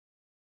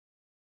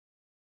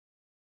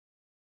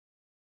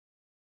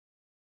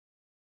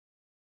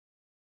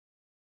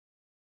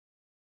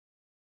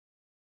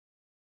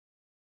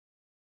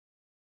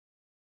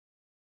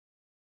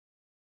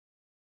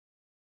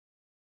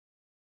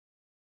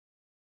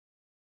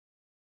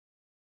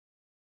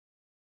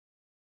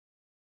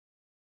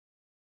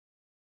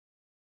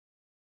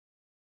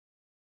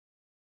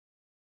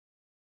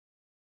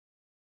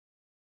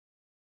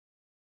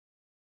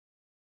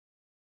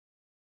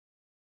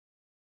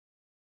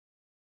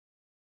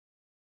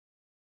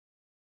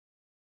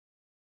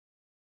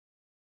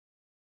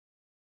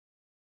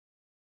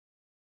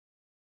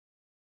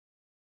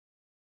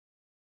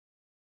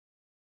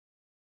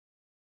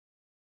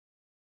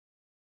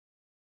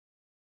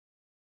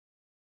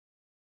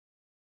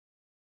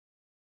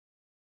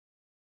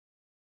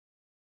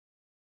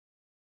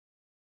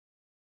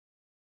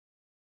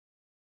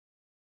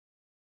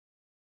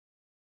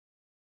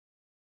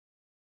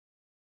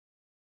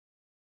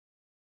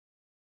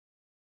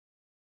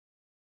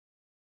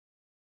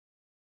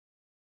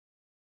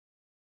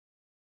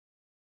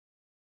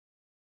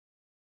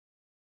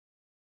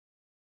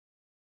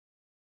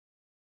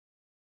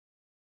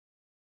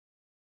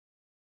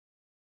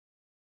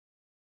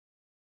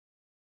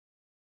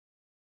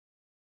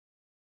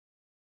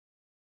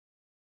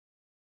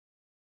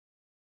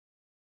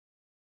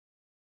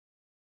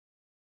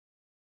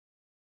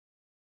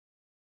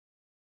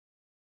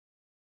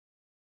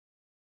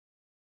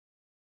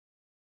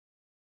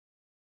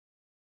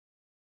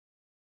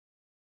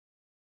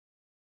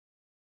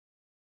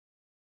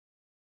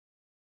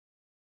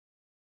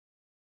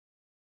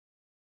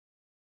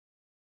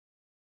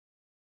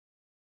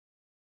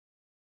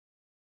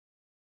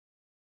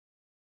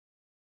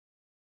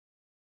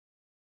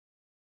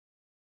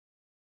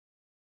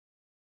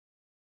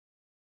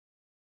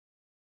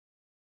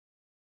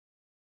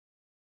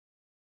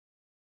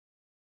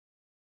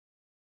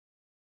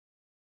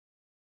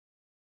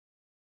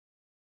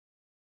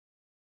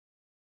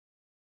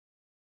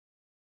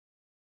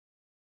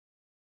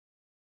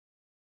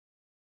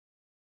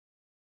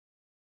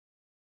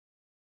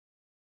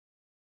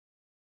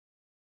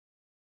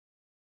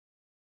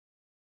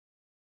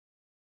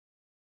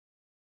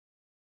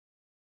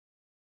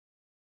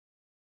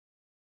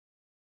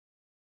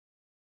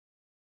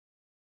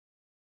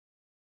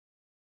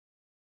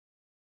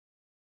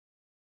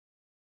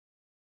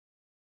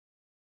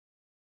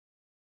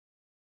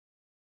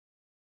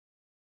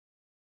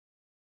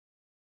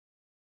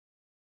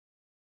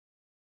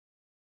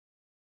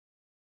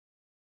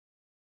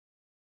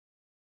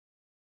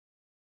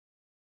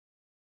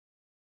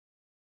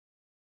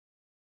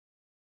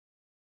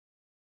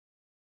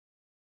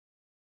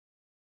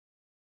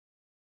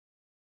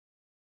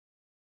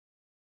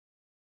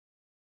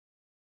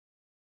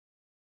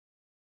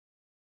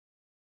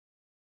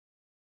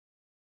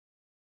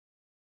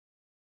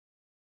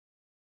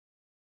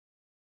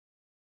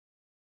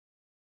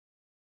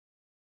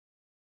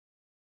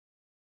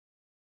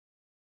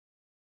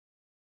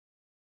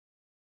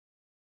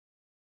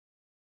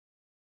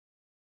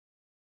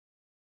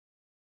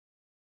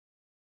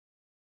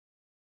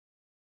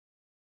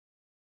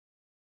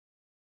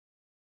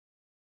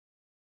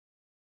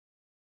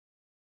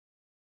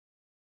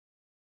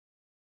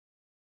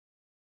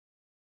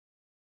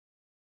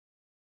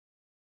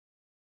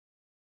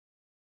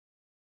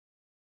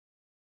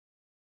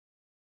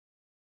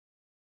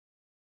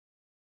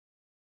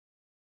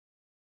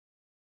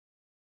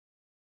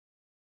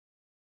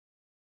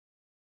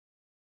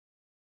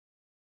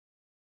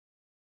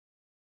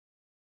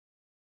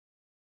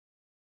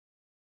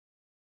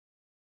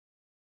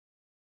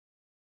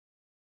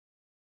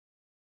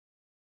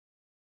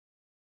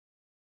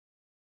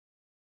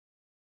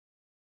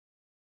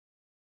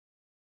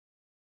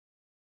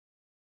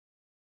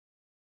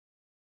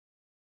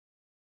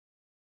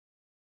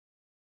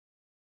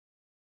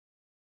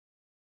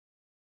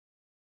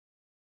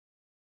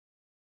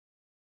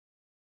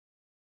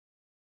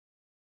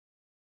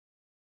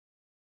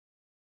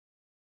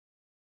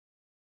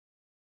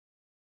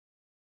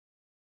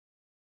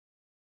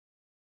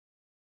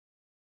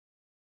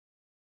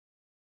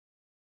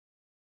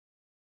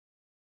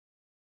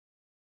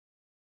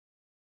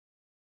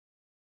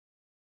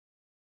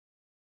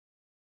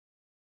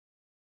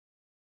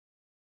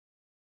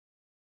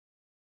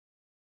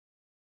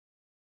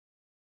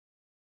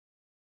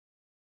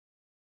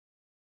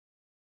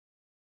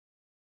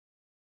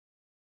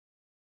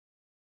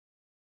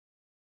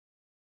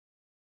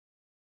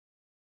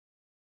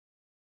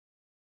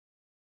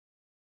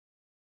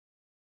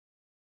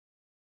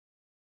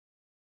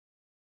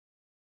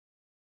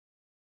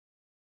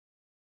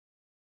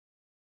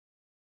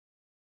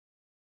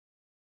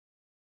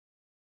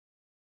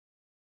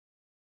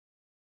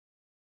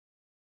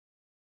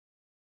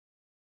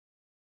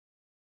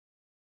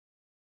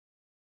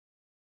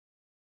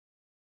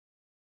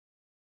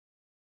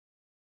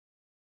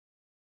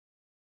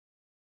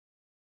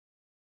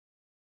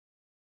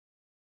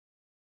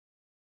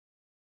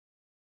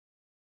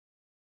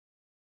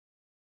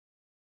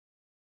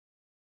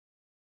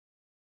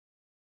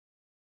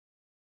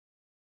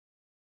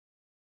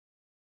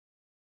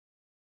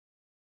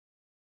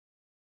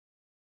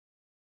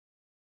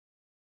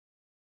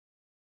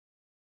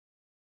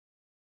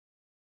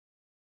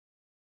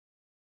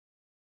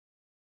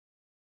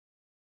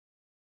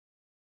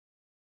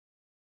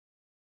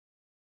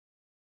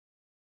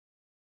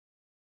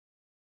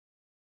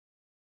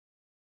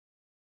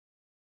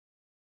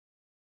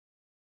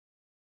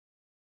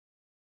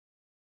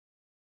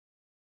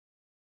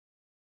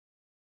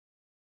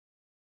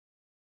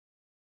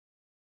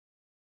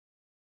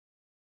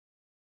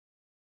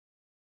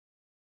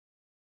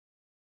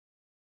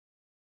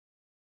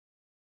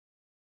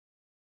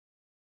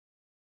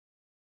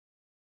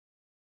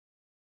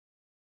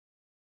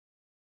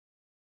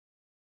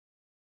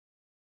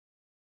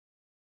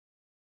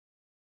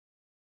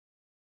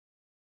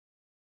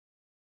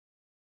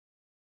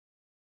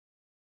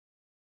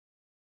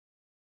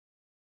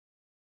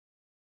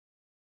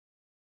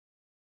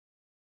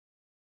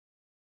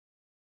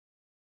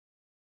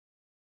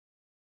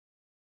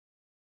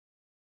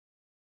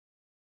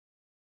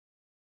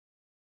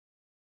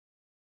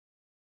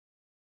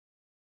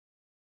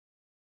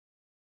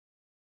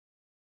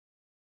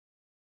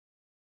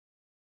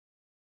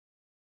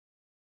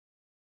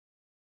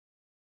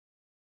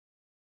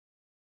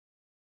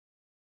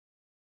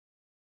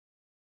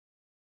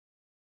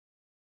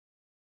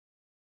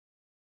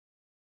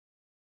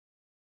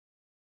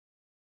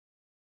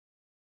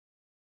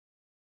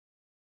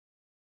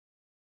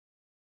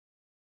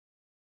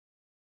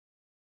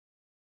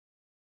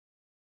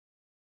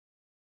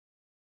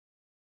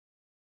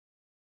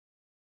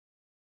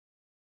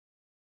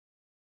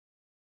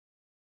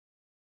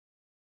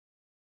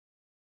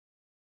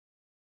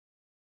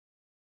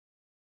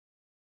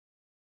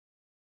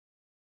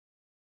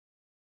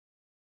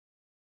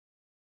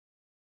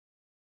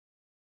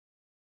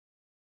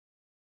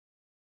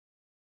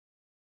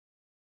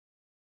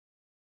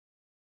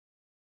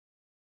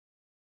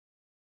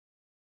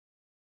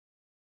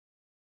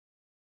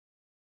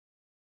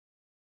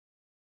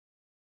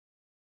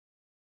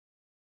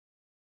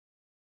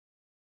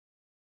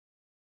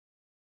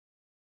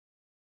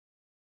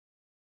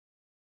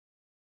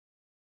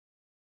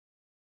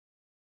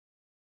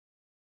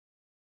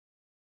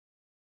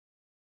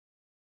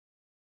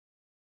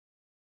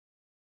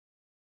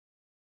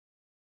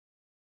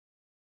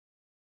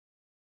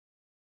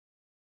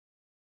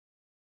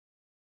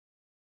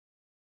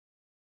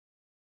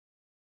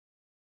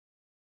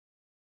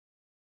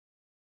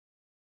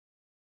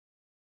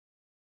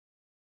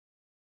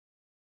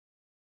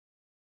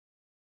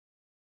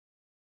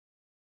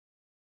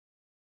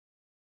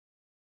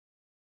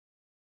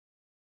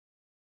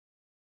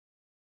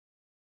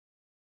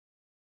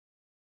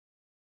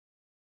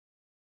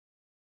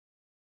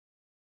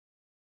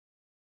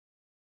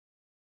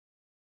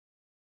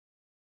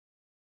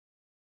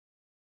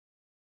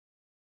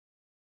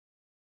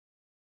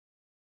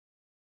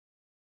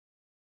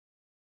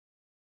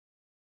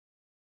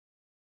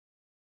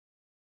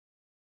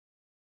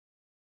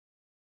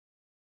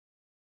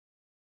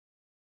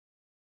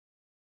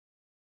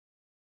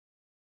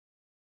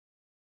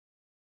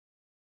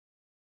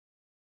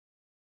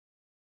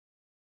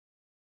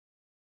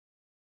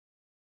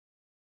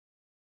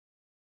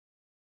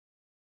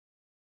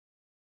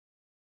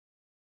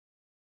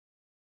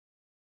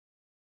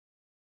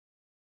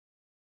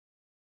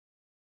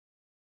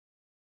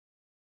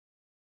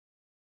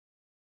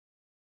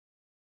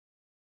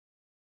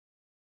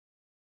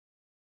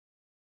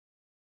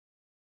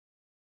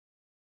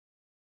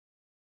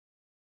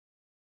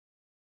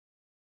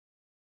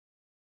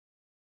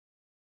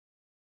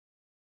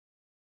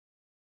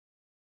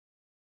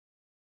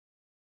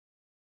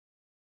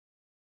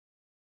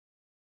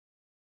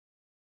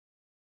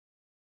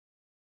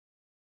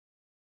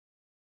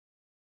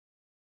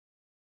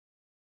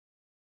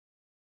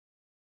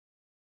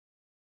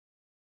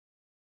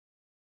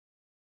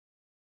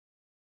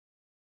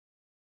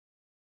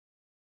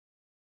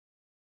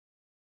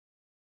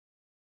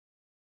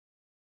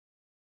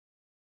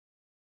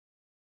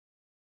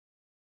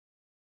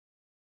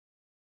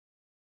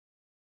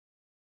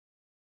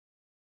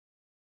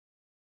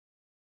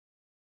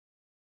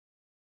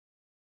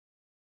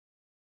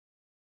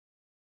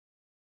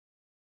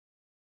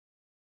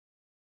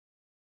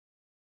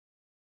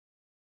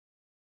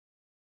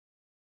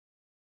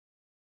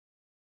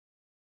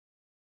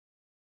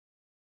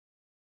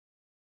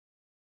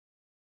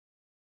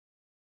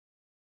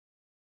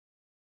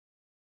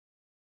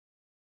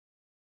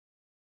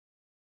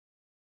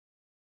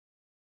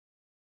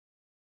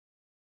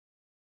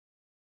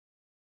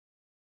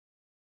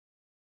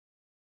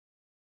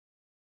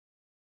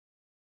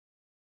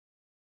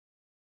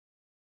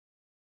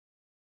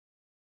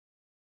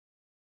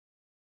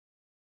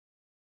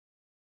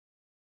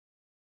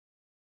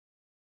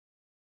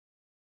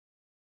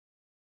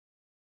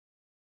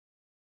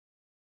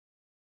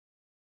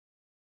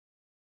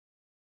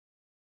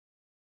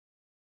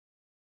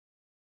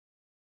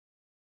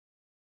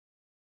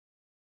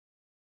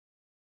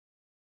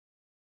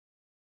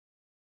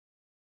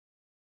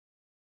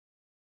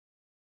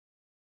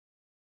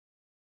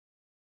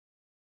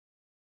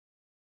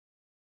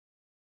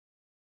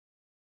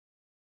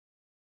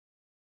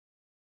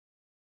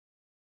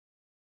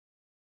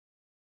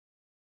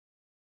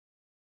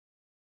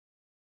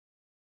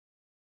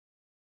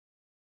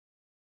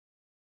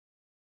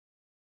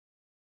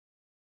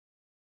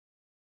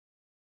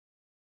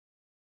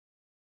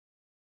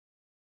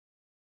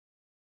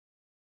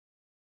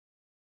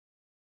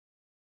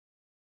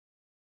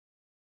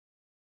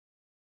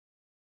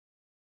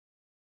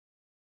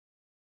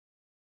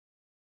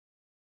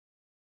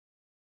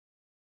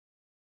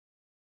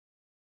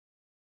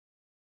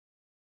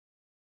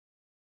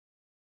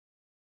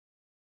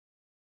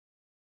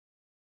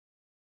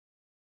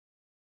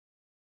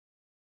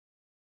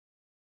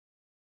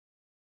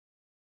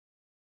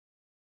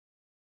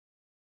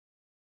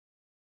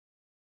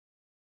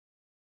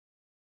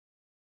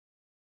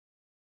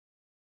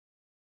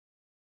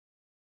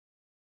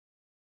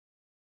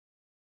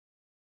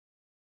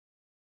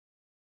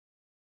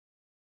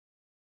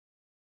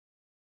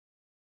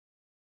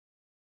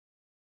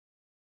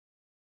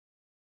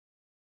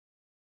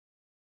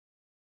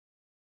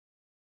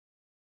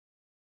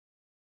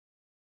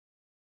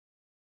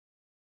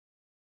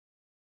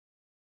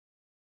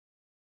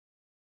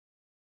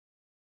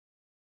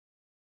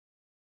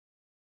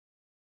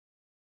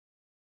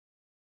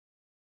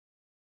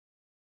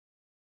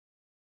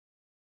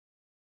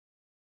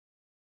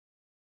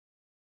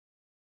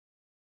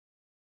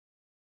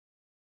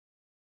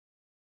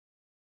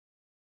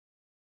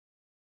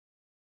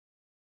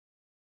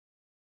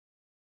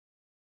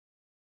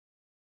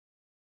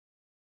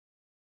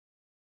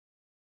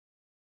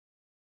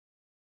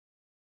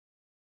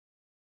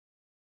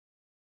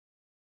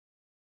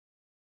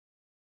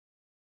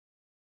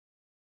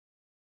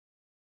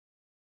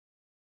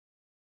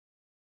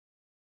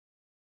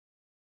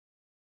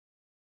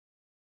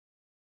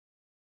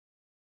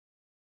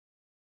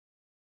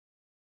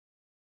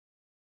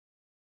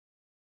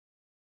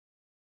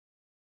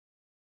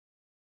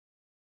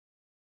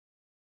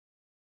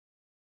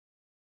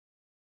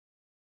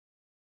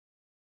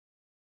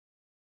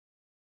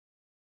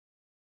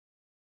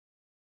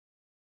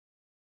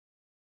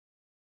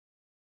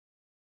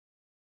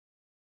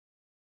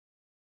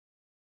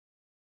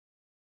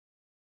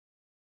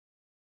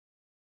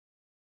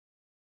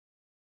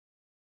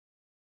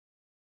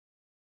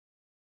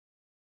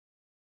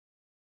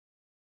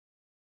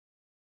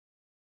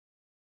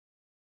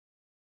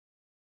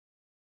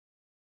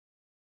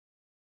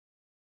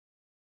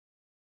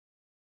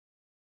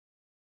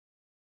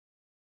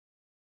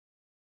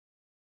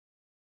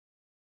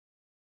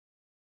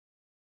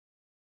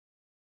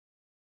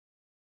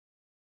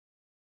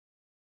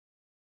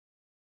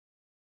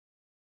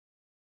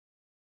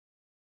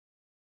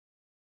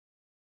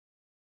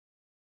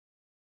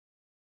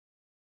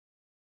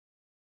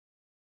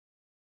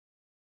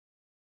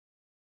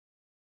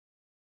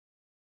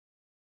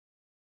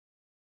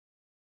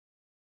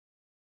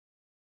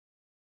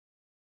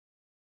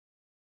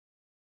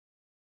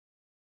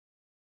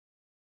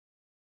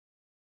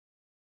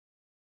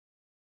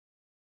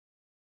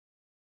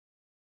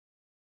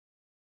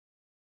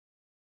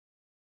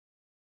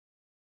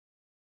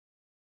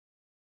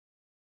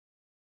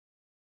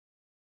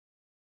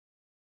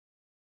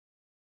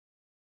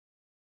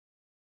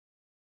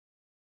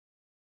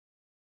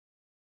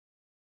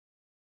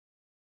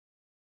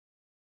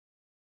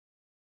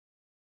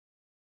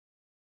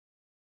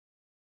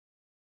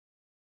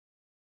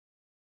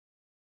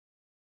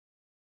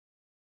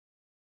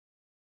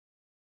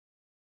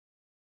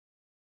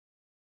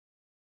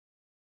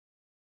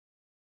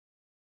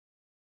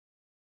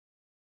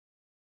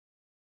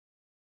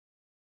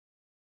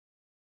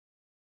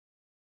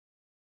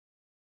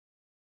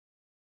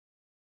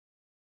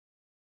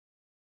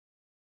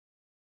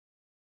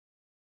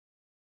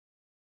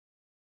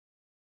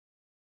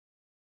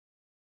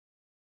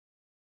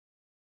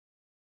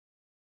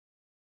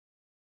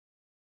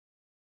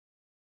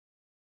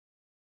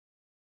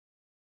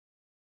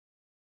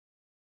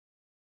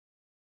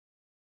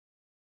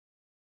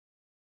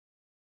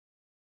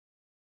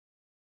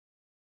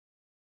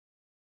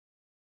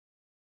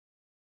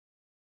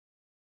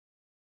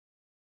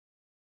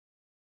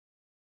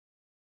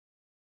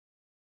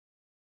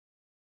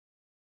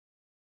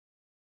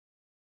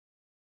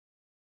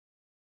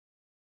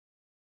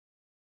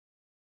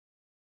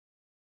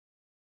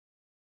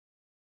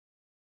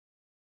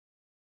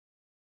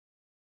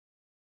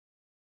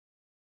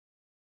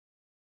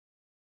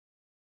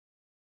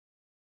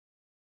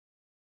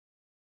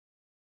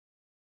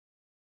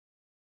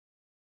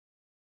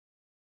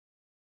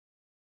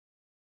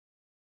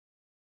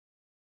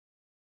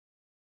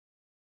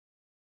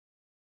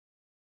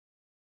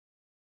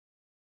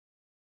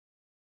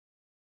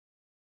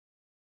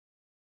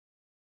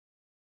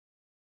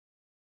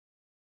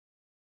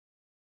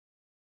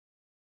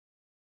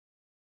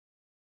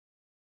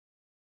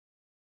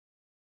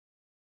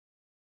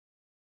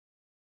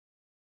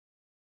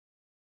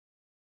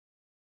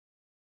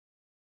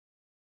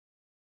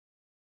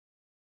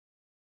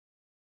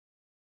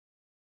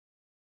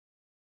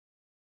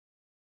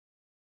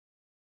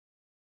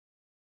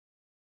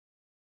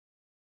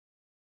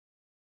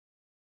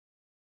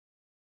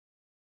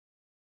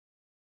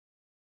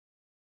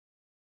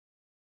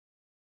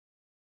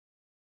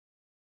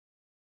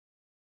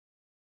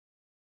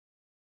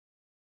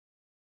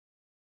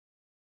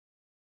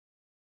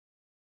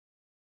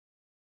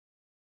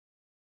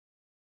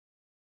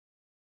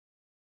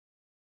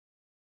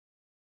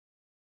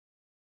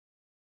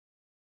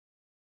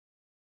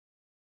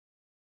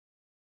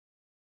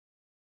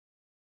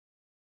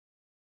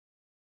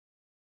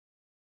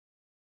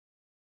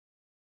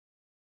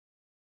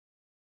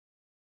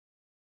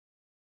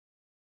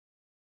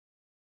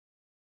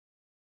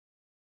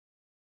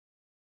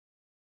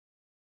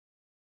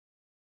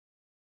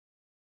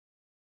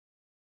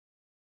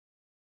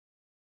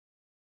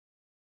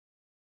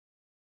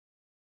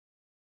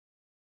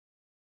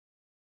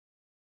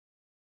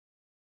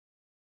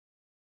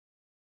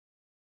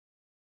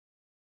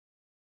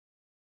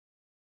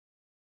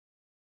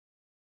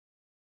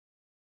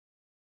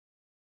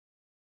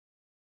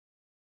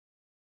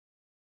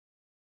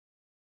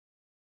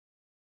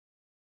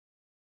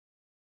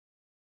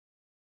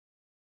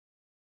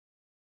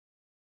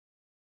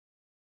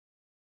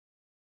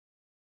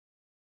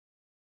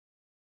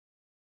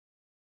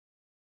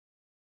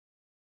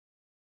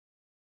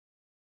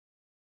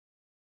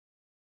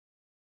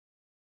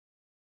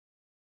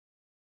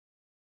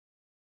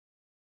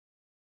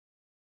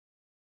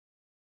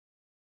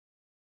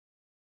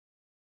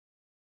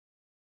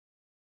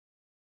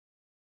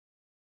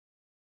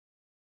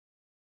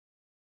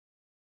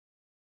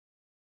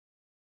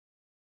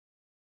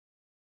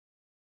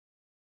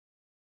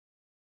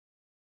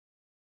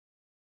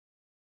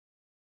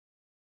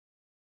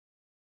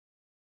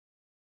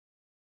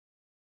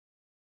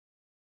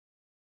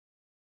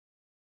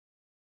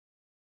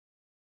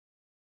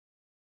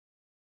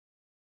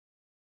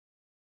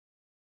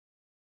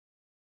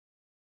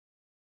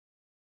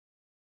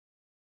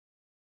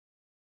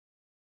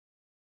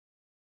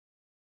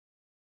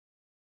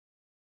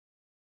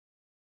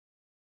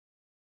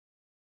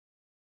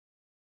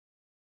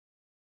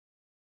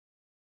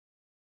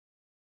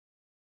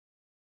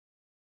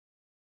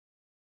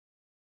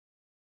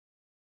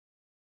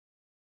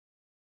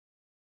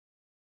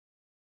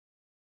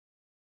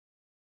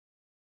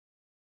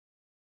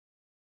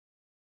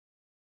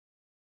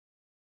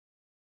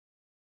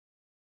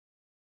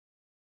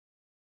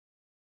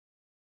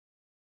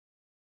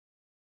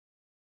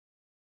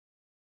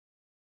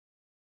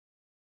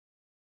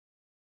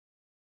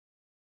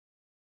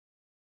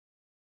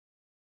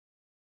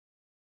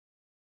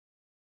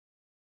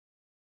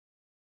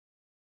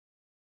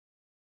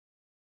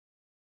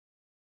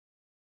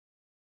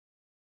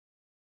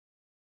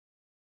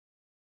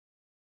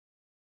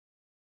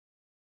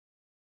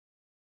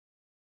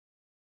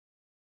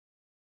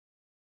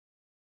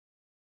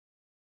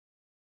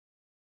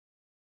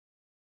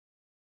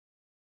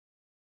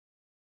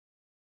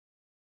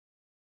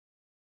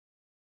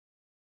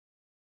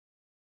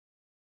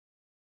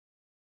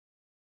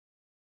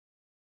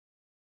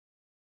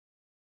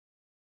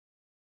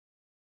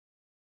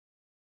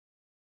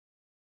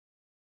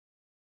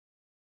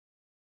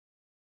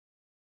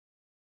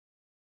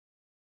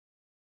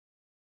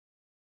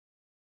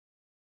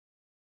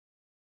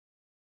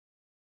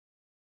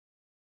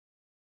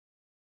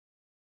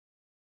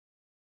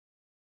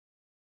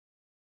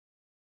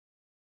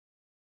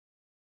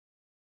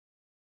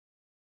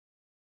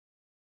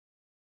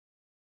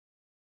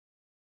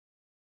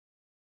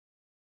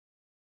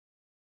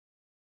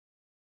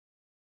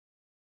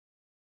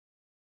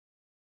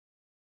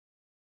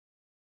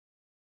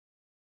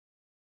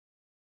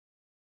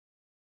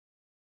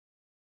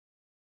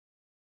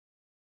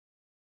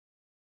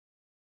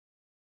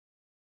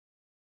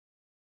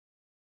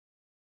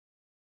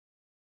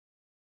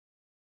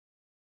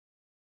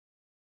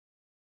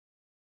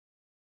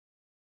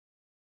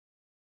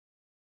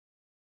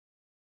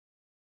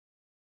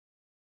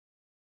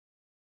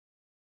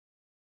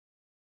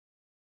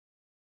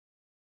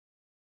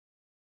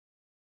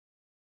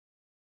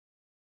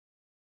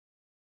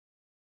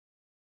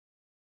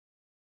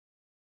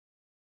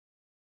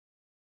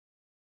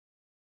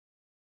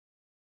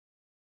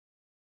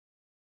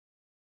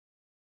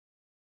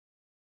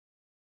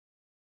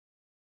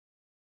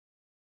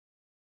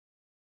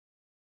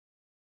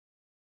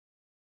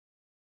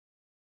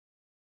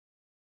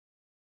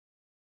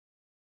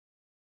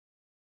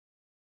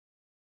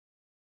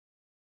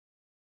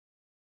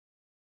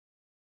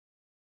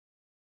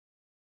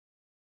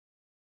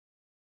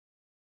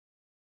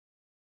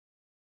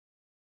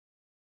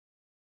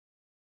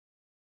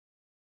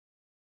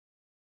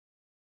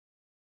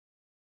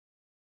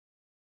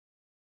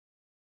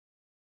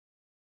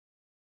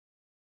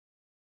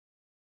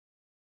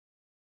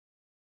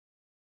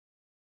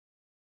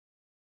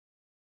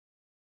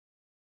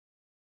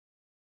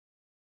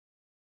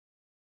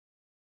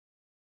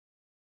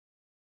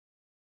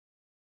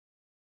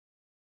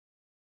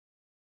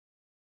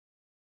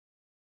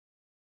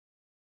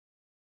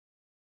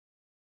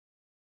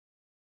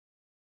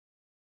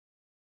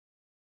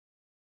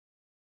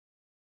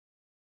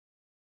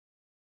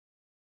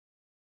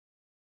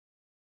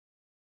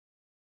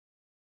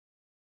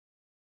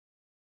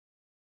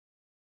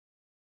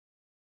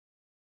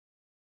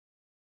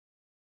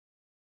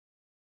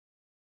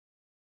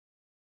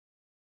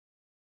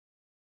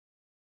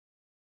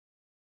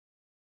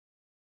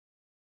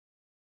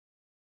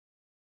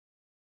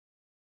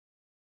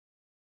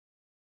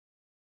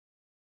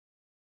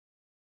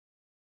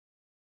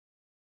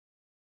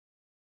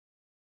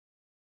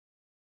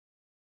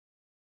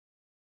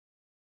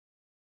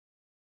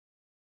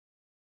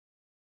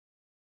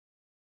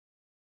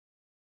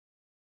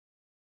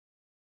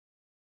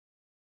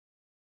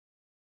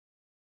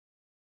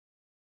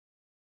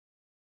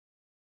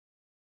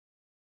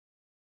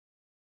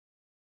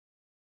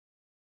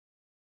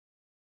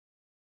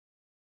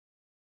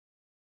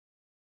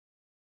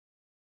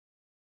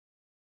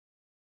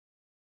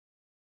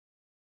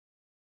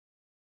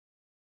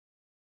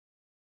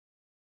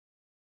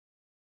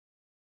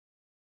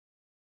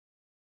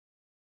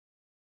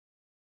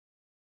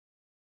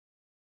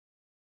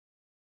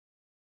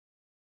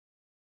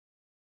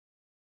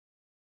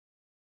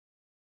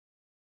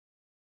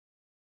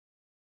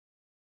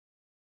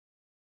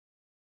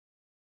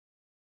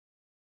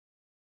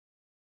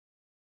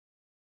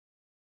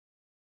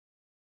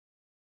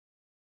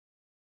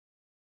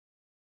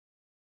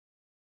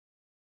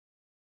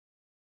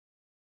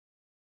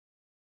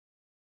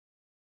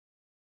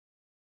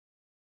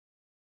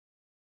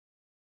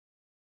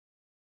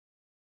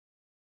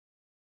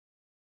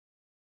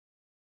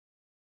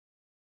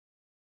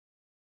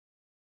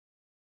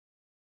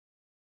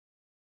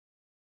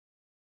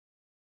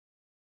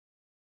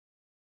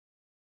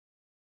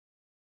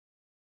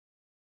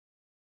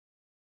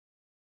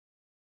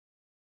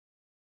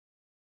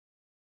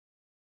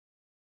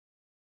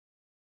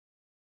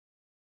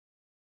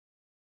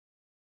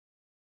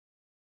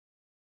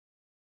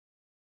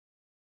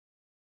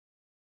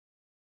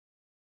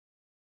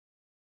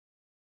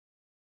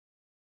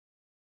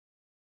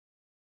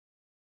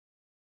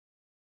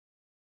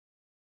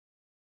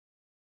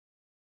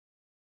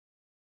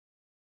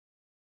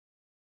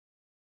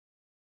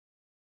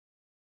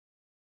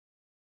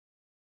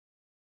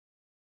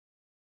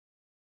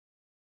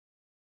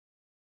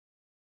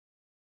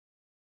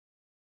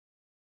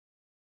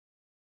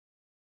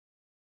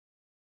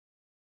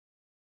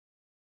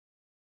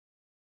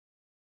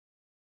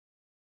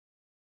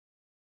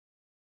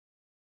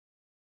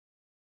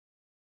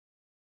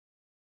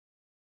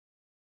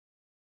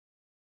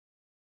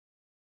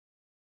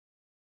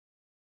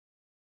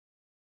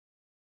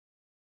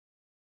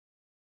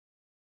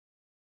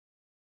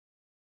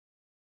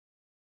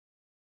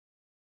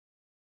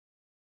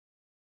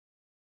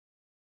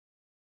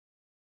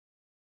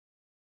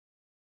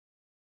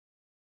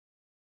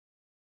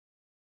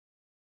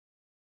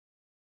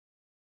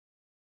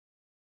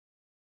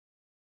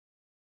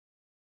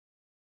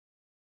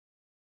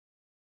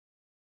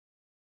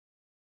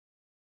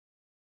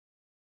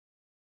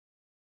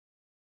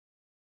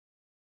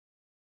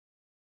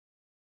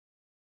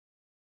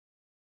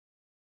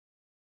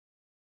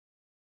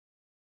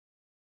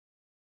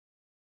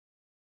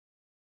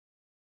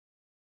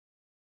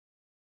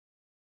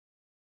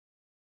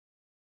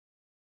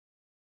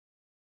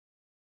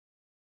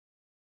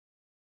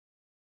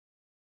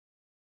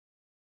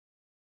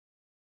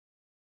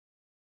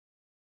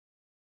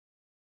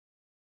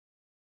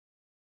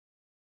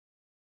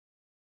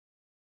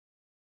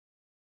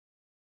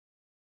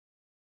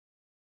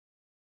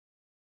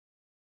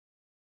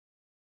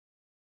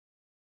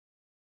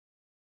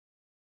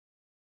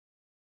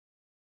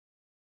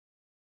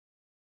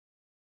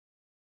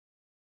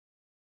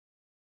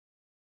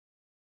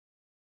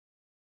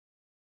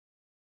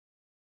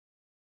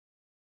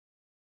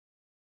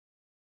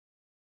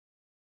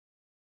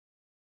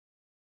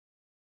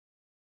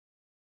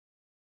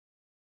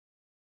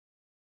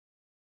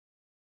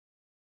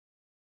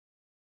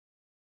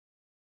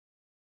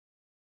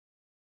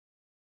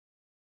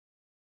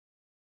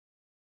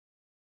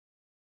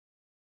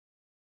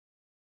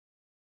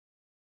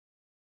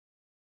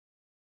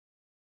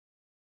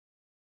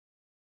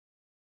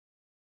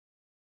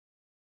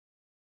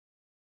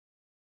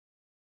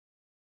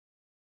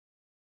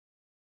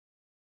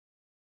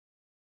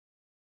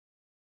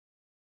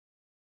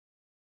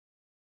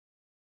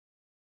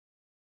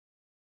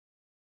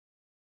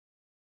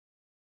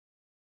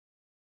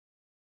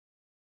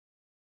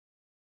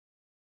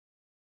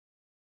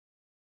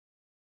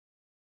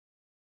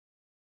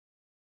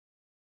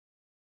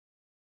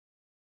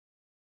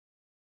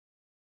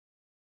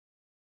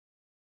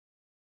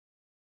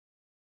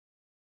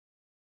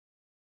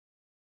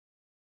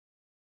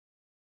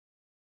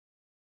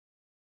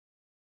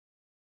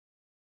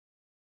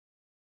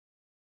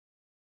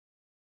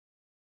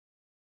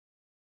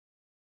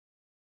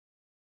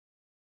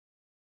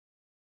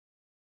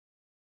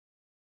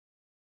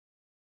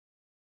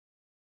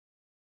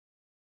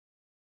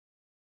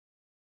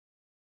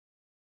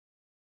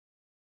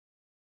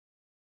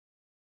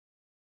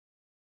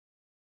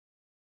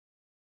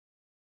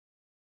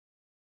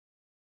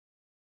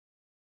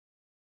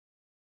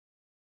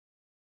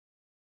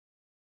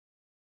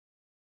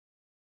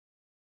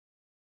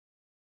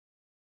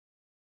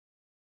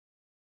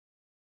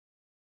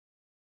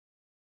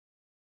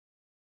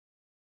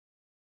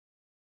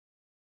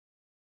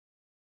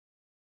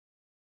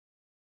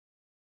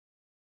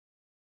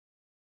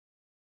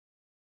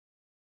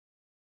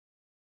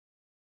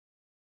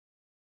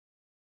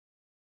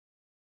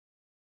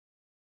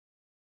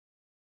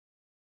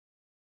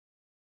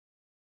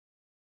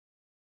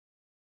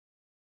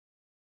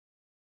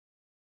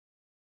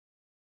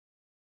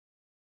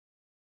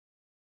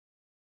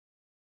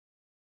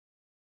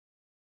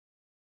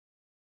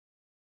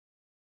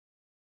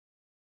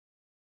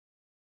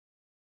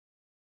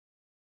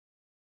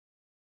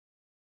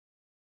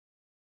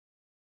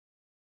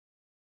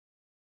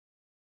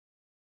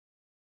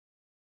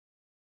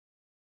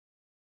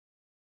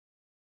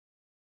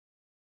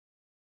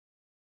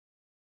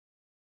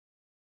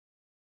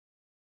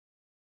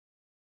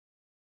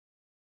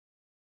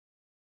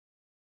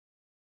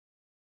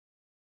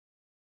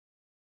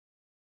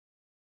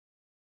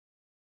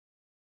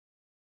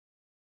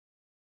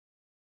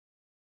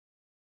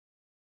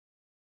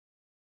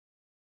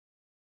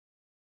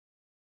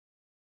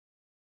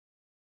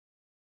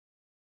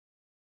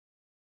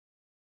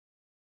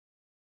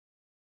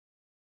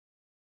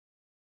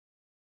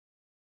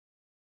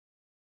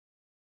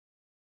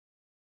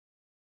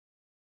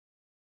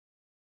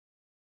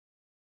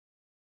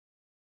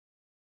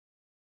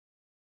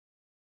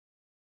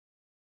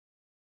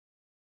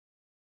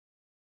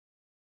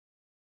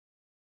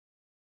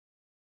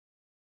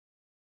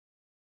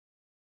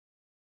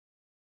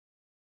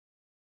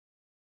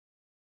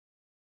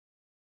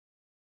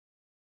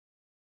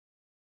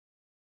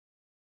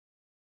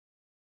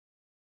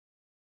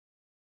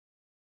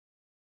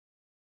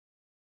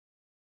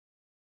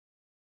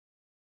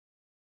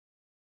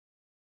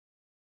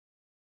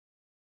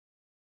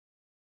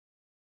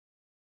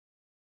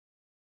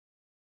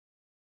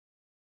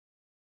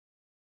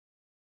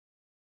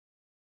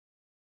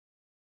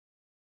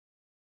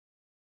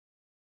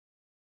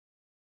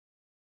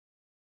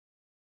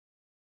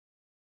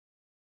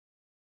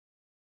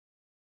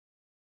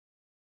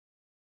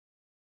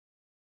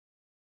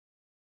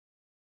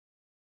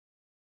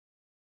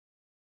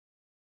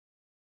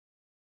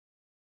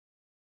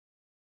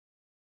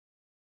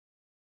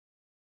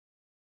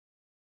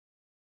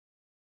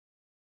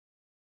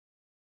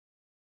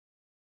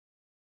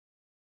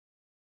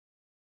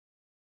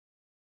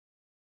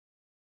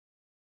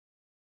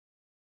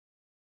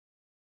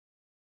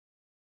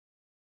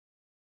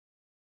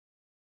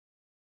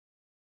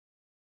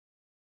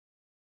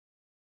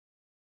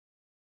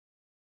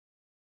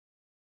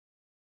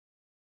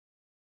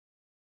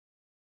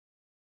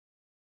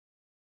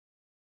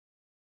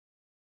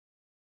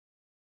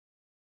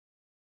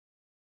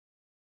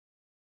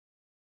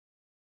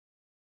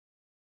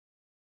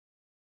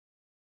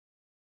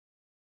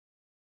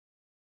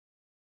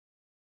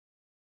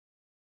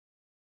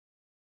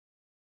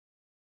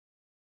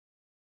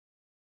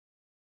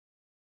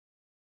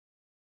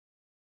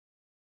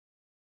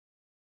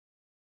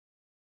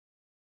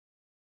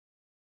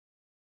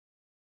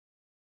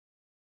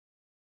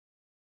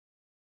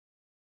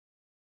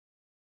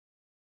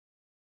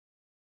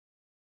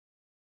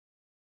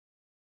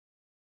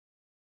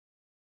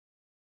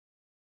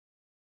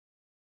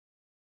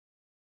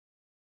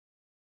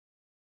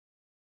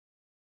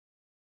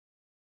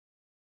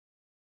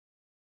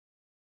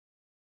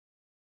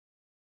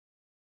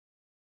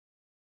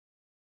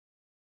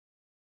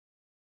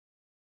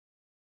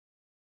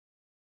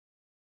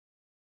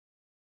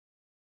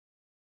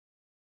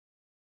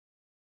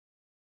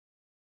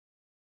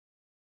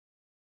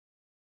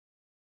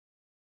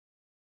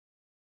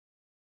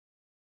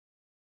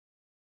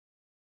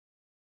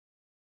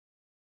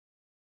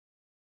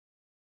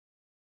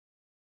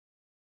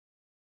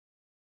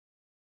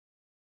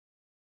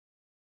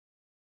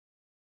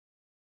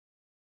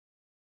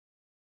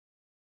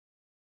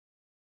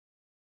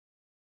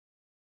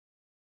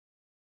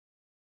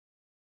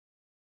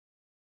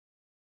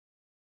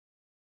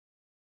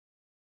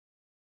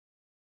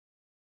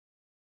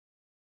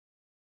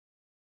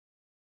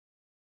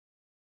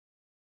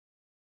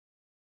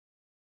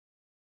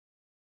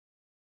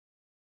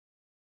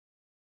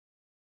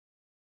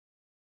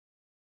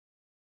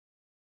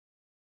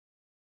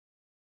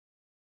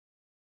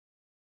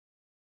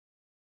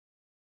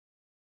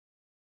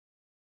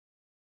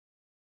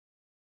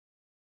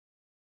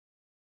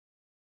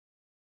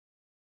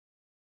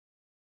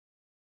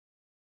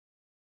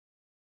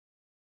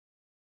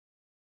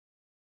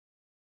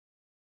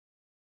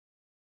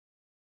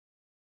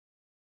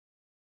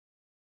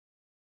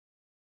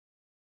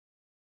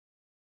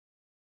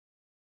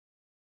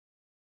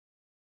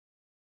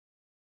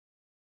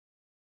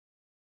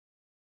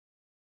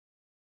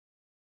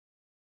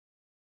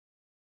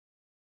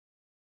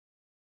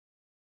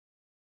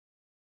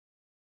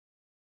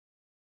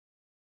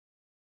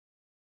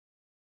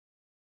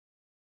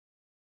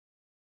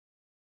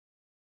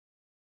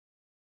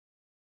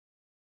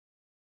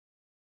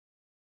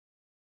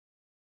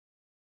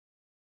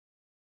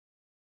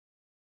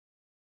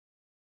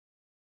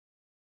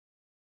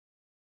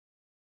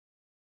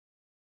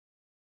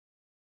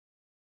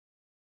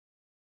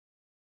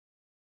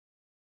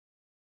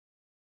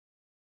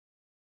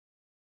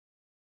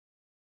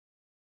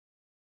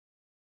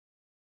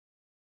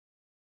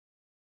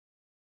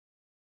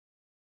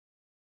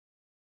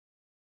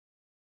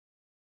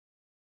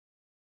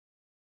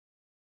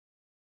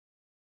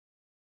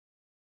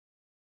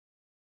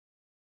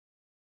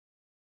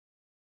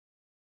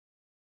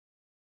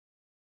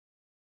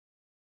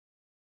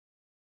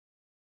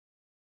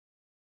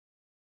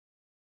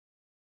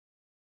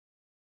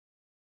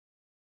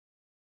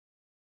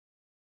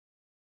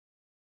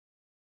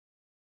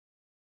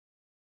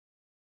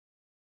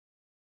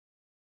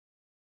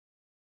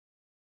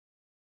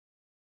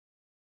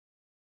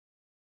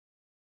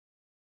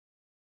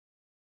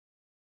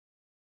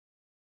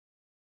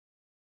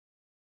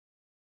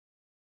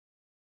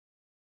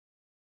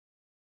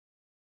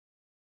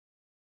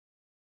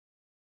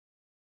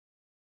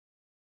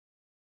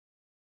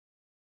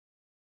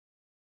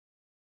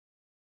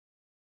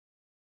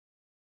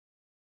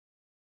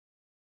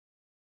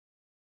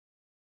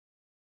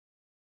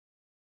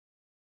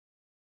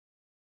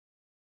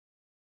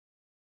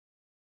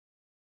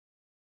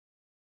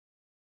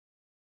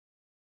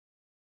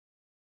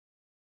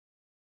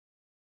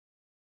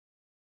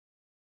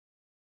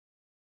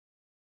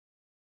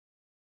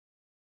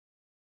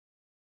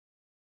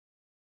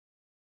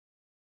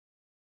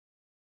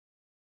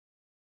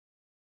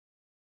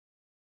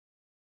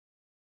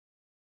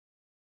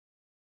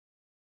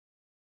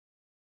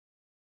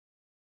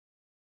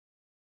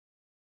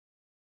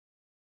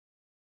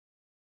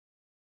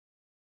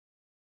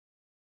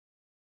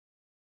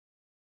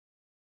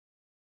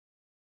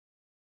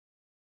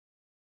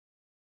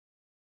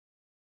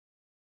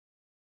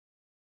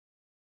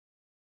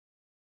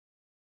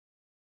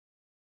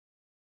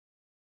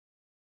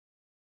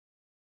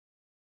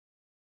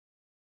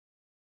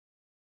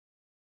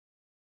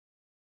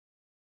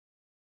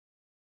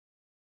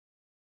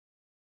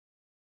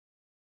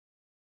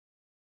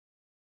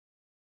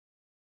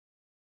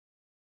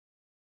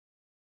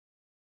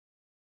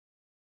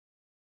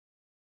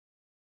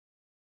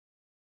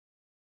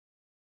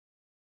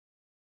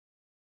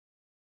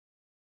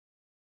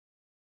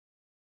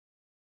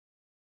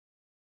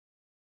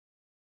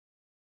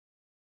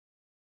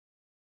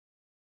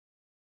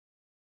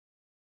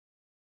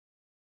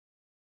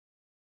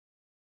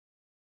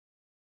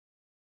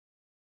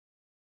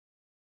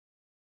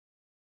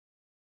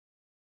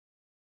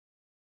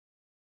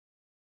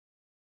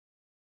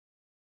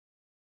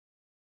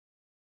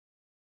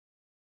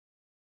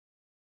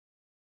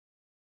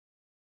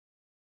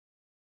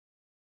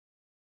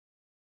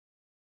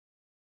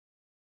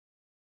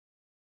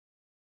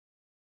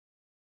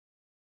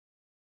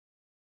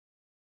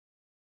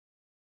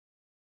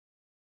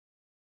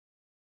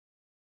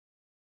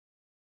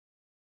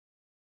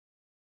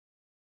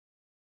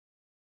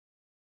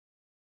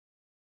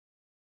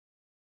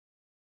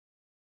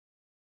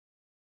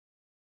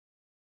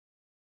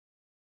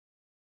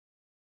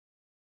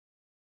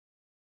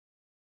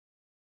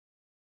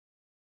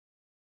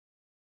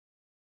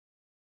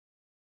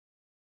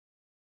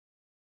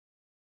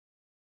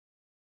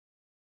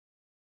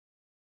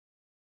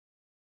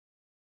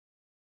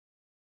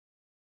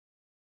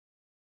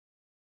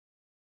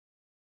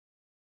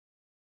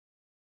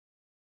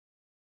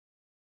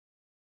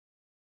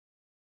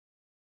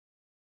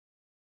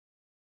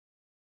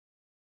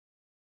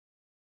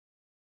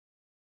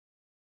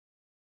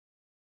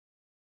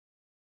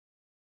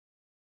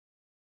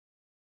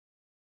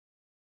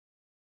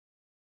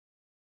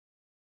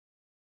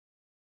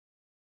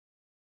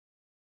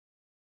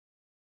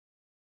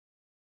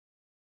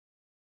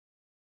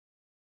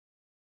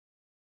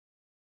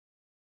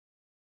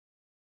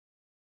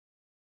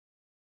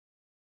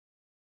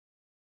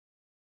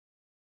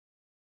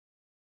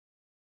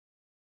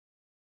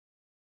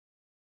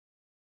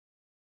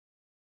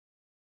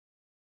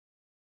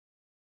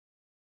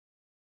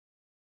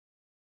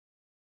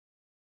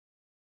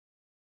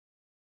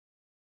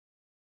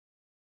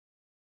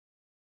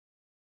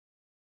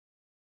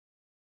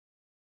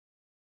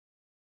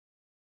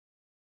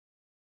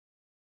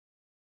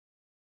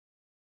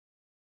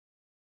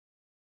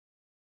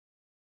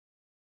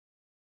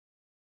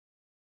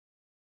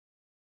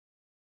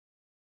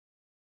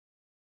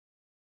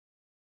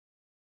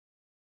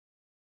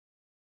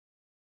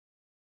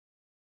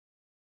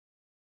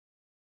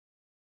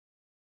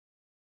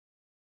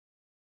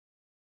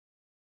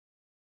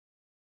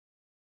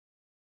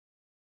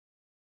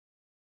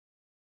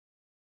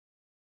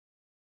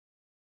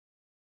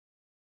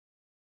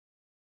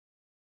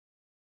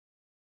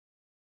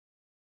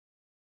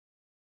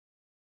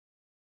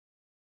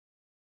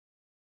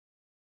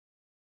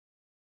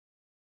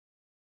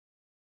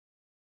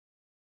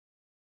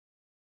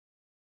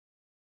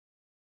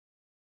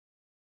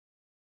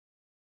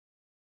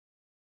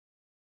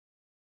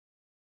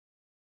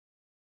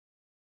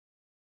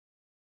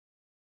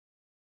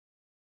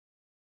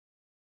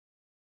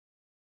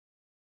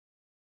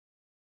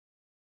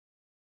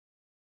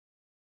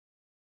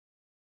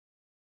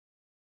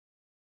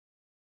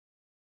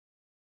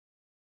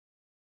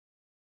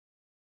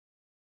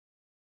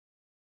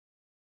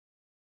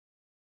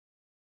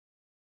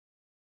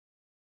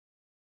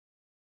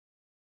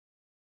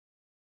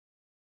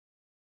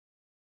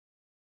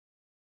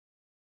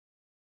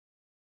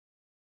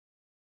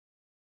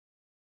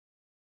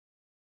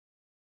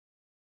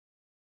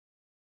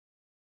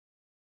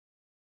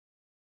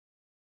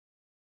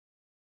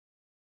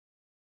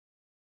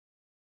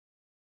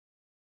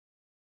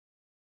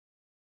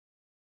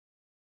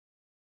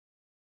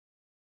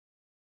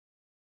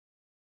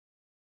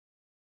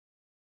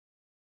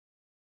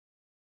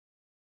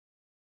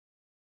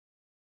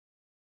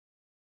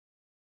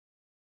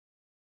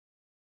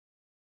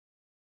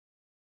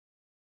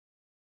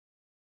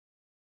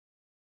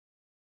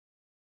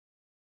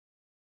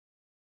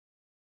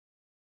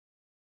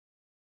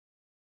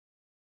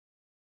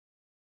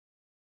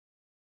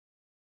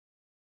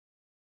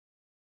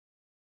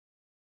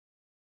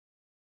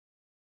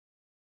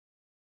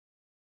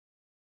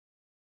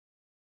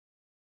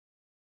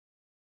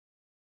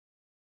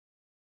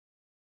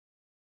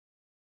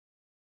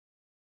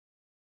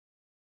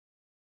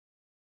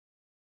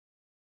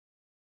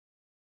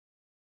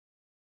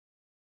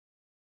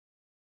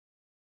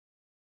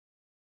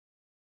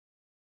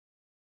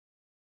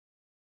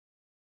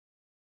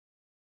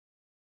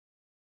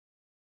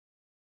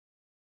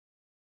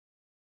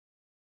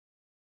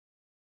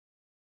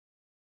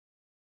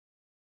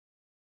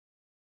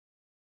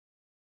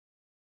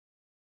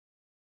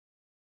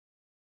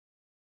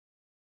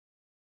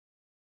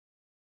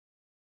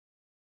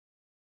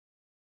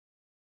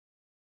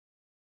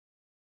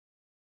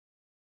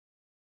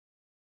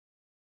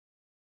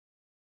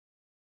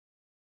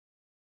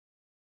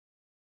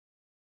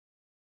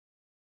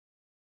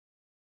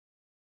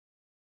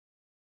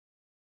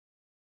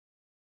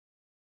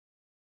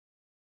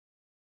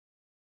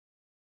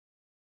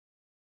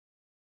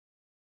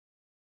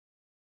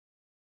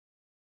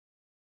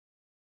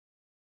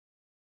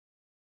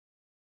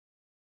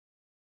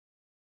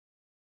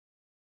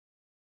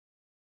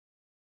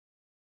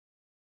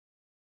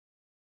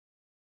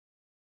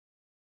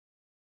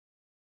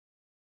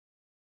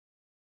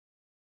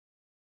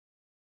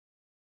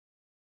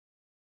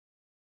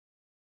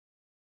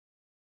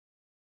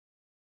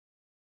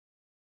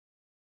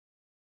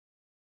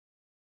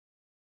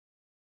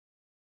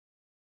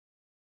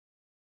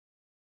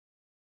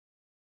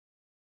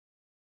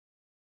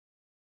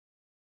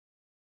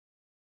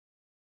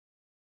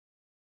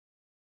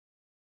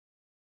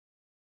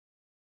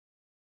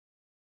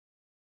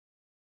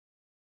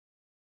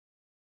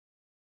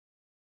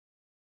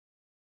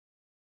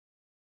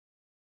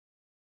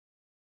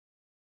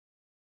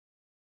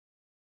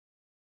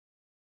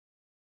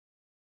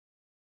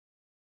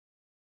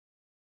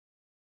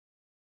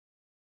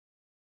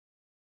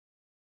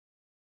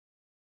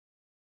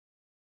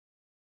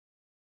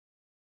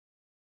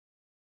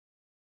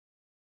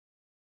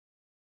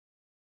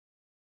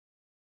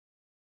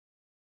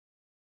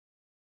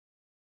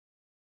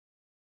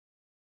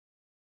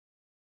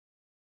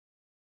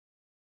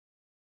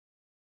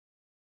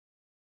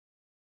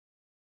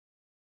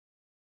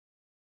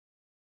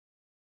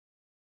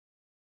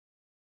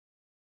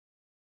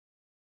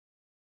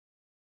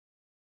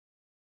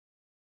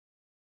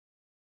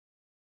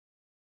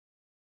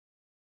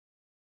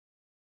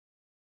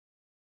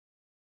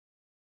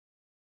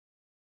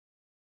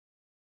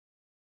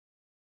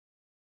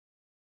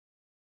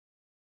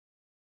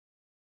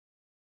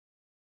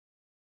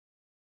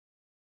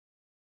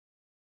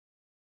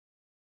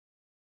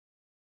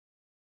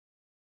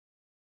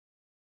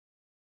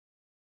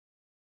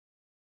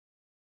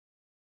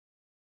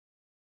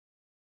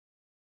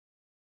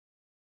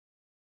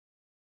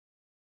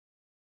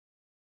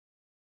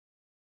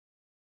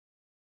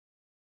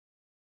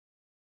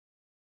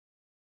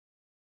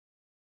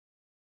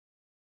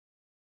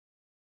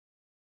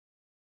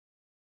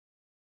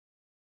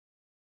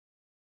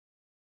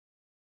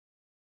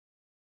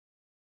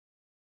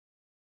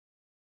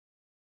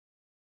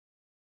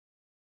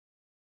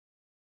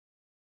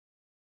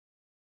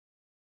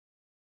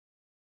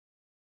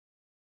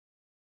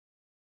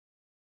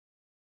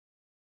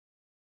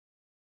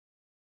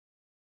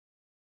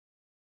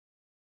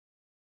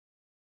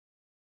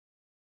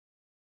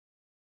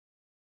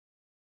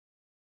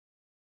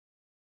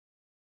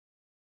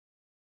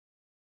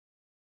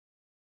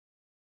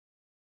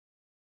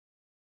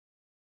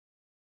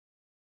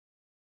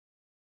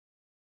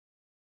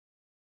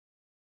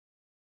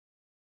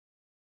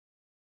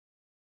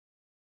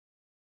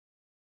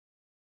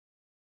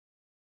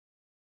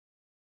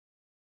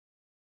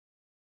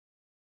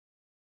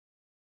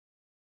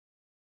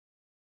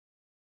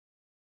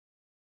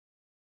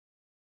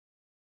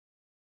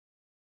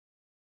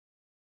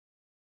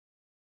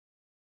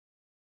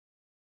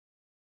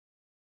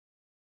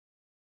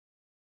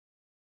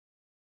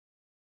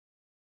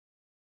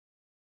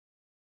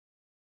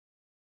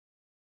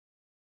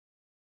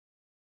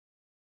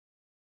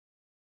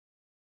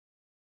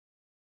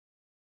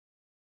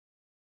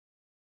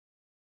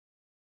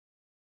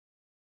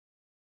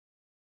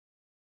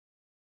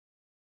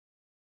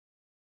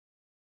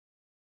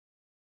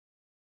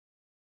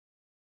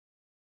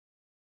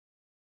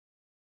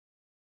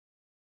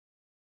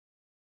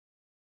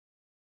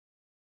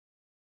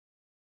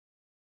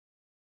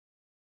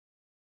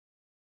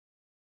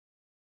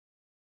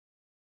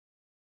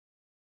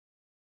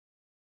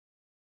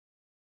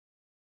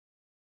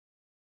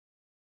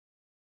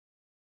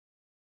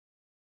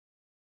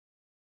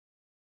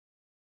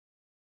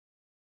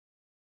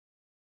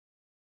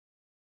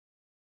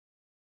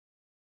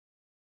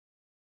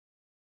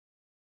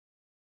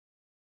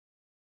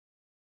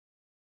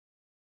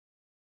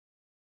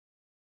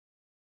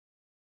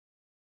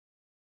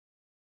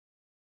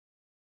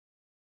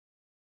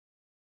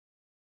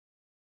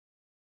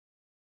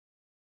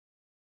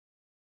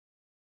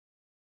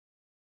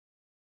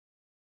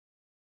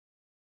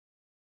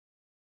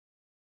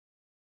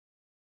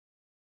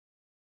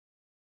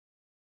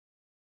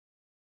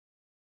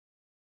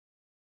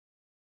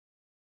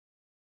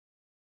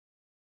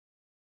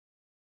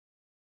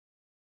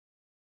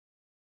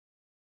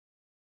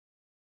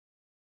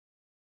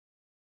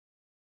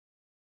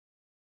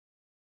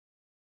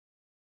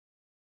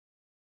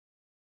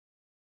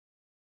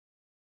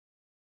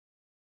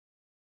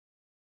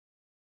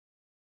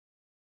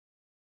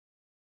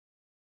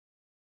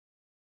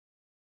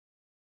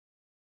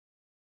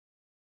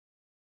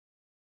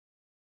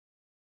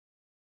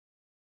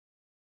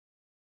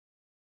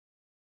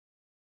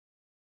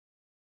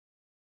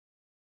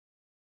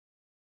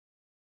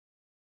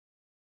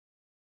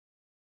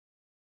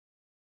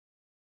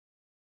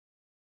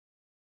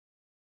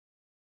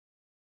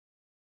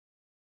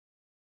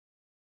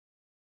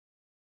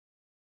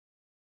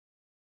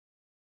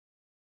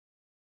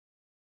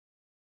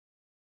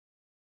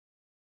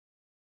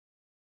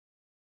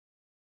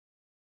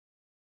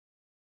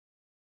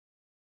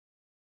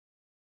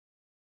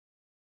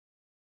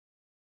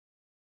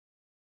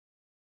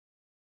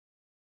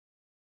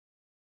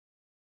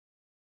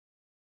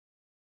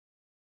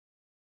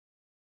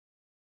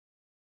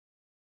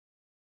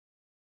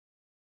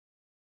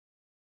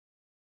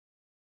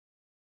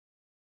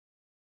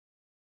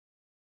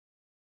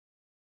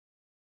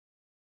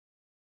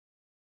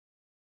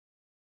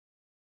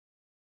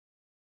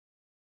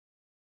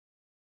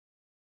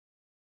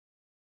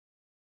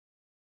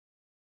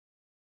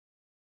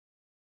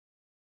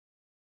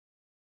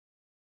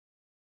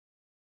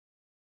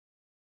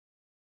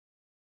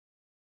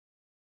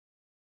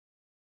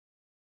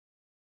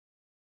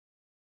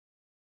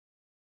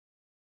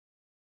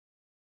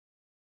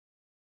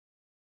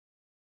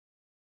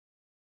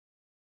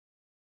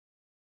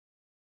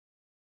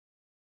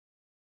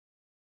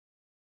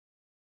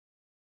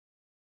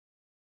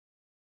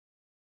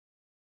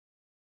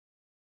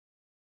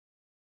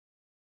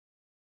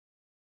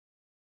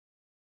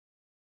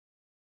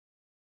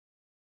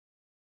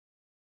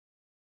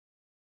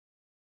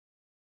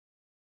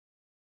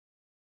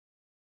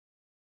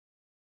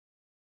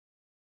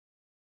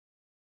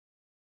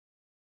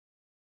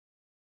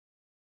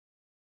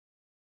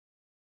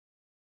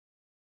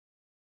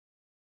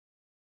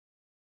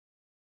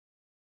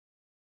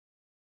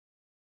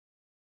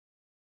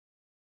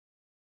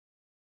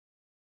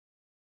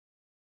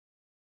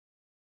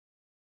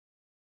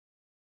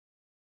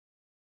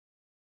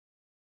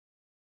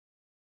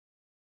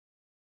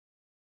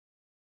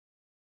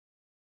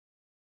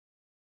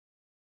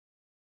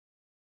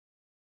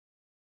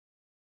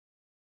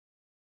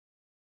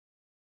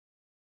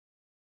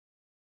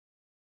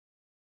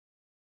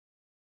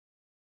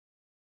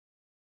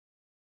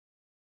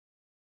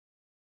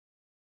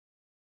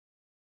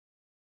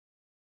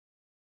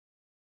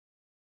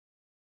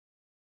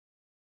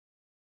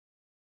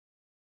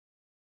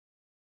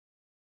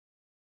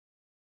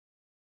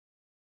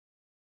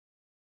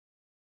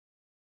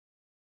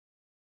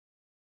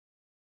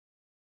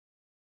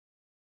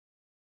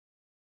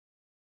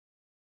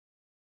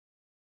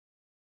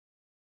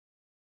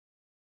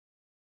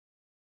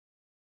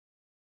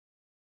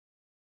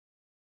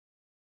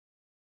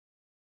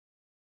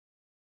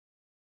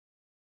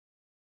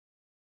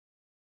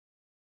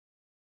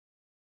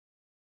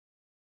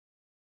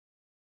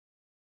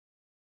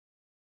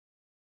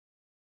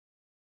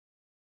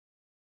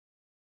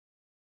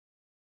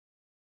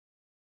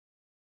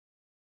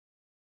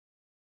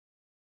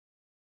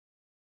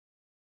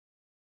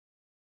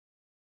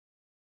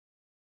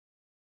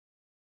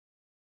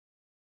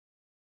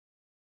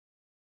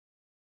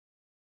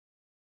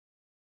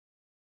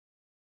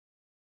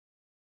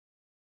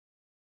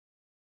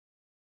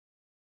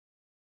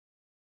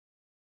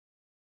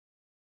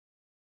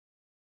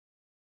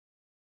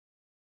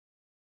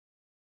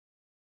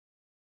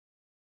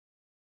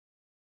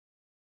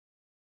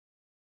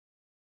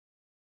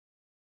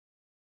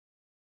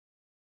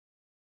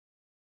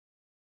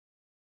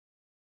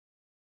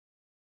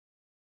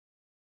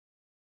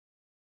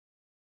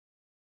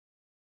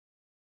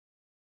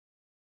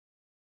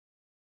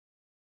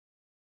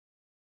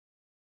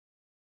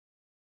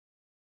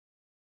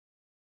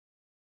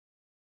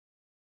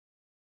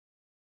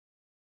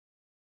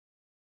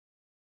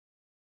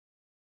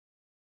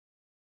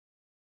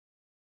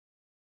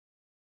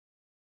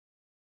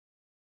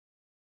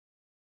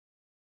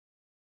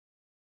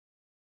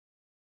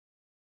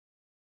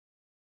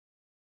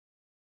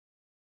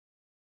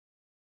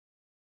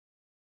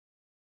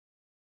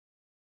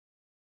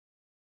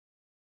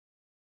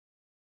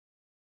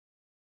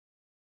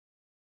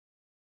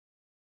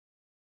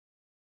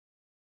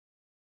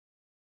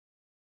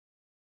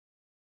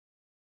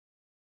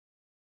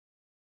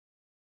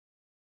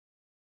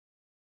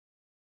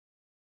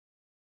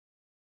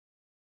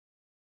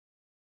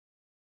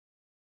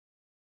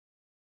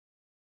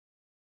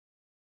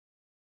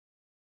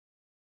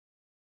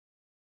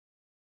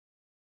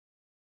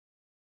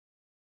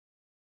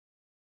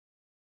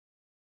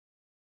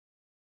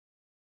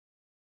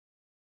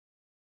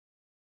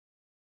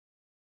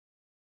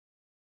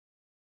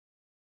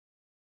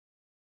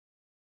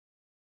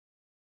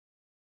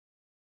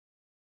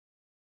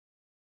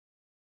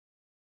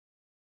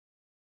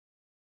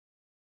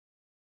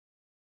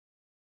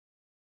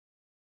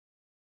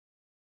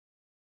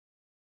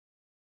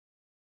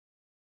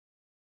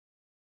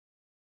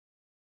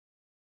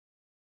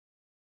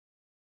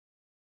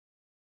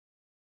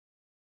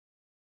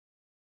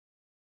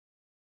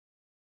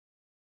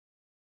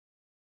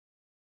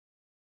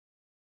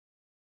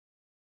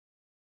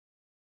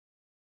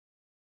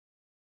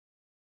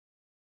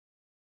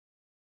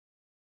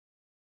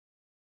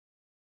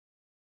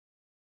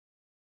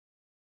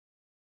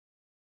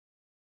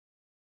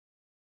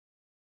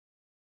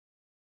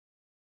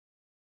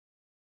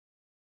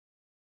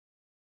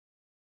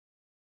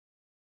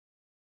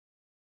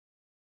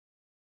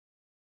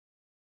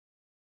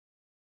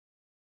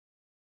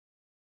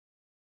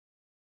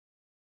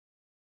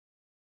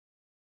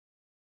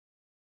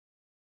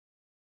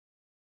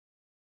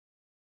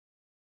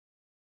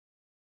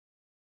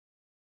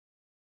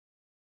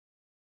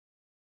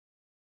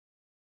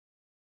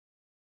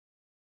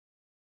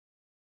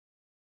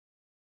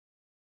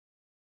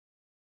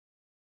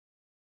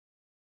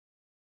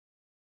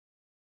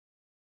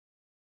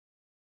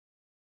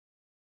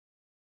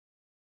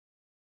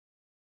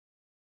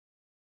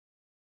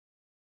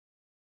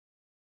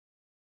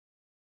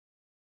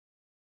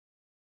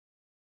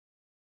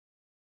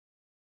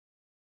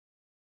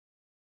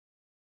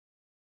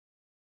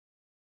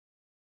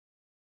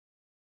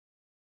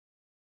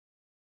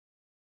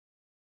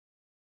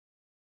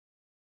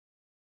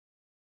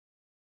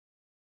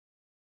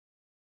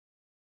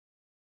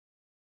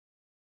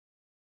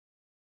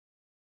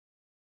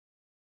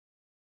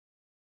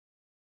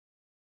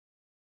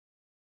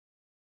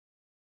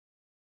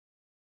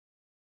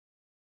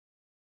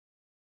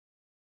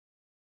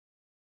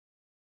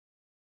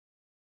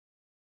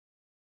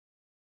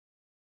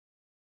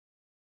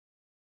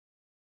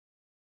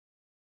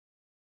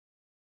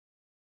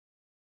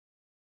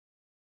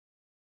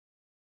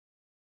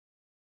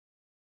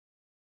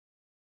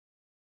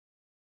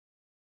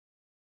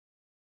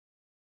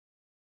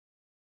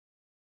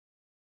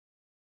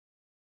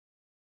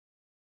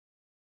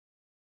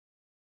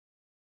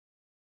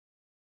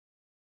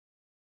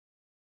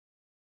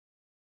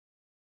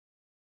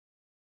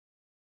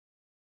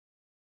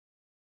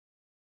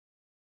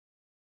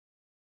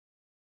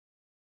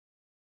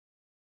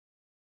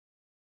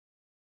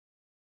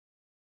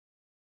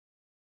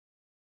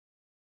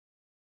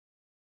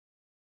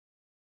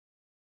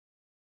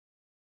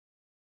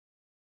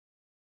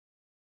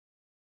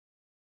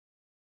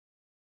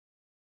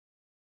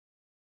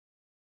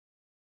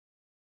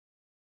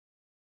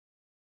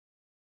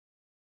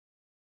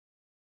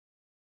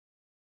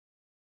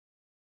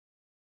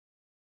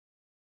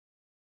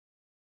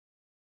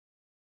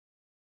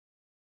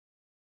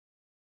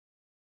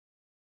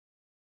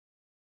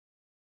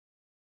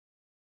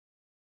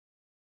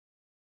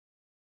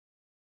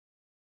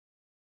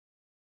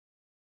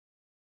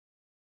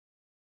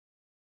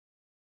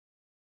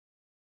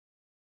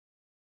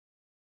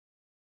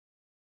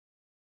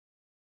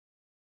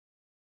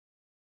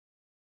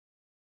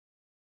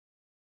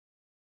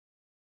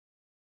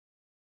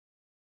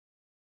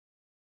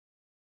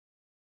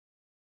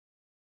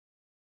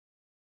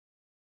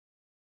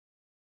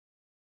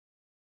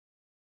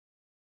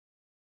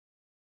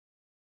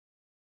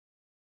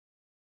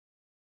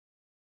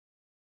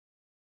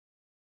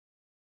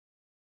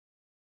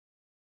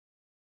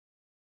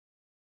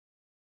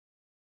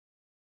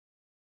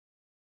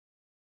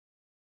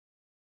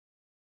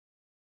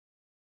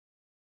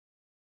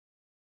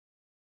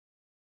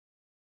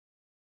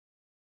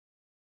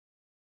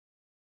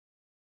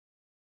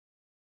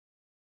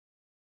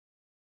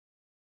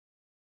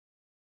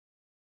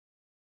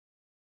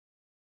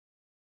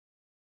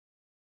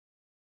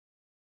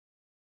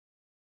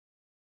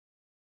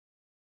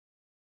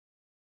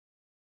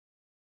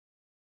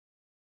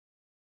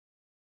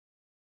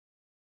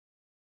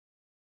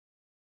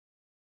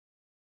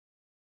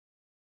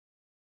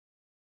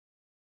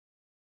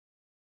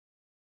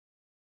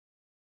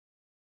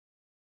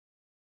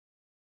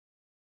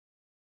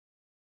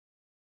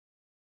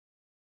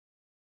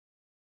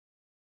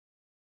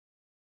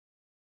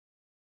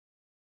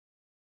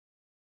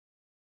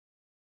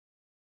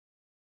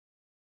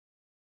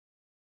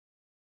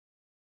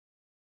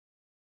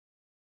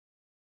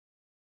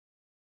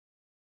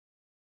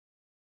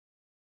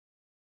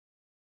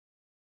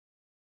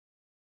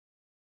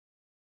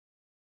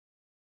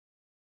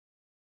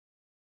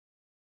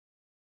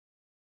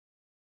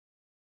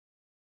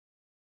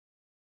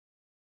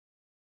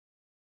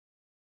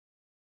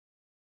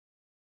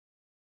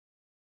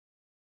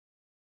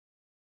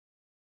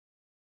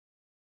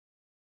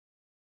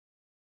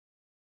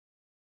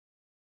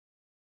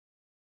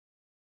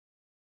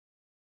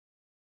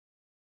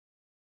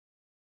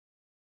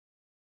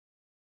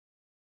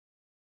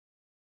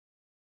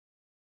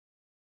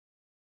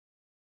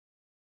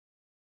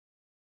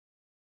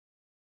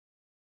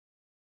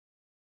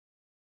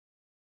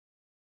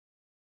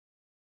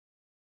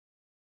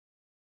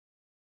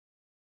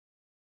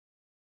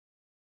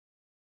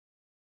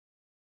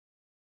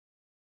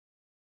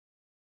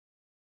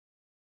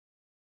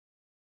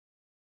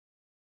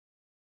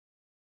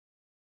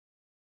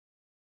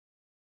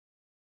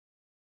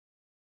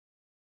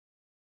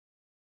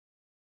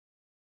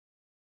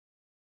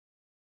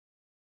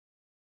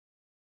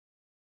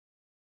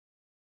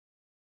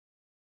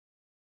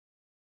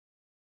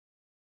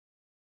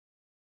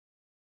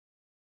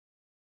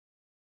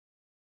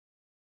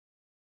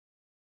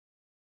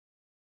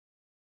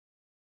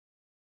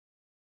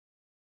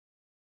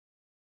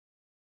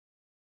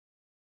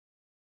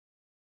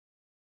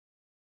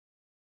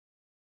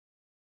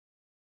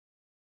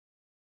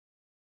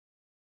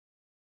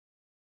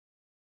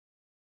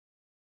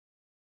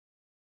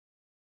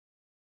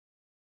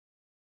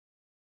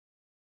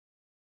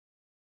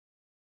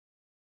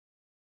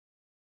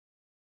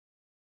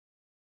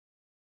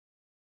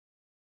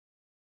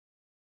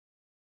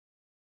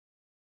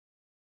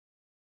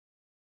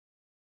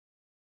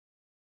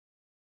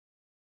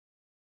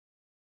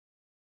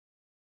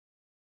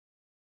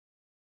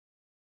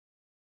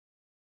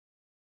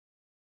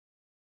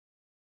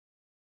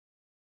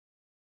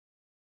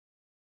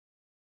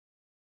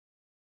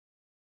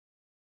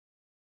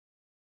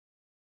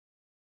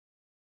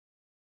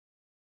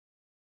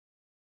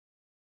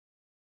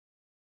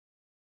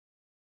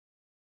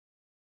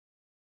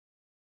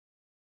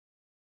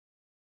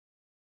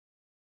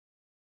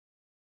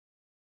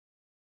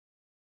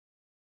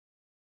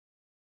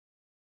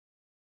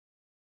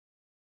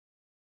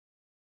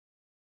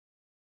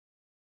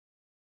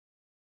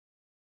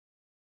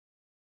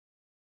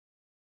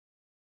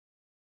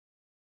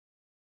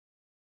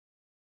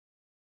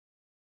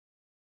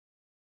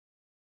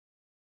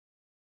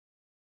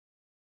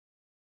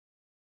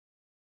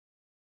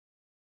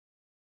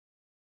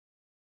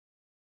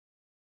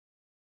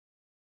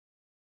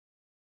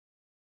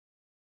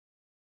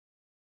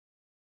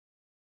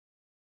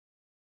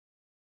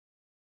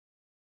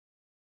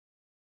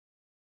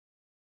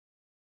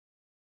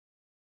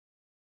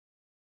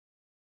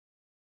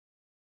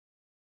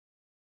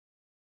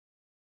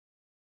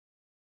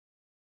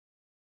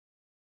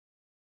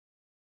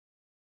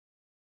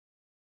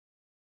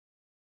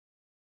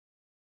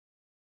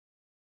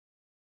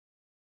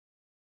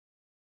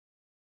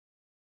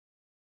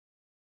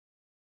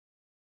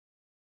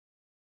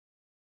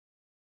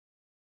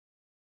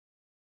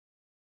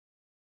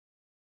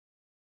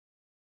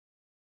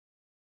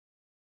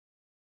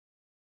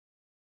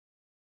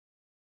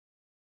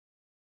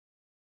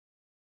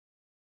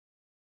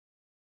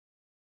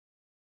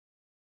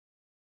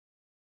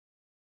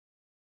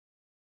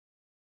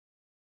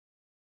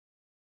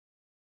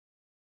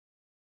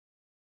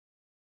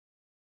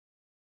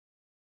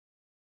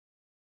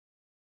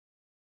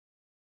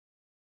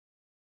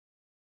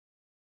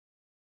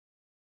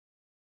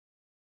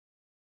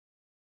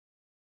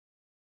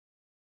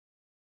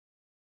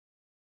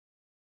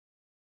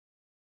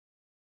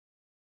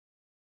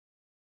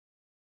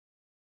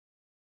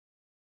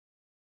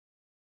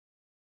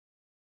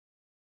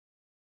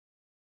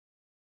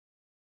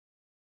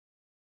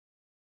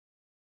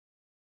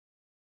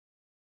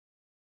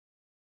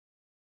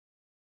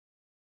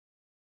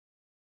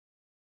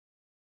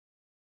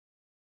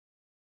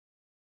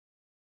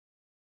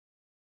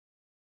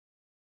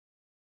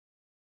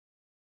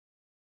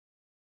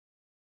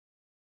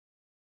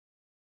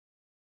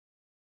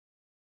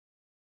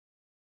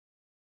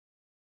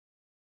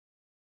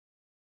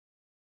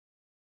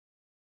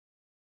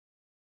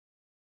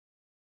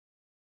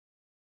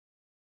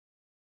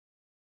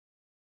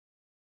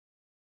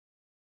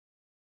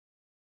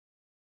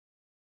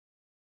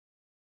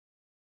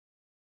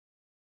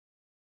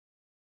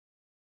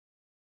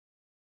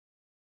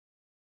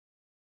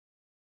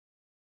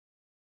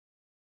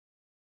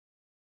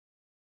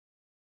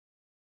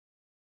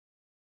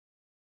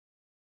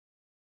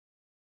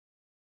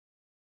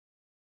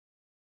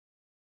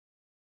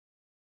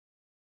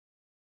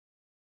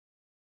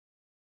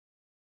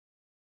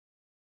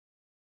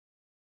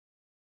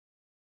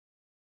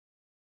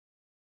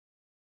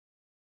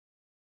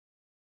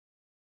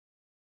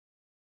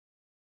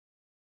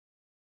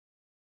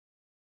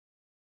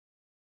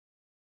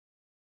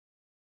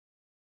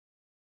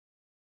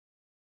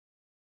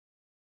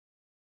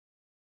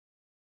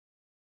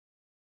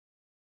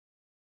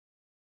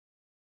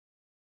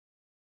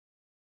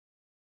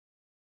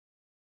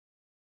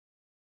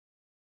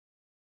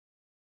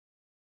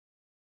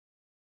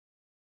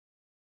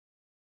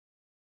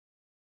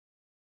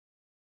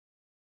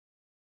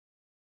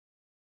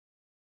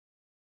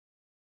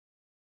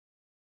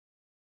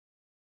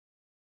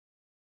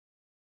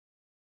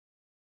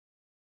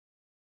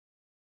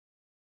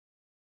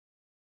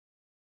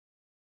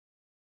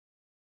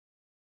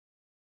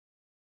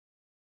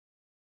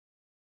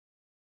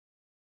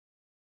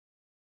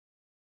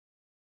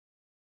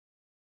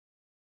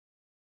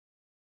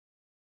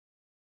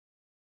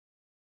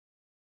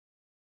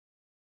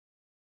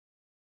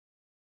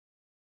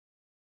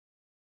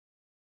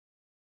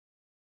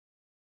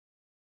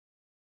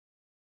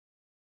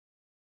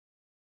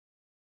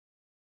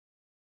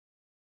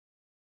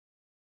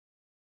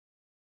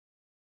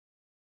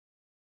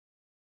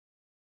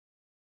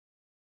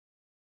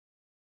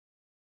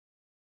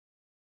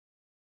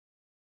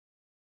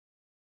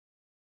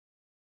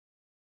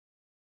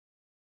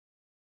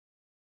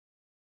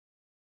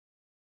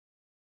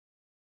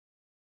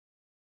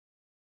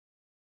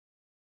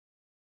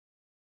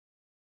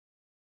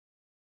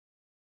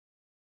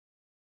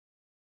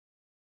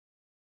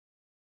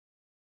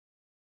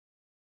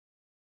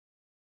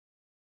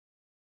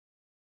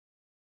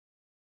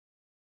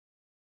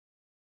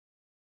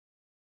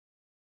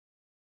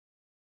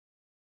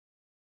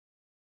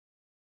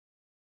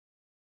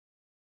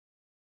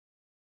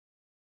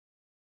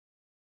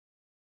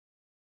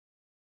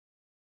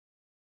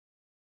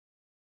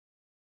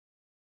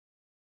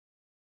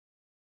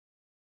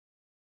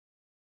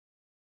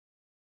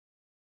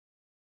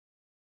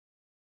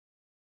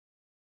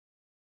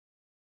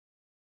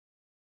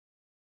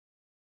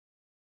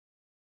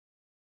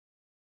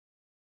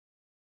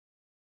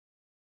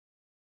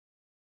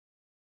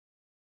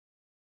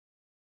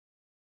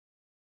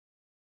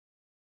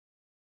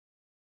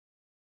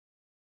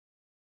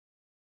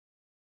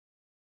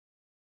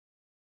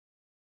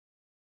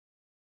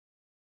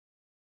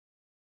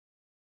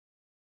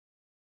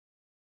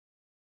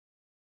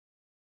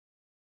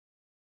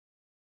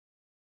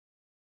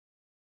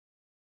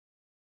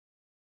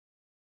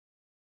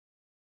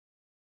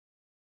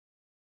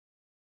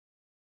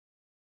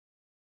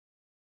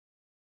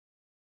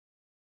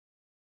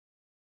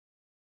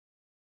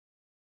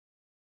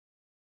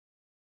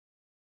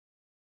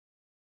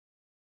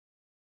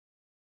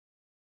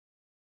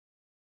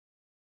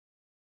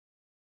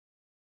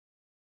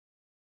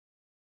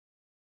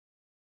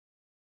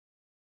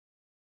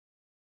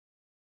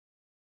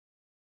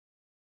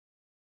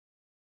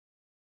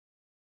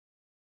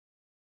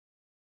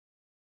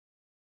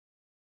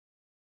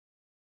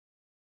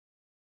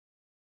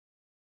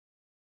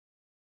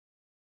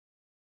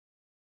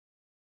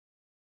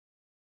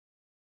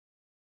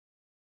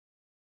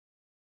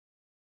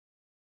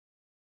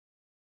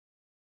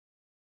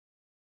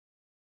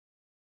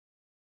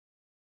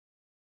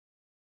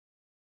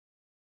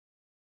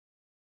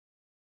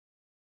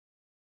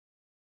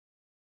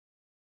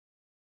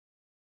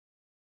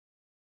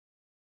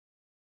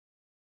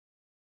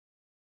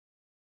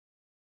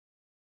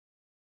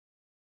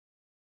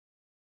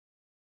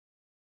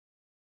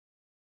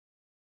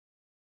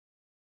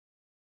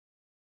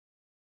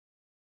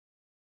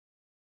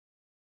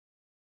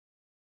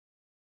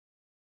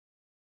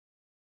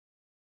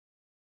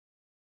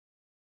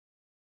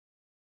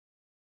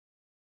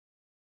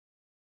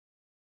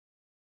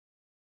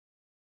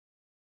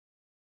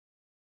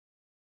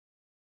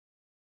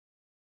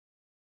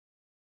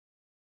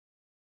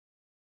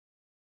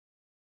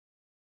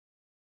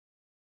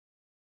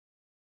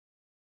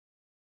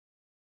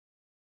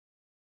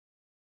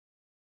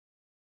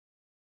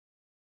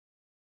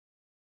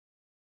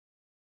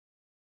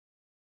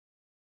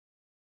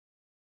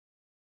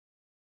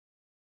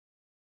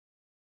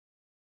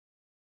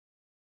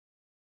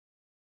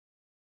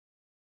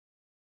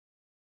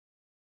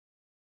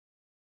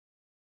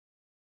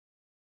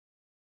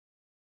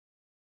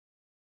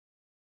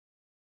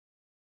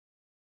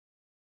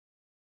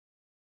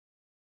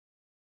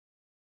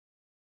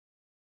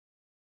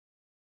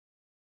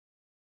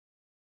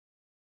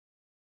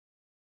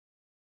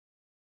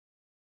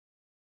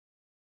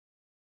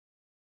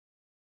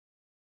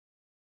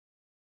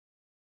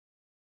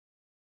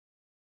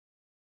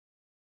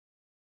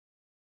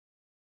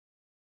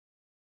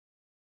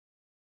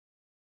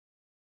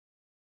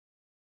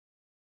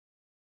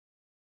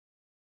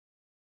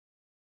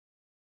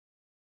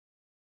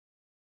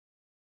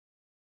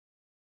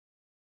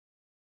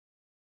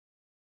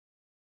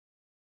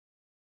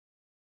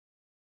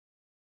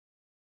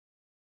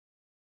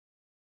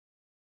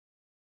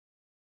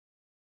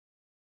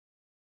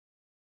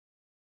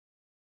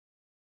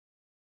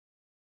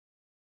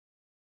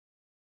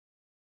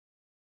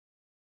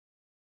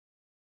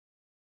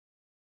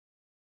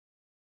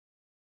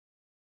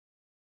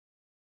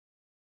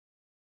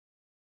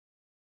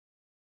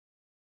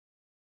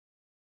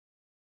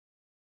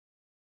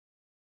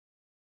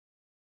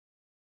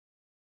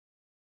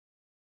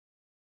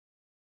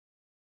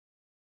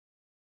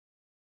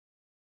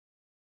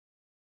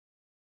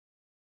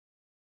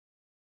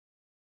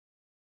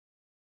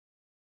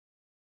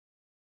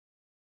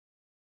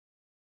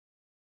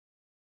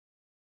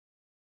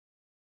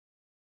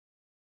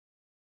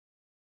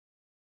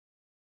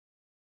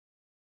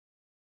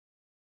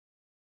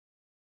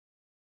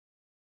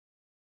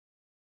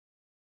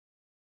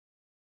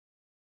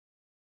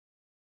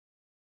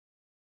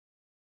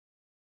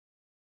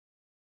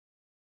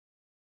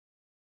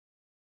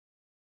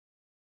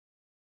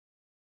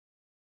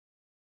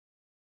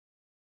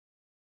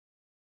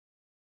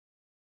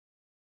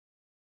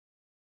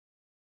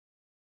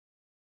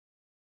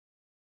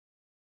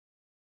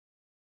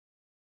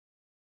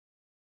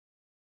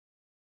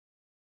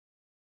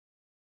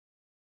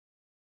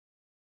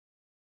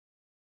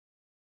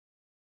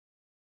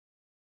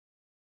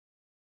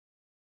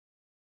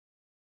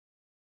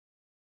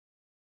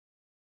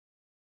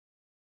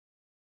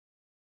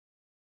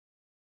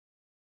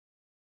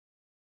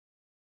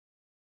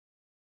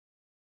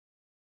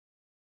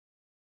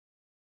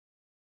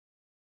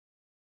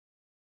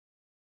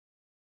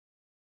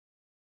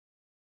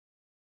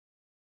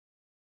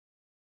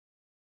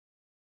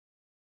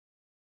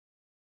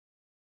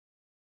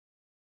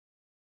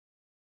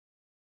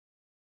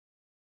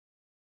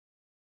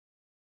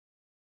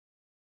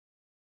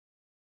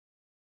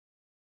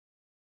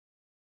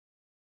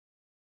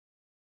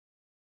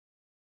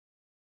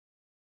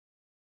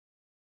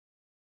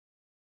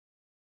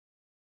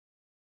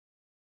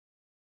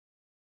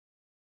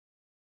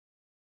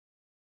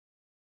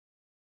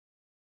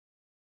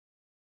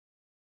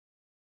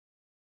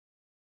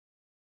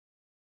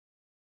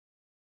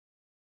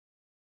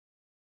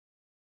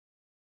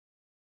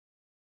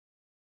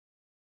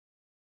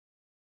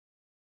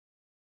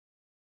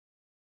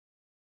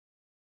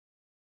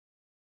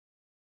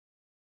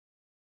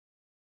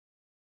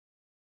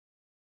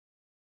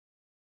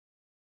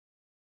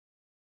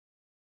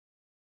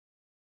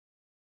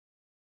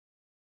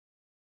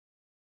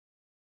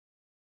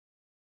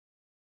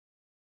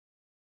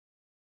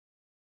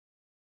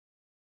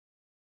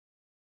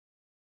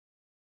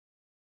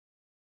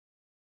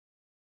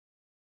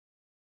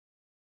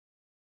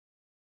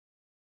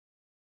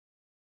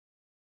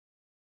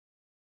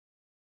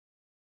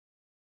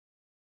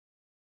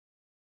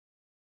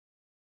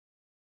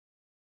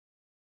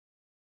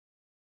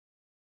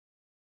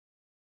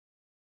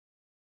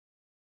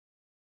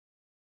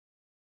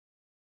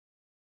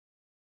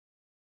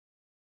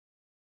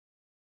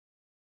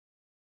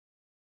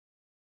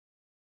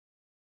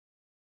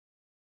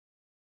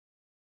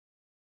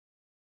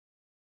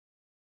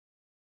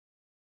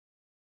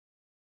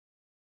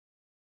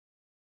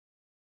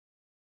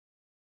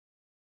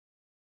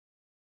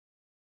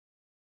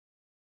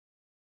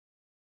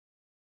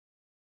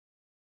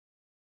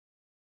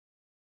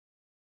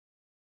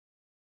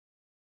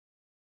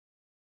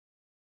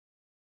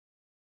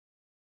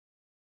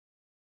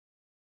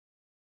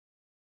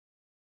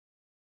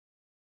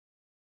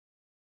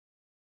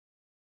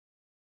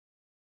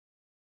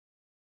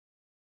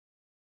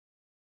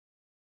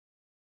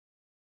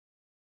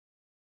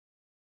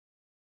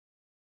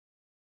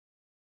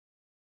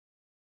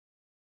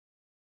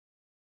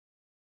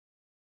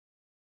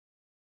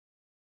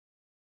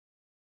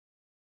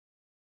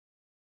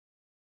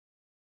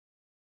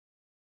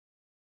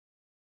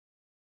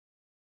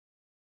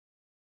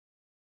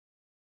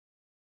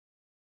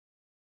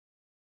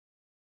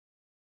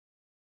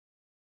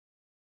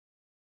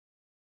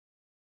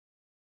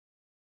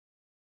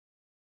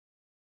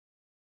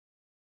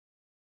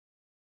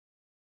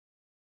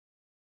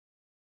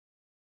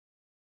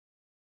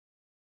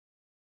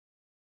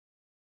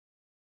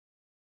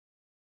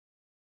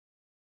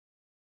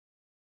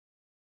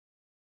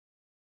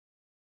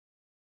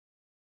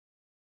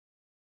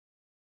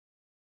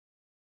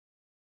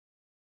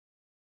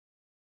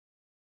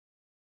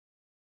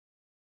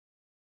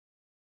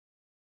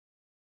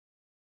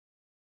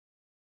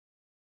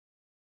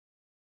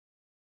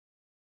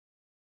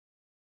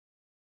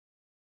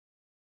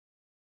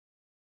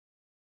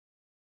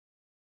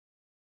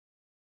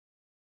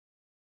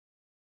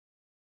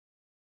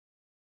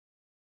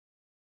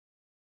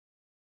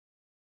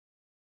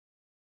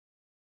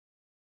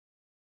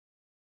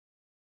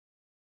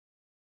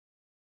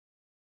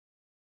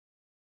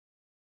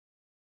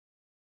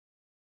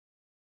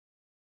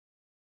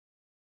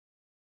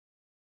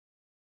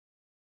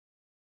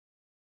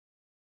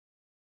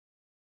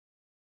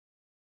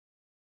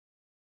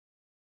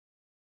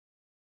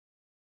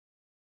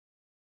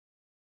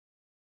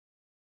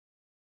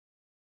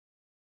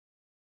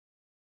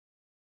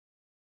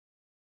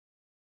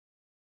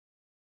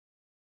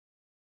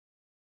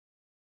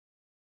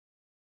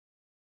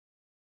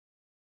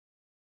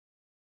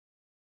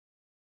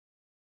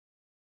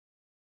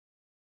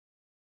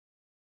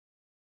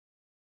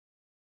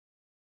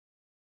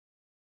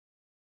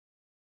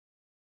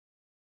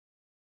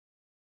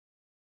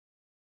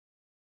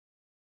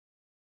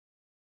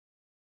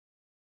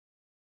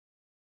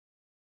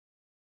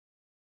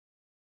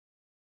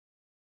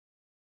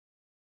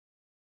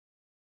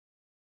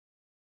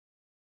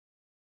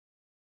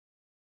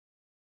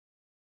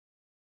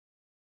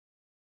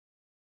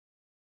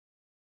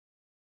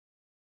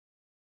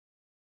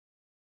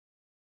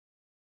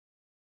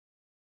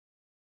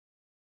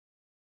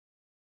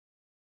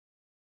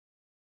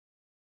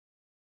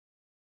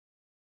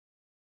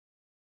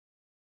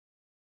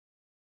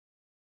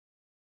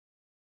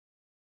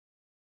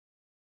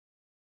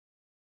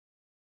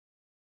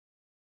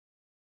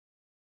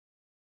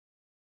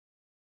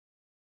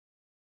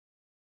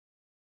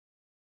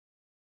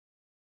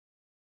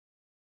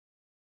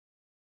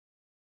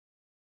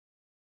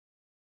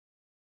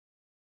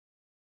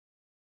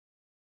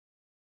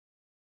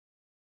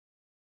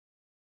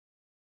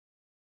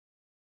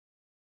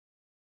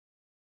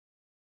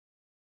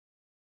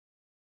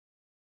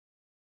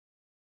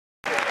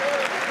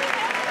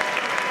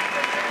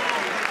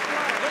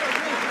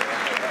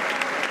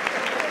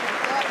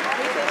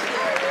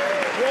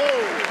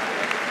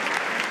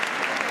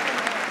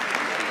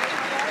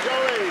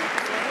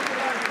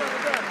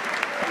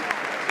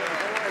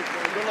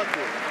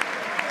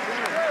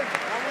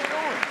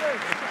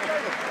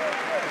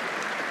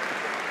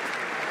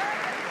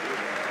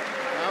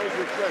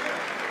trip?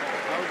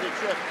 How was your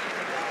trip?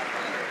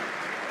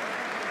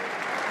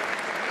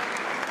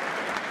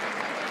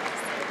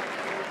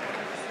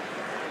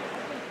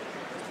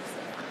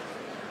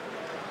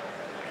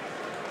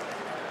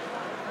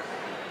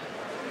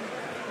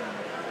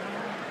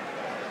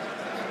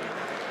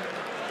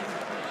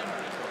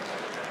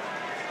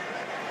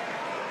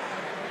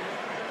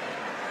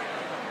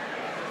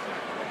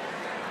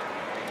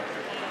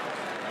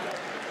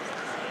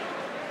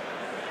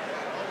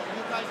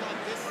 You guys on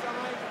this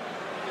side?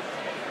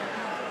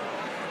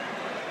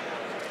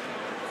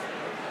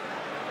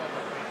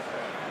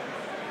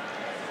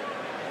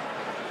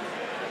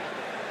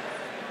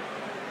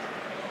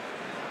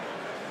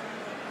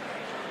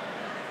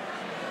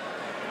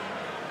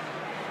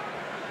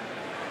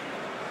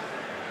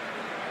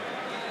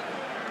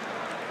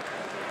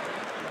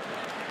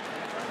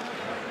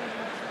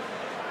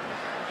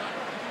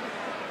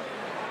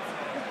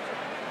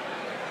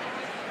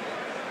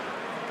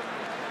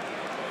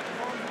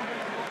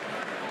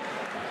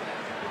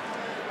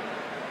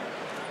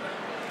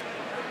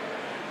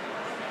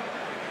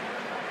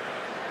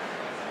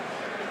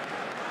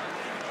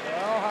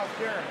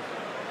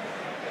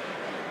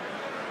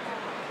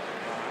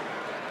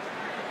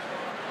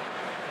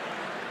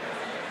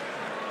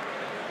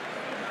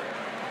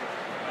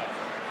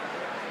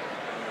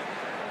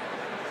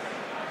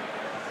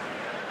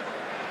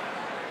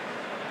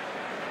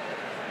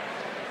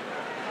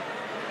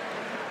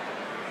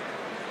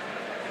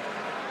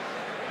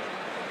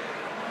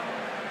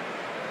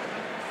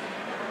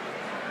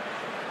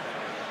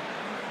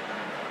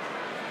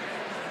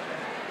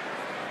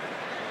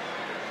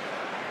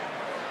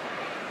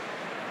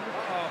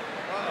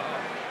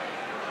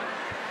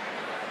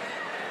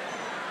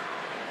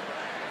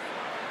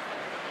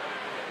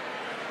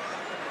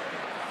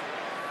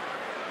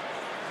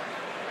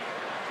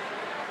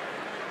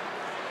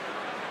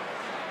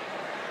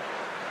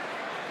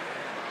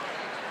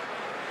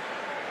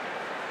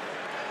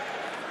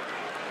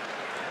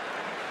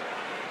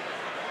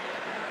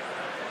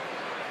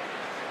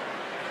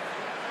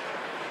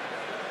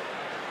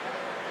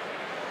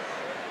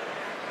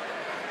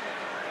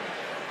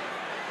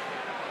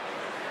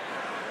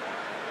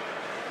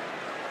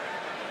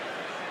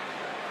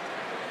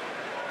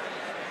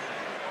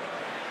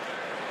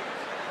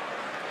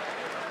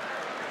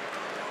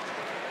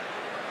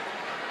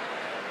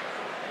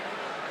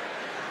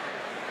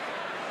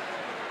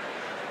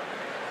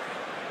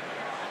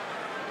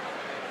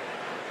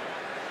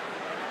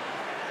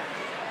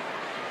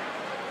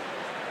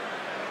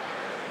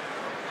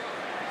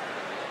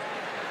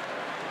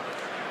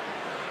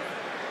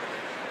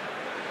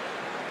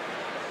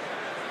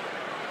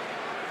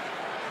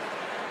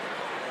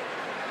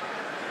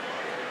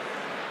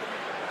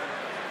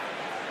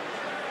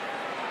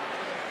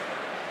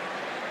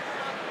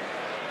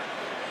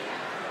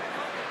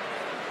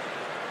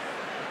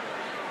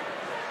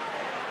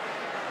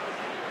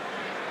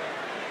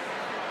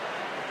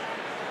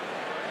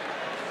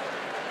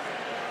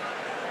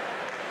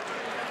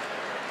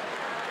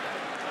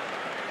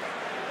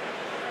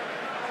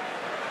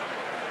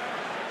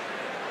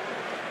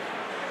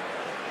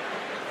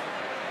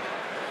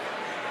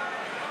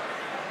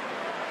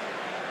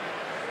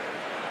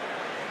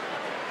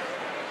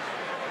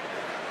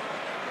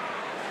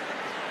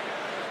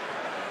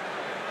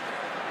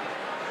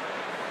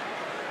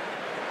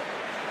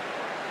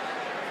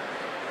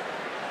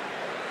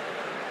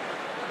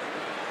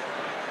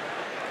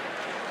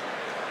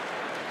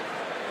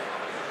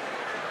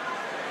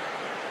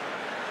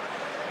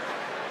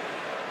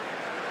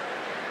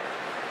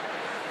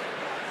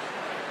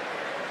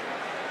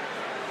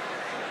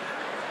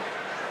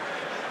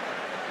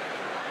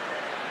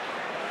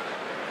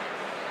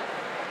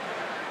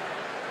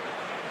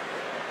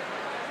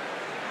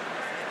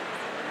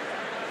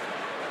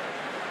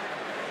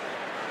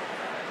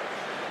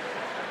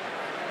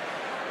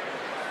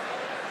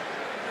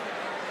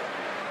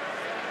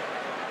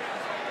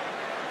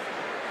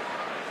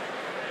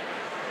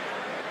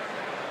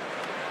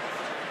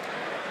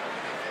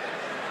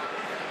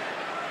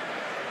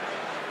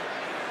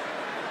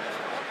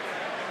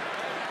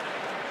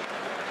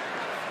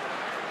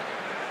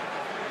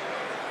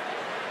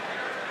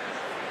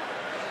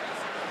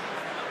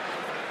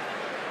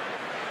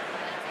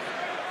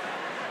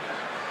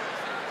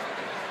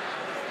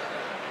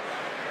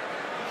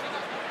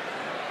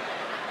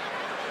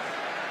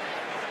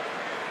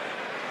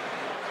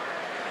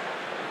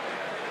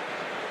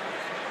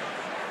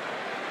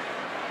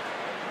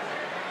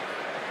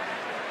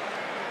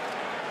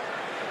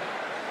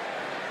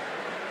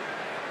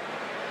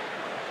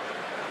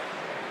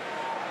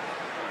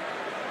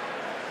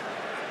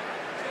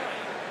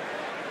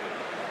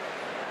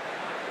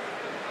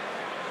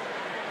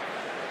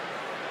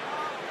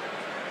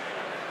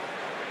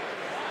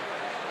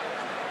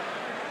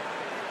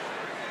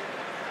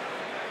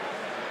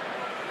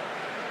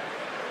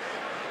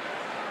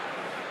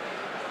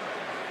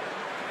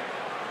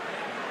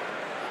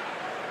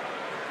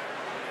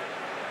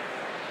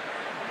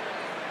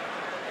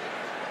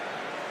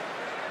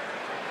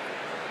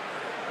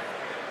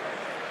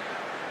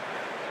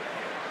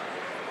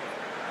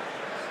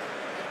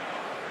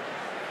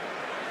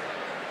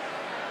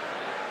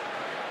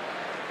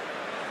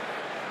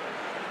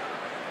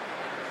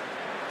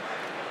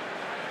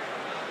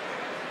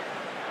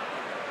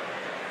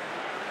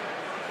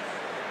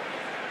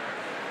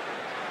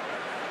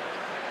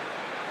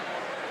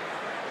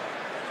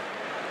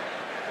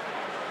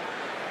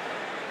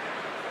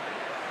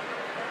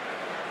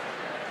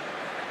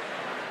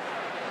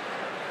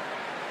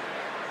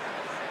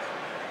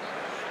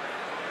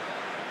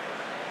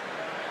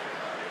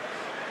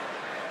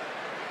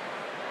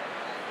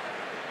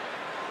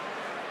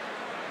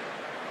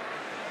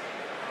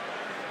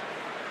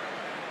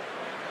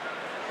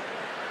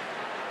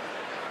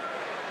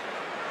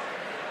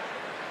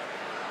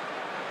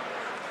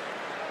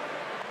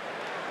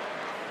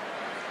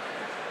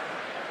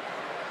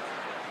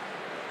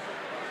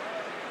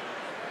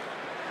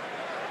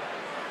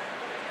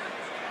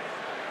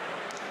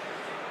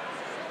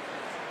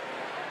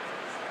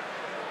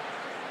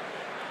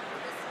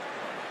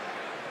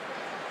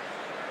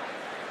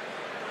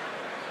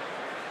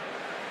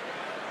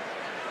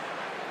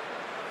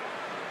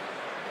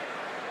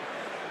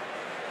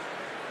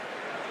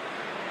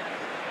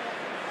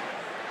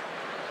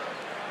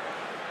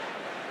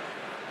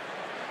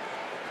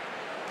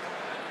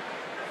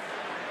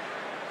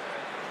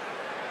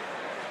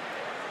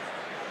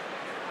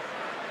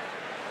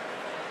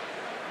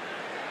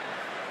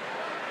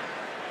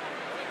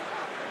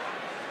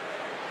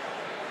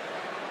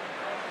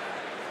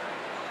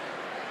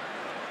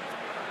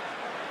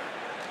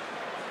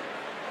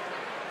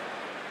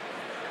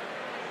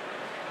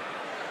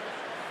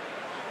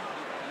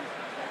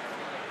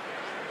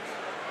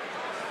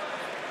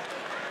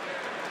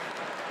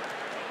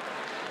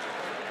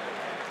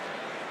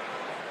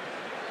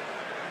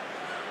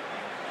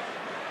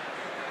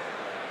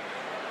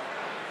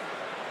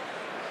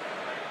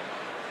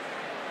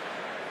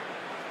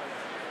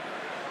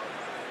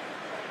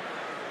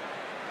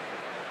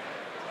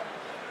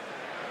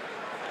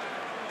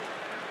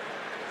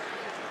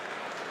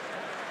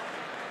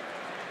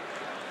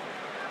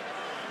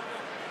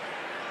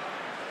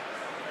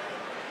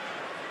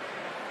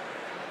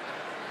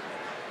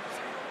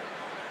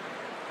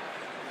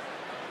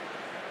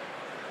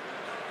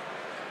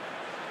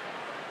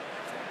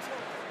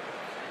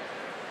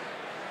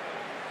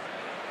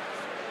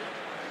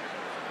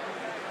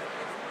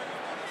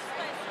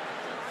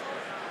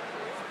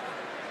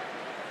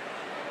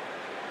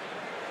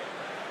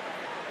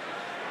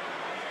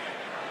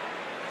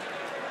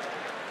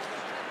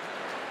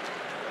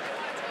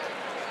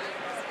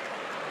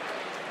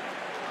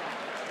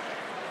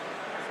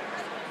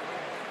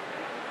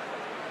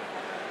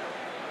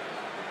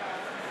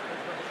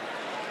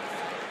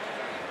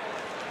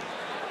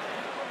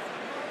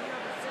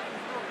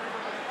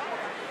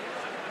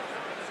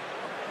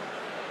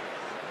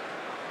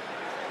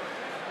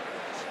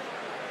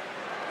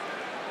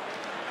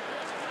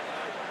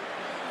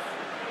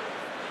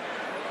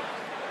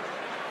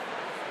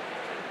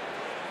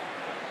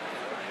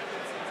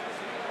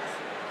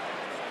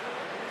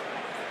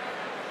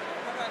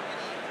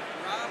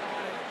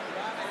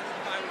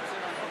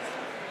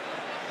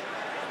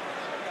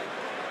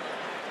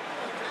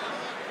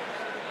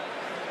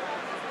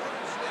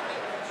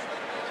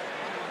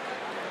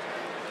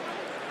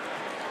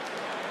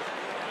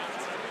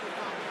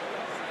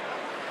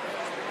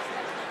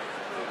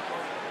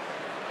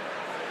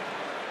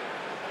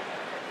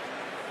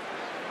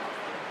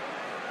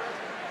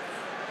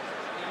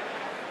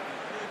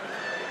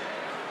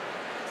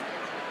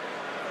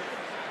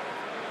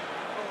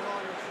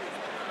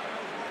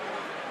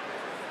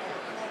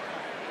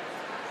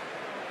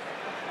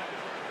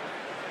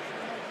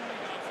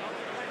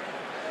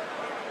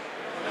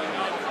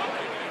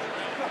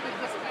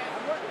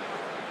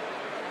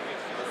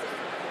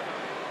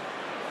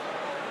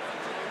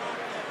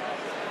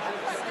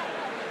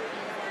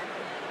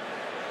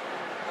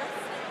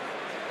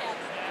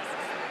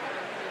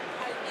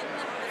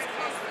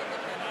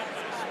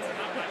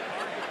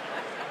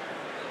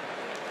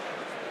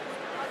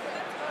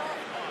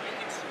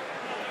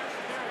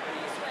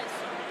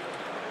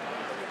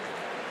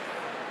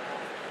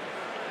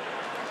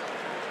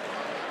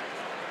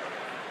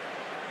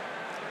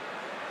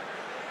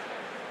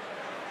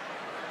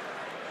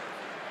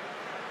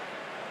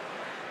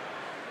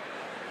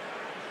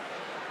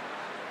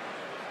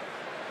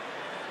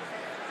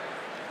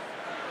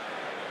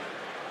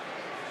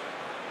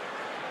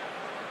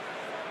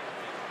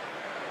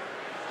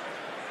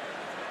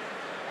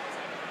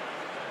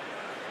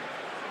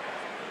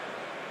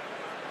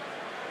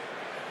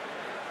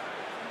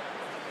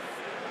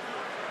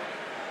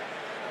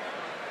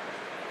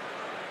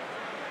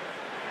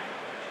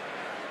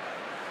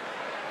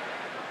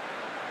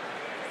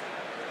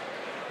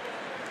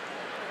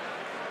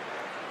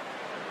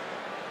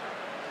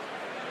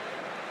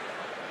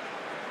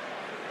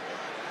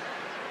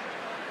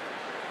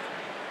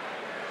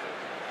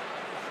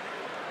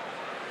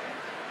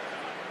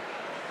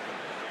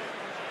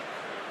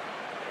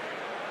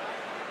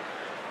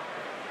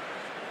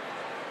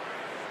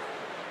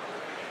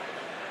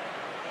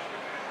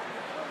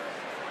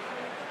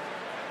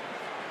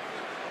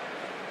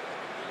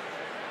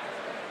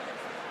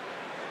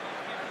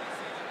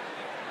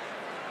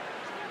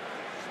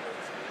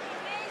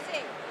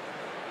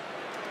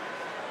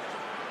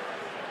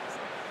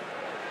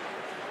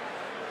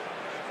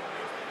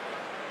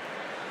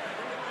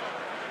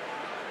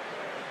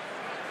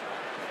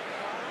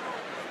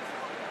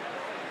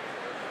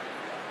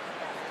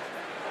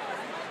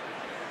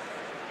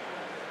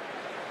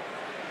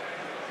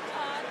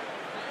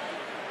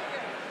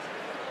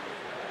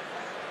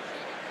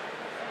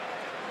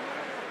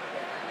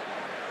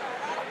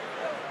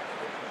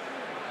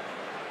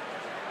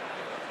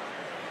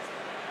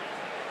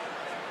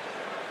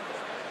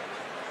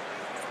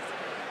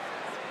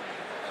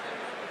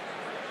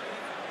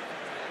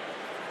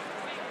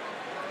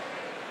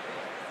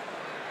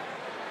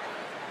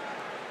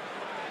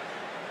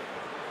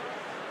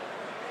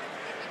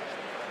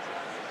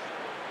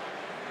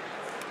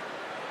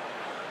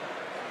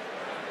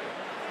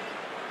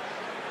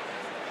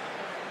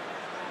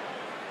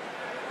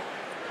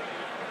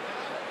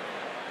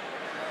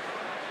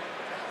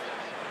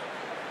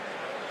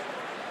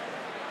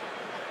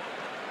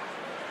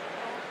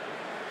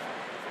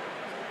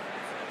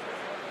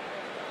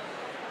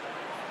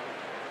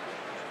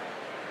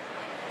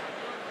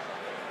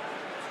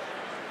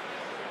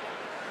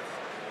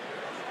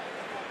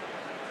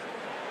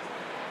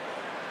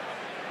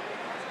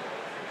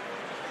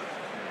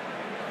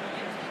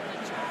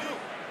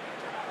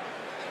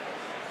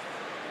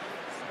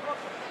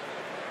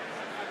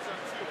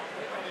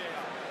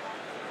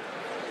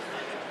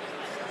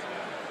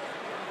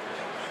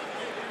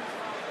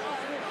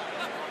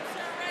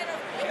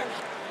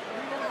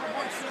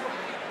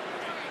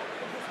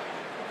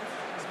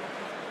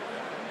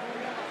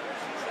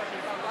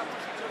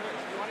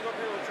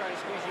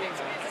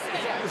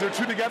 there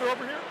two together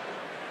over here?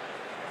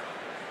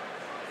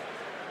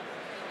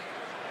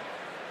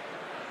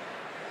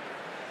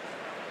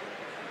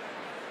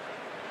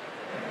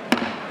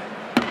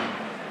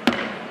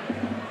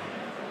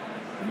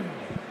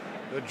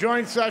 The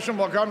joint session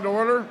will come to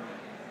order.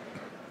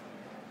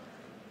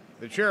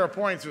 The chair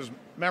appoints as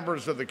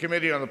members of the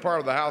committee on the part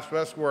of the House to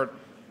escort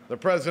the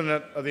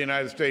President of the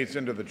United States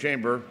into the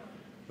chamber,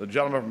 the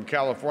gentleman from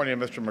California,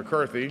 Mr.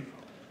 McCarthy,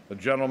 the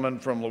gentleman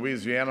from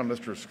Louisiana,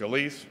 Mr.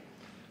 Scalise,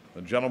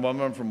 the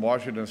gentlewoman from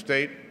Washington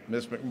State,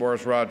 Ms.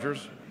 McMorris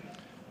Rogers,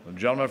 the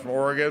gentleman from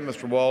Oregon,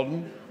 Mr.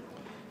 Walden,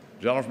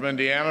 the gentleman from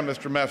Indiana,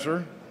 Mr.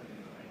 Messer,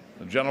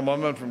 the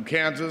gentlewoman from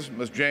Kansas,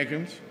 Ms.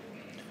 Jenkins,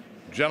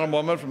 the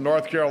gentlewoman from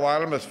North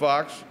Carolina, Ms.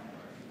 Fox,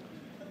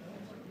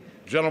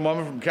 the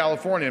gentlewoman from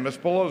California, Ms.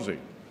 Pelosi,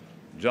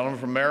 the gentleman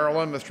from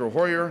Maryland, Mr.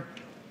 Hoyer,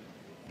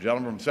 the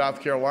gentleman from South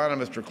Carolina,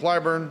 Mr.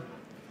 Clyburn,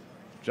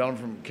 the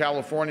gentleman from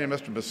California,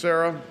 Mr.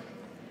 Becerra,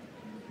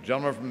 the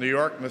gentleman from New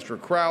York, Mr.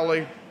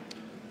 Crowley,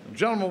 the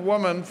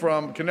gentlewoman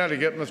from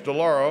Connecticut, Ms.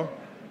 DeLauro,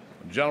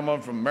 the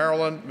gentleman from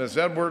Maryland, Ms.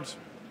 Edwards,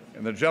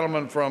 and the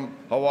gentleman from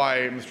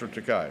Hawaii, Mr.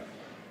 Takai.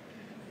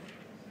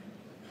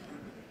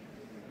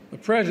 The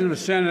President of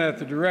the Senate, at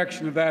the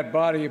direction of that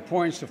body,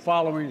 appoints the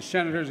following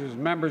senators as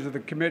members of the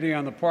committee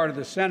on the part of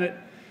the Senate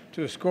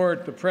to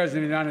escort the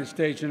President of the United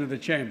States into the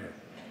chamber.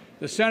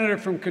 The Senator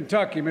from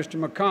Kentucky, Mr.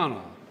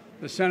 McConnell.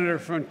 The Senator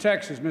from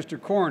Texas, Mr.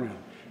 Cornyn.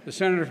 The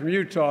Senator from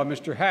Utah,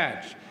 Mr.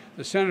 Hatch.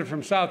 The Senator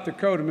from South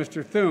Dakota,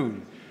 Mr.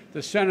 Thune.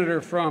 The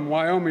Senator from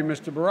Wyoming,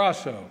 Mr.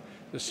 Barrasso.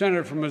 The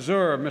Senator from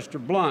Missouri, Mr.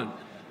 Blunt.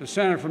 The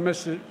Senator from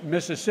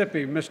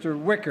Mississippi, Mr.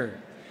 Wicker.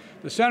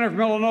 The Senator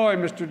from Illinois,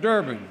 Mr.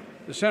 Durbin.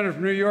 The Senator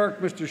from New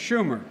York, Mr.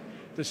 Schumer.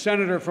 The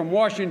Senator from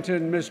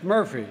Washington, Ms.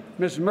 Murray.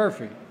 The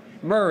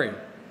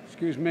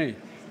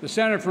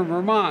Senator from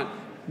Vermont,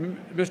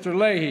 Mr.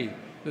 Leahy.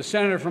 The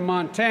Senator from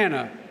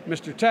Montana,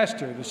 Mr.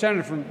 Tester. The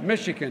Senator from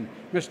Michigan,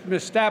 Ms.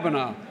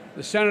 Stabenow.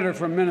 The Senator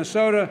from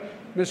Minnesota,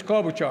 Ms.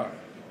 Klobuchar.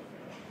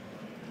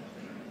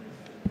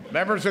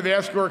 Members of the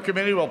escort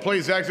committee will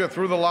please exit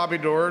through the lobby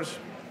doors.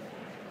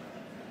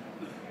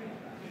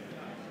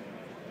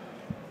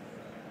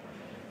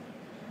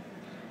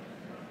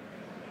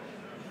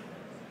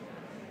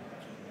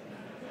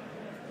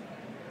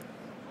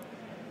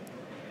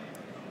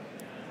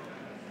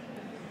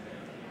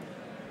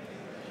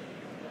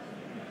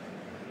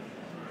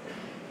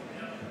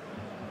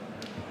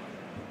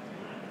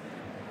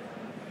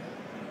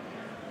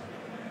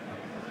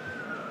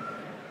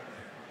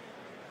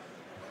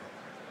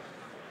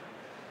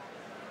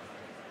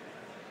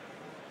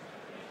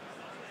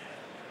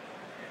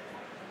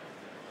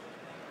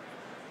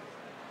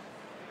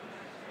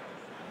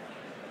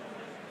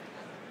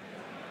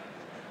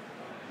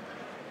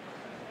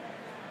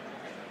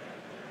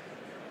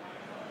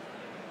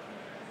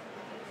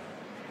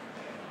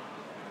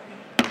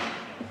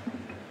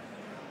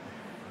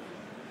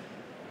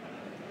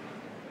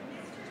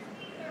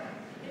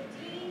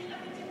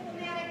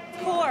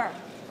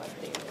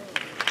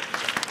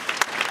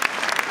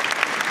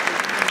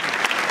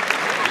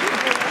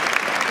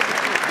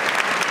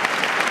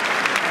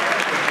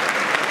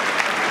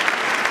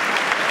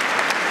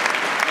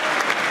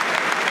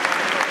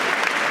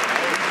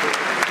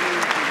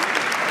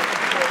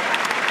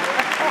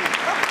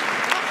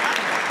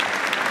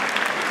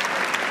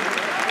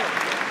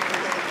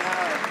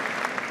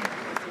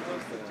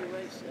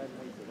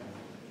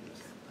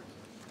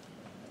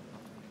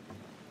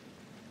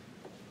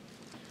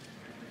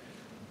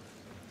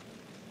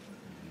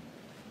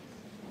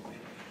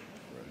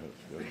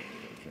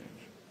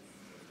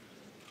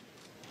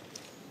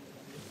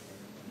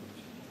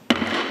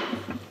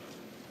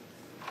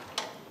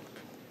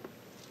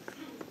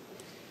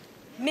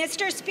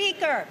 Mr.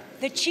 Speaker,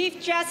 the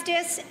Chief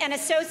Justice and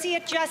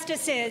Associate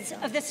Justices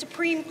of the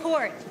Supreme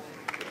Court.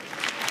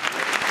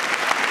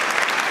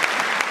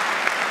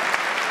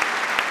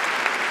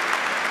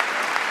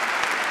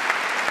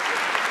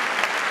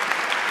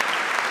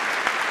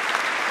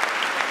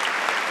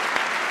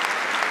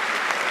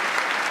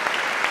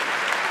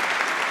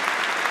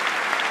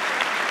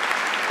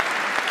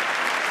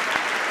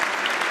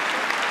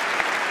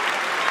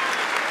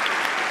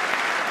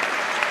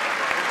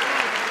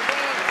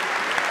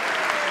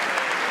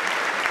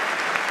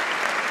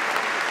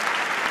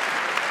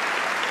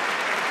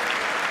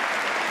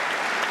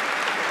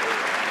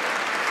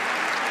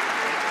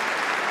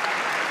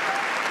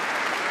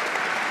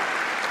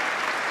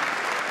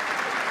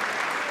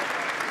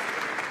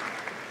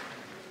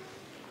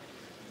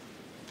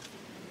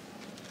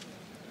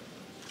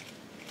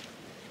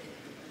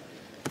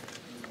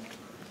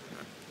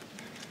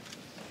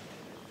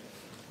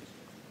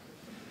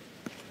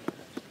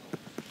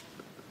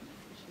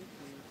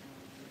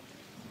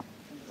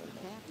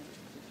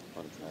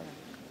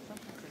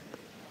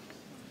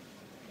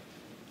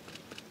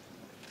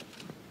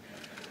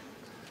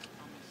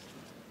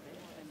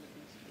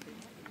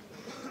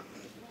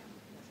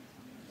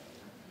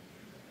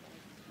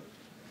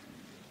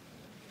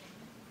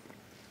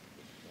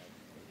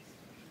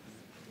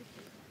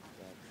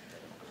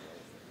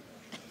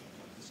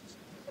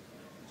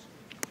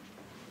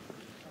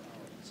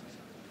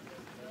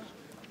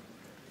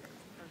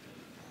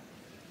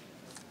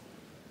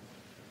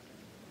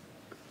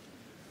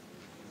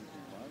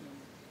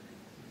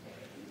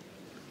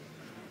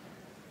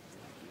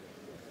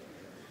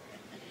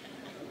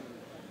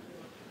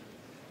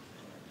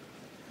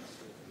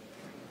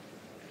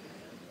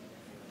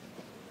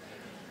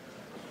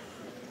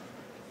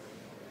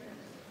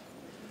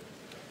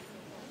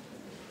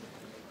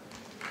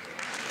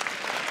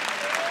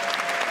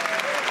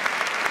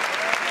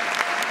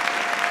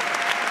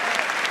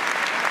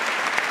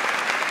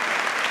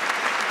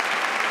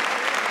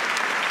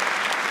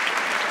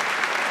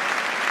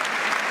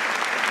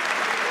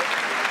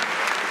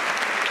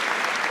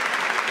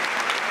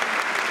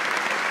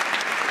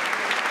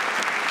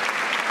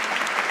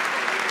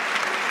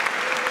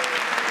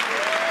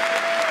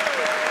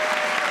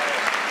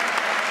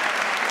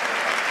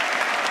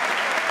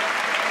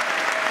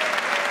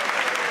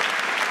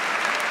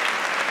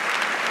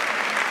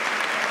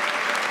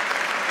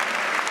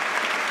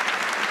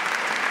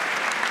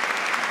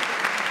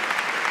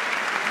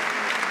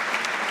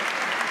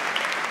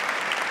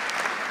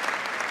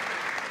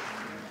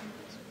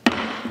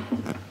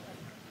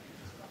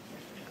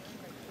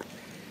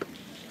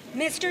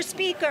 Mr.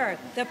 Speaker,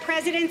 the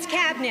President's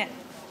Cabinet.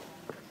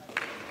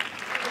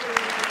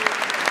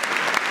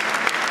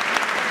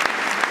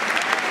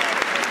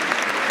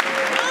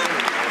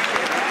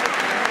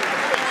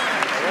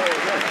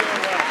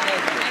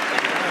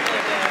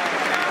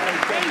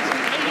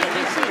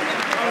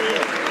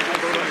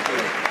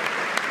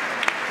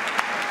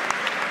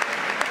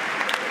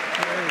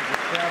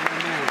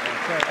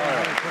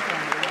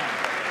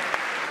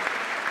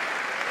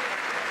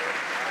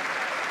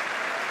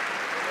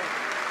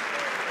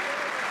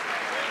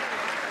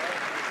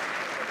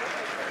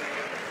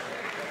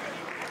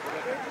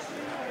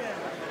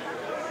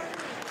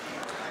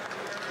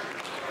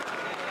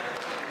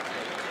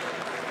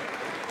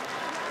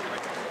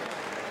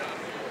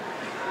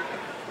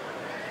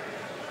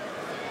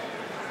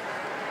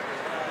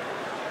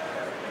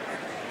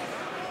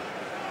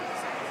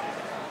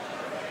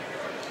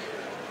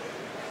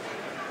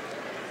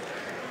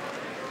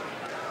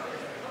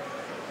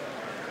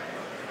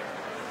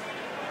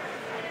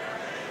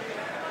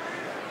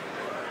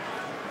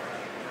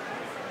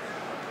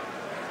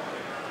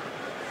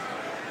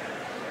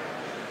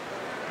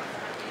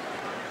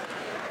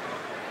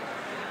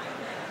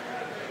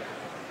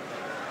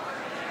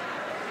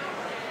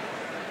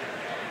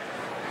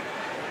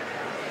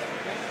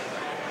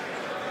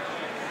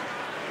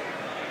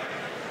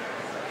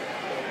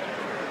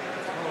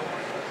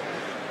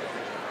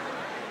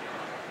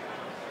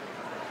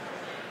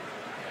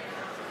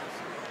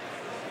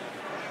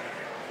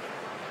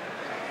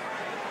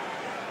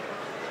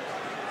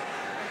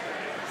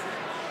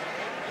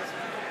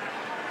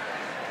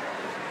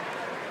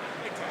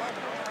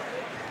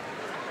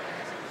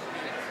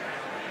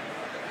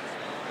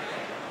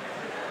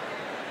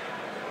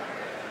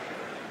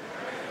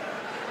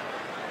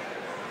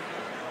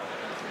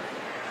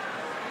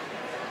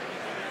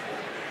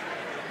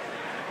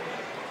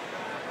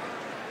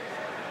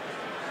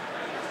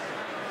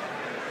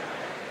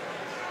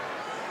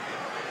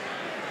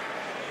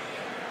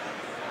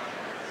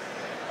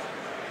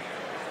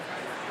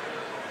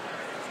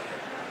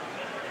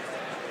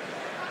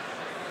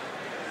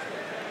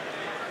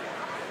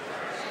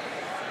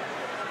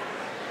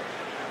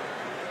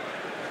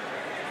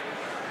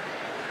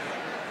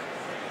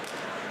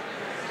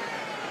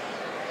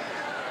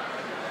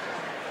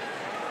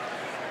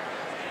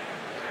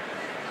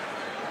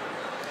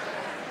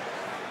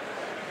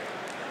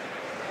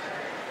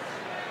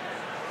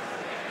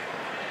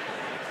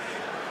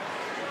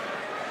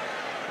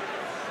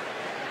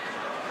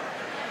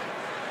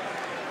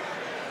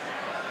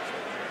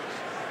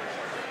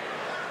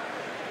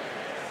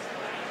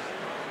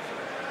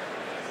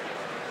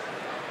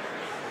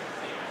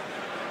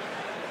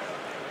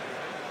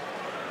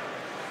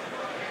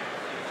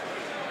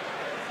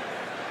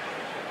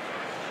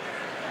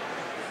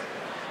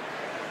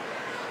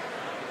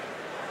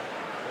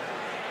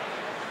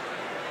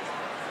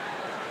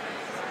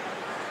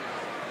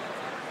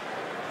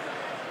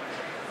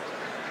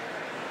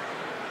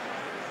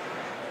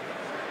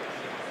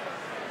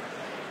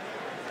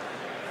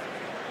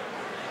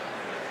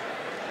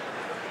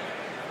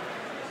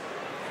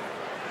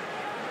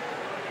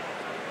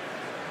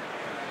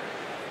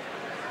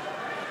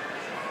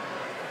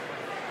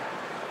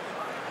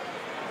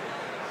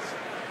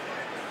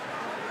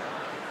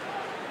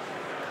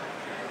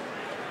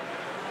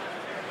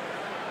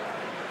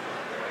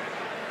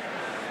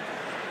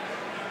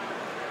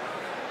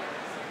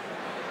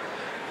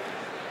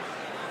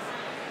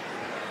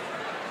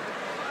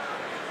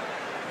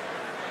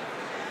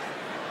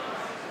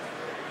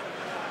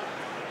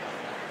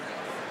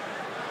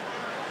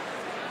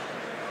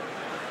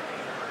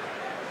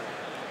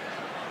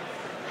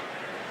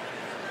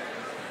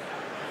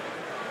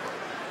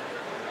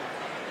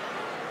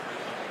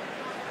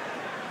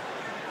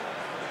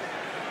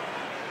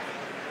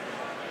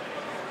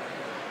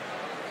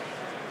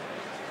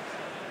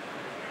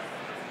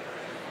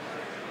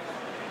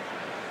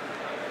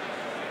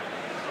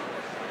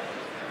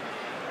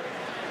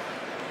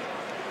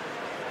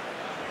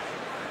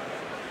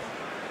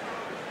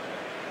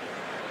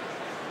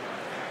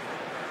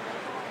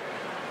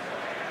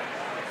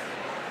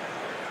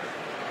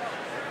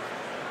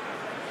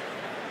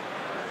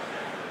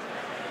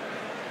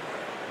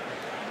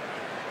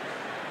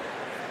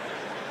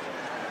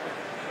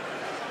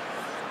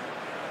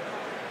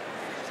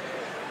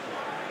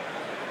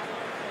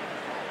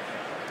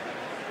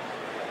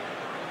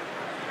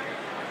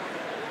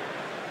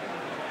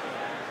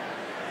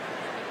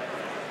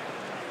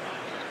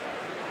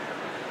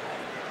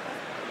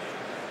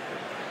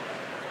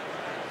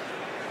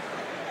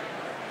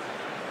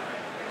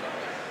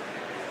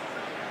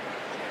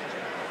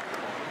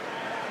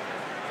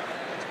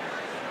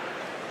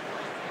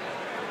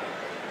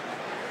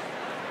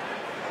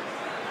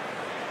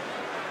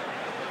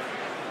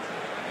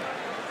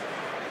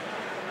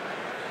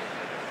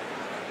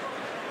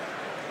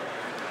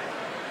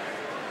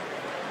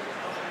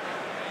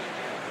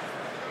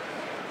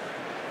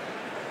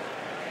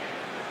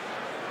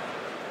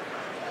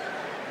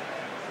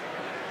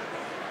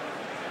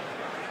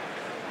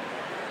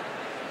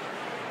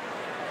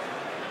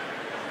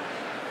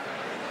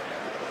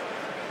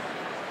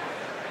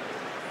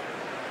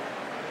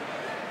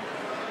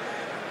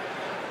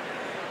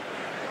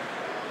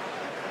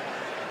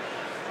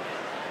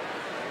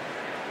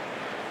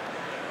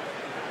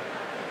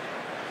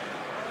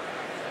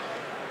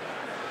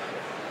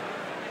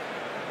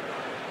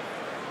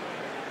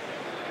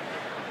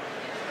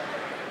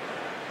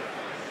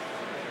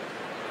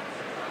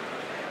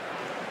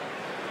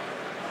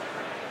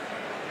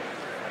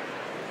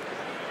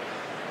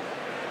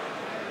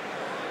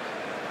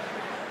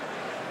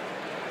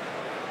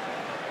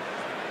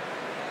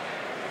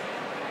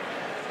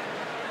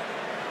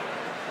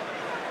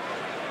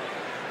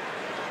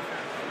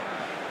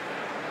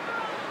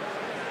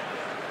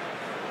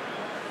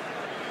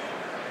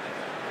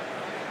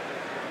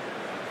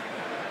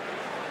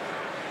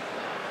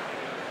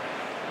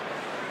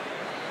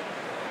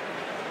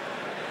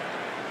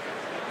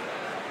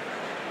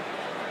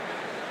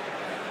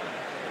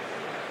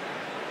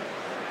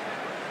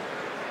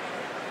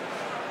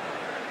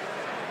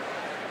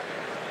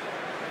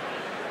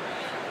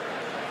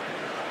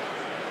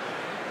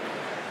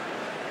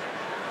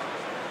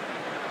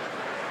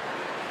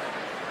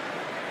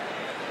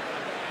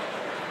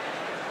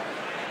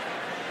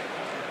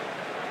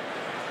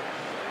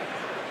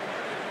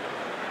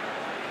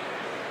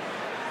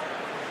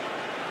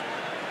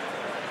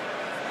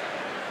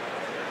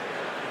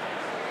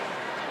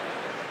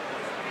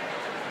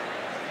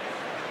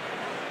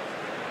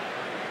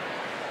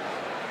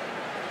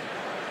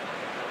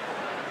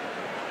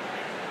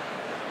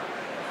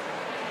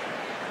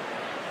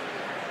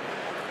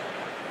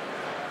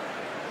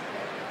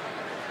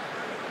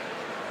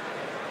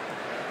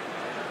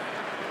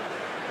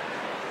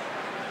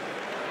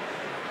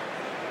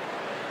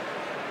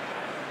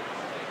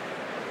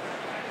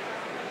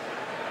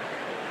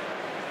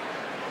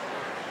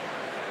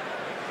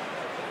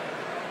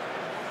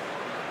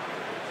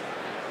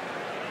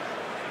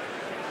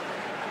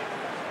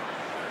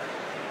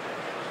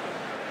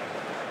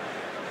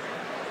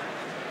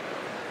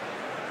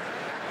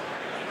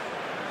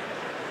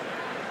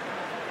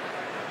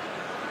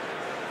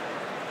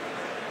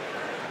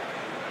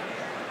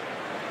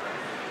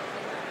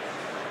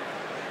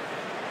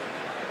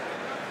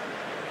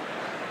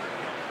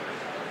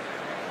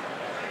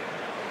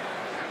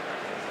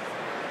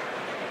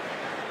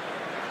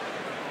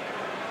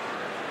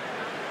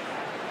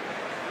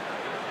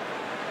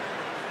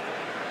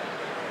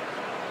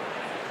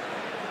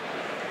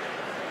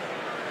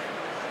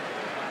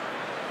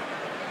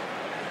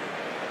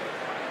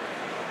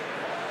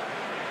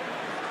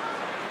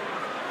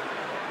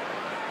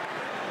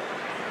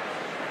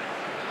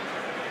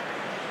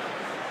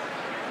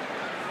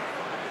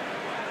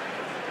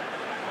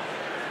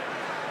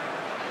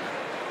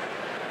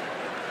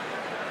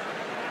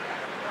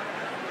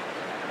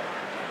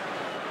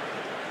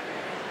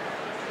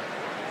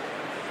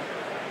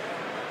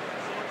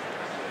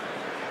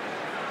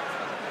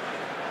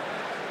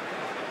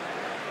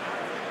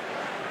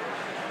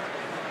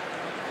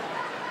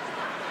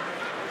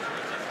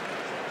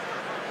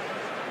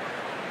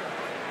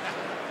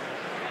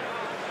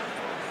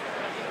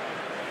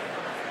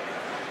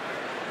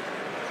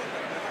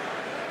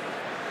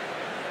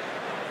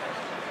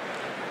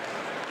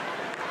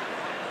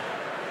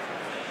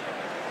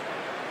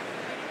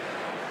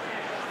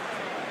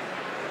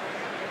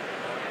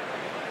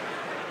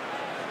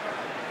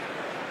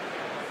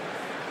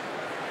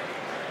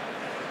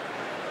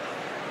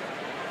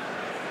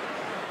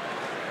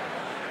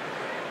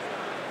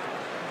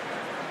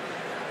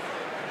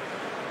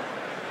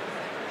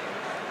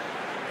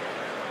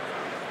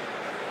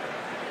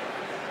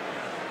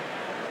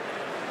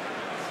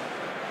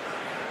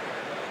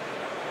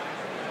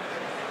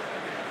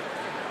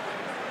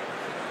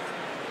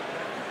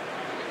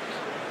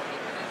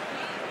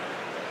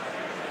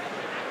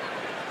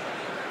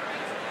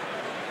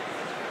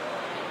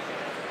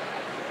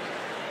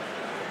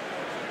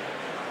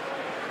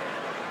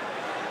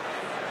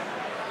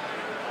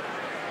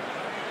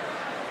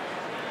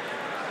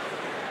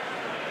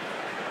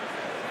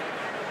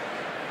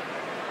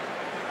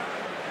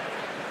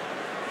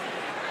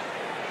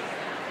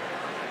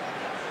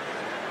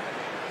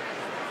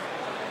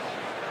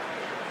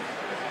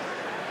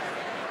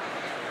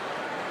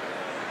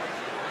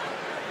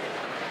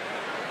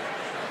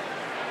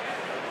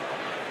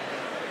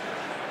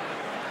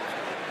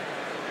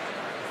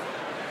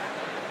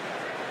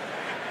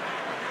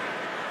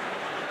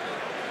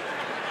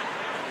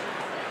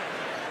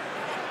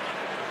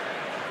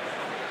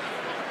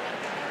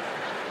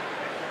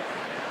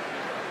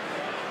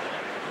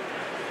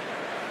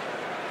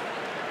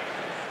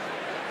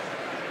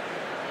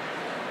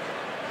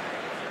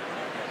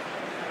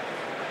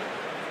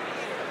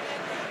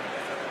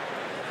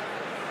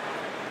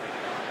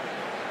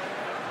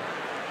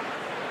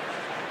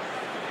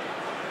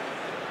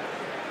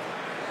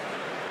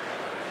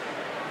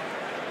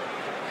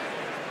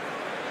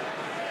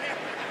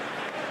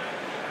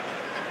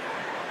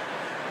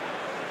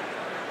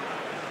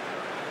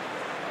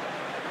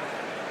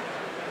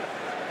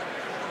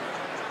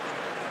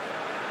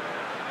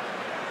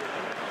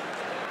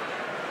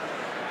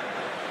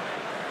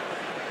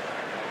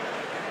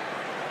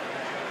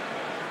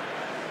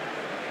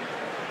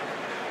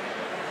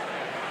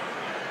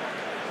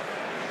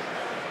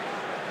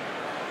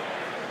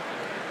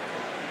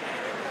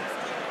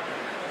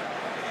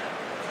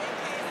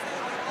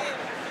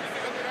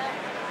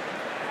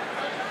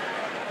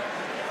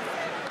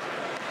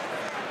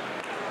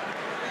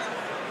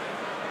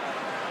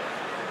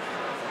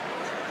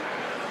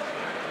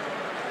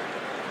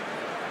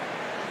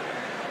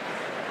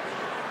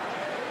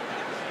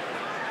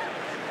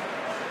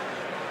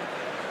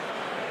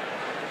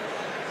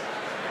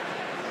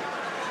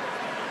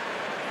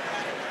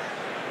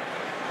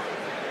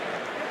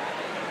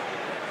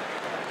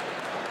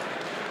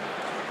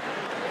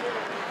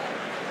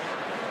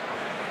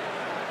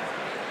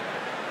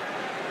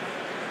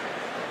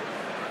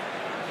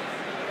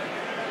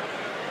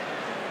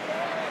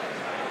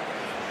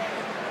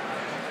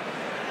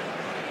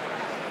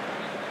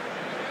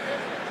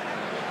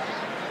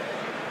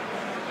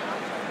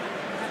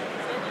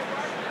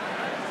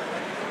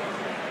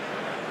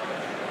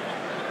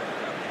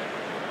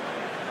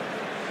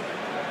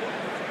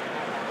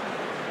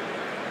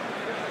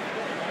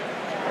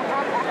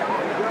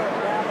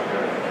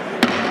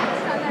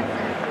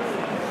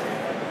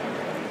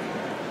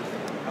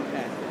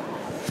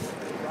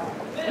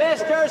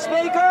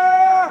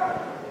 Speaker,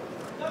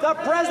 the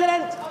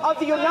President of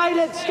the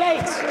United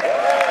States.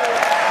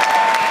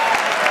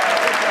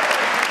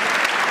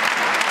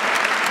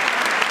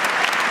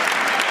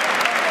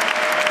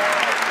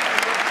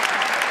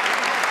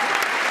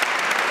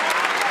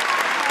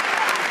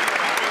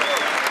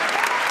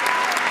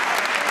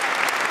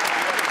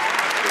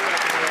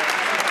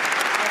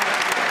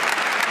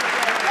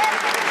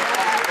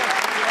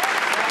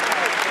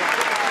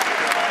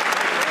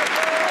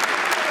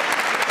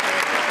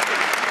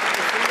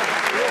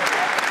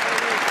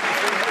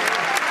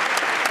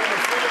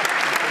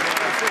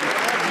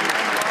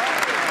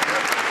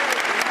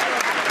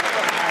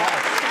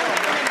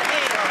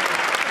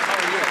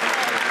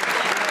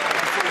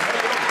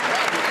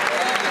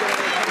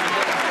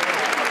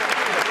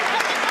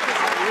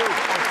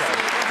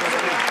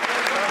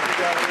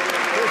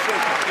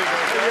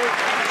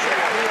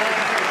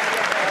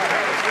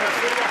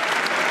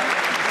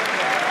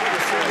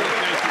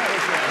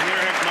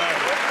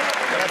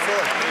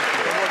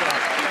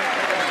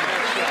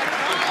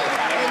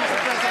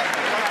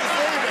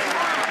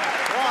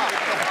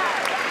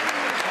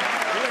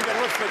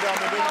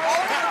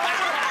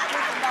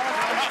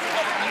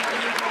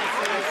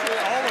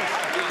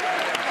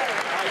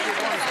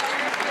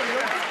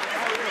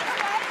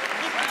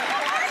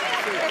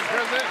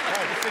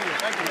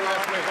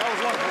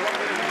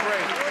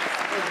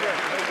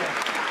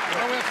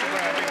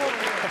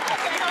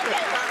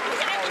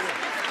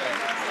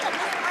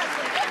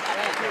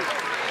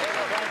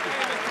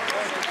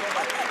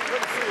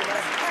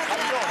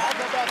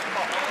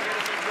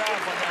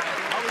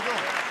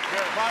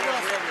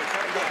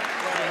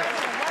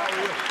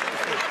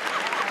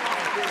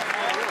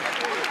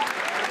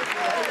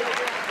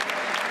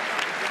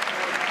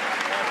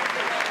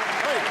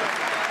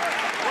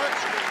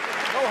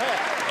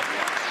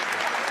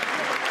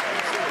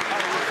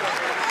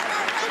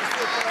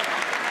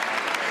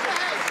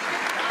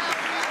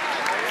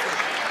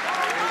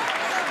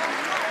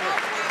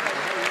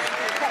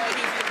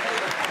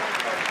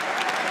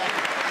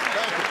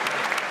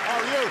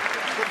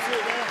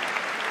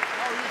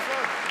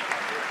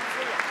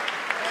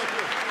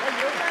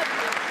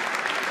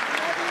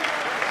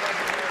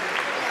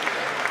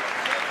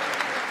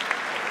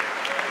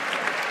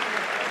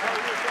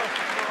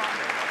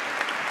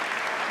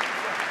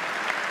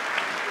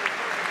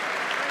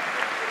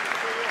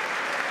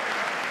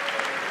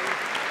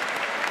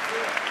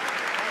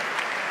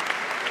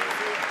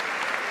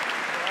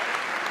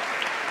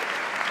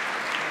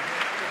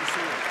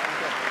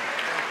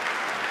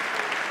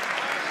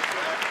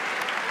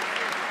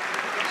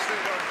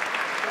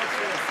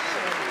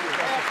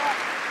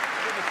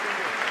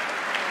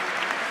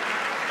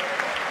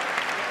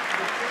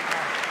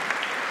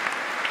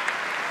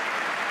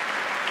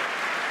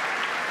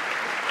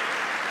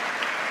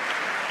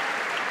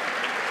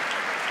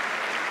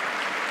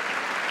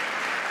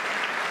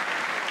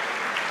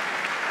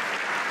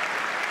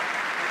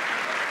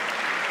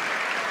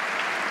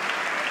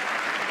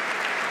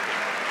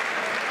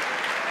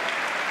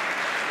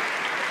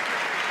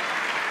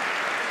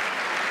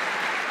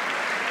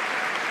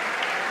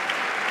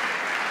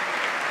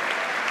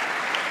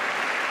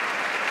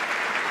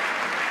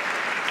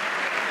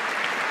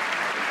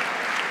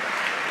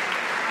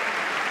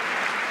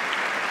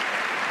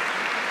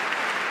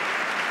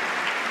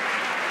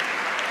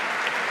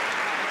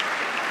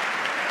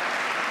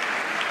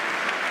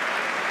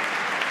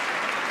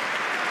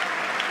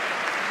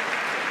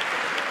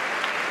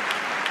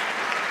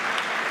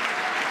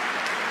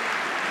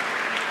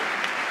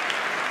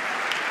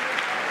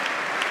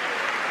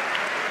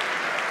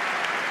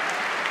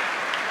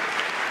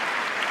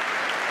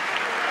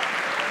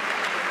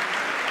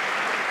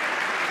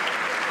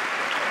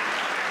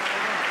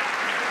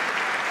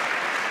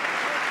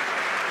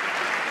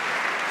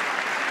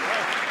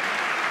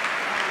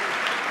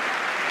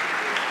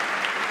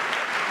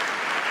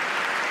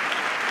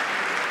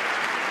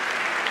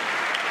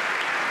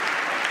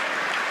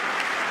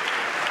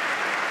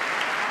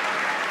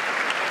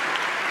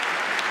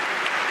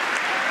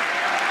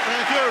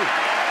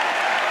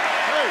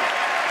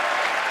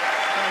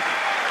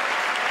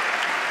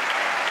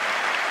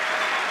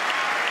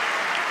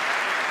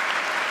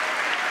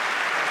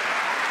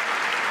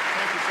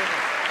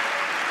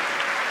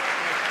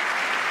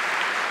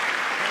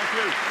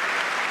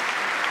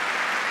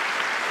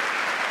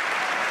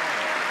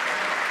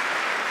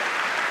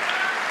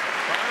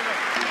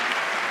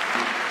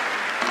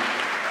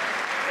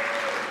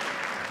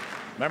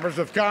 Members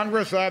of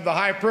Congress, I have the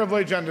high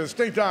privilege and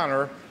distinct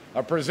honor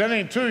of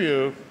presenting to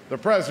you the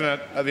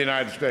President of the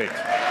United States.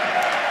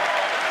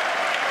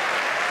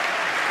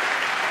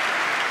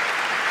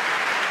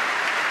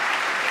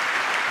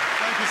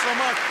 Thank you so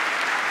much.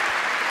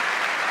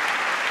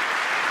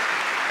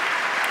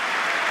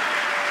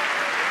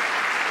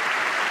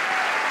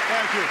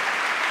 Thank you.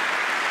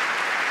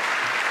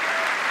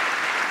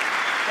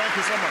 Thank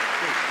you so much.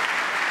 Please.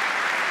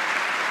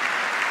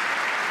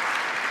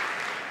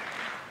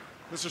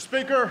 Mr.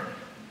 Speaker,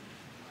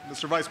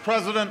 Mr. Vice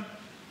President,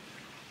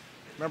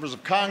 members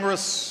of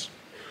Congress,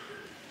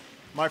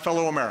 my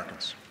fellow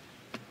Americans.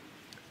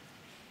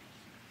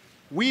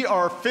 We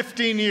are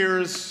 15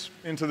 years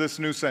into this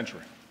new century.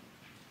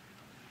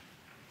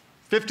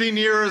 15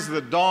 years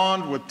that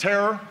dawned with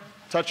terror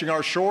touching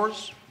our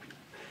shores,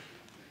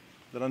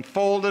 that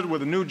unfolded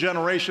with a new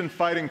generation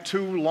fighting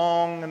two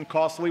long and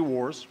costly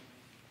wars,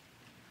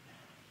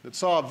 that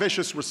saw a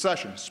vicious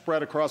recession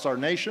spread across our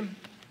nation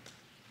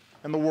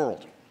and the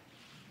world.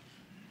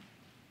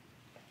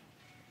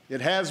 It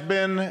has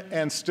been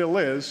and still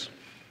is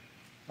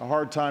a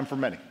hard time for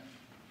many.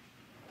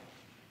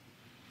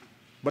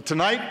 But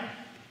tonight,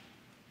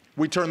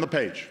 we turn the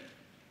page.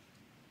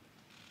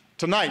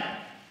 Tonight,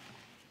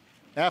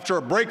 after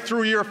a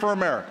breakthrough year for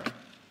America,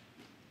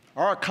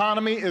 our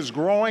economy is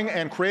growing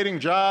and creating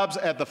jobs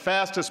at the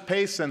fastest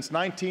pace since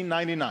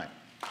 1999.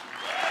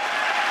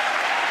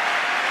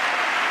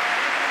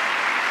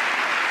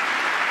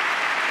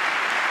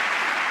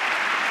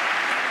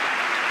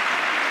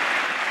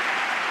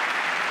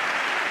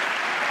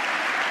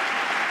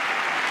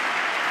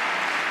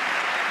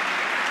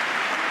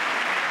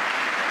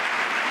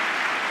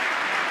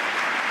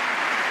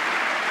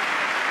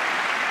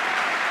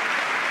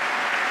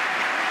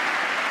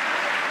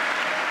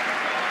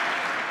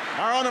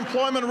 Our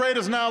unemployment rate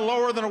is now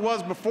lower than it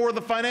was before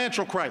the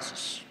financial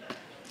crisis.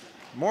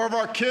 More of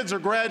our kids are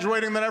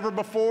graduating than ever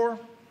before.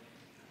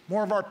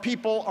 More of our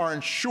people are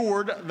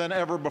insured than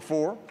ever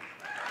before.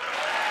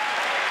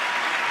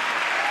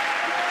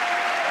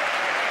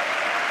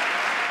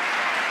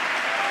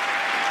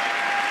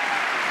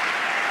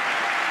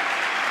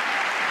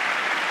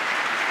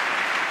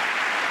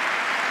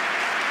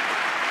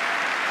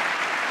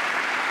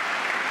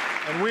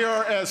 And we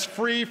are as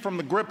free from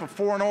the grip of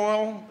foreign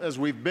oil as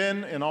we've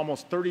been in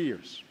almost 30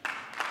 years.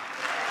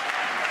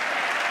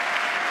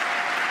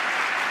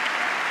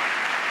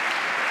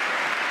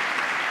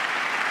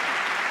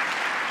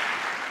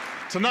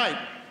 Tonight,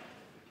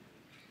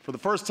 for the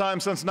first time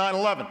since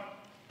 9/11,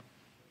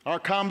 our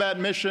combat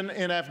mission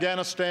in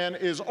Afghanistan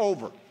is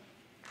over.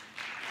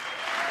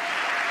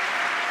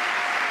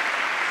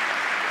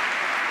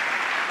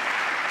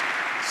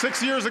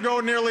 Six years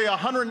ago, nearly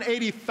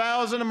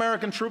 180,000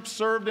 American troops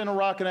served in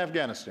Iraq and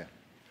Afghanistan.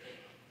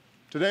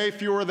 Today,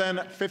 fewer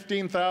than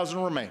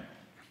 15,000 remain.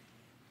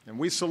 And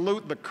we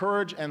salute the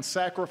courage and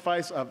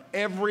sacrifice of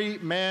every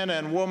man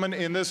and woman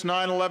in this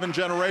 9/11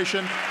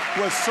 generation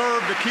who has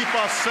served to keep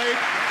us safe.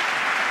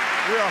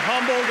 We are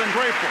humbled and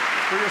grateful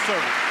for your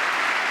service.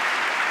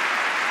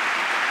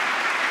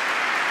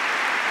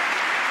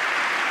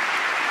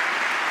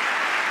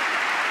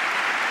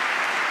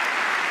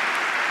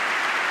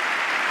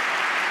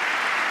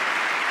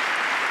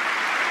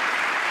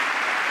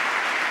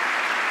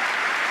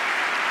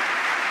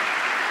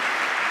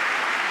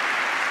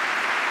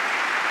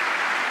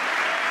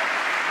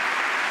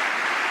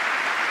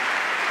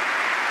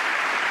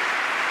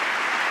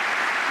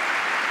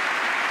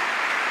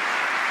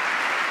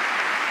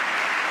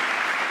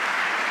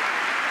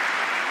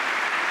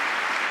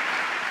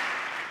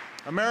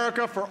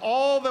 America, for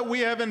all that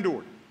we have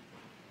endured,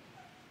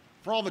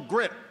 for all the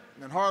grit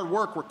and hard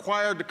work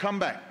required to come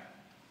back,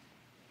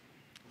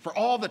 for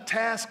all the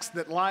tasks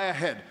that lie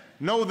ahead,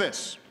 know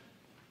this: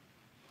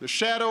 the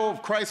shadow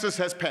of crisis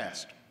has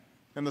passed,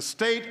 and the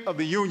state of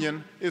the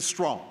Union is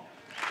strong.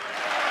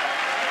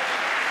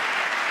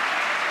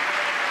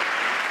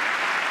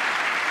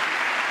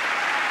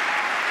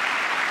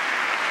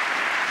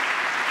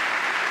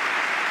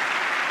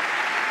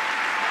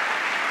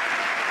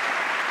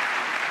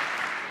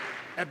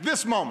 At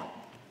this moment,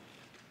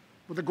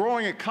 with a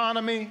growing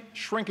economy,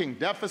 shrinking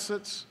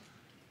deficits,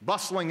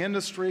 bustling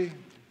industry,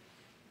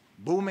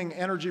 booming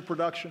energy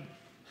production,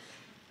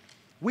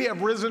 we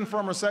have risen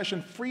from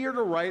recession freer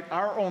to write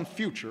our own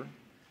future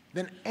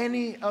than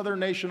any other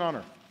nation on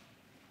earth.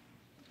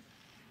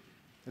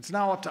 It's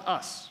now up to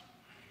us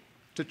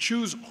to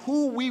choose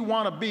who we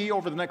want to be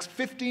over the next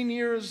 15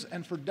 years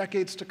and for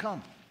decades to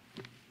come.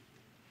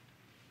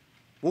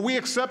 Will we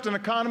accept an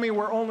economy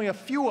where only a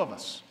few of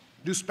us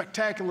do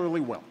spectacularly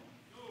well?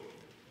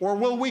 Or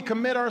will we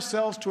commit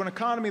ourselves to an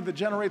economy that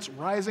generates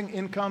rising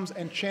incomes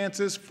and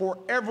chances for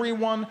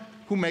everyone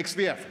who makes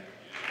the effort?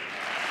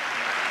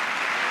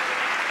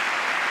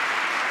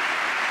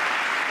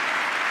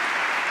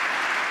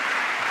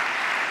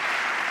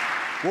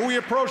 Will we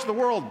approach the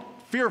world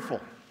fearful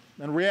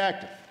and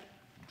reactive,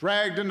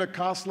 dragged into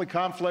costly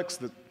conflicts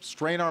that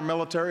strain our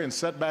military and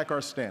set back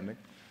our standing?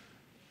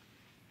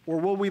 Or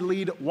will we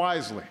lead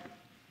wisely,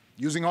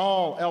 using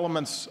all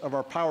elements of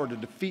our power to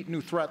defeat new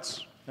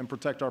threats and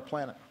protect our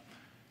planet?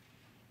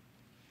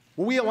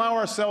 Will we allow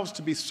ourselves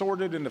to be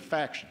sorted into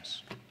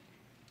factions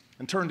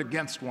and turned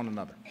against one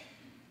another?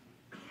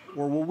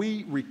 Or will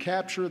we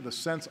recapture the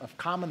sense of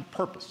common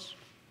purpose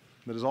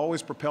that has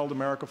always propelled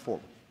America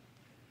forward?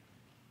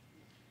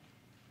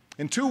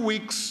 In 2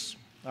 weeks,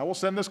 I will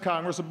send this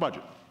Congress a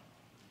budget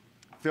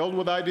filled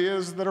with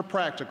ideas that are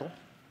practical,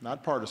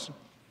 not partisan.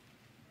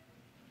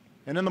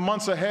 And in the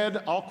months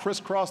ahead, I'll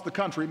crisscross the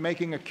country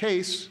making a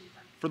case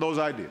for those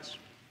ideas.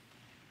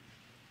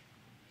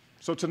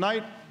 So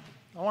tonight,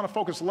 I want to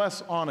focus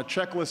less on a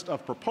checklist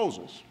of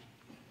proposals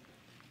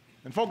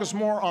and focus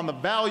more on the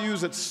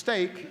values at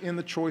stake in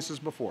the choices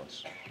before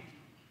us.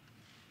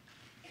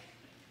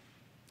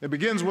 It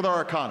begins with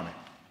our economy.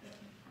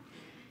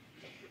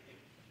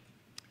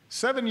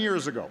 7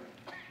 years ago,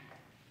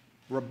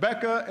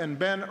 Rebecca and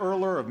Ben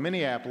Earler of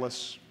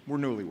Minneapolis were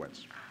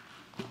newlyweds.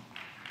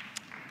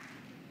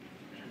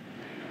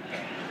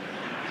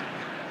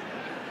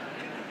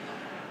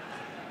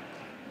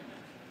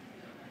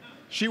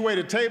 She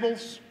waited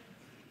tables,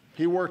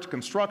 he worked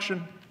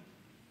construction.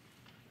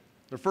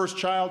 Their first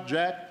child,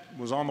 Jack,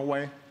 was on the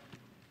way.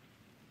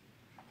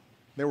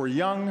 They were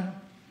young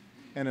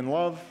and in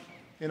love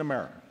in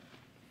America.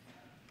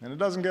 And it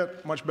doesn't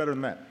get much better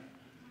than that.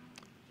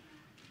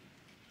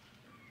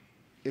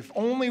 If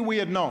only we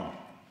had known,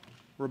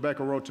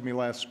 Rebecca wrote to me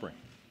last spring,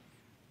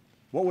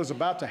 what was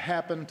about to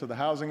happen to the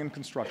housing and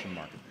construction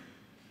market.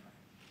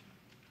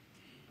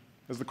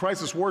 As the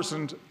crisis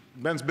worsened,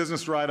 Ben's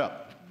business dried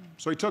up,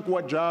 so he took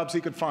what jobs he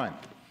could find,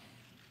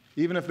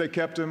 even if they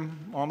kept him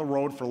on the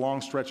road for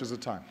long stretches of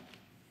time.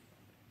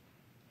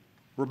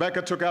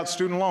 Rebecca took out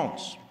student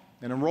loans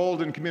and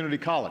enrolled in community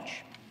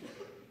college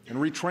and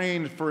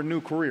retrained for a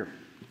new career.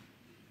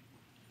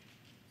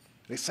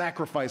 They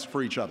sacrificed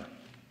for each other.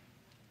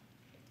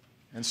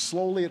 And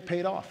slowly it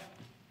paid off.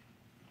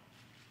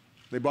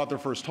 They bought their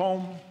first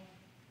home.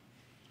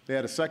 They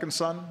had a second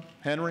son,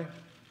 Henry.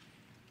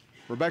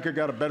 Rebecca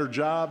got a better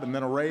job and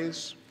then a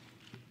raise.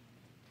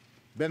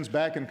 Ben's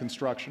back in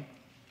construction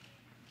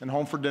and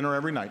home for dinner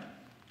every night.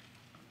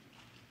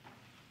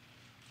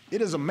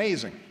 It is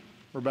amazing,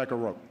 Rebecca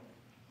wrote,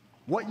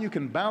 what you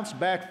can bounce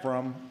back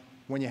from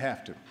when you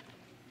have to.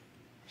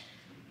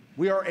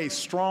 We are a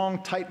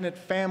strong, tight-knit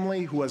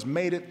family who has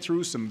made it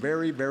through some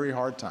very, very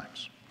hard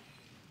times.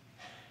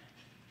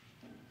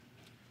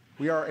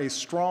 We are a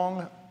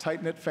strong,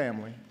 tight-knit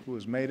family who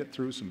has made it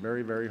through some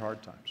very, very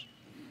hard times.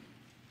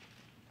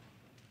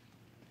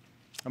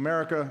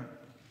 America,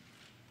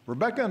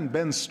 Rebecca and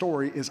Ben's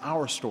story is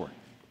our story.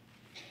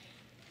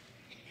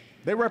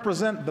 They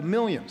represent the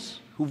millions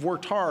who've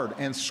worked hard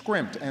and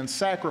scrimped and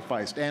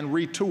sacrificed and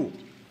retooled.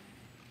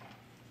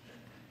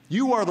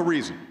 You are the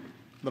reason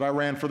that I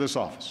ran for this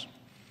office.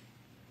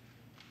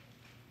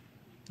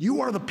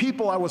 You are the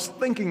people I was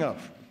thinking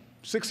of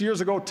 6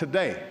 years ago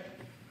today,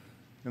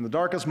 in the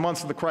darkest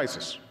months of the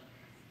crisis,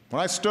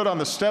 when I stood on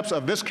the steps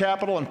of this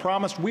Capitol and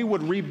promised we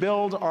would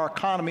rebuild our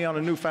economy on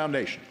a new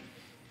foundation.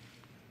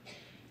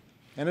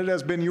 And it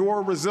has been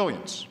your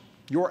resilience,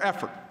 your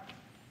effort,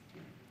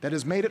 that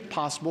has made it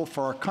possible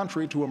for our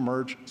country to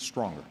emerge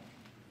stronger.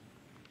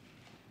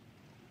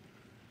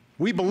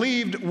 We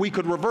believed we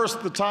could reverse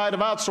the tide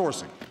of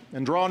outsourcing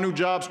and draw new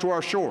jobs to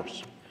our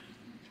shores.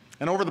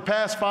 And over the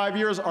past 5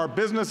 years, our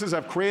businesses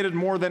have created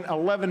more than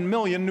 11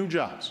 million new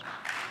jobs.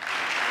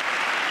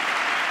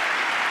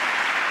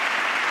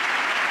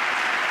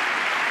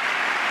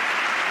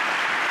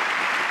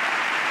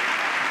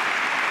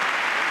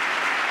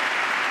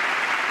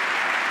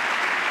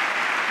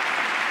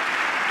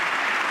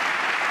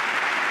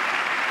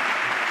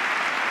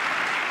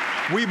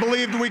 We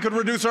believed we could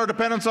reduce our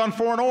dependence on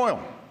foreign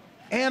oil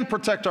and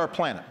protect our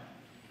planet.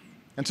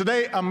 And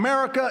today,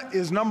 America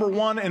is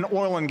 #1 in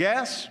oil and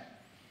gas.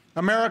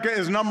 America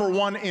is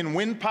 #1 in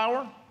wind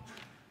power.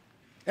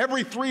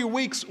 Every 3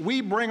 weeks,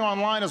 we bring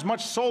online as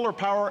much solar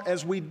power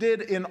as we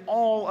did in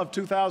all of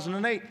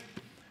 2008.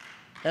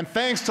 And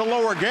thanks to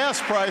lower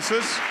gas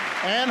prices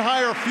and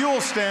higher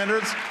fuel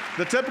standards,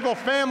 the typical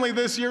family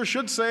this year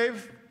should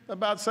save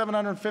about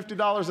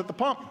 $750 at the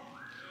pump.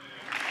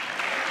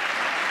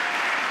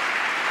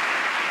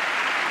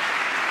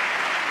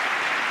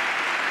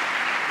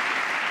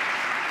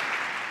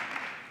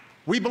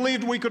 We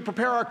believed we could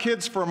prepare our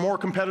kids for a more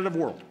competitive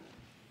world.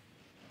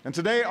 And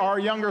today, our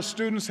younger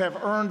students have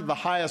earned the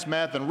highest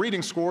math and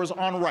reading scores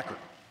on record.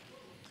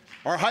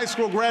 Our high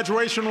school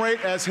graduation rate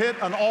has hit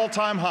an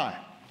all-time high.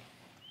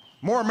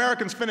 More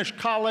Americans finish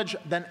college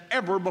than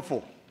ever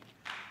before.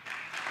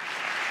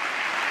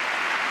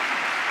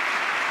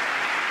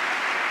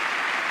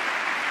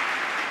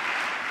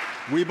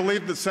 We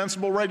believed that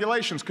sensible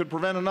regulations could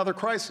prevent another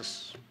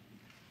crisis,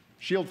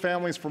 shield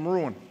families from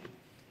ruin,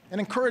 and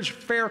encourage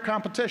fair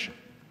competition.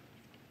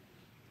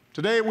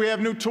 Today, we have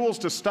new tools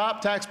to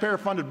stop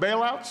taxpayer-funded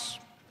bailouts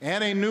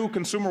and a new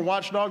consumer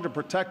watchdog to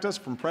protect us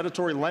from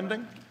predatory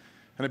lending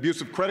and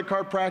abusive credit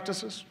card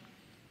practices.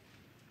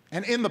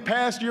 And in the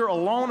past year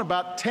alone,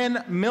 about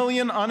 10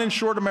 million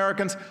uninsured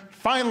Americans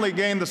finally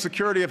gained the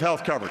security of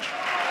health coverage.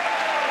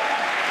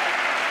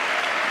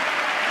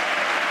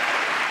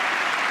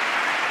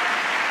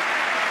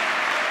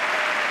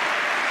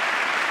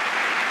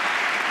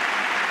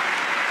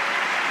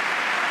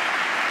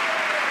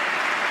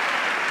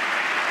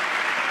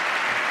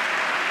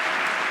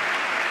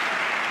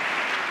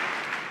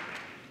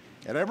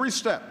 At every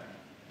step,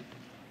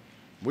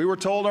 we were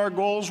told our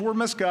goals were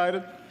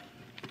misguided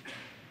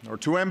or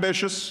too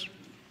ambitious,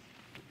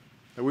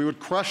 that we would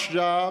crush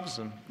jobs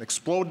and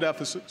explode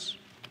deficits.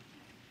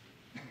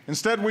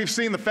 Instead, we've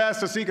seen the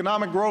fastest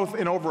economic growth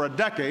in over a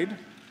decade,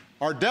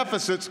 our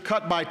deficits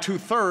cut by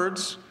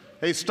 2/3,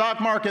 a stock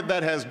market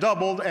that has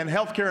doubled, and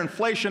healthcare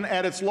inflation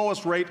at its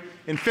lowest rate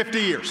in 50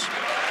 years.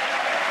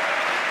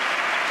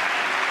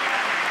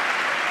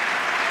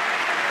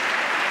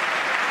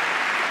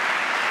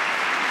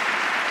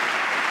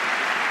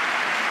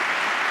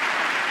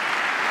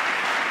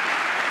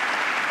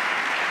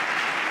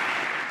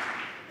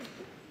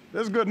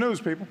 This is good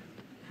news, people.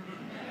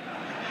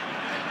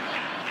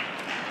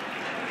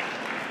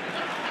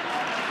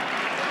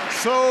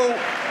 So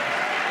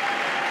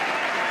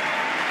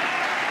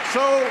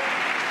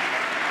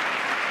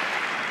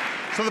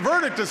the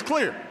verdict is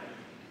clear.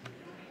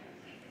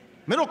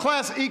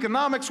 Middle-class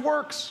economics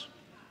works.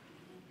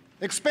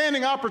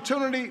 Expanding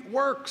opportunity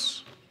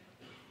works.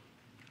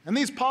 And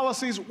these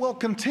policies will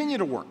continue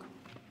to work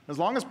as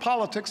long as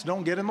politics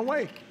don't get in the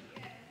way.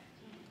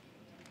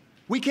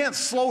 We can't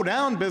slow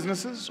down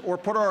businesses or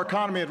put our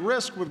economy at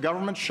risk with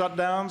government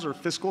shutdowns or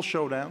fiscal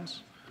showdowns.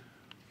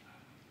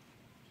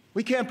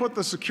 We can't put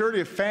the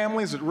security of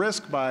families at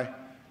risk by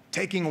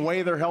taking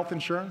away their health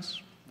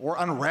insurance, or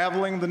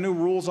unraveling the new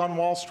rules on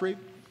Wall Street,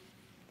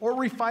 or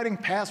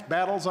refighting past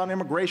battles on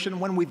immigration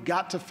when we've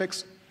got to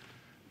fix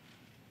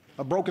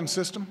a broken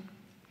system.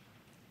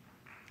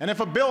 And if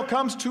a bill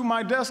comes to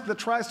my desk that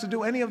tries to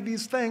do any of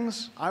these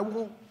things, I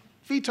will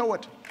veto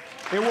it.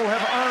 It will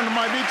have earned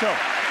my veto.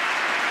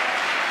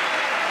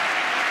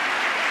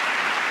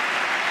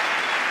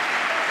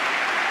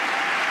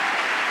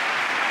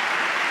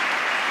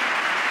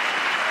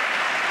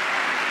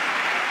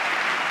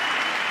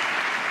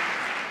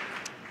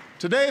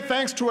 Today,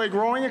 thanks to a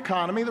growing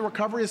economy, the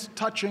recovery is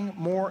touching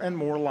more and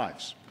more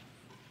lives.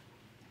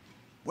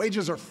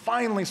 Wages are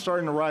finally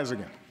starting to rise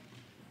again.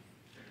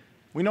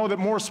 We know that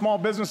more small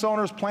business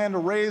owners plan to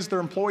raise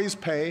their employees'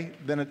 pay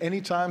than at any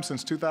time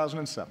since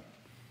 2007.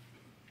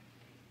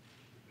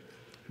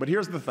 But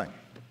here's the thing.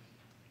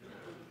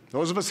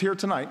 Those of us here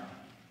tonight,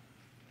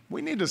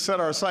 we need to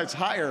set our sights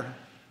higher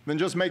than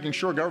just making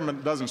sure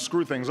government doesn't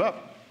screw things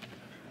up.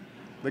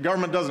 The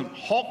government doesn't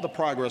halt the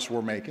progress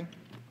we're making.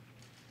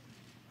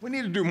 We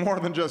need to do more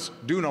than just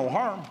do no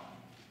harm.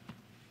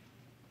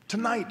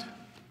 Tonight,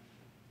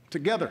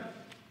 together,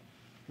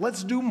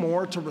 let's do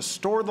more to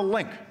restore the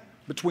link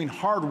between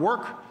hard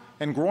work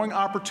and growing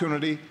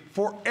opportunity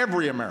for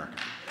every American.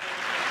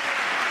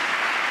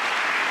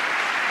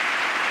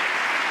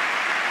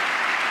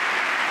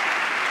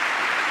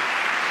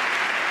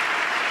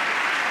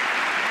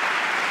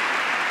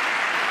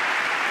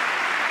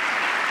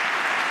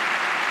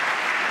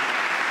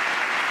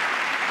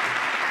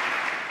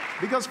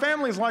 Because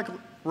families like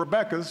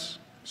Rebecca's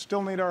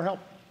still need our help.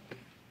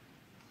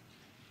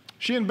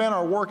 She and Ben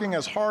are working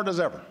as hard as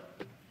ever,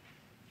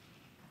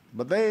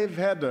 but they've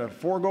had to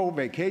forego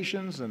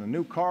vacations and a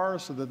new car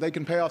so that they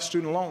can pay off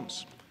student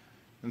loans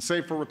and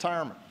save for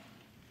retirement.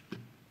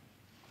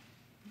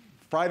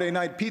 Friday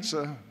night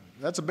pizza,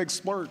 that's a big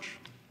splurge.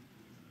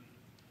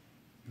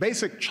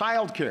 Basic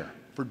child care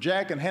for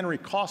Jack and Henry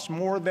costs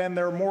more than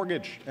their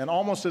mortgage and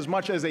almost as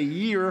much as a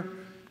year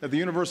at the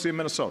University of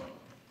Minnesota.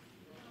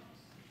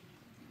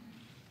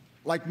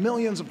 Like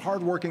millions of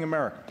hardworking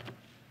Americans,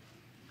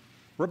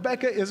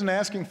 Rebecca isn't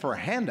asking for a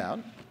handout,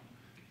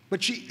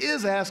 but she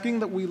is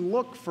asking that we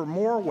look for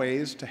more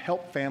ways to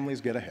help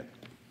families get ahead.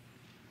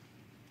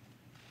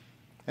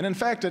 And in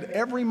fact, at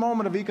every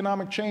moment of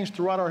economic change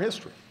throughout our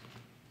history,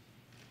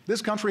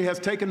 this country has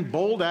taken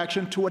bold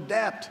action to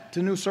adapt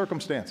to new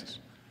circumstances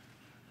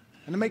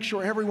and to make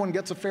sure everyone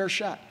gets a fair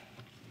shot.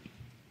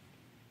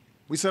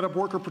 We set up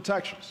worker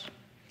protections,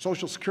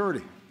 Social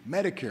Security,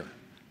 Medicare,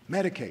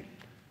 Medicaid,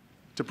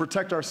 to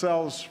protect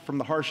ourselves from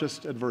the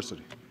harshest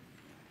adversity.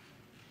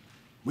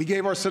 We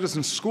gave our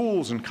citizens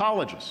schools and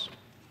colleges,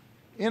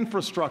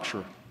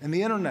 infrastructure, and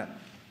the internet,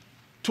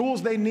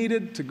 tools they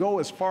needed to go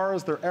as far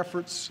as their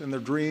efforts and their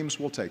dreams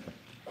will take them.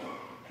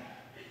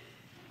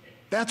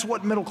 That's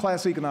what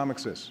middle-class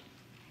economics is.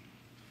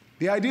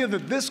 The idea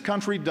that this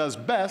country does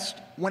best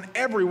when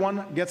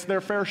everyone gets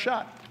their fair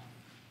shot.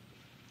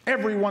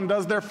 Everyone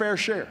does their fair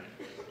share.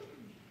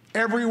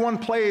 Everyone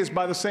plays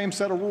by the same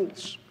set of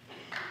rules.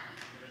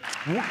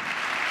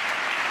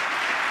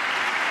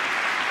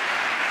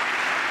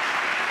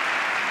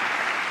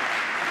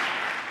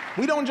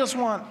 We don't just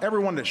want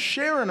everyone to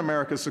share in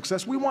America's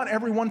success, we want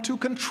everyone to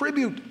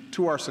contribute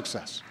to our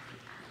success.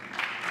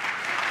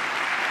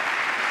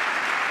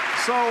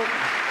 So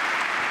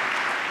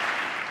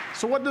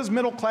what does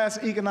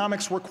middle-class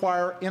economics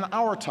require in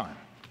our time?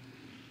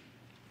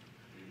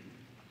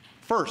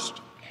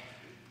 First,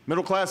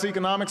 middle-class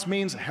economics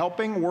means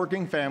helping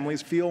working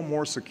families feel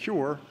more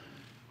secure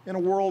in a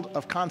world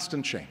of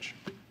constant change.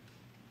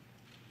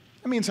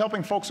 It means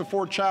helping folks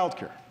afford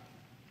childcare,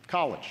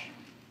 college,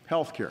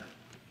 health care,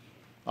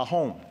 a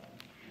home,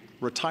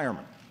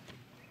 retirement.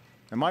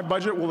 And my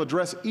budget will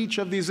address each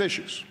of these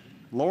issues,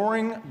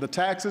 lowering the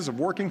taxes of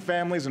working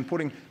families and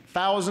putting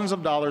thousands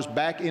of dollars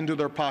back into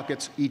their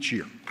pockets each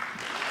year.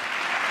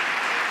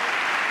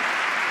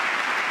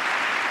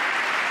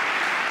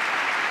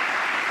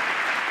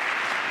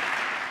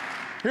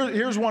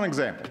 Here's one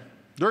example.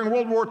 During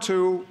World War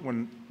II,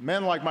 when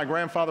men like my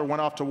grandfather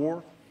went off to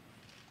war,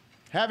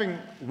 having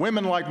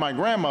women like my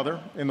grandmother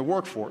in the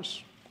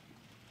workforce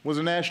was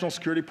a national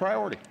security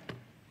priority.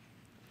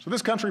 So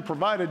this country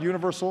provided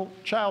universal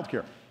child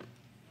care.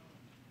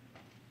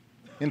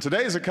 In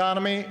today's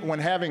economy, when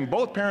having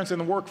both parents in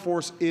the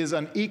workforce is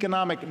an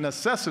economic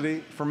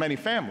necessity for many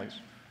families,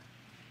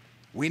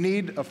 we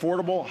need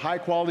affordable,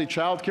 high-quality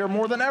child care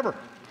more than ever.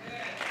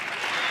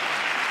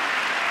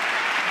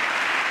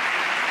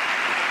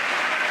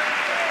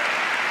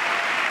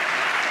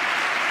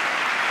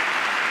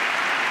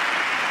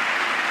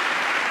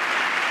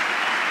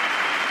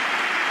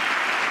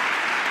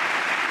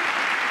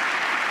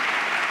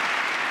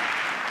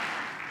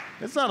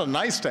 It's not a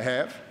nice to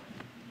have.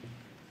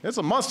 It's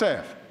a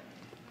must-have.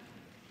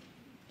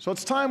 So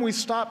it's time we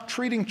stop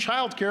treating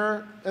child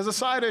care as a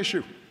side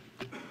issue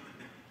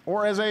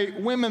or as a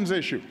women's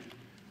issue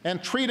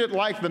and treat it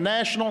like the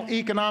national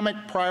economic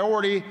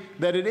priority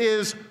that it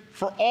is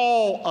for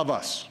all of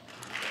us.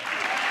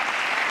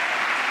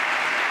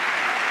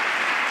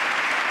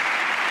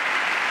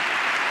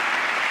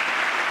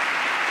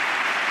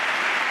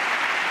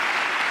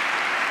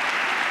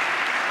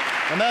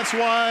 And that's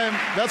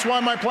why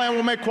my plan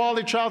will make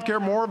quality child care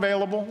more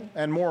available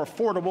and more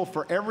affordable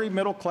for every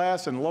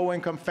middle-class and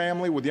low-income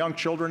family with young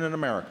children in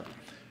America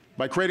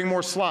by creating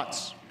more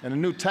slots and a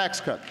new tax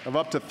cut of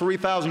up to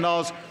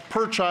 $3,000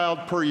 per child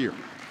per year.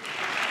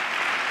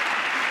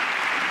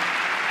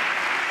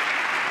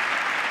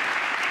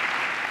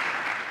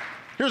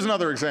 Here's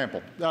another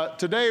example.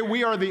 Today,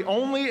 we are the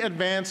only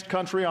advanced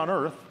country on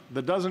earth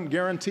that doesn't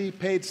guarantee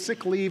paid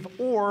sick leave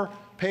or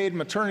paid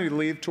maternity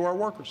leave to our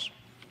workers.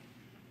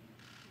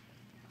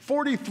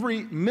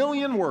 43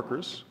 million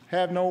workers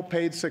have no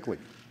paid sick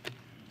leave.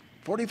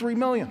 43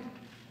 million.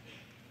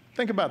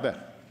 Think about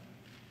that.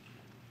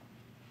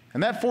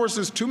 And that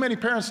forces too many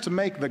parents to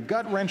make the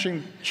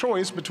gut-wrenching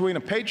choice between a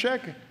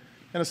paycheck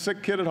and a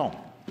sick kid at home.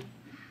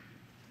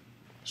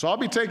 So I'll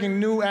be taking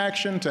new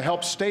action to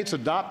help states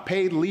adopt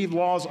paid leave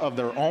laws of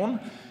their own.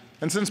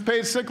 And since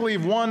paid sick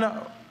leave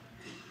won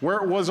where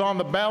it was on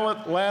the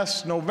ballot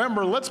last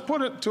November, let's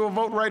put it to a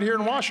vote right here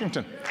in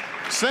Washington.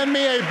 Send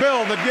me a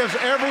bill that gives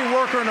every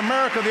worker in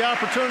America the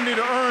opportunity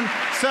to earn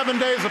 7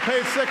 days of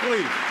paid sick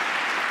leave.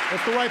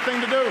 It's the right thing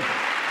to do.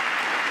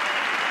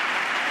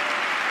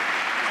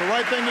 It's the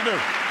right thing to do.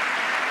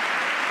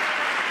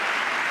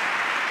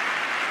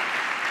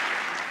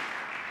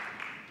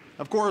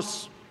 Of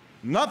course,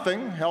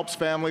 nothing helps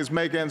families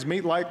make ends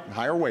meet like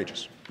higher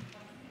wages.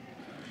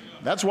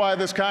 That's why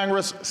this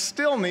Congress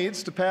still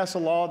needs to pass a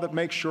law that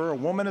makes sure a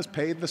woman is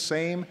paid the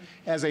same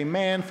as a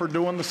man for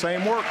doing the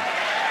same work.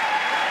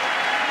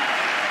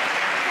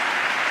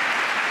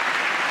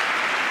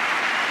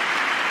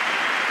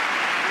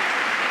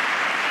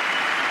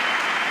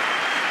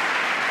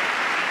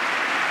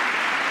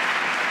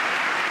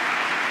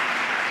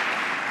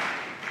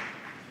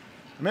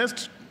 I mean,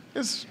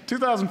 it's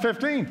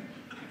 2015.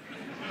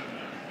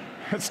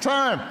 It's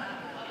time.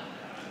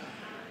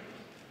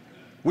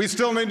 We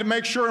still need to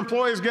make sure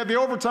employees get the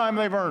overtime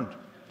they've earned.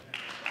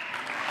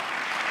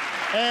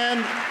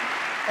 And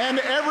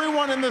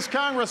everyone in this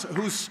Congress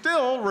who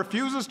still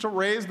refuses to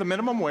raise the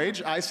minimum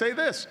wage, I say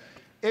this: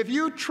 if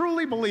you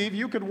truly believe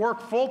you could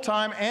work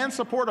full-time and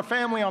support a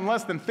family on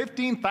less than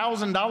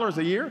 $15,000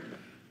 a year,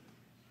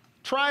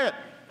 try it.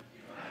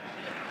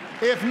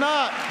 If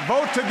not,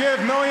 vote to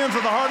give millions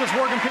of the hardest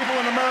working people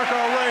in America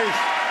a raise.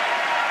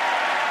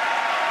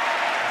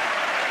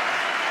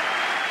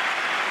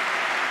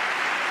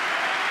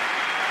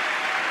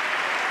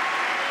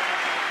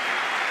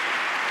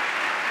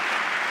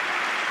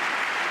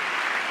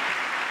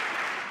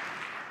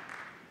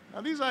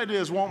 Now, these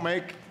ideas won't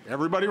make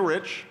everybody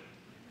rich,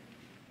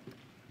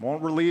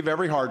 won't relieve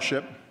every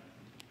hardship.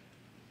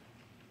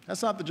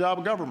 That's not the job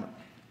of government.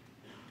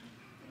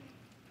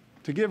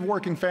 To give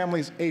working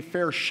families a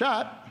fair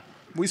shot,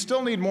 we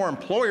still need more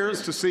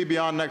employers to see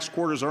beyond next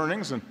quarter's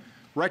earnings and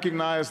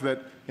recognize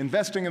that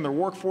investing in their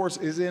workforce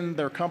is in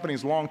their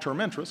company's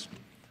long-term interest.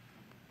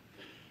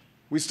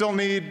 We still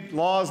need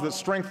laws that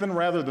strengthen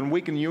rather than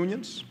weaken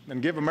unions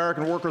and give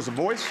American workers a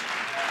voice.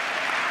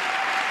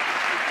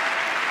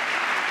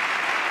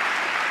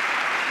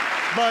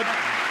 But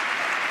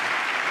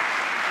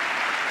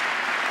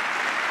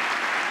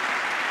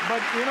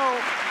you know,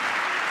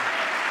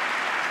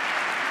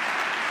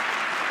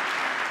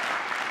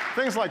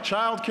 things like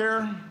child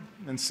care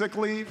and sick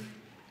leave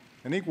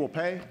and equal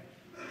pay,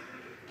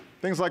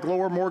 things like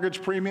lower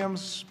mortgage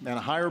premiums and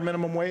a higher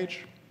minimum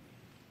wage,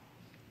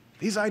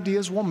 these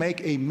ideas will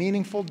make a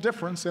meaningful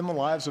difference in the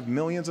lives of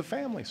millions of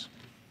families.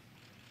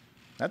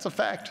 That's a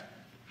fact.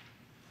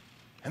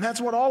 And that's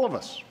what all of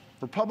us,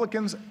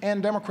 Republicans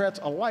and Democrats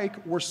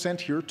alike, were sent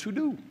here to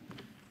do.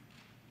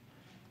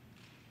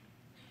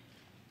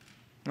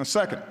 And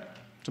second,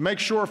 to make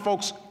sure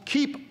folks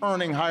keep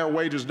earning higher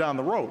wages down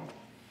the road,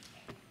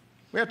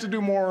 we have to do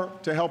more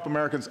to help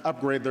Americans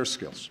upgrade their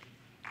skills.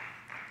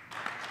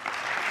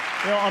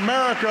 You know,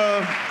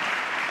 America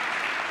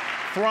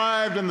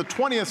thrived in the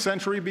 20th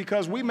century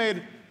because we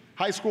made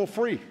high school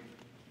free,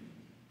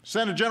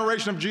 sent a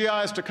generation of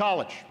GIs to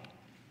college,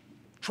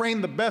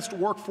 trained the best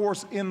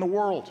workforce in the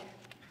world.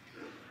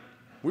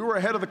 We were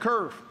ahead of the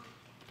curve.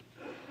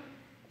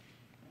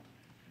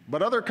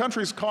 But other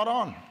countries caught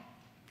on.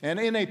 And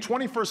in a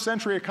 21st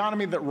century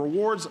economy that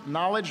rewards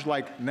knowledge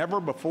like never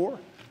before,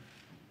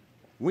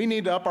 we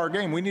need to up our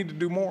game. We need to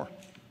do more.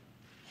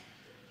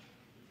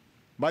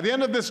 By the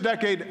end of this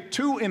decade,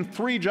 2 in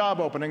 3 job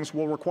openings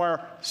will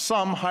require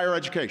some higher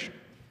education.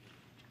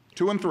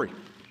 2 in 3.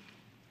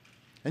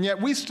 And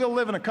yet we still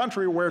live in a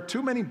country where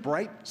too many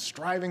bright,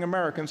 striving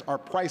Americans are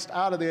priced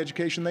out of the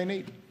education they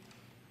need.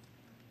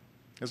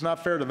 It's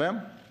not fair to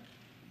them,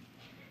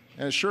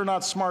 and it's sure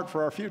not smart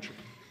for our future.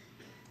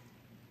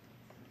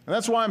 And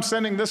that's why I'm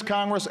sending this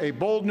Congress a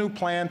bold new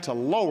plan to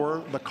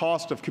lower the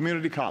cost of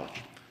community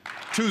college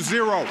to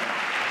zero.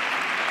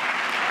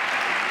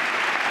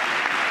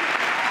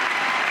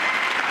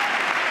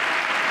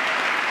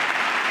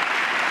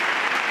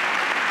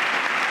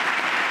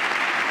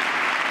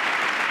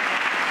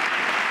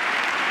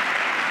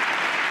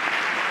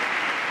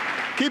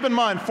 Keep in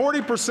mind,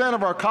 40%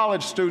 of our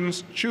college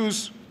students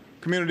choose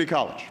community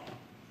college.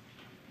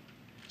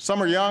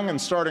 Some are young and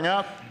starting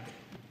out.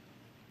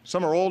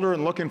 Some are older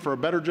and looking for a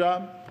better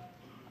job.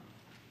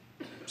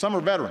 Some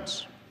are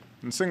veterans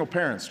and single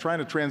parents trying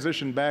to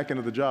transition back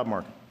into the job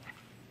market.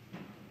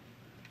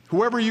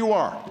 Whoever you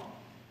are,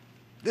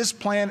 this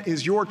plan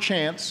is your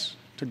chance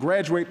to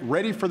graduate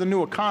ready for the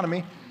new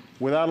economy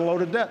without a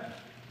load of debt.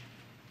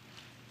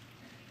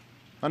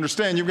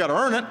 Understand, you've got to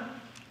earn it.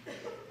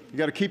 You've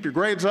got to keep your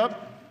grades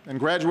up and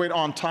graduate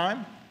on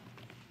time.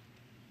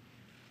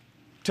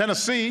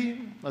 Tennessee,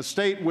 a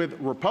state with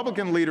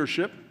Republican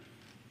leadership,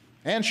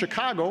 and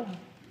Chicago,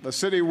 a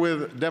city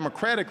with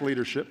Democratic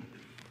leadership,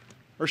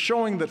 are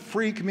showing that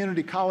free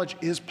community college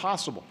is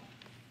possible.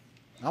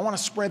 I want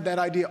to spread that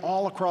idea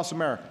all across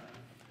America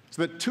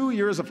so that 2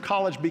 years of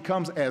college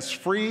becomes as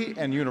free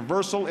and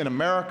universal in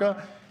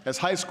America as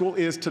high school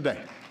is today.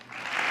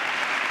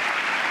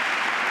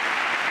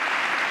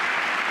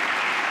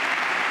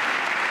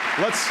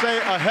 Let's stay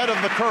ahead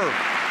of the curve.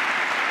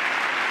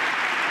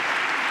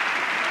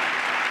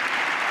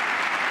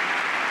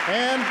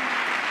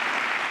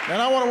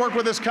 And I want to work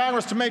with this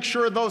Congress to make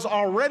sure those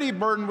already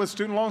burdened with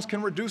student loans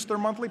can reduce their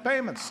monthly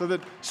payments so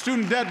that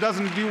student debt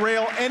doesn't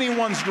derail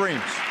anyone's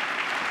dreams.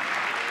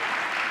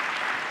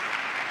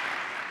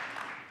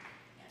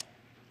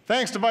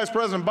 Thanks to Vice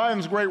President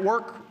Biden's great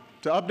work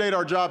to update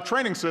our job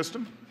training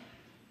system,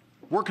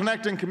 we're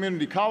connecting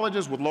community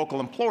colleges with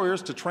local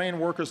employers to train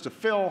workers to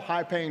fill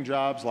high-paying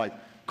jobs like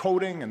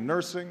coding and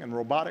nursing and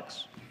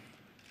robotics.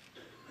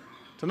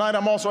 Tonight,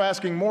 I'm also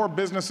asking more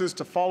businesses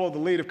to follow the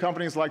lead of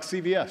companies like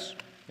CVS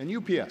and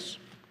UPS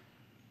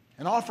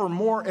and offer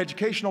more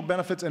educational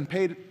benefits and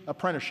paid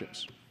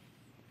apprenticeships,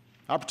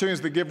 opportunities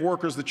that give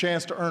workers the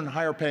chance to earn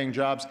higher-paying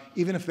jobs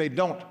even if they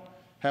don't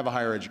have a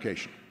higher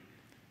education.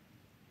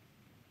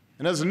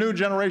 And as a new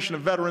generation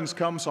of veterans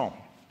comes home,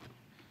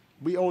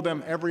 we owe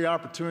them every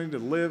opportunity to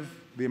live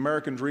the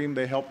American dream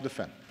they helped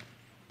defend.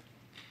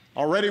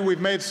 Already,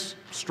 we've made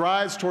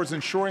strides towards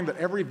ensuring that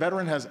every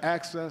veteran has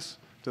access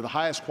to the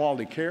highest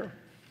quality care.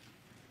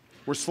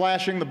 We're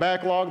slashing the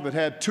backlog that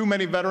had too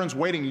many veterans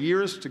waiting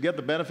years to get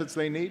the benefits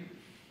they need.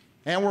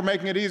 And we're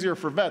making it easier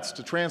for vets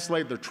to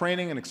translate their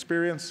training and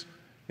experience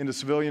into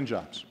civilian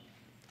jobs.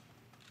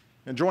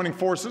 And joining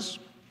forces,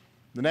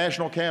 the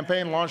national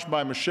campaign launched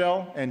by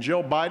Michelle and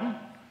Jill Biden.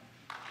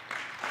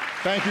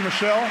 Thank you,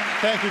 Michelle.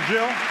 Thank you,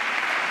 Jill.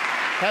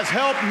 Has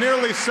helped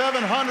nearly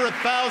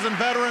 700,000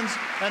 veterans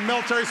and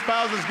military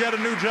spouses get a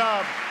new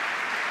job.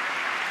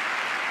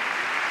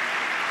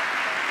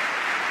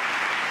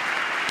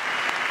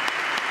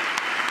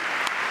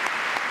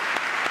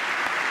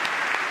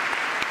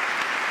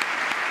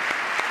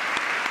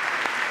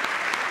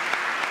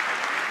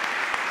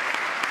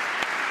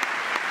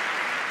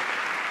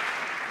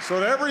 So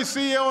to every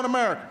CEO in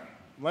America,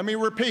 let me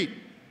repeat,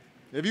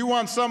 if you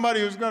want somebody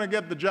who's going to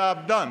get the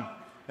job done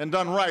and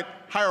done right,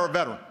 hire a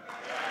veteran.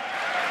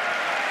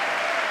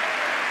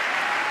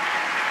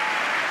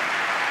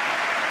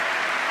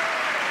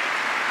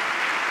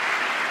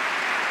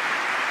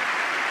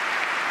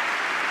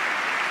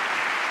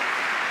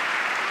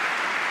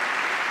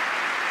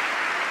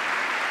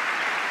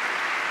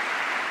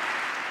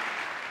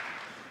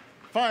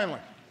 Finally,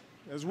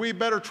 as we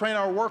better train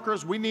our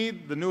workers, we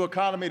need the new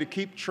economy to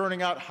keep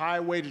churning out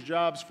high-wage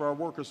jobs for our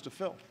workers to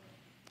fill.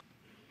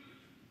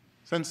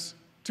 Since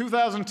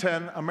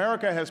 2010,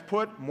 America has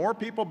put more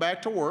people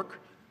back to work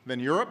than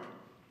Europe,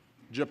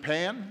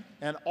 Japan,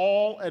 and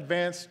all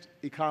advanced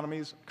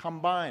economies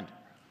combined.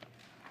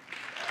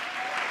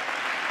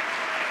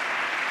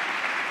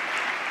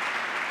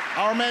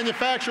 Our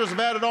manufacturers have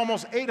added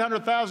almost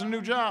 800,000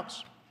 new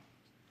jobs.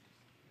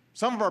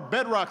 Some of our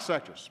bedrock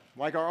sectors,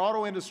 like our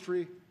auto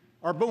industry,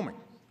 are booming.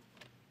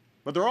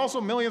 But there are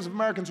also millions of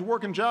Americans who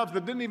work in jobs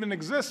that didn't even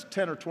exist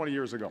 10 or 20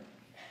 years ago.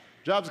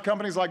 Jobs at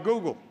companies like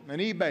Google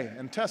and eBay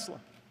and Tesla.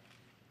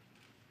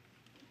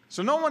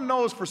 So no one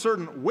knows for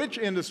certain which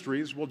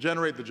industries will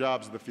generate the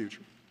jobs of the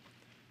future.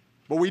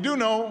 But we do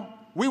know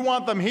we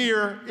want them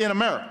here in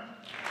America.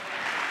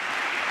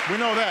 We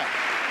know that.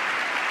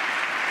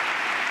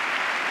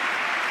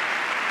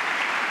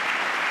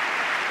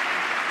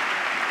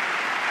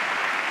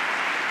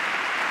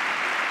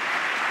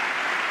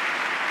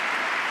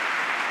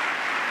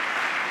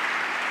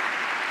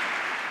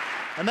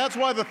 And that's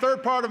why the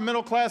third part of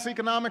middle-class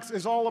economics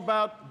is all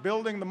about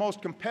building the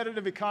most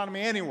competitive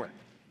economy anywhere,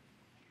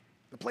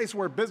 the place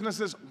where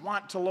businesses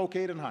want to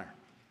locate and hire.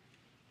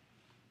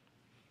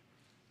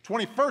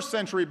 21st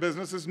century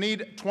businesses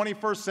need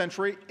 21st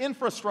century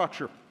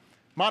infrastructure,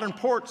 modern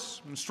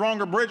ports and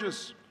stronger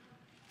bridges,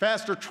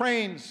 faster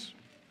trains,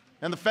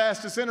 and the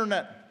fastest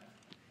internet.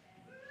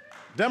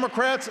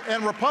 Democrats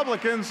and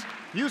Republicans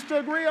used to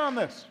agree on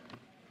this.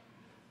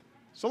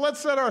 So let's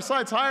set our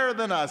sights higher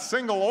than a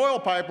single oil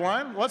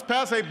pipeline. Let's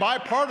pass a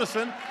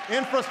bipartisan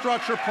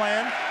infrastructure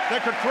plan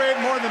that could create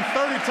more than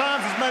 30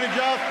 times as many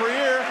jobs per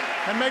year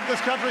and make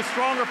this country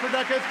stronger for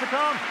decades to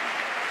come.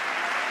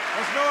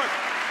 Let's do it.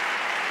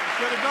 Let's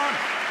get it done.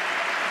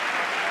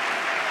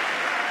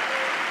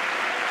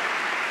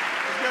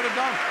 Let's get it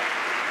done.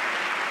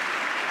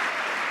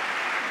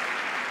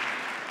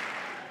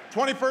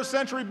 21st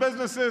century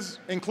businesses,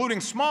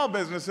 including small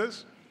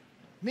businesses,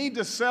 need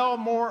to sell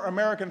more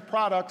American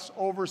products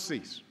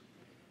overseas.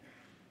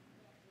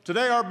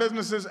 Today, our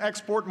businesses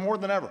export more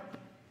than ever,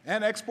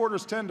 and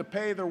exporters tend to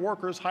pay their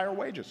workers higher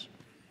wages.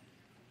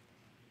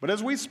 But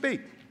as we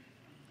speak,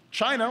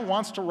 China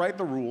wants to write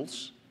the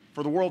rules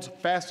for the world's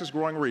fastest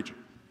growing region.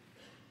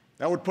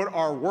 That would put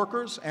our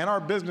workers and our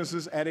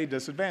businesses at a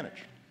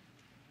disadvantage.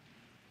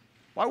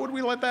 Why would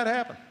we let that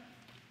happen?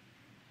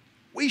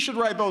 We should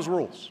write those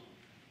rules.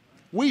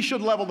 We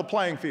should level the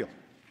playing field.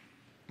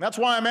 That's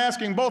why I'm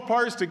asking both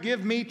parties to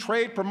give me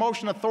trade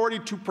promotion authority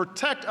to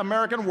protect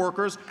American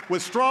workers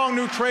with strong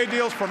new trade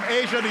deals from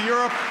Asia to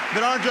Europe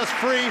that aren't just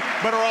free,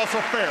 but are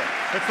also fair.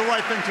 It's the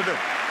right thing to do.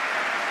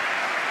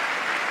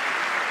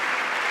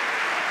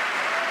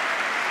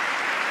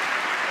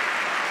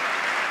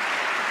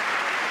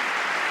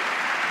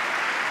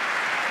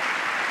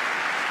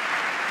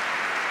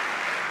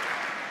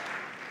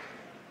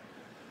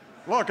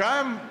 Look,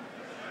 I'm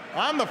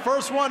the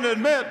first one to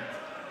admit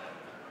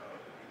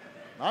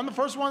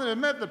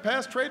that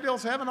past trade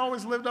deals haven't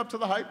always lived up to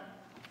the hype.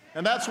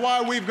 And that's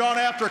why we've gone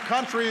after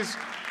countries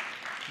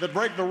that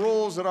break the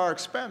rules at our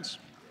expense.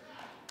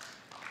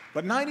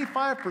 But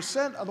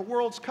 95% of the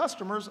world's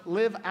customers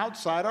live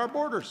outside our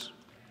borders.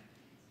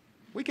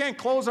 We can't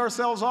close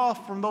ourselves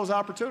off from those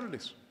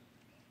opportunities.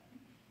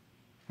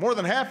 More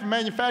than half of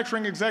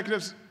manufacturing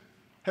executives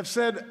have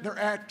said they're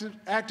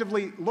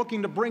actively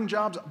looking to bring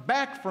jobs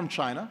back from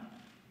China.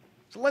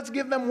 So let's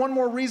give them one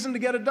more reason to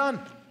get it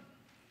done.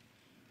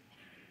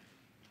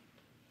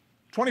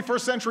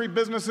 21st century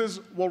businesses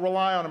will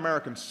rely on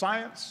American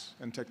science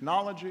and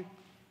technology,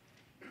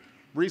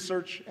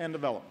 research and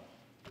development.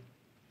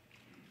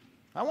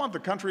 I want the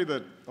country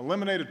that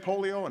eliminated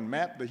polio and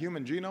mapped the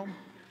human genome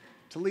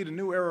to lead a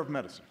new era of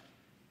medicine,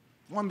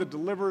 one that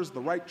delivers the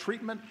right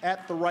treatment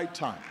at the right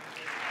time.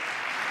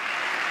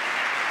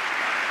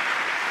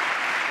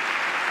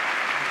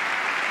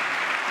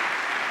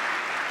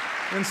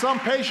 In some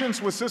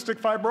patients with cystic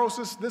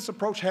fibrosis, this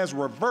approach has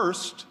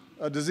reversed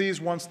a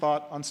disease once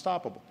thought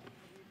unstoppable.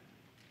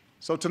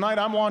 So tonight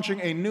I'm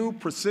launching a new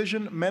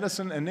precision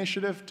medicine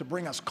initiative to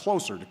bring us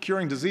closer to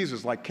curing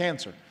diseases like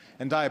cancer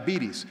and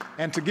diabetes,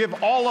 and to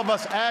give all of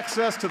us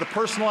access to the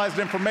personalized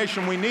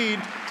information we need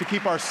to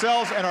keep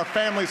ourselves and our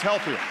families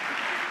healthier.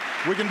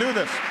 We can do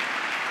this.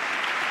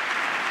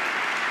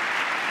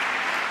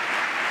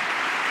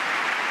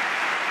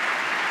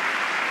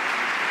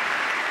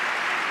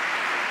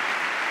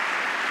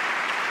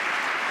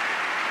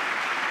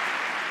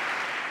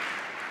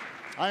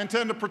 I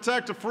intend to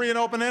protect a free and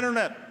open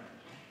internet,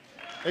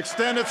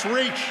 extend its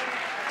reach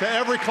to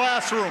every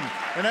classroom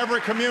and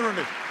every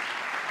community,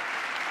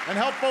 and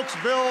help folks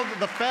build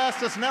the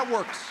fastest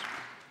networks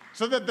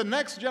so that the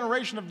next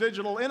generation of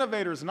digital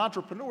innovators and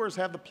entrepreneurs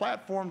have the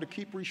platform to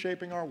keep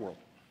reshaping our world.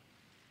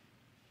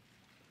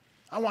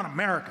 I want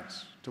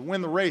Americans to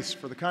win the race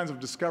for the kinds of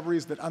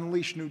discoveries that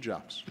unleash new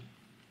jobs,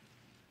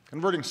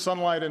 converting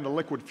sunlight into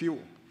liquid fuel,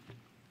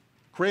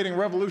 creating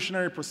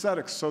revolutionary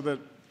prosthetics so that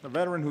a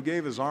veteran who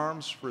gave his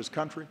arms for his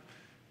country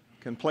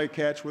can play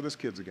catch with his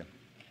kids again,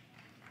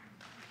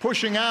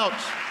 pushing out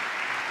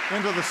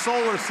into the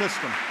solar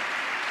system,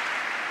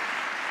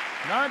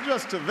 not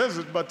just to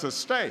visit, but to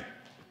stay.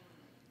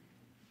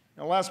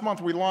 Now, last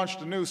month, we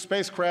launched a new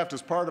spacecraft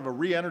as part of a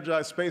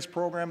re-energized space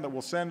program that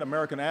will send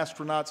American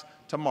astronauts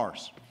to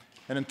Mars.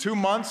 And in 2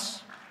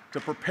 months, to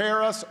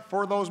prepare us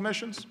for those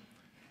missions,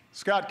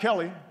 Scott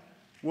Kelly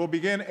will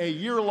begin a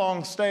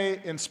year-long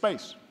stay in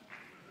space.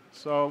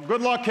 So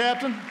good luck,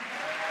 Captain.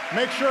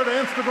 Make sure to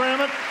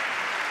Instagram it.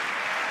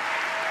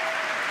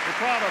 We're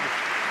proud of it.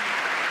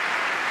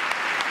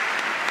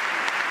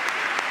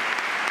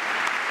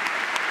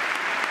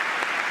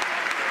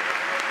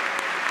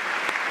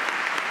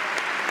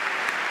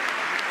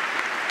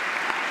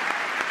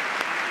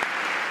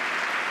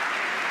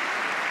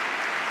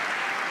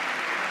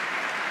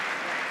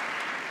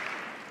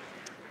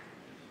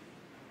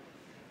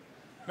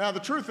 Now, the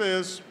truth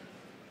is,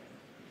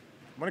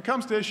 when it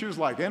comes to issues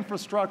like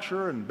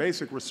infrastructure and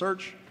basic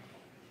research,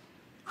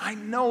 I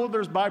know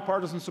there's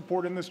bipartisan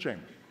support in this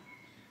chamber.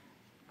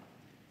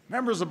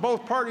 Members of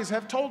both parties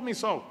have told me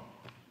so.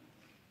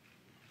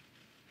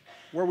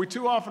 Where we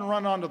too often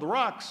run onto the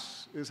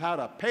rocks is how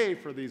to pay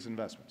for these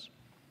investments.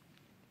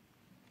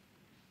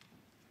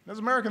 As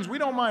Americans, we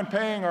don't mind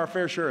paying our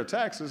fair share of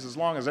taxes as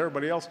long as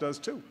everybody else does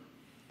too.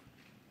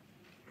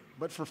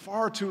 But for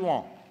far too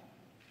long,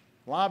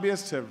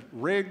 lobbyists have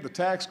rigged the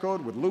tax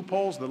code with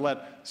loopholes that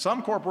let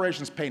some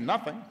corporations pay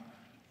nothing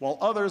while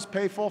others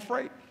pay full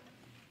freight.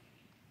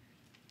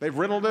 They've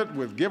riddled it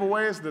with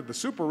giveaways that the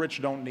super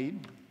rich don't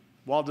need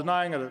while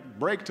denying a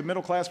break to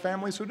middle-class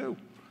families who do.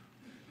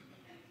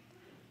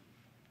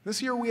 This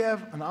year we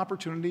have an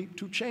opportunity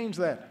to change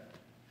that.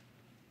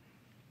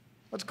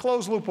 Let's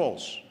close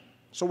loopholes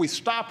so we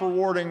stop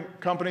rewarding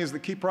companies that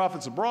keep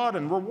profits abroad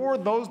and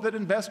reward those that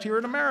invest here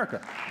in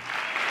America.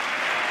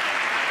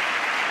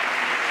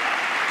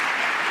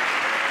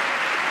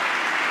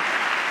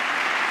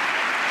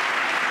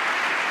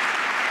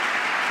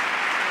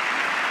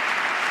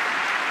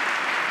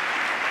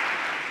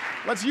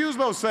 Let's use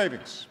those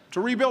savings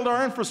to rebuild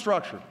our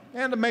infrastructure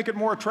and to make it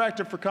more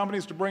attractive for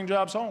companies to bring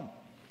jobs home.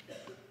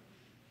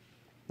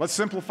 Let's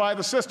simplify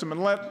the system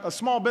and let a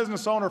small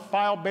business owner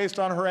file based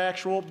on her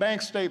actual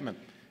bank statement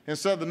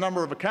instead of the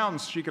number of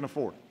accountants she can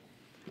afford.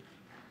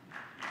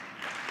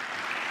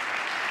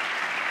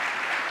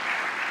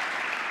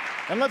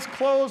 And let's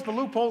close the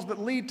loopholes that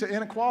lead to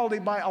inequality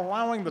by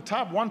allowing the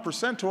top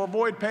 1% to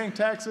avoid paying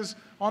taxes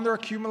on their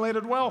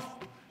accumulated wealth.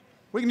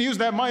 We can use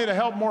that money to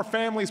help more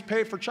families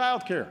pay for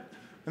child care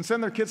and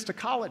send their kids to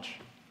college.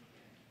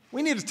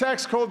 We need a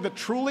tax code that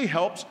truly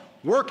helps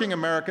working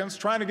Americans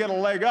trying to get a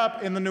leg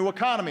up in the new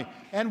economy,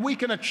 and we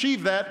can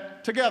achieve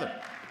that together.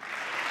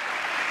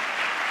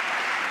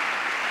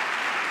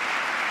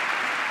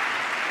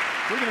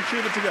 We can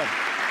achieve it together.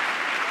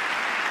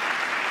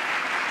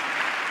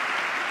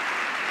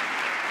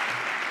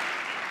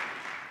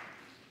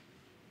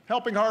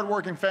 Helping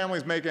hardworking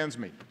families make ends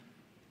meet.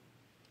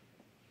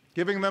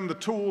 Giving them the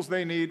tools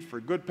they need for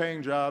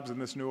good-paying jobs in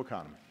this new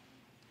economy.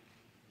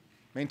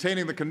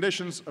 Maintaining the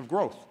conditions of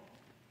growth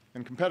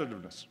and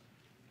competitiveness.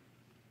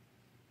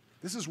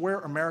 This is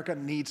where America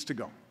needs to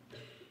go.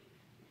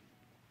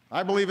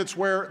 I believe it's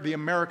where the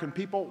American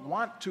people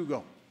want to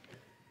go.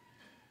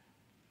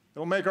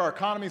 It'll make our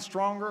economy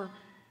stronger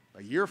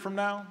a year from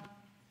now,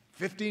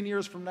 15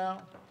 years from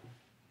now,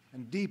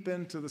 and deep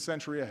into the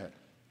century ahead.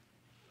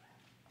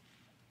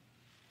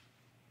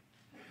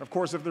 Of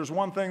course, if there's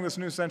one thing this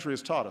new century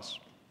has taught us,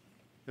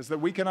 is that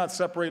we cannot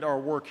separate our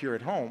work here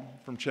at home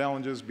from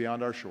challenges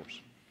beyond our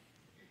shores.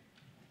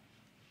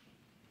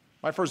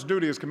 My first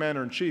duty as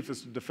Commander-in-Chief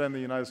is to defend the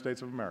United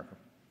States of America.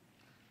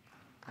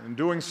 And in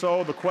doing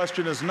so, the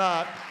question is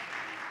not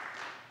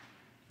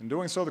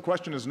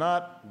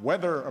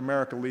whether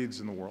America leads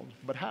in the world,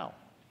 but how.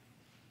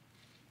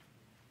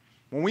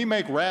 When we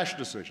make rash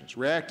decisions,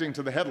 reacting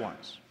to the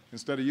headlines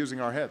instead of using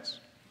our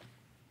heads,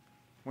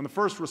 when the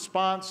first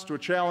response to a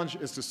challenge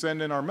is to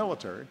send in our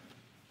military,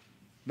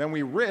 then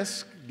we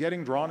risk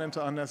getting drawn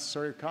into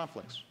unnecessary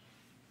conflicts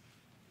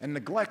and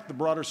neglect the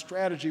broader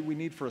strategy we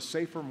need for a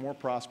safer, more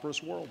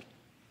prosperous world.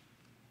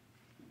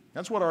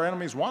 That's what our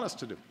enemies want us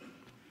to do.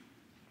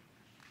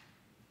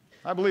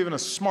 I believe in a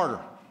smarter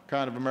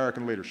kind of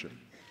American leadership.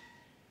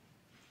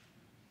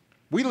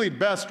 We lead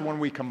best when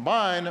we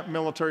combine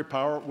military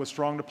power with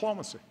strong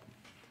diplomacy,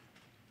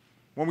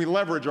 when we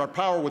leverage our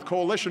power with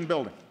coalition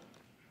building,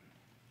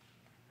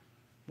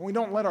 when we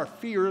don't let our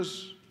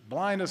fears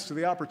blind us to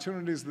the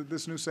opportunities that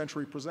this new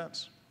century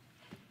presents.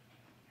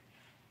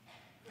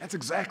 That's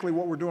exactly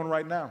what we're doing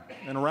right now.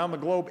 And around the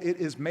globe, it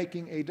is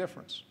making a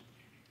difference.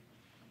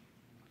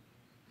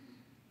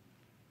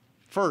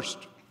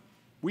 First,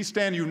 we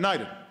stand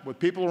united with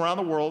people around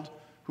the world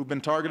who've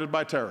been targeted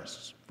by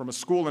terrorists, from a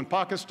school in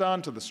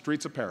Pakistan to the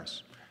streets of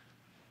Paris.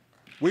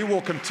 We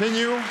will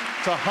continue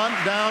to hunt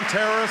down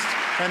terrorists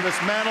and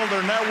dismantle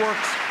their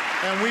networks,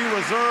 and we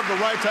reserve the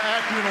right to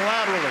act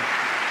unilaterally,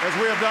 as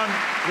we have done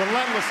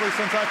relentlessly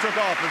since I took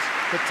office,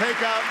 to take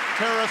out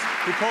terrorists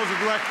who pose a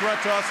direct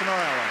threat to us and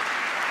our allies.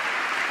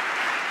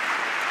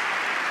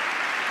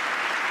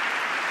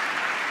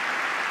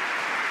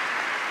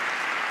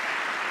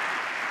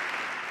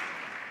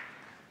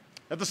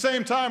 At the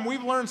same time,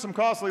 we've learned some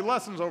costly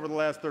lessons over the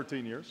last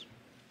 13 years.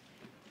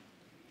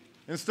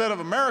 Instead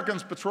of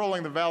Americans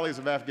patrolling the valleys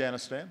of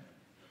Afghanistan,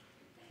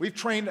 we've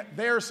trained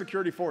their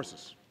security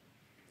forces,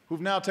 who've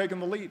now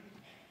taken the lead.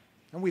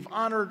 And we've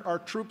honored our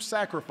troops'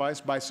 sacrifice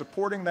by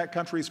supporting that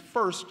country's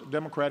first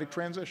democratic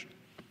transition.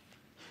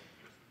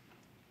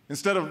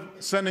 Instead of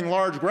sending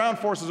large ground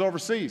forces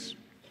overseas,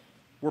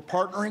 we're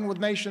partnering with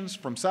nations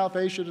from South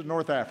Asia to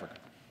North Africa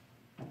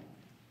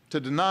to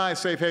deny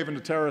safe haven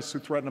to terrorists who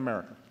threaten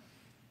America.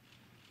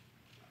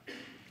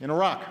 In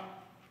Iraq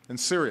and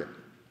Syria,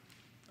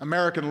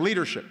 American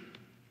leadership,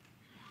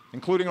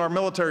 including our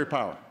military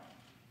power,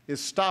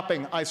 is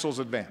stopping ISIL's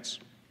advance.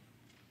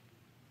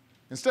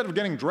 Instead of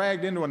getting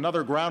dragged into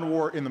another ground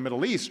war in the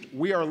Middle East,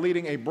 we are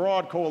leading a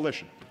broad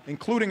coalition,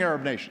 including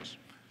Arab nations,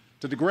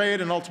 to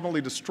degrade and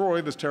ultimately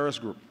destroy this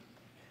terrorist group.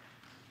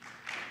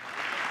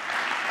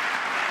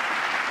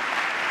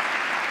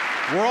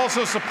 We're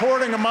also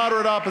supporting a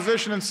moderate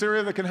opposition in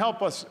Syria that can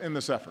help us in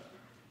this effort.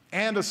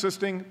 and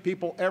assisting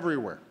people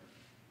everywhere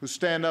who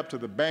stand up to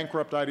the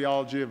bankrupt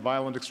ideology of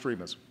violent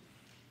extremism.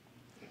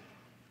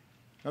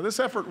 Now, this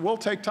effort will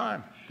take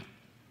time.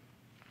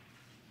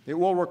 It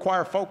will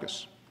require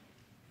focus.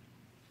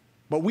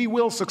 But we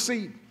will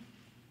succeed.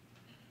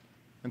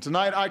 And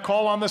tonight, I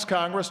call on this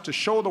Congress to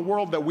show the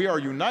world that we are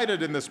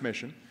united in this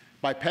mission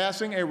by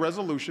passing a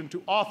resolution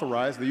to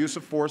authorize the use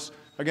of force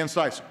against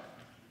ISIL.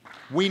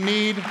 We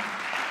need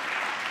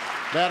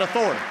that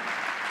authority.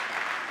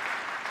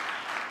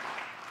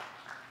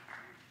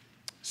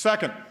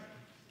 Second,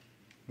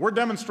 we're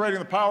demonstrating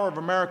the power of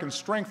American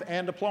strength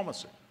and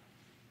diplomacy.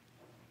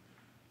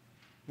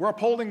 We're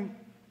upholding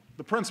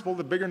the principle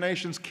that bigger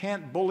nations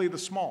can't bully the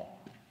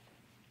small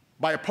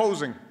by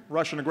opposing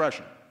Russian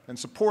aggression and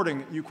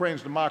supporting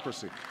Ukraine's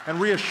democracy and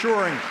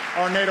reassuring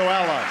our NATO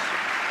allies.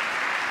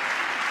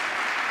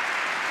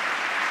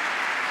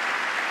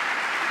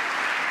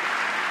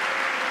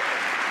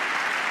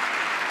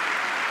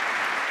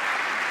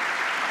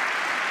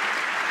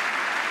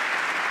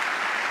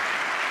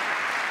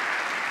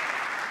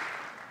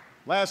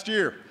 Last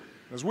year,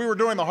 as we were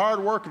doing the hard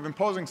work of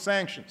imposing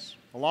sanctions,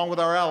 along with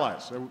our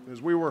allies,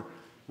 as we were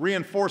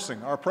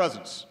reinforcing our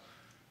presence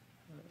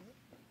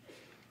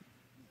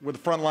with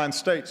the frontline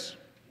states,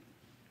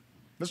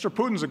 Mr.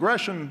 Putin's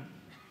aggression,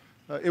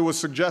 it was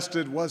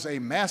suggested, was a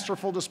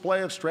masterful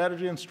display of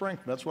strategy and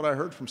strength. That's what I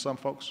heard from some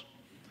folks.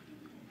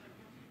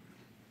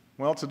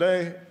 Well,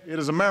 today, it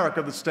is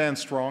America that stands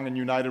strong and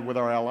united with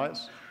our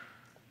allies,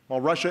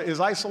 while Russia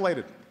is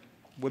isolated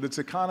with its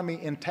economy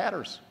in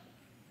tatters.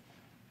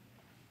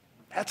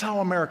 That's how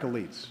America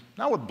leads,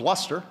 not with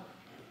bluster,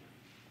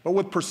 but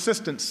with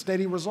persistent,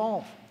 steady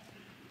resolve.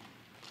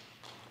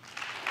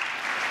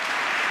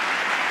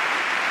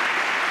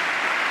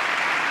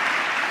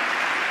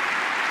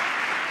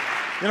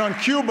 You know, in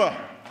Cuba,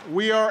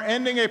 we are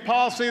ending a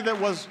policy that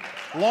was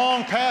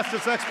long past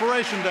its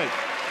expiration date.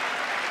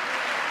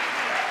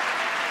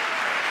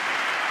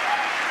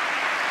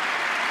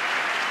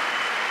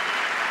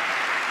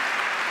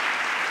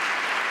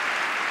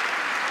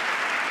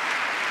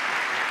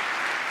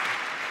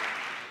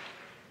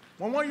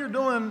 When what you're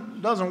doing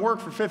doesn't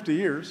work for 50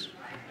 years,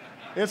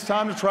 it's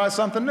time to try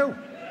something new.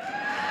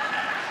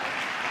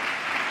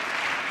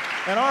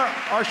 And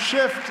our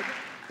shift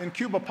in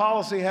Cuba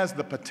policy has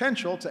the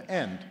potential to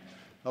end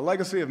a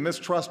legacy of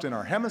mistrust in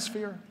our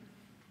hemisphere.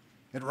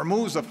 It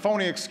removes a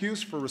phony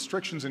excuse for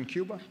restrictions in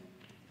Cuba,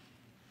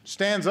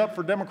 stands up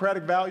for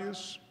democratic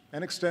values,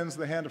 and extends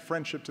the hand of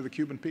friendship to the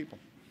Cuban people.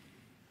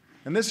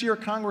 And this year,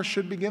 Congress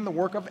should begin the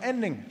work of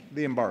ending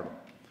the embargo.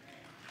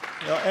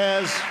 You know,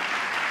 as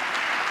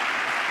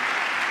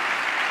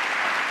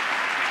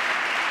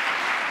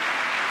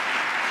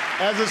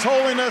His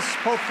Holiness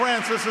Pope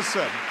Francis has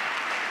said,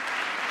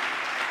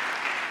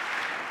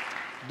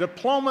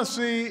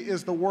 diplomacy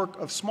is the work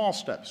of small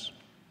steps.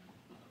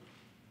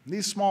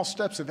 These small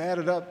steps have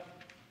added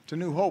up to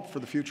new hope for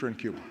the future in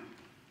Cuba.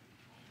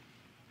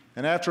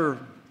 And after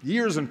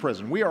years in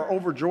prison, we are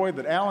overjoyed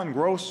that Alan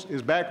Gross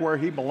is back where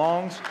he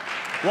belongs.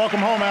 Welcome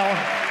home, Alan.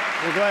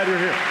 We're glad you're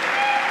here.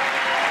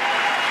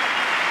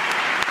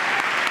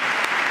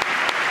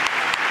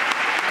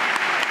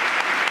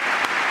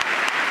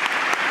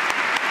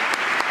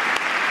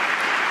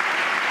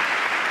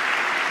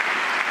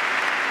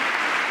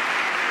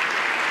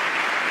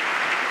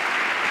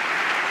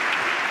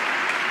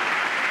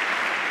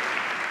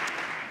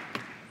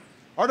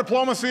 Our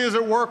diplomacy is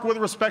at work with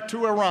respect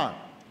to Iran,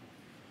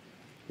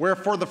 where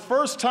for the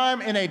first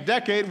time in a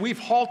decade, we've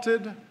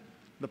halted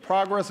the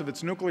progress of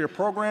its nuclear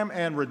program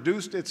and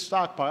reduced its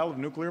stockpile of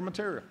nuclear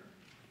material.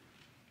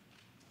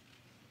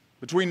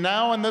 Between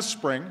now and this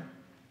spring,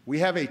 we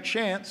have a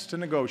chance to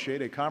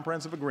negotiate a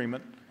comprehensive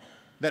agreement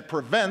that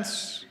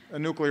prevents a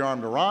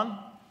nuclear-armed Iran,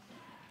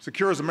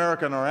 secures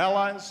America and our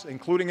allies,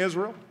 including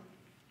Israel,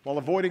 while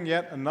avoiding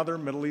yet another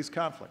Middle East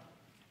conflict.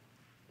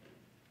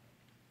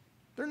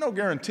 There are no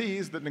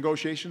guarantees that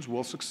negotiations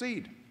will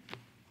succeed.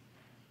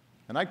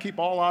 And I keep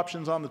all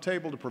options on the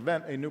table to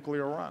prevent a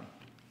nuclear Iran.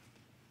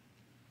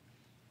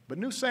 But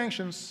new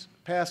sanctions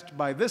passed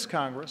by this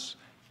Congress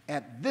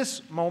at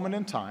this moment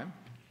in time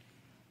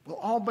will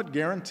all but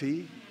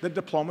guarantee that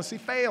diplomacy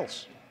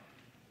fails,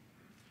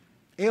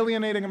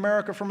 alienating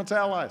America from its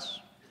allies,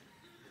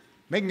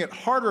 making it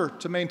harder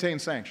to maintain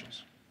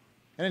sanctions,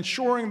 and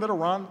ensuring that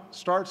Iran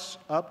starts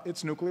up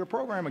its nuclear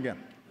program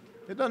again.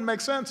 It doesn't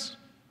make sense.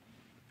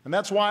 And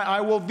that's why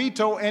I will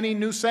veto any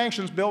new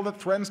sanctions bill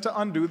that threatens to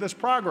undo this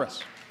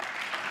progress.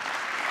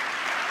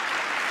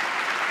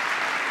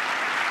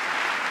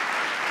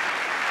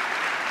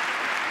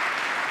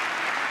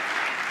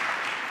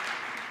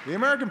 The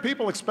American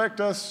people expect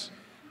us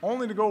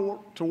only to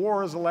go to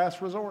war as a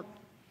last resort.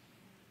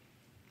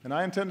 And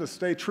I intend to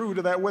stay true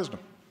to that wisdom.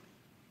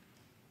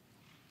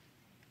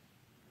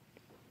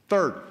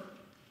 Third,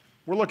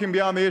 we're looking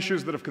beyond the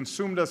issues that have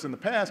consumed us in the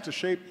past to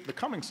shape the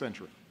coming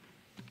century.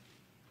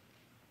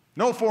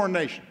 No foreign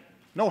nation,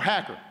 no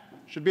hacker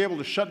should be able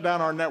to shut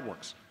down our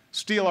networks,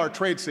 steal our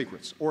trade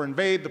secrets, or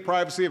invade the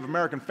privacy of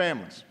American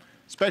families,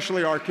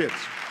 especially our kids.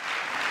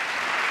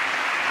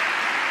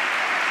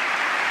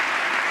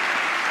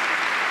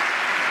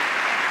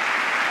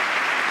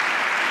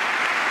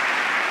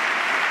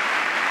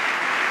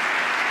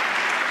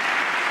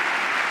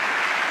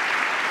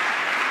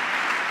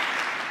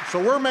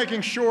 So we're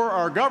making sure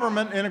our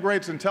government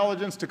integrates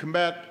intelligence to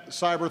combat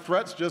cyber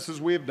threats, just as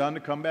we have done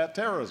to combat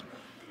terrorism.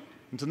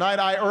 And tonight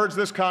I urge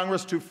this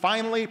Congress to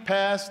finally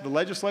pass the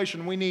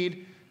legislation we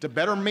need to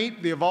better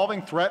meet the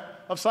evolving threat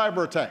of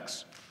cyber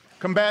attacks,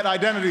 combat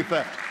identity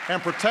theft,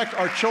 and protect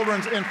our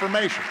children's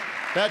information.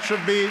 That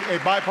should be a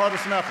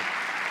bipartisan effort.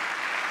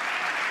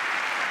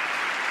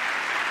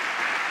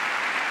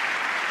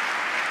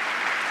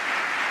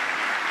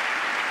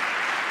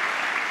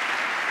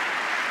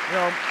 You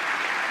know,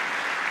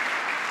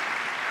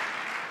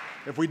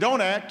 if we don't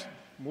act,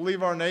 we'll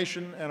leave our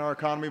nation and our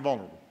economy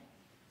vulnerable.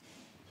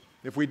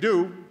 If we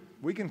do,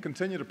 we can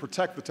continue to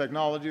protect the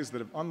technologies that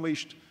have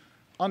unleashed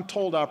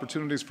untold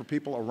opportunities for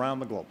people around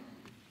the globe.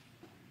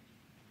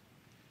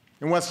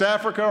 In West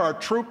Africa, our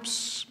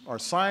troops, our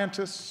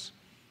scientists,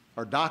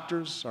 our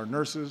doctors, our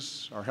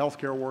nurses, our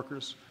healthcare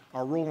workers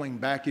are rolling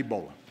back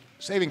Ebola,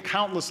 saving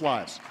countless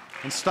lives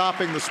and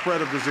stopping the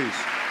spread of disease.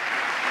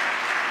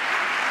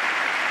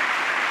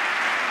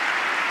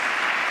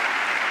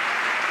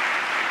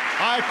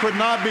 I could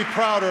not be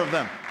prouder of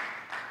them.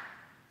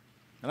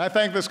 And I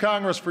thank this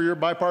Congress for your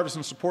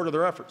bipartisan support of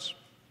their efforts.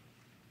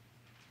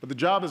 But the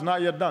job is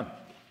not yet done,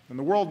 and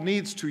the world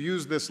needs to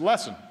use this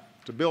lesson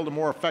to build a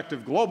more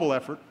effective global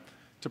effort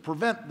to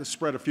prevent the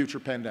spread of future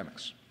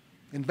pandemics,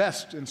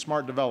 invest in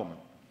smart development,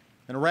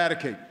 and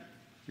eradicate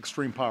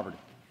extreme poverty.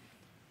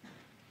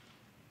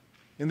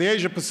 In the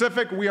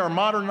Asia-Pacific, we are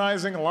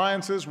modernizing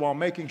alliances while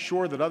making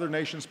sure that other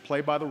nations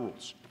play by the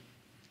rules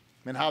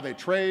in how they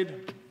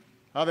trade,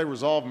 how they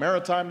resolve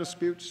maritime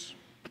disputes,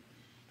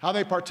 how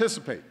they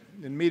participate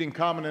in meeting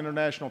common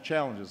international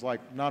challenges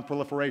like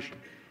nonproliferation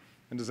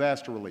and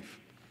disaster relief.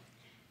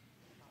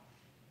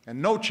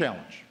 And no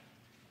challenge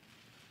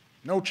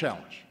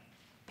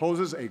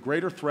poses a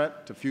greater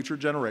threat to future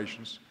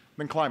generations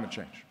than climate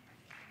change. –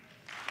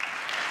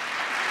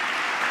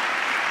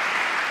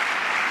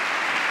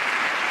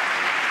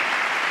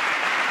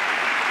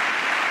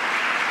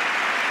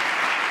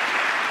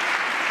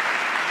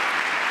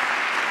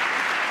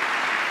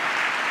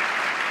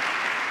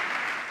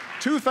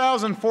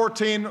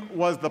 2014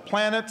 was the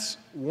planet's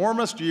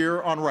warmest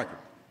year on record.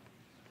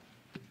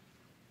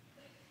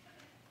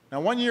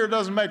 Now, one year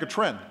doesn't make a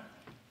trend,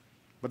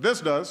 but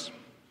this does.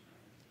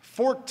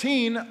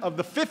 14 of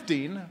the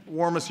 15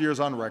 warmest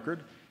years on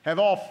record have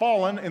all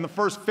fallen in the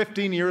first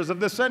 15 years of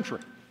this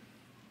century.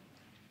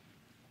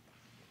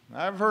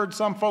 I've heard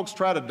some folks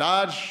try to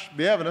dodge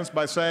the evidence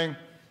by saying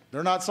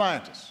they're not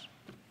scientists,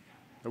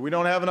 that we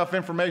don't have enough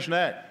information to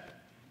act.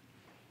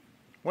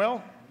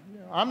 Well,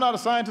 I'm not a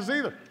scientist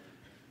either.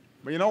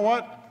 But you know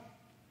what?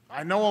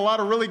 I know a lot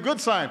of really good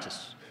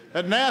scientists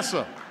at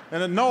NASA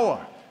and at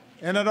NOAA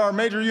and at our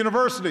major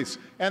universities.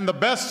 And the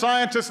best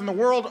scientists in the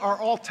world are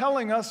all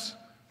telling us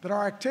that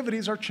our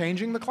activities are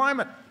changing the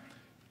climate.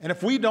 And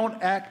if we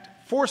don't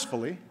act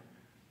forcefully,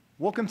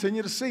 we'll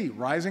continue to see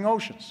rising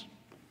oceans,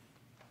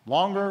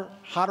 longer,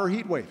 hotter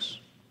heat waves,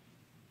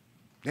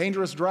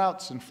 dangerous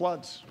droughts and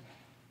floods,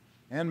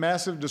 and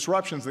massive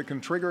disruptions that can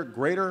trigger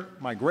greater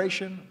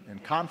migration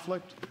and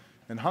conflict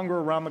and hunger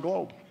around the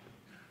globe.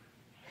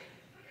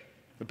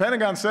 The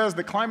Pentagon says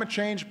that climate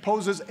change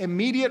poses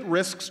immediate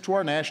risks to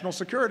our national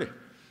security.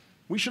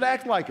 We should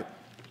act like it.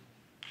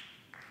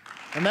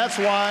 And that's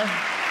why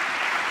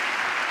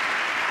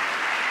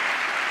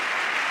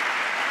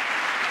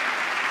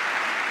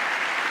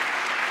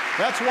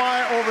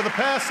over the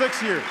past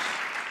 6 years,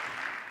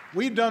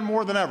 we've done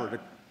more than ever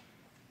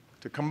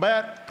to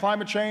combat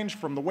climate change,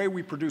 from the way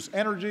we produce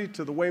energy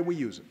to the way we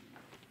use it.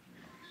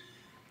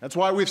 That's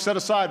why we've set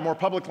aside more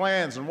public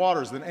lands and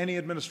waters than any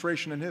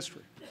administration in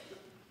history.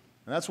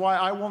 And that's why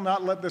I will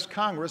not let this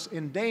Congress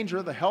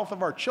endanger the health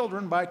of our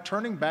children by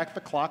turning back the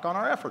clock on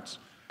our efforts.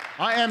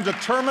 I am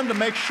determined to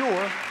make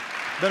sure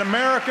that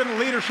American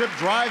leadership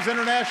drives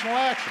international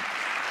action.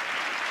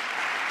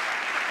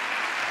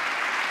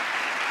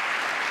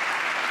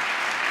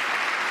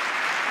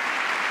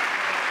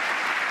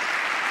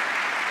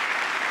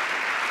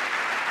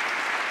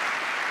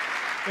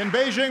 In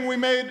Beijing, we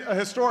made a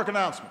historic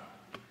announcement.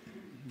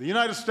 The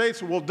United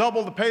States will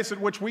double the pace at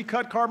which we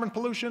cut carbon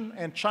pollution,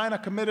 and China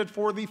committed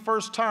for the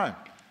first time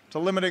to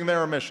limiting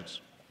their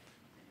emissions.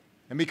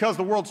 And because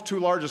the world's two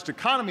largest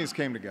economies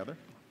came together,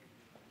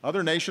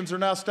 other nations are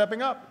now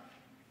stepping up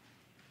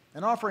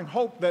and offering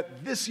hope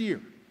that this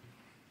year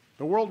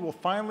the world will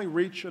finally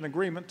reach an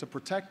agreement to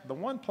protect the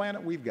one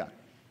planet we've got.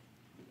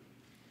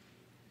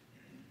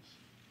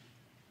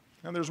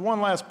 And there's one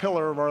last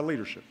pillar of our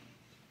leadership,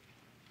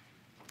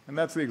 and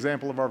that's the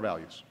example of our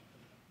values.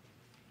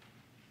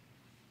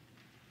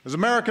 As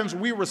Americans,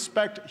 we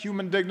respect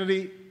human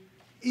dignity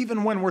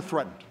even when we're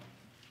threatened,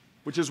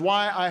 which is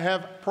why I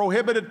have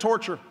prohibited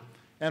torture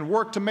and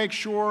worked to make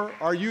sure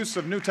our use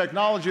of new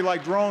technology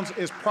like drones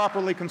is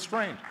properly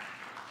constrained.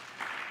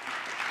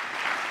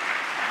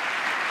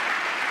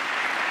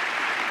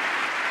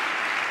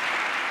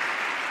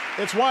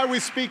 It's why we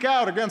speak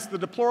out against the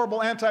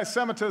deplorable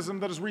anti-Semitism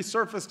that has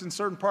resurfaced in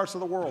certain parts of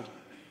the world.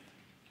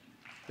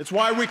 It's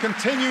why we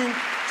continue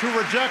to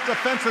reject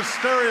offensive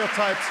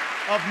stereotypes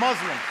of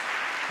Muslims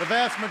the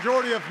vast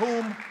majority of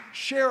whom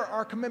share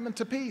our commitment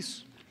to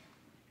peace.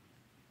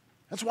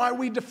 That's why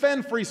we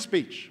defend free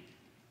speech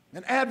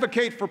and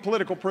advocate for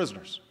political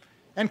prisoners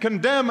and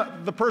condemn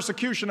the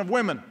persecution of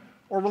women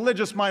or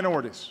religious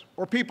minorities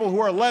or people who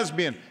are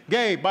lesbian,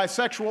 gay,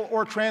 bisexual,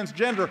 or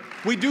transgender.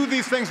 We do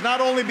these things not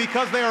only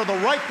because they are the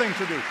right thing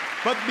to do,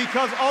 but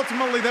because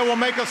ultimately they will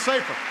make us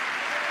safer.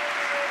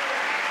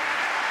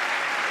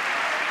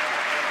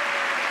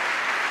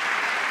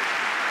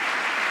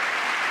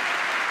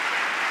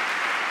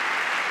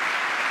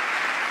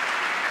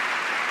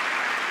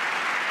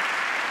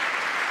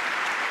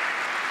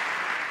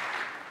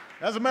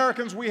 As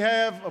Americans, we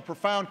have a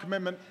profound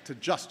commitment to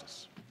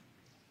justice.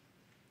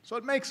 So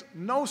it makes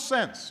no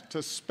sense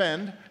to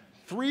spend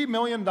 $3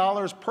 million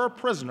per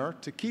prisoner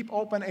to keep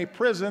open a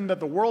prison that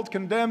the world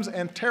condemns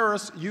and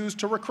terrorists use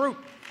to recruit.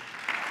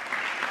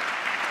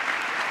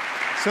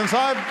 Since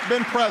I've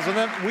been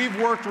president, we've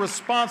worked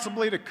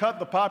responsibly to cut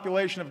the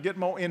population of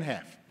Gitmo in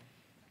half.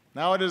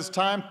 Now it is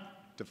time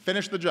to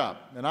finish the job,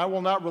 and I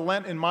will not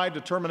relent in my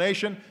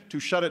determination to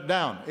shut it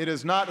down. It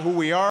is not who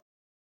we are.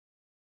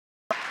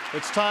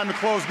 It's time to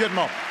close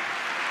Gitmo.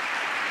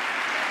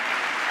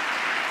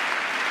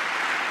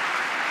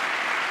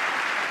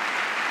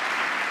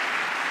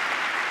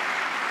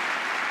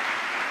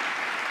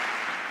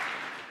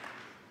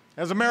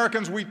 As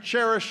Americans, we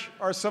cherish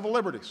our civil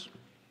liberties,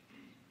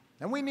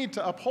 and we need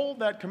to uphold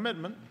that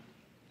commitment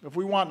if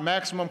we want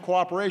maximum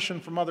cooperation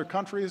from other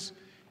countries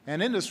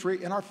and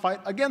industry in our fight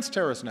against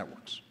terrorist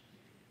networks.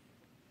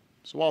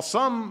 So while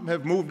some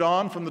have moved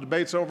on from the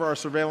debates over our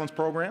surveillance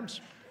programs,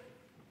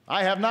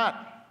 I have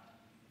not.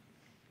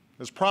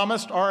 As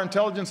promised, our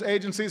intelligence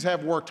agencies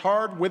have worked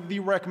hard with the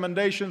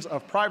recommendations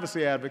of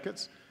privacy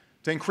advocates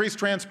to increase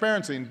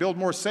transparency and build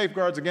more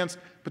safeguards against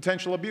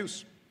potential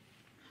abuse.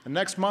 And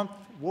next month,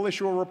 we'll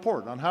issue a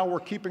report on how we're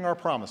keeping our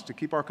promise to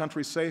keep our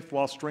country safe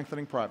while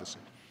strengthening privacy.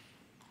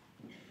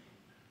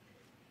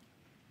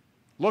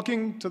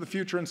 Looking to the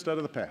future instead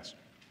of the past.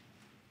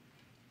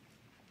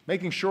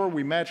 Making sure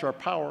we match our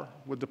power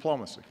with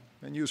diplomacy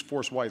and use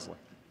force wisely.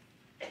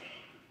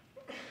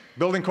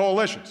 Building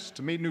coalitions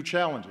to meet new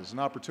challenges and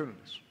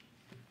opportunities.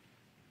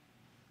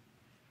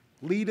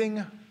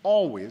 Leading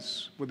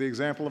always with the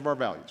example of our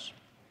values.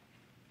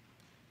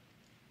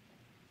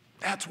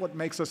 That's what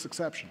makes us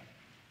exceptional.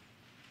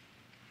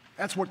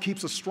 That's what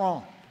keeps us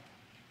strong.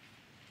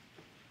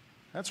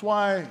 That's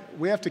why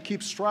we have to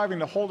keep striving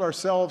to hold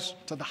ourselves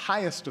to the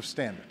highest of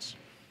standards,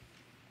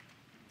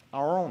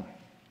 our own.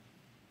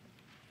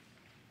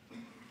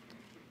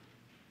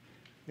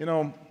 You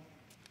know,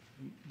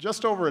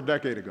 just over a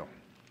decade ago,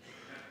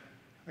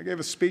 I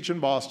gave a speech in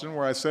Boston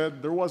where I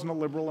said there wasn't a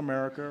liberal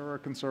America or a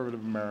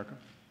conservative America,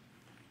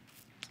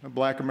 a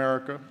black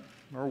America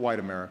or a white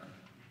America,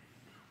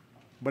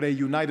 but a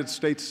United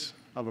States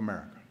of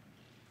America.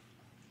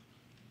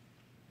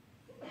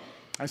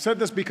 I said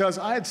this because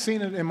I had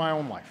seen it in my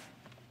own life,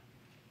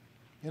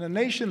 in a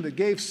nation that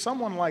gave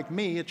someone like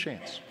me a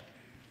chance.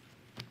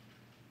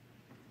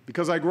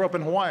 Because I grew up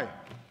in Hawaii,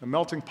 a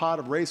melting pot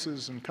of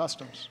races and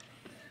customs.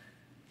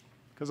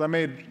 Because I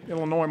made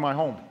Illinois my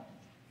home.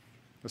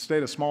 A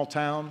state of small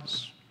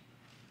towns,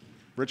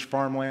 rich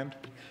farmland,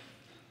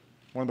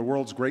 one of the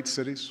world's great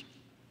cities,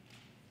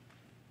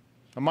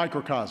 a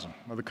microcosm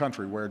of the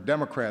country where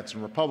Democrats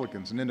and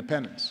Republicans and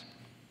independents,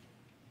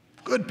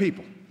 good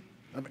people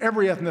of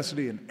every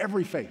ethnicity and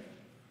every faith,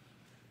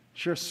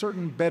 share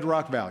certain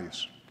bedrock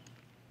values.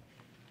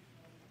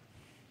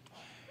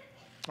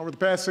 Over the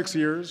past 6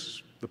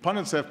 years, the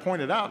pundits have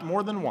pointed out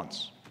more than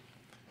once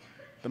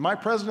that my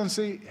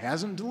presidency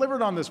hasn't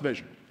delivered on this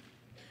vision.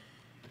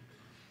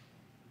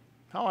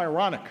 How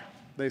ironic,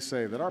 they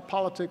say, that our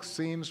politics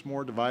seems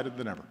more divided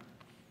than ever.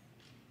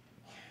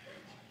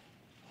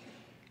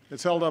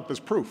 It's held up as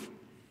proof,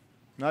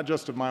 not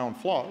just of my own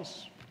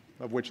flaws,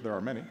 of which there are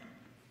many,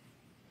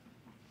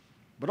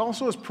 but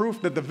also as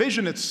proof that the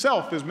vision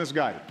itself is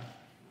misguided,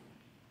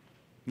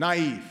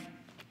 naive,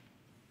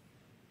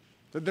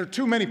 that there are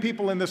too many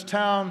people in this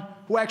town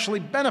who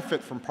actually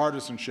benefit from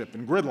partisanship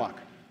and gridlock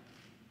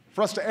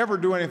for us to ever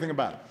do anything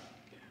about it.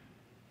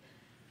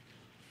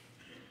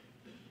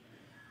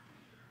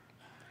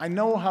 I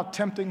know how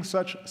tempting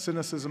such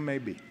cynicism may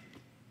be,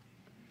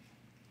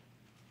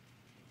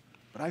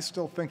 but I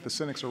still think the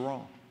cynics are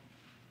wrong.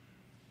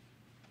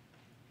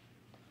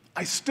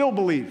 I still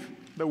believe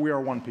that we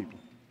are one people.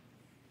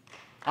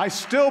 I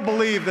still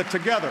believe that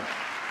together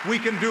we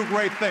can do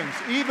great things,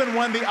 even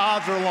when the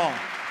odds are long.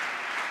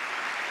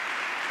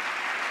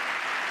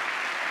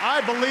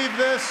 I believe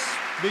this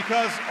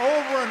because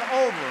over and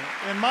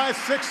over in my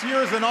 6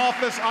 years in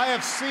office, I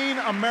have seen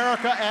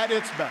America at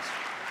its best.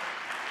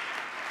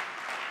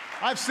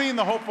 I've seen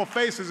the hopeful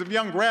faces of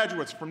young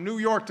graduates from New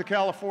York to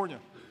California,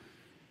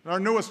 and our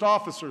newest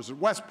officers at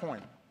West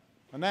Point,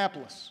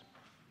 Annapolis,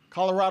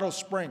 Colorado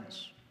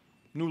Springs,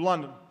 New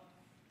London.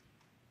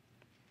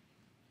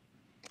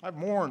 I've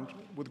mourned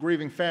with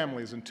grieving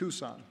families in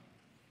Tucson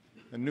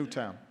and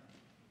Newtown,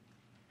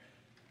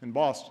 in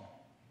Boston,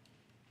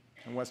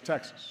 in West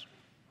Texas,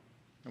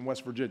 and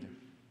West Virginia.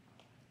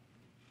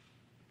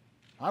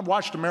 I've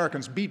watched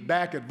Americans beat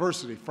back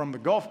adversity from the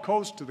Gulf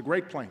Coast to the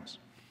Great Plains,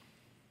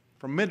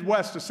 from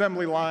Midwest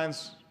assembly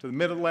lines to the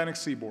Mid-Atlantic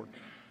seaboard.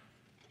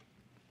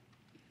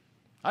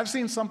 I've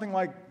seen something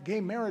like gay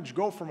marriage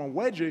go from a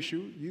wedge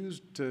issue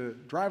used to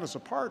drive us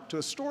apart to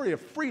a story of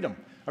freedom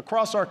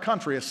across our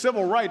country, a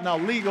civil right now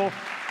legal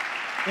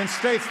in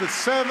states that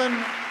 7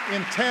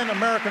 in 10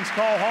 Americans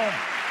call home.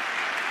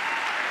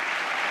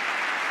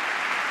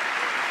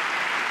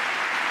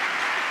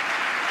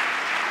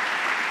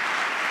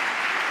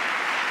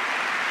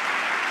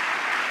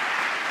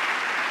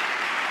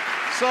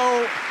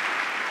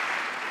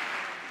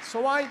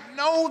 So I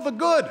know the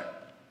good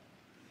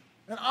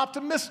and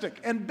optimistic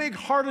and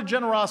big-hearted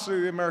generosity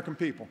of the American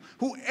people,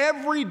 who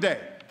every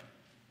day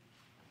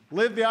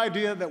live the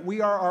idea that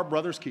we are our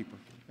brother's keeper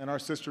and our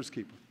sister's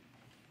keeper.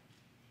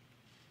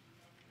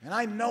 And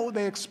I know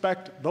they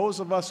expect those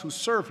of us who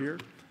serve here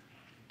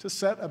to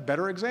set a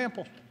better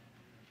example.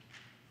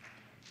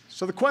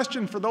 So the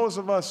question for those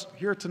of us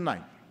here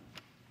tonight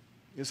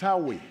is how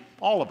we,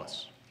 all of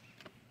us,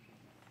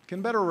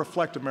 can better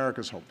reflect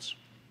America's hopes.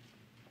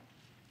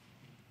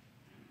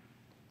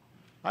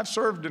 I've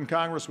served in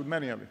Congress with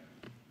many of you.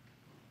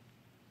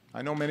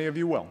 I know many of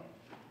you well.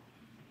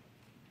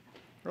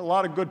 There are a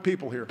lot of good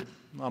people here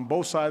on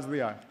both sides of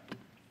the aisle.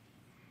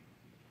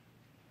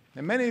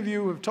 And many of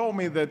you have told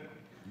me that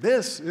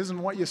this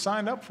isn't what you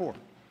signed up for.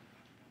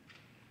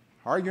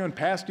 Arguing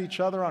past each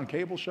other on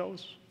cable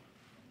shows,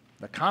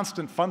 the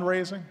constant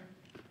fundraising,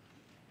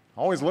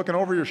 always looking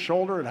over your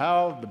shoulder at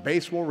how the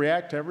base will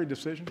react to every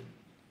decision.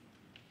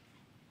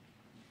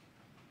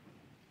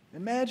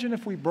 Imagine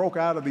if we broke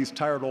out of these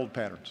tired old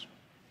patterns.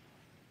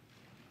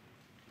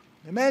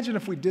 Imagine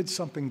if we did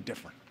something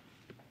different.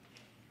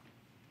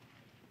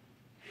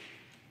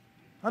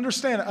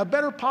 Understand, a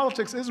better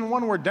politics isn't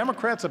one where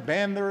Democrats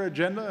abandon their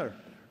agenda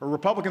or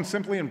Republicans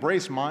simply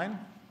embrace mine.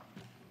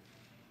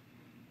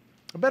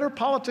 A better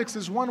politics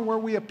is one where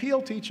we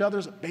appeal to each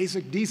other's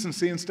basic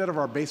decency instead of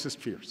our basest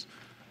fears.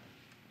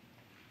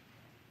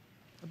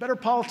 A better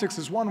politics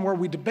is one where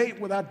we debate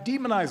without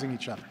demonizing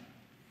each other,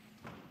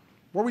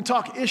 where we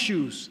talk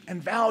issues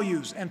and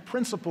values and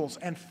principles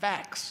and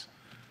facts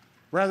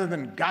rather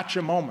than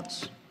gotcha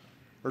moments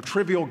or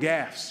trivial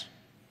gaffes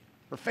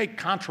or fake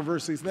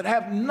controversies that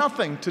have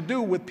nothing to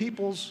do with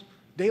people's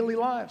daily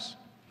lives.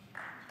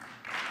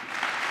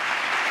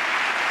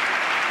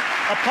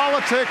 A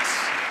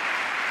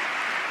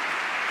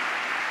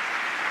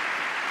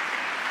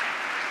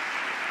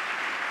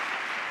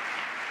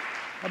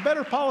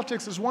better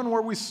politics is one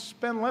where we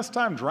spend less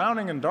time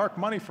drowning in dark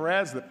money for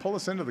ads that pull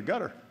us into the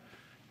gutter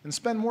and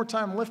spend more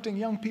time lifting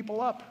young people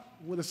up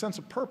with a sense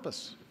of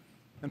purpose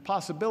and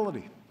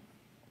possibility,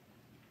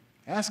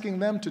 asking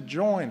them to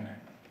join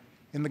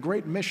in the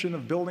great mission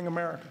of building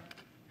America.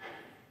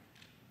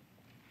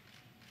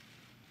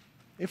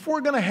 If we're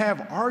going to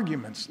have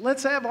arguments,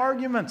 let's have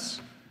arguments,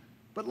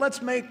 but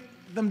let's make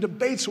them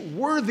debates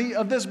worthy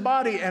of this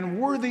body and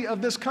worthy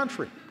of this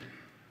country.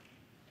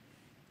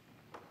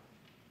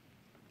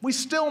 We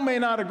still may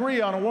not agree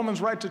on a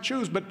woman's right to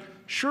choose, but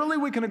surely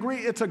we can agree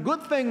it's a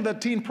good thing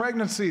that teen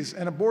pregnancies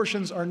and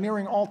abortions are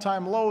nearing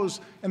all-time lows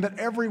and that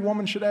every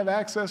woman should have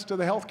access to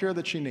the health care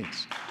that she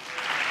needs.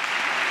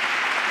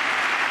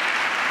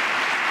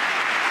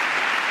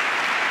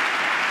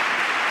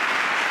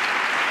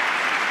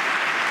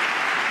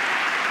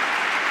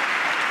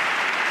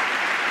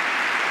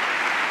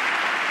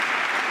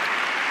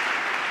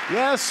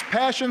 Yes,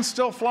 passions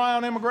still fly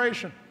on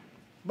immigration,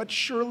 but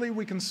surely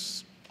we can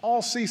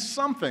all see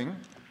something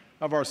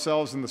of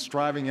ourselves in the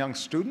striving young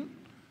student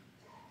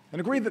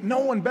and agree that no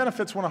one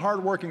benefits when a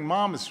hardworking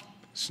mom is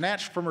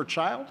snatched from her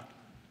child,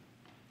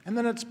 and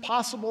then it's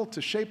possible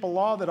to shape a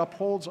law that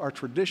upholds our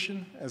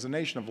tradition as a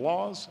nation of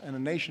laws and a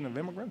nation of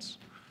immigrants.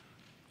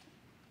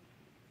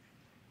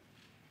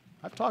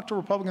 I've talked to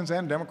Republicans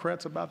and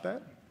Democrats about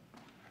that.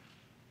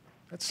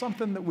 That's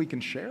something that we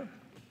can share.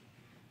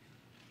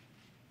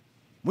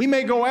 We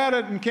may go at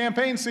it in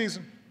campaign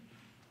season,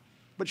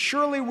 but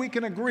surely we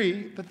can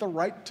agree that the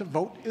right to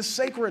vote is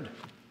sacred,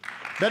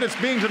 that it's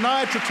being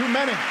denied to too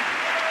many,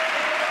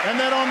 and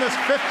that on this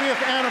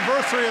 50th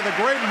anniversary of the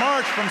Great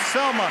March from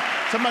Selma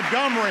to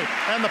Montgomery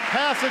and the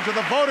passage of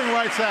the Voting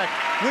Rights Act,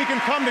 we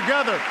can come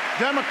together,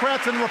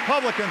 Democrats and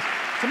Republicans,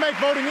 to make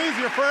voting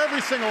easier for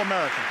every single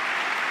American.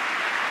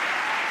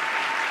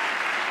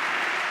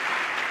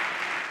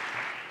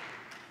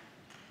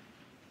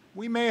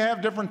 We may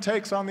have different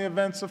takes on the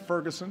events of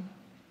Ferguson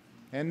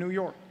and New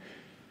York,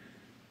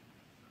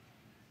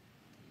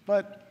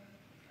 but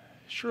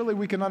surely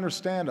we can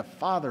understand a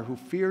father who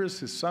fears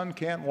his son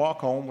can't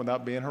walk home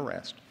without being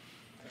harassed.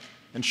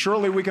 And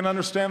surely we can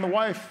understand the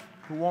wife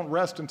who won't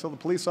rest until the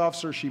police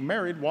officer she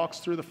married walks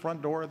through the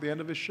front door at the end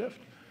of his shift.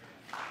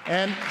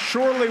 And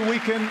surely we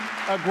can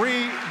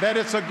agree that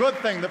it's a good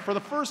thing that for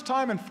the first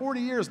time in 40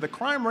 years, the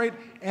crime rate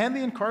and the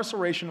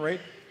incarceration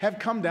rate have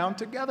come down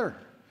together.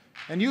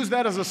 And use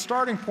that as a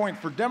starting point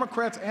for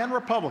Democrats and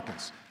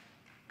Republicans,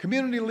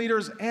 community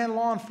leaders and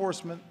law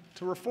enforcement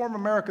to reform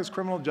America's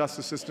criminal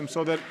justice system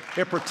so that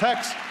it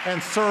protects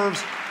and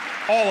serves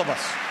all of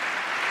us.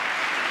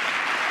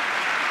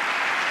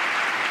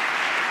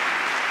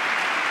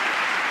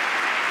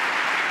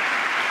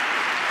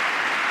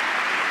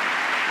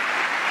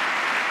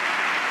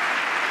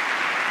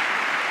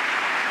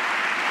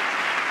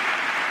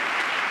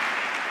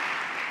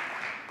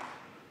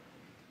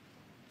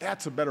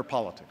 That's a better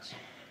politics.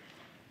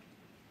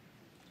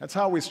 That's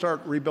how we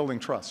start rebuilding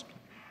trust.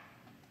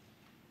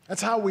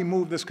 That's how we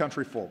move this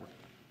country forward.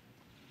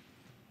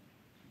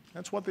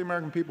 That's what the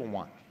American people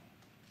want.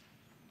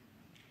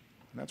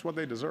 And that's what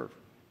they deserve.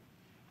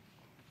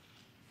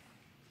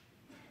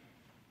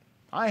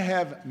 I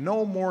have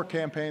no more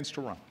campaigns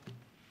to run.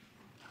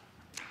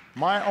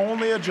 My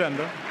only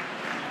agenda,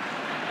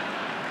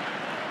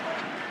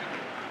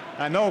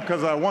 I know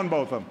because I won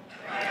both of them.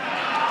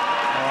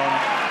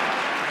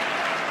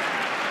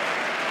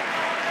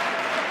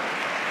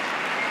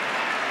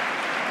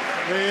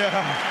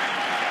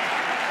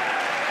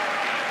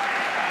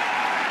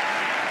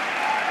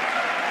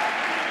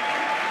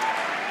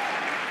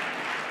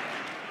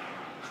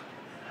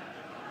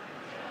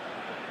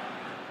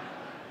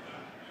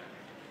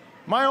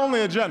 My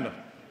only agenda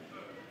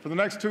for the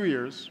next 2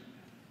 years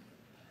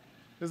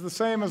is the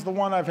same as the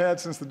one I've had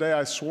since the day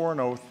I swore an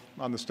oath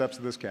on the steps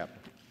of this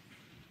Capitol: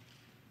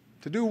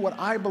 to do what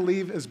I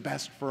believe is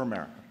best for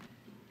America.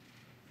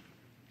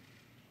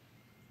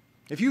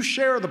 If you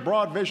share the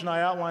broad vision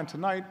I outlined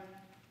tonight,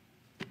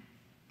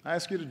 I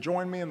ask you to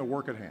join me in the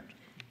work at hand.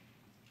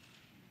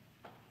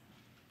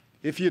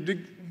 If you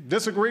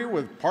disagree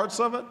with parts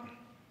of it,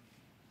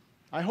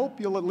 I hope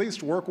you'll at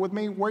least work with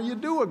me where you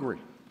do agree.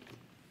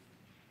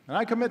 And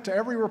I commit to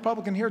every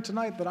Republican here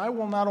tonight that I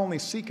will not only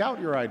seek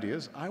out your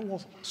ideas, I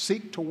will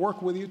seek to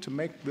work with you to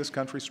make this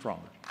country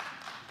stronger.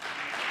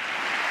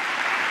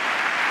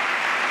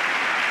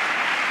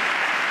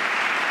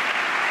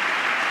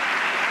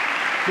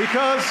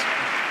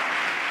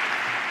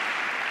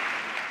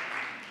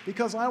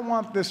 Because I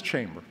want this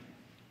chamber,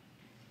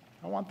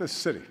 I want this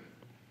city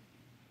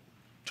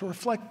to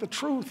reflect the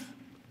truth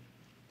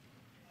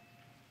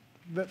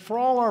that for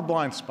all our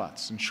blind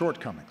spots and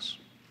shortcomings,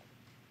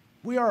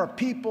 we are a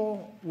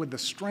people with the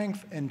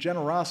strength and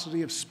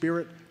generosity of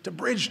spirit to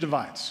bridge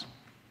divides,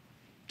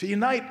 to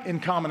unite in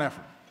common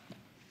effort,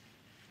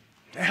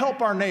 to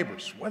help our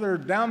neighbors, whether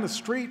down the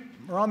street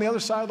or on the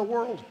other side of the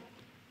world.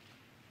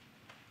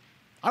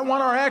 I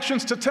want our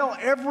actions to tell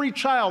every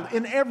child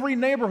in every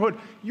neighborhood,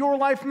 your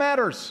life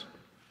matters.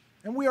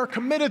 And we are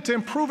committed to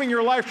improving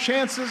your life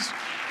chances,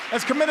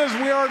 as committed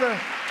as we are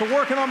to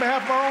working on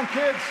behalf of our own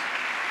kids.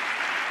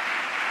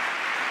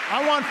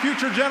 I want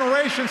future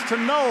generations to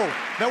know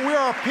that we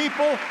are a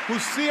people who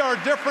see our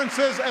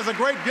differences as a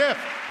great gift,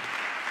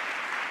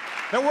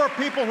 that we're a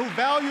people who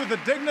value the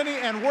dignity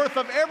and worth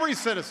of every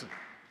citizen.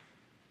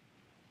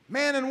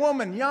 Man and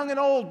woman, young and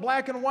old,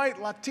 black and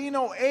white,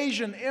 Latino,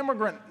 Asian,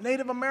 immigrant,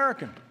 Native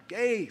American,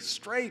 gay,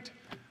 straight,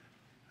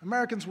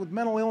 Americans with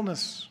mental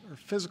illness or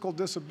physical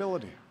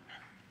disability.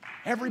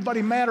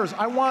 Everybody matters.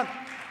 I want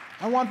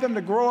them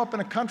to grow up in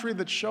a country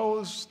that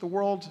shows the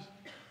world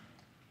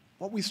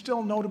what we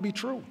still know to be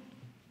true,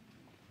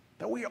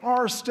 that we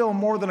are still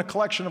more than a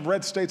collection of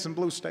red states and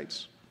blue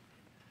states,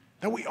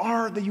 that we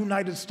are the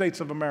United States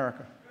of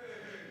America.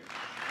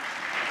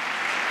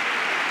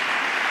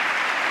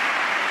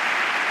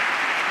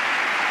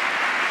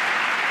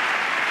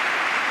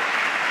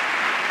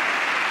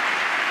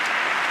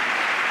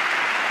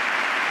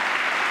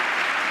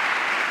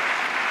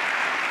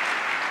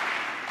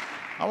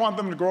 I want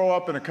them to grow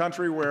up in a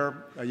country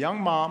where a young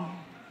mom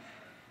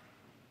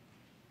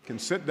can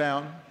sit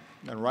down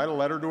and write a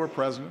letter to her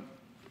president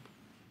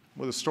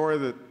with a story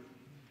that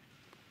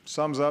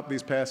sums up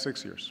these past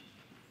 6 years.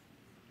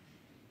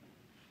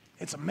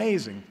 It's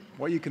amazing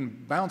what you can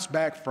bounce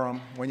back from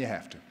when you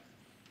have to.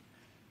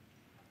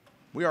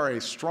 We are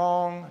a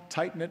strong,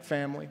 tight-knit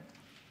family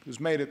who's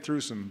made it through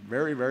some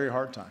very, very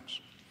hard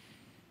times.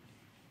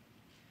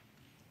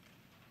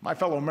 My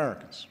fellow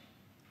Americans,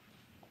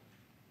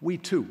 we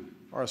too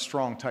are a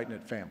strong,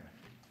 tight-knit family.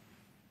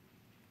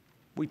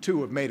 We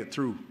too have made it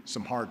through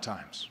some hard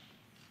times.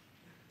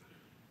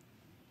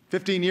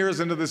 15 years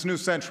into this new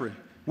century,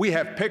 we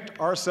have picked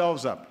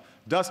ourselves up,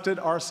 dusted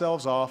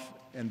ourselves off,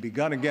 and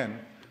begun again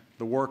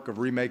the work of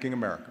remaking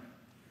America.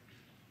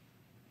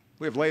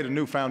 We have laid a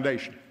new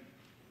foundation.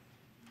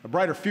 A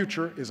brighter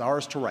future is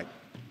ours to write.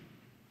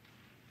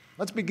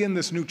 Let's begin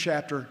this new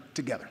chapter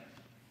together.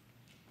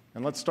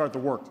 And let's start the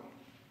work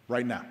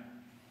right now.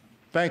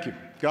 Thank you.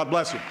 God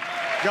bless you.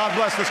 God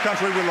bless this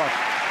country we love.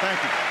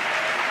 Thank you.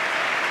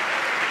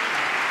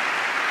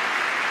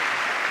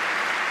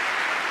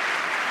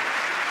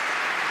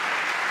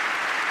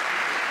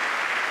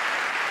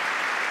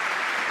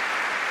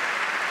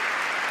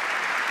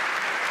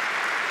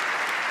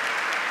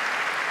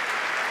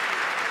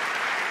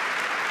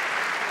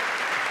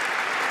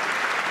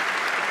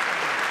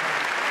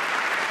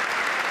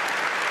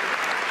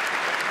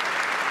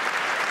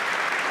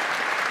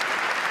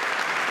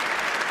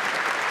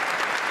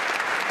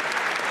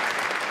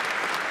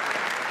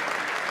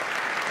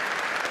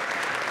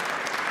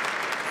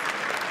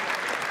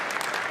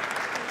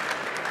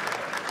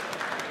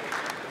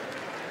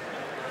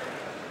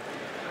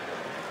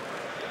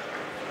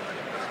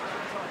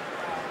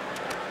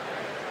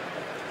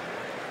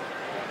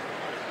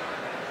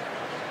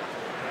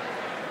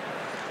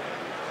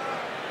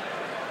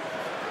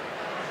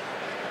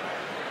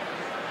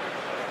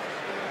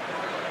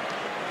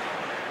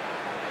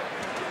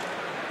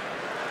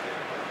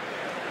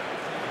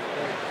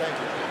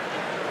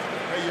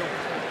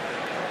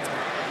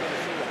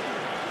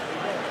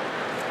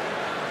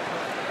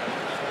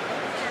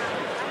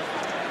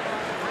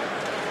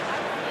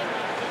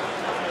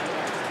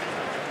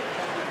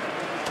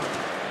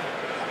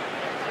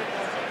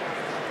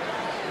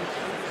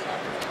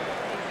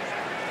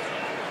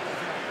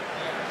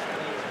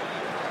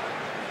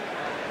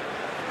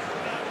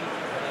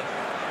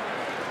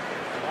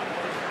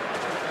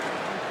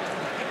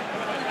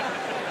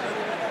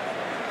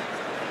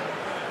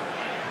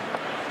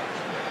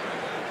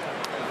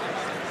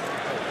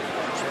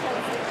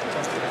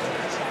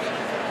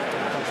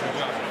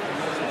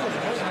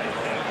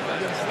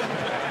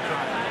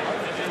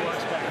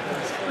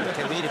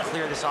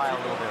 this aisle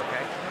a little bit,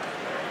 okay?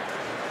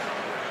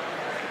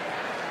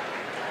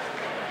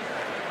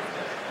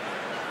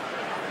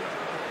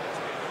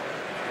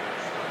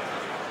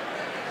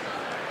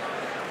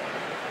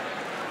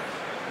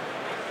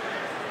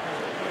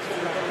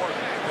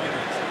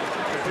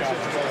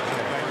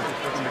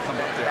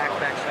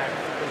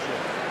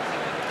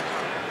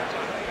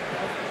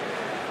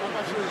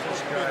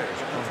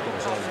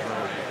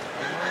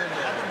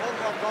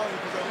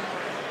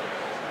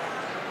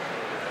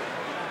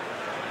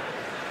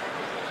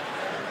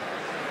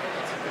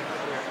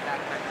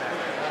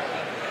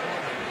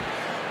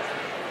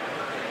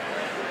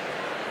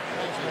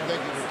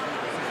 Thank you.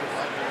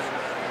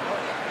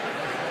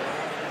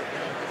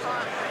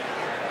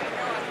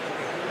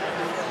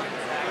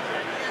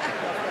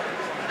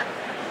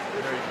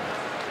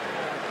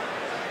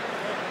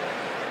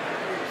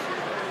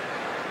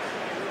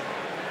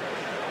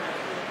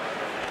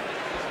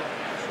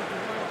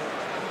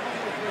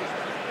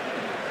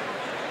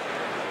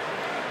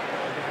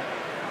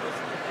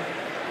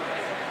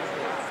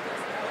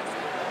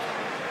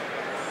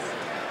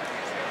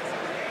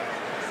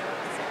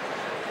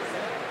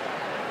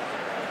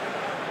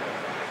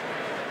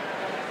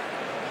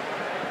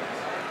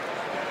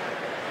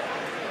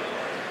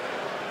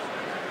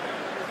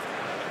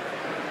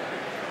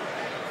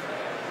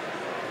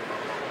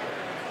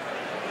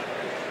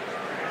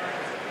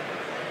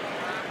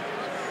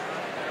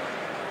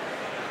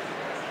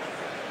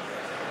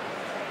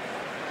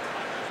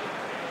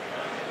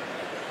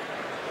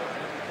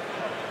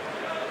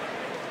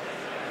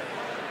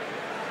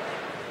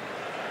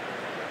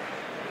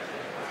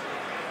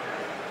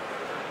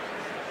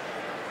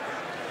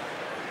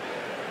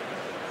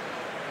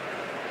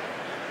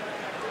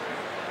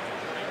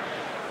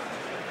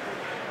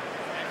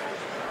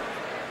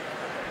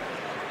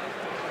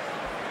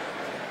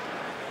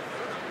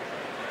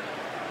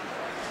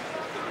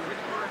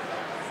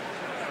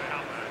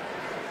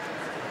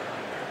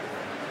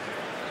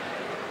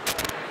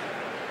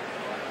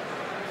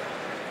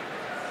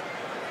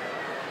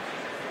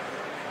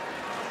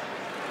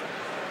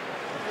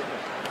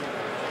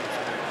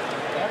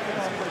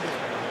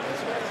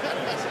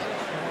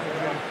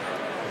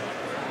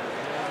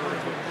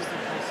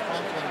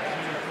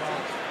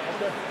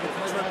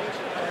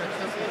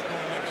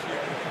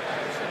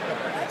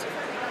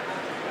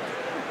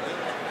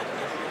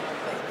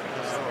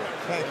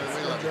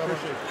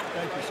 Appreciate it.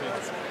 Thank you, sir.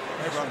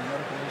 Hey, brother.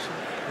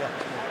 Yeah. We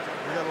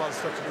got a lot of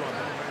stuff to do on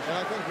that. And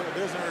I think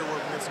there's an area where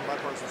we get some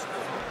bipartisan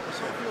support.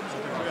 See ya.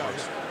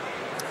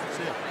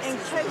 See ya. In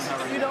case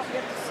you don't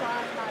get to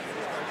sign my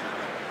bill.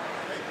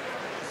 Hey,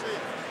 see ya.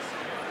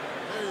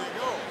 There you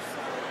go.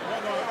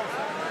 No.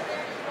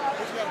 What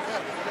you got a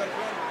pen? You got a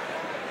pen?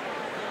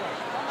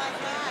 Oh my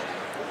God.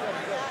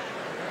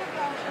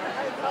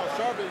 Oh,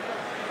 Sharpie. I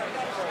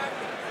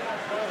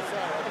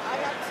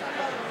got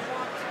somebody who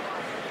wants it.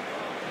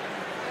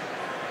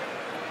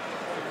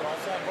 I'll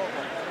sign both of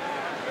them.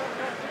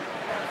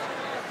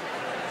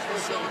 Still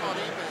showing on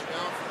eBay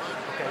now for my...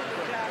 Okay.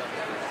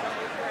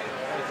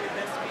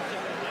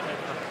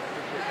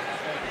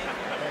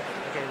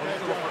 Okay,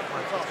 let's go for it.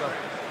 Let's go.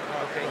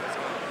 Okay.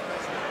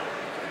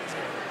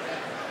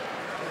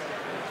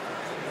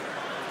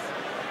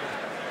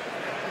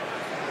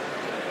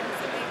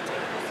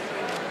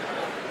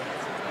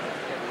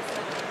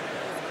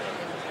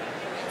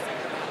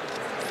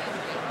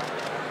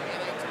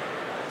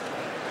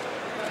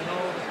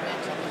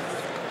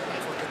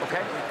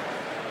 Okay.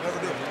 Never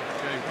do.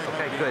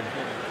 Okay, good.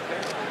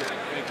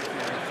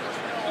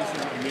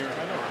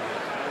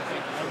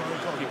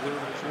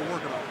 We're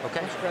working on it.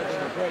 Okay.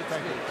 Great.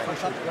 Thank you.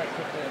 Appreciate it. Thank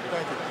you.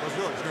 Let's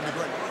do it. It's going to be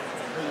great.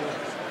 There you go.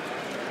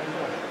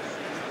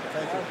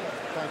 Thank you.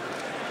 Thank you.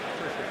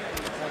 Appreciate it.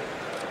 Thank you.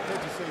 Good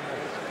to see you, man.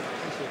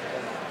 Appreciate it.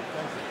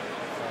 Thank you.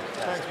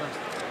 Thanks, man.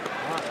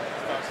 All right.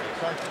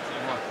 Thank you.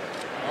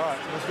 All right.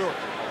 Let's do it.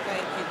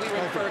 Thank you. We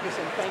were in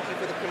Ferguson. Thank you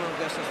for the criminal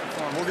justice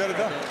reform. We'll get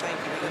it done. Thank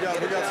you. We got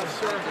some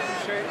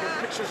Sure, your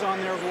picture's on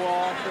their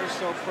wall. They're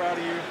so proud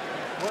of you.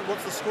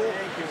 What's the school?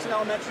 Thank you. It's an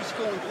elementary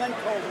school in Glen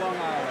Cove, Long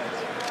Island.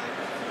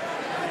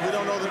 We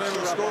don't know the name of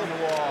the school? On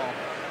the wall.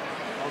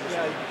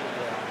 Yeah, you can put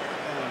that.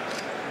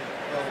 Thanks.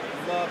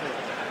 Oh, love it.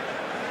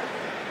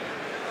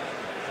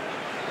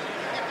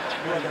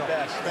 You are the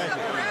best. Thank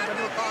you.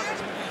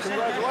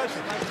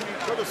 Congratulations.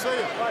 Good to see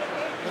you.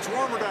 It's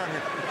warmer down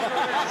here.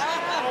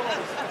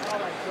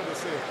 Good to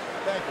see you.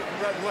 Thank you.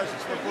 Congratulations.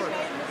 Good work.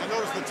 I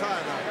noticed the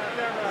tie now.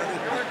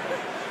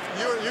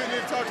 You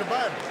need to talk to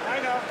Biden. I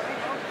know.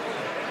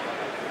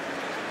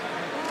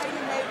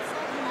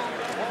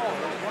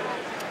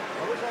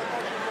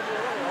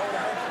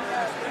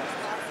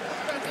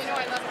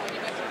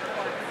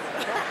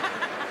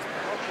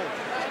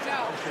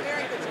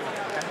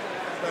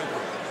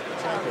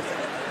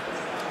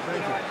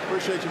 Thank you.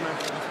 Appreciate you, man.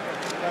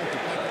 Thank you.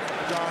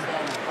 John,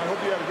 I hope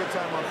you had a good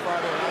time on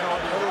Friday. I know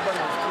everybody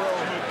was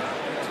thrilled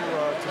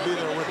to be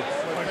there with us.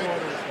 Thank you.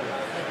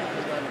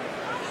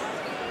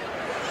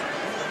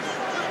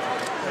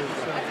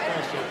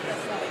 Thank you.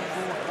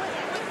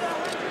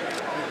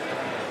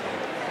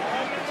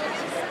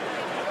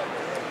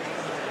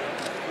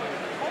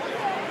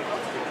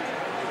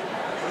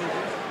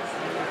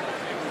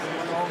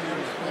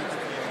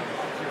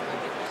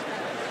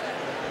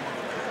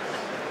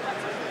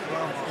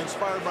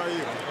 Inspired by you,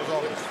 as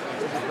always. I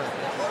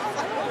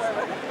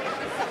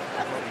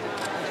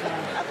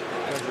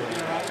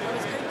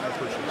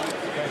appreciate it.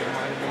 Thank you. It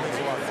means a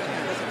lot.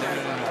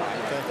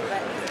 Thank you.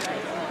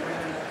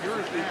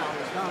 Yours now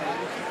is not.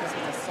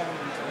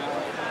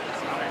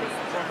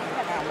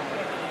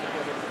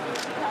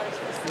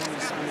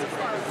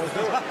 Let's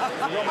do it.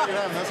 We're going to make it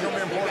happen. That's going to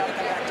be important. All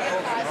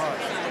right.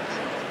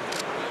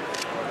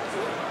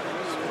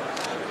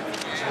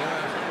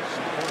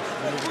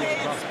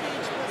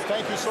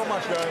 Thank you so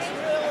much, guys.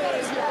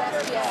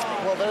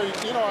 Well, there,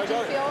 you know, I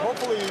got it.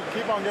 Hopefully you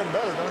keep on getting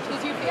better, don't you?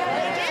 Did you feel it?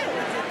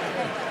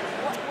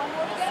 One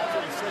more to go.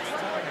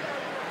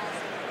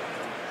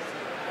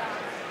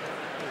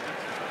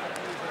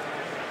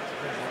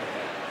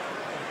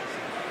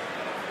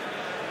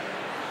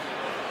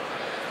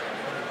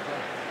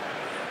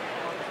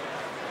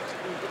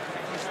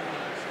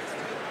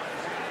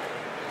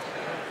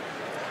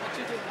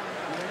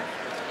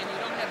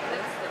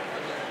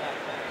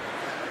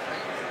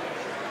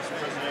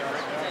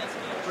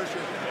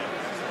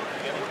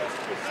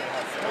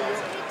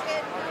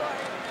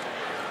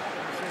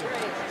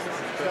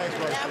 Thanks,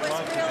 buddy. That was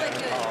really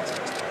good.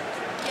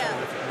 Yeah.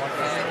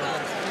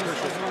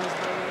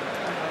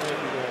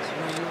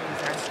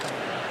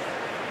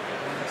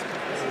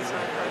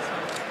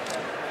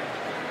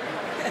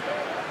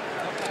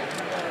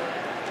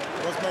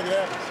 Let's make it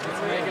happen.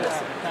 Let's make it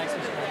happen. Thanks,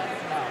 Mr. President.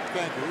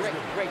 Thank you.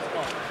 Great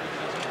spot.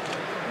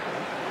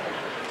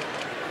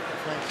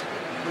 Thanks.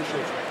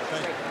 Appreciate you.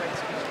 Thank you.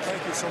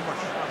 Thank you so much. I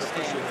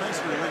appreciate it. Thanks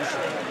for your leadership.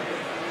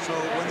 So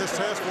when this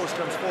task force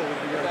comes forward,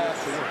 we got to get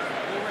to work.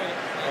 We're ready.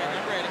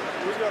 I'm ready.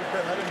 Who's got a pen?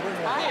 I didn't bring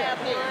one. I have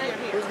mine.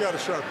 Who's got a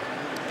Sharpie?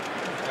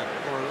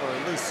 Or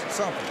at least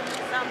something.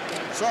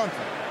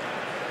 Something.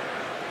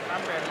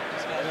 I'm ready.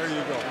 There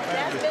you go.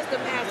 Thank That's you. Mr.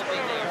 Pascal.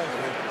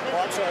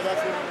 Oh, I'm sorry.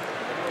 That's it.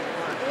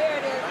 Here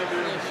it is.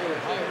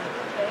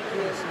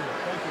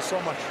 Thank you so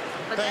much.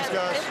 Thanks,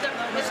 guys. See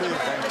Mr. you.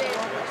 President,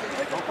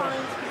 Mr.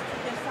 Pines, you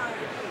can sign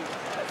it.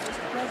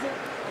 Mr. President,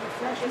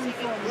 refreshing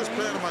from This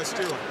pen am I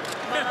stealing?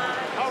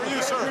 How are you,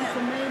 sir?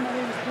 From Maine, my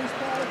name is Bruce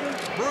Paladin.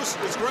 Bruce,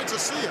 it's great to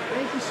see you.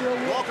 Thank you, sir.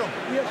 Welcome.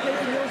 We have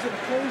taken hills and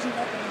closing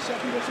up on the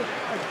second district.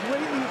 I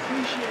greatly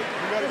appreciate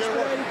gotta get it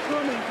working. expedited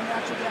permitting for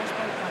natural gas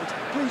pipelines.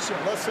 Please, sir.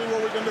 Let's see what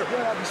we can do.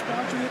 Well, I'll be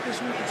sponsoring it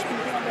this week and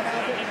speaking on behalf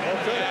of it.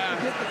 Okay.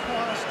 To get the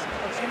cost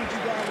of energy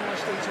down in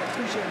our state, so I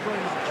appreciate it very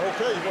much.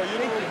 Okay, well,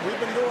 you know, we've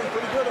been doing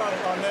pretty good on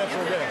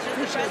natural gas.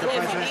 Mr.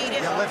 President, we need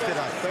it. You lifted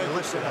us. Thank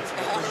you so much.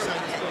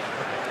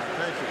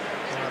 Thank you.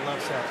 I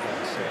love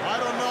Southwest. I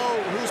don't know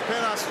whose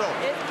pen I stole.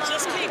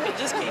 Just keep it.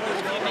 Just keep it.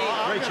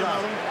 Great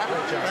job.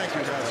 Great job. Thank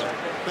you, guys.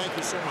 Thank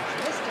you so much.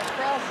 Mr.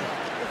 President,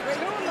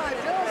 you and my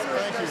bills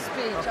are in this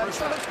speech. I'm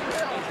so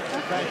thrilled.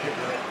 Thank you.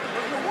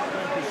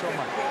 Thank you so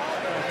much.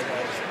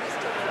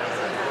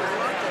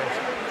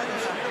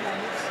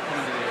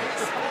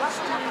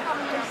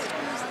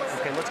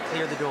 Okay, let's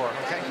clear the door.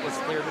 Okay, let's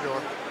clear the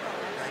door.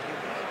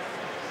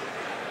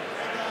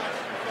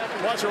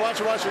 Watch it.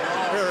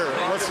 Here,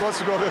 let's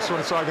go this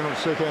one so I can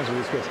shake hands with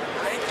these kids.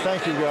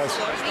 Thank you, guys.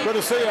 Good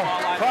to see you.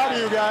 Proud of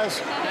you guys.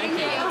 Thank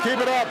you. Keep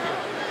it up.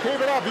 Keep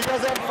it up. You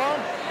guys having fun?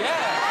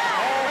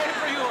 Yeah. Ready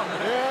for you on the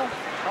Yeah.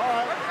 All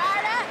right.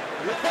 Fired up.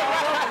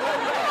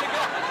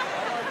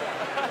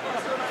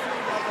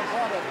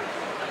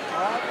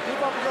 All right.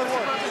 Keep up the good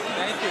work.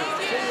 Thank you.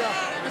 See ya.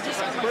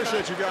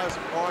 Appreciate you guys.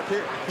 Oh, I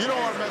can't. You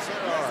don't want to mess up.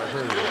 All right.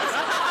 Here you go.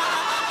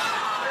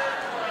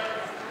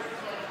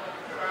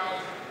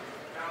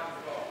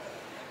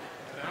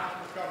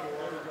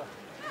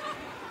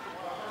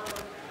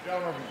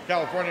 Gentleman from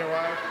California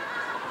arrived.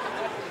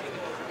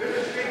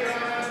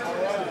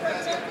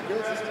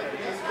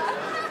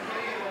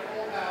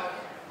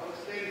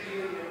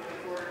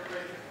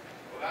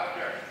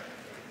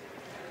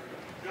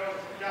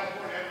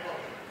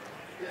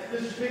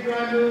 Mr. Speaker,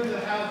 I move the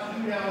House to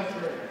now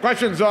adjourn.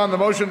 Questions on the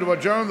motion to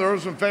adjourn?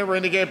 Those in favor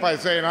indicate by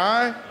saying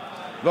aye.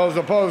 Those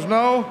opposed,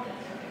 no.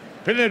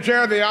 Opinion of the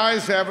chair, the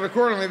ayes have it.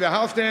 Accordingly, the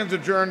House stands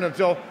adjourned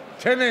until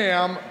 10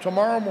 a.m.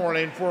 tomorrow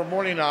morning for a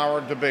morning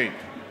hour debate.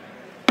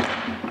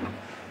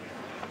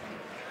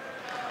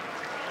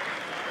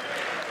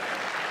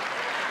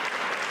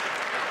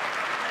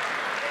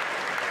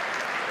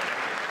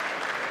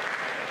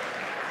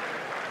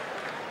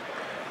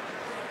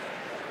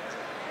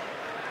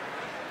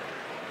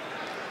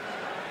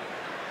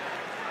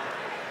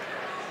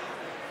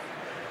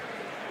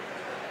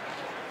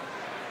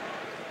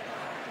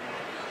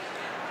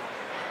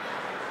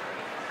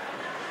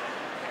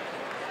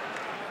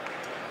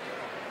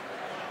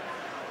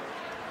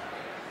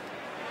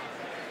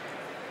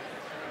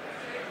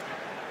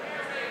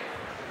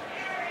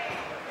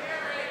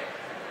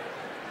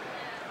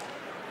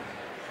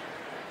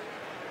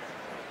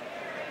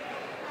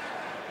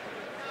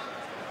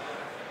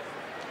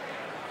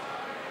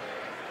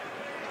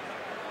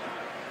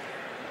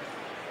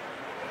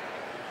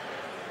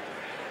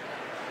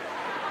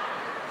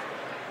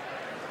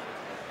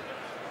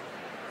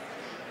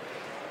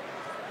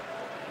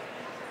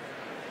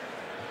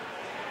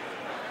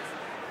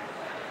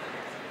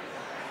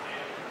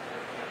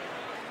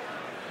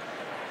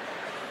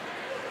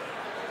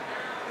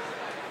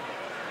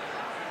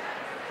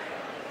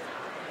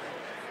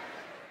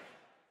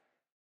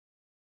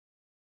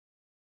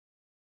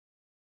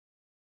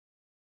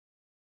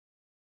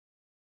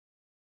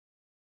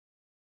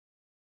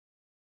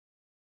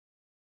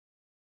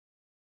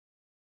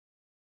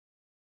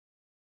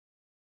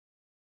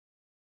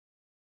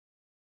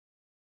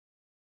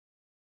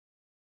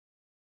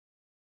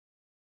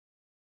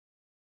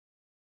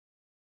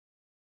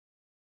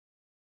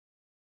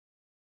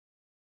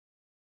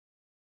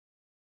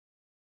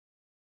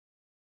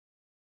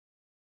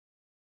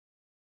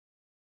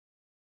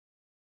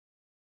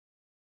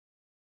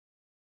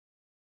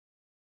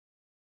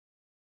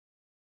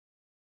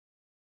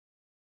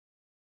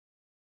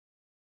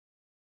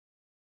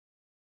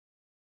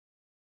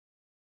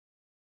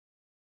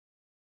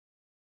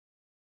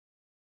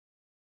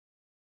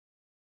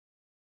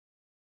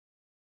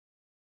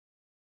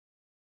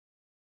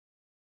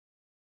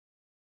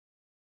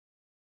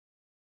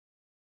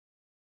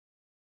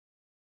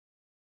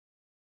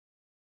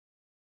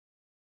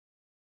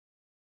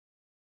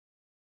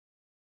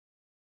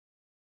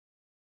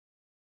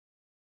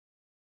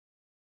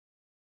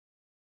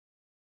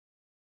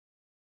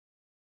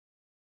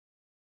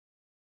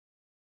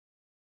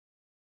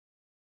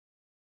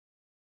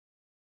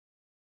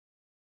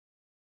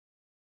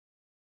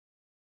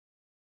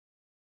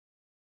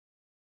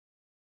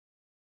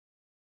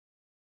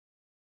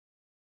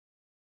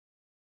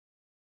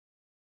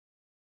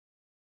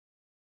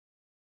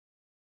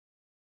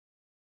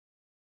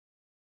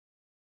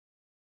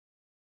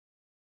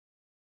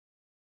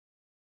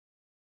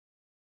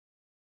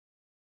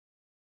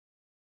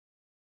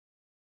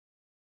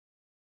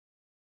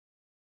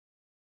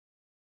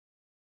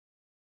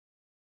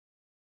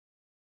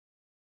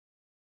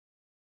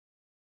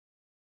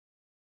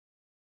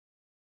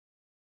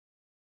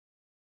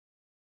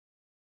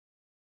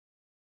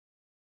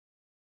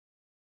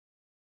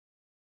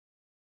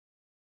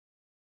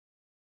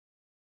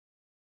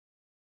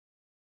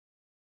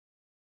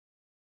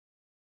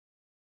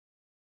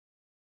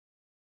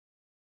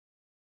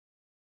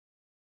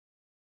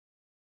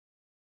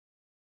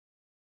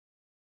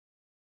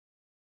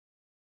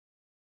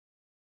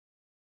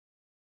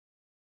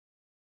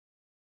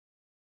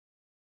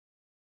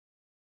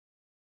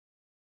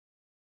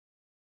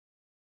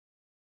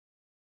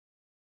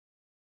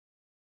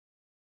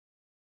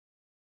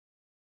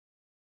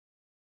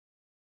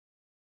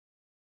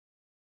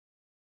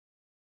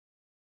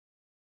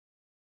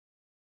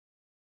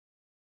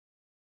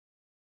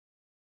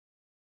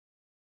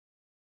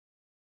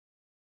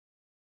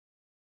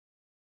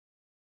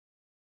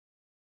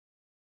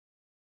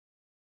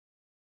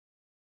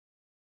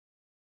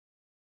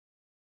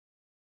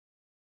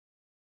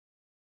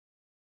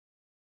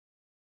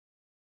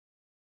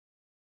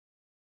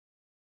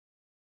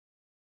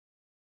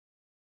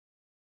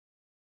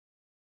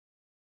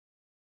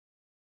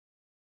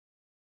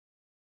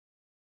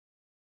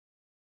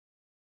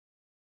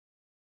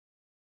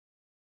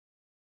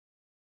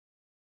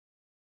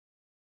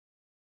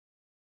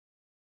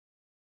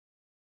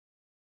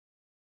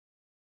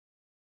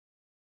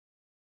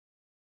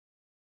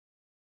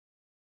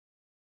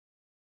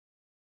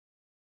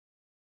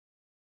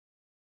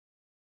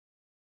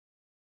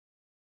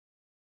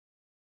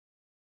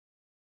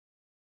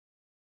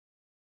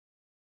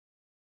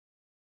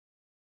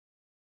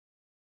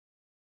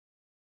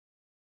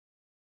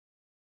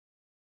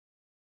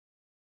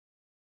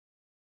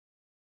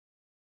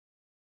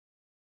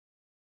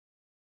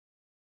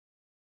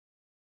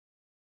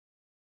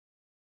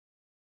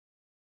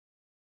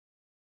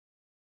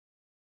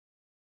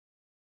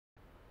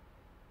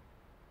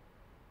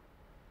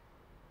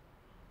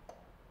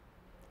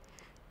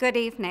 Good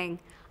evening.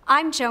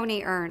 I'm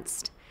Joni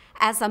Ernst.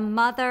 As a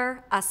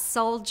mother, a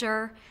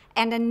soldier,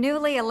 and a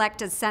newly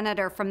elected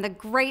senator from the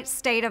great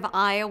state of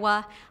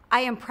Iowa, I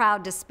am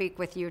proud to speak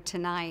with you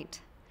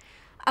tonight.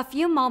 A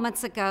few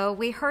moments ago,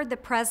 we heard the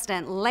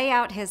president lay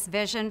out his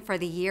vision for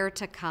the year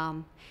to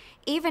come.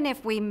 Even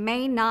if we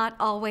may not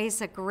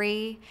always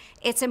agree,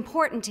 it's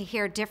important to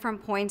hear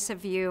different points of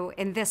view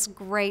in this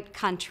great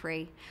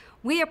country.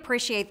 We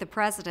appreciate the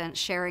president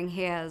sharing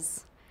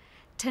his.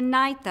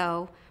 Tonight,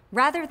 though,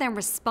 rather than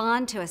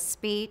respond to a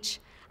speech,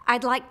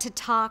 I'd like to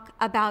talk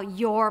about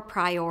your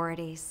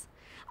priorities.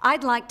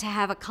 I'd like to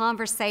have a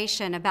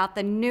conversation about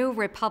the new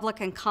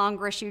Republican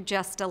Congress you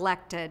just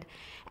elected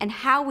and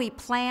how we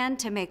plan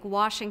to make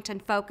Washington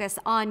focus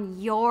on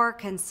your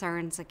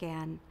concerns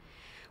again.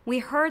 We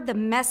heard the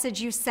message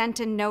you sent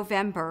in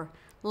November,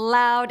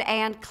 loud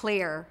and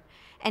clear,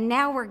 and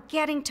now we're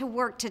getting to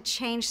work to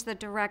change the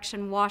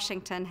direction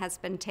Washington has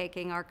been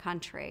taking our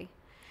country.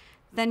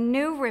 The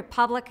new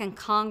Republican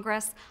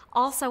Congress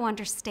also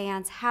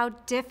understands how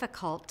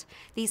difficult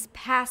these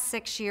past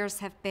 6 years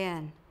have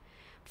been.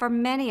 For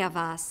many of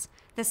us,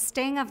 the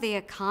sting of the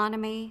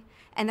economy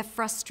and the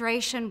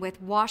frustration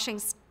with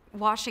Washington's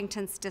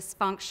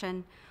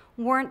dysfunction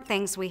weren't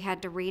things we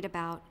had to read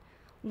about.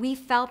 We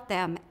felt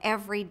them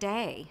every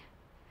day.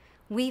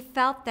 We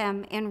felt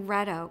them in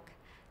Red Oak,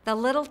 the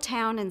little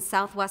town in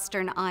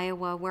southwestern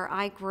Iowa where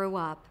I grew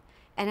up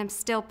and am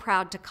still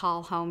proud to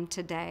call home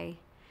today.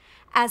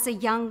 As a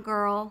young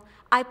girl,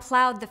 I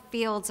plowed the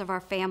fields of our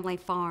family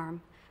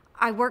farm.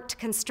 I worked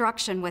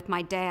construction with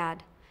my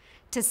dad.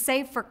 To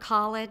save for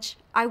college,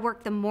 I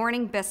worked the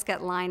morning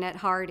biscuit line at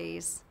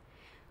Hardee's.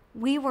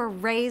 We were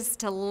raised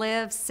to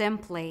live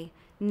simply,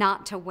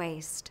 not to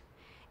waste.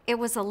 It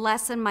was a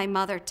lesson my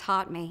mother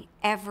taught me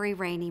every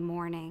rainy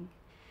morning.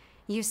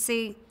 You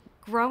see,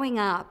 growing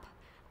up,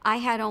 I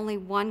had only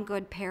one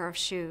good pair of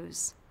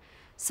shoes.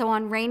 So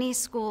on rainy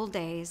school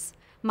days,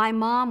 my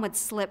mom would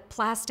slip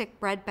plastic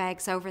bread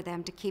bags over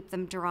them to keep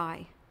them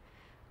dry.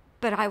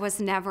 But I was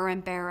never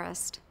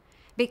embarrassed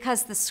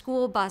because the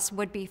school bus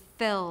would be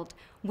filled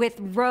with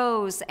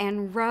rows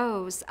and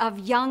rows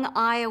of young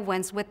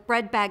Iowans with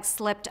bread bags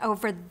slipped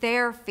over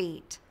their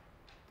feet.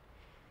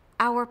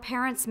 Our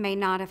parents may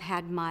not have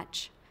had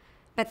much,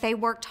 but they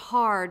worked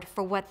hard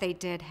for what they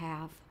did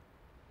have.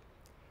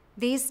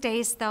 These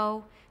days,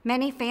 though,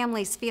 many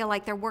families feel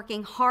like they're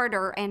working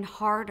harder and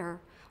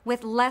harder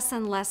with less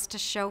and less to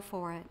show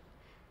for it,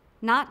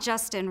 not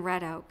just in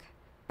Red Oak,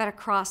 but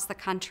across the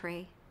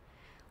country.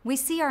 We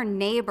see our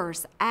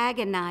neighbors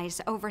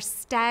agonize over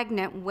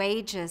stagnant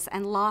wages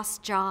and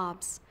lost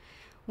jobs.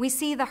 We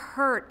see the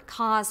hurt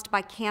caused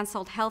by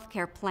canceled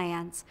healthcare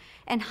plans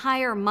and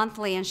higher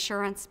monthly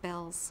insurance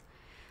bills.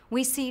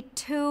 We see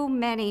too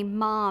many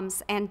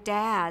moms and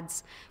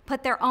dads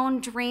put their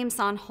own dreams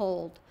on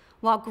hold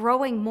while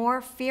growing more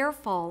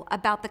fearful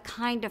about the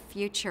kind of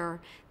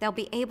future they'll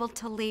be able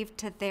to leave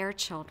to their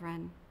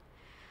children.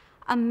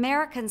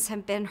 Americans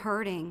have been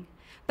hurting,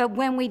 but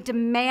when we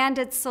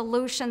demanded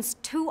solutions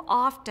too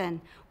often,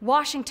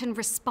 Washington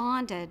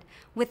responded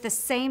with the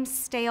same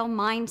stale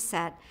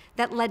mindset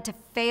that led to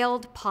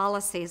failed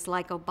policies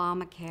like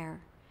Obamacare.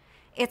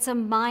 It's a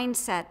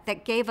mindset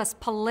that gave us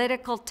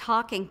political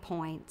talking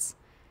points,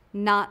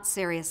 not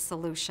serious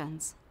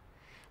solutions.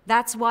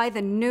 That's why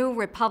the new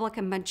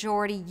Republican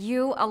majority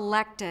you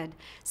elected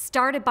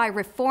started by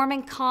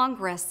reforming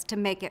Congress to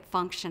make it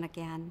function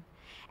again.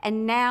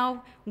 And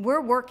now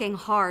we're working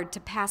hard to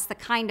pass the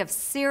kind of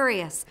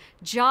serious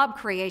job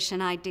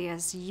creation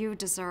ideas you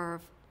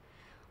deserve.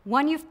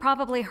 One you've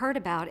probably heard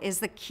about is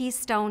the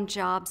Keystone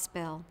Jobs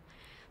Bill.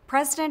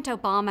 President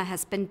Obama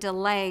has been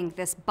delaying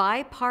this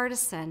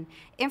bipartisan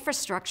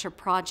infrastructure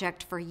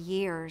project for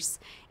years,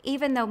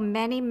 even though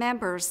many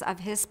members of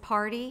his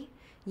party,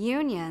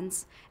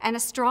 unions, and a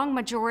strong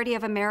majority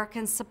of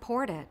Americans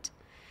support it.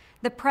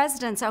 The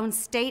president's own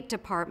State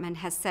Department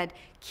has said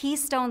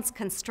Keystone's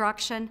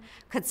construction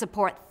could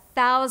support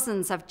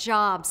thousands of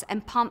jobs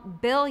and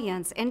pump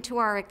billions into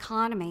our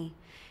economy,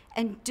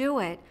 and do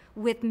it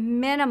with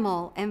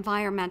minimal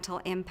environmental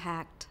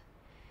impact.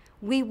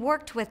 We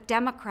worked with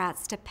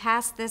Democrats to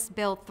pass this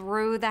bill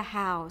through the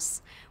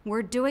House.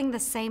 We're doing the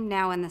same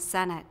now in the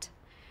Senate.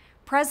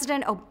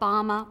 President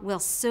Obama will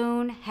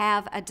soon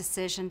have a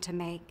decision to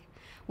make.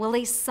 Will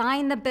he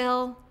sign the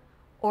bill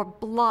or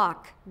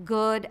block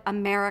good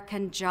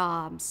American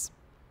jobs?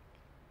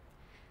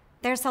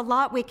 There's a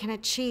lot we can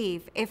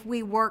achieve if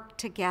we work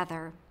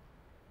together.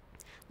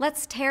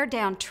 Let's tear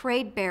down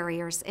trade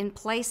barriers in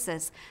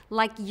places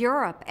like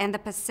Europe and the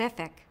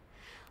Pacific.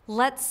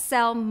 Let's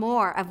sell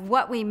more of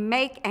what we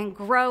make and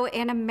grow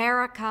in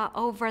America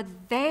over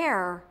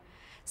there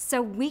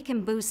so we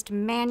can boost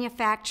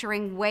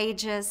manufacturing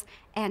wages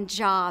and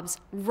jobs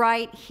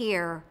right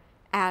here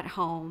at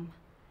home.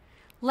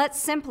 Let's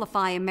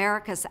simplify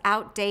America's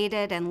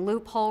outdated and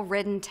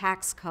loophole-ridden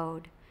tax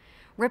code.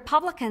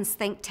 Republicans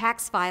think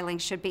tax filing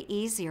should be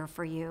easier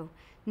for you,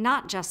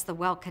 not just the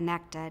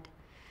well-connected.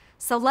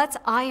 So let's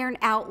iron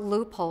out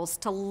loopholes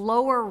to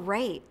lower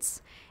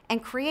rates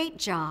and create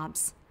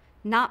jobs,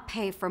 not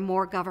pay for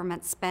more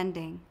government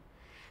spending.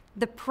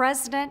 The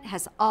president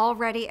has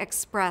already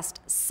expressed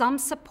some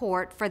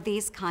support for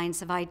these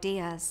kinds of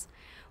ideas.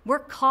 We're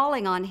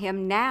calling on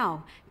him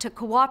now to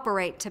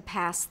cooperate to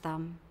pass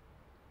them.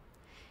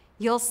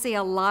 You'll see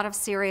a lot of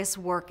serious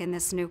work in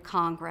this new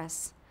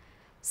Congress.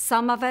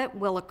 Some of it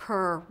will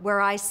occur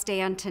where I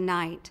stand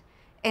tonight,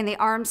 in the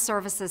Armed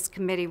Services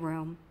Committee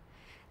room.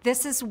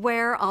 This is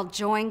where I'll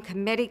join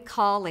committee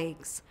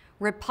colleagues,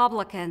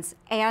 Republicans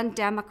and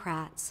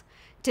Democrats,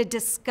 to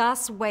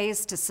discuss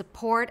ways to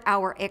support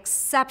our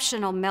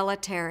exceptional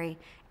military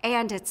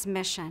and its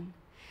mission.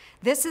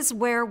 This is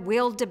where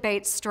we'll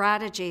debate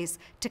strategies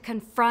to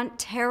confront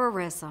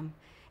terrorism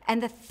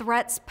and the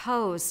threats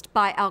posed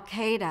by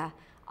Al-Qaeda,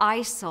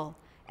 ISIL,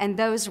 and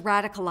those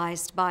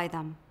radicalized by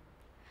them.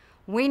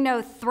 We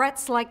know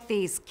threats like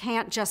these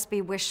can't just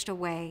be wished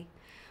away.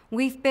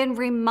 We've been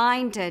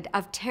reminded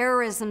of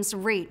terrorism's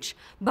reach,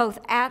 both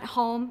at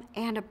home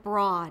and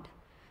abroad,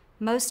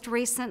 most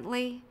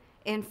recently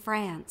in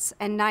France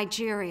and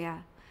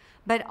Nigeria,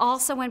 but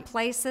also in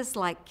places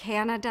like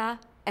Canada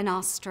and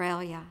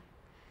Australia.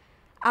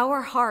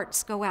 Our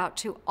hearts go out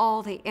to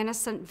all the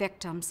innocent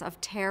victims of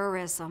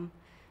terrorism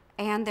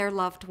and their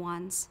loved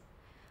ones.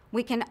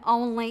 We can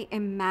only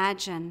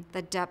imagine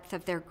the depth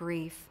of their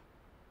grief.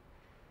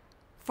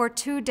 For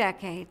 2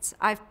 decades,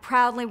 I've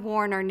proudly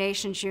worn our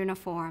nation's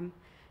uniform,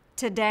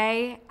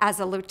 today as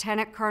a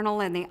lieutenant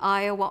colonel in the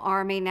Iowa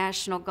Army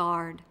National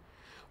Guard.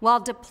 While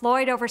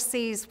deployed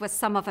overseas with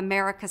some of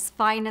America's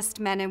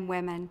finest men and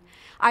women,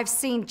 I've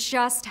seen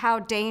just how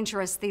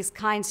dangerous these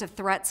kinds of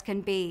threats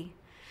can be.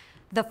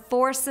 The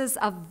forces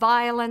of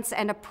violence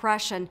and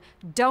oppression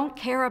don't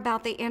care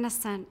about the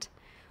innocent.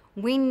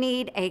 We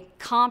need a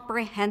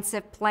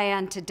comprehensive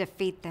plan to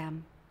defeat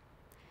them.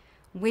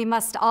 We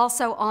must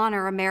also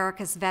honor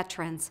America's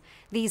veterans.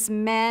 These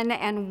men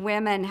and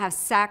women have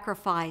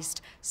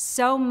sacrificed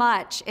so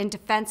much in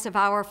defense of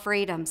our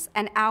freedoms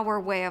and our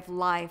way of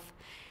life.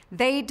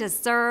 They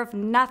deserve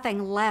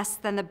nothing less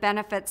than the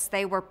benefits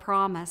they were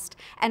promised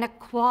and a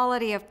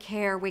quality of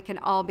care we can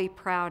all be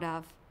proud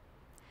of.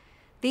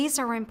 These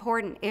are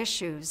important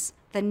issues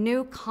the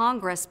new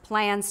Congress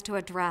plans to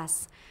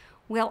address.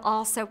 We'll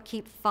also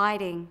keep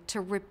fighting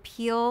to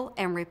repeal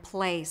and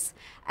replace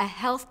a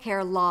health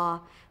care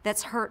law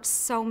that's hurt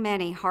so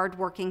many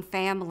hardworking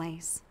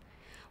families.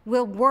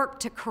 We'll work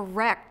to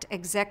correct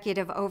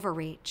executive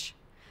overreach.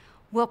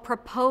 We'll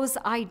propose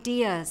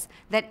ideas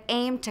that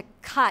aim to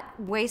cut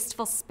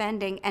wasteful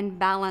spending and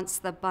balance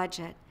the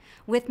budget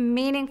with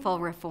meaningful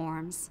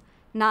reforms,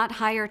 not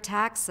higher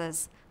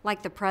taxes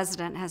like the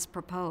president has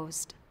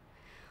proposed.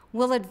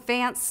 We'll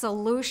advance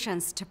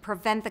solutions to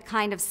prevent the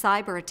kind of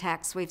cyber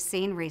attacks we've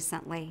seen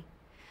recently.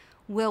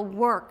 We'll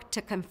work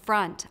to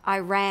confront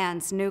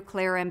Iran's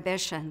nuclear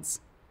ambitions.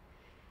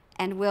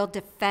 And we'll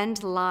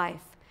defend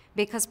life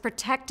because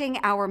protecting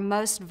our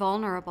most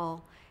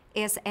vulnerable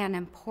is an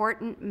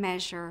important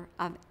measure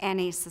of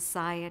any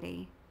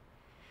society.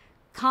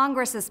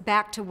 Congress is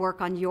back to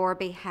work on your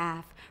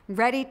behalf,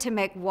 ready to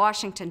make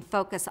Washington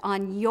focus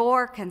on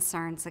your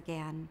concerns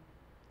again.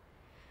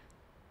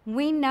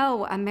 We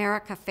know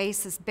America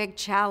faces big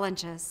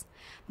challenges,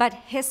 but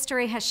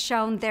history has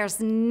shown there's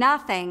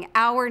nothing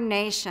our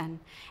nation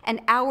and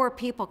our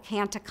people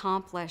can't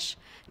accomplish.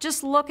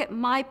 Just look at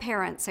my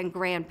parents and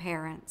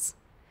grandparents.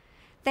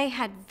 They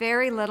had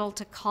very little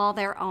to call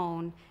their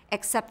own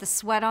except the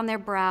sweat on their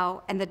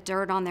brow and the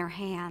dirt on their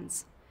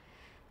hands.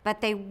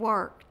 But they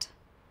worked,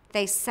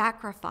 they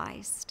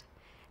sacrificed,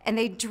 and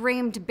they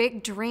dreamed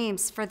big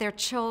dreams for their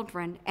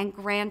children and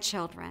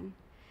grandchildren.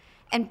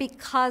 And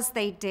because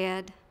they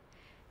did,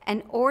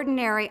 an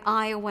ordinary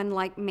Iowan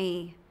like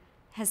me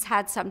has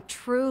had some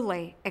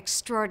truly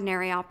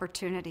extraordinary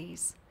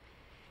opportunities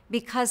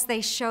because they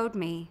showed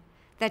me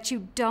that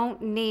you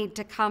don't need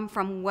to come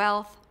from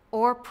wealth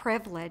or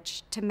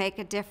privilege to make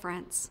a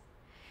difference.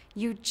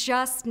 You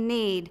just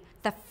need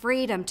the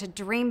freedom to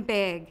dream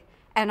big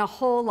and a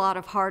whole lot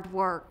of hard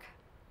work.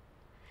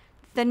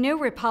 The new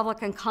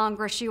Republican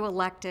Congress you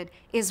elected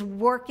is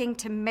working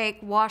to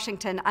make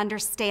Washington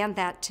understand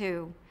that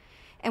too.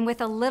 And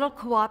with a little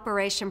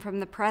cooperation from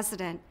the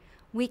president,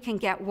 we can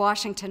get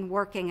Washington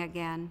working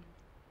again.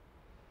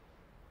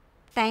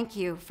 Thank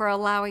you for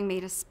allowing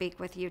me to speak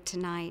with you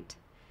tonight.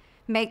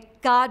 May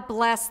God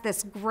bless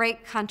this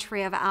great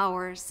country of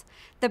ours,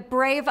 the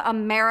brave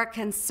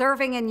Americans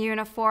serving in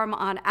uniform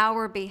on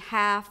our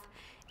behalf,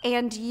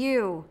 and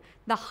you,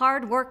 the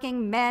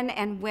hardworking men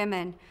and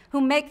women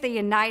who make the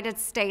United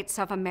States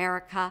of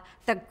America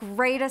the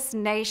greatest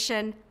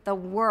nation the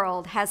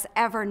world has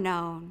ever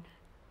known.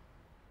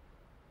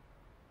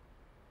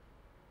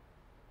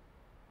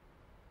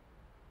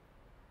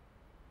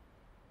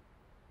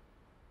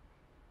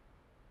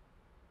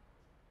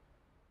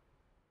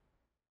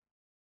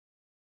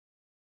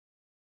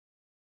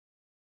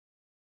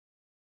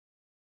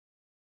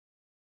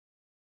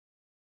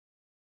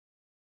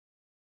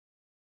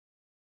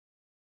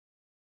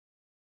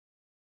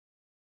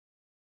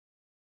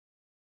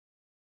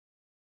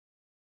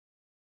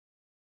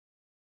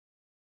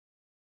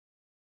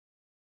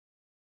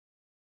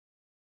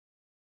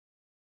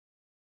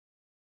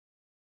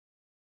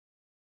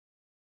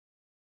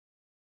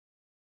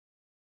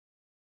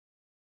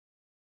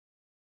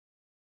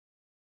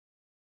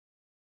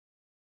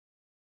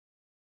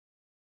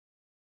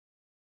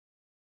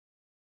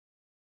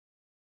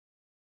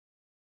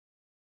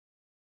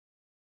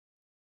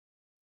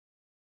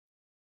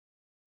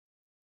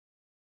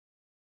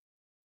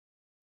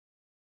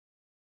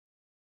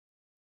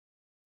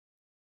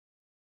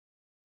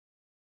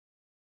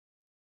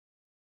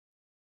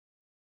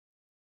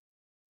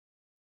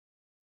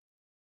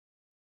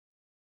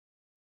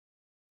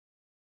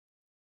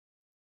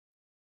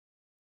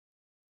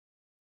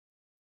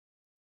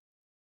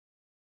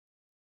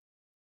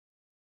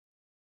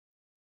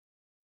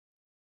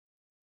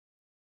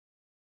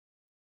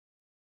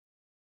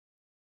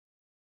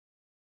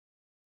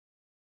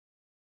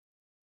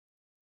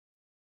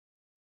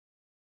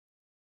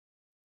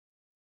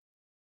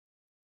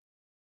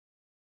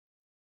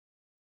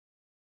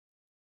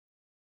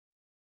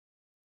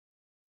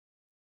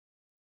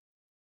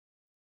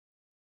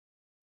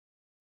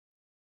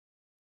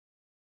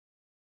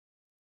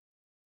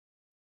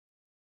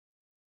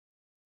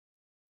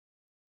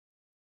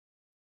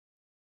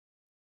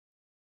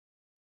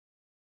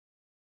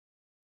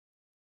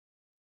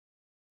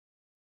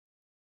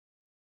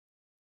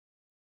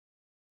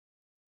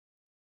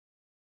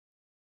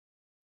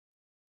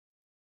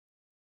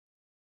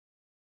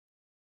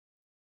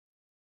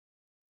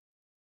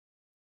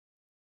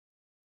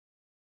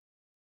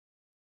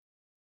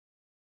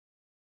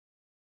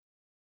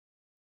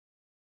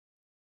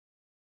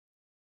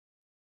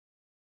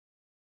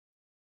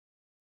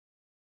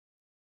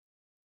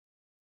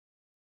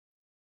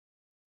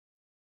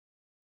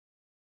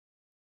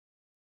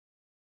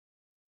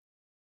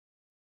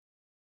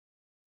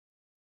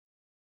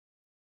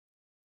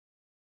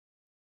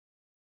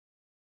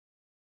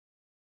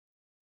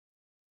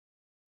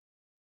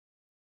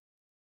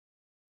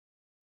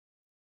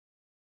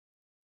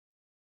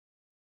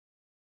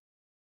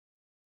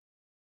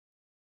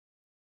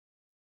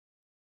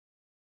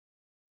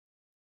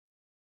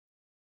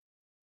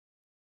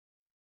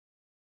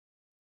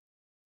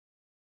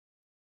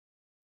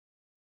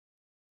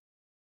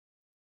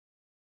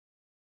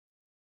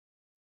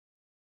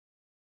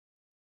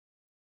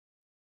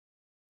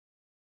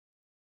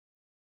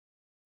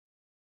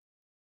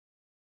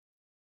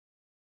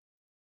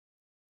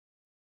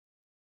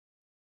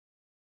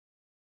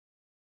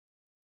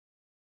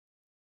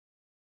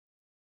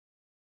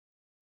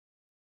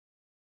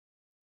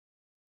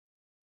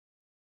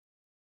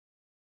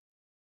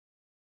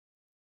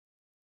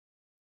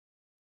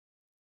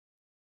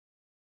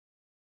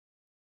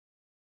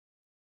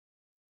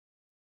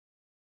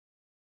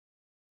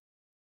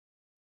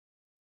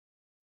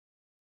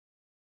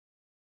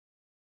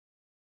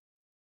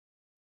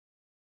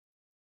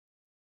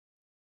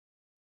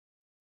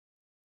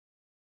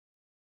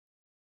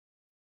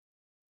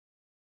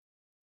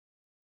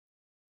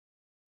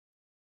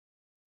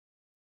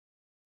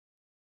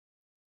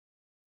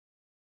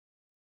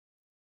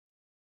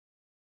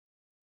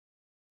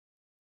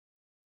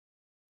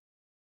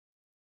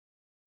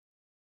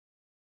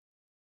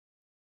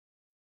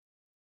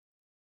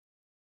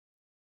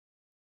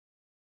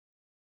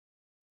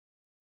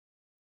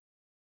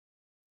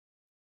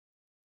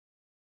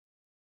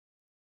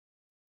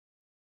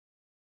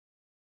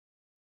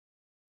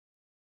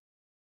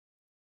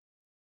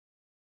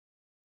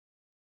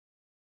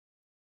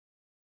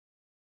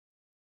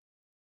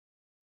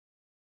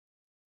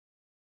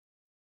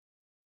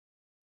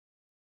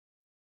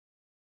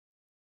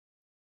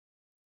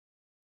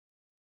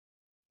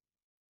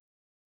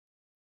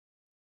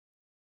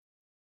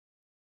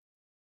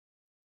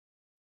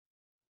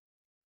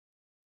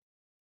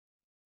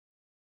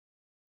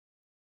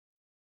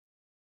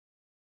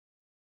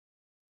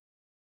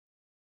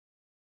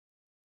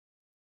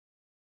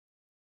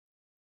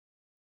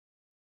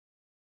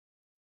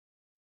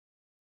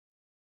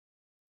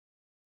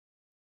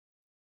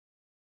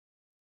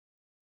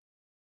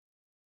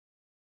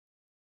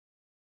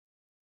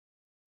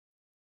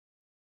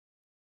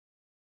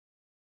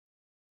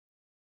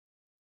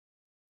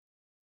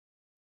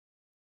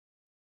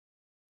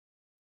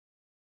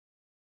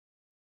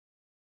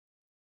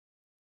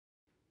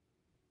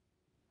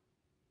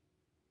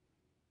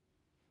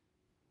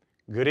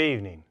 Good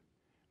evening.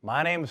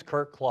 My name is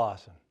Kirk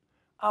Clausen.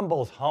 I'm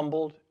both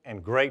humbled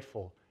and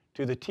grateful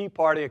to the Tea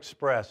Party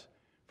Express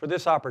for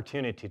this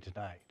opportunity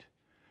tonight.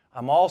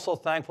 I'm also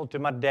thankful to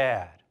my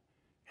dad,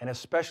 and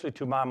especially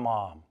to my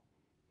mom,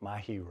 my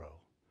hero.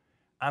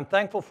 I'm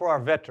thankful for our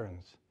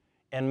veterans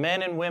and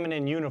men and women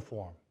in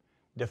uniform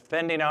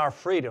defending our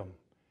freedom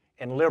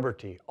and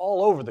liberty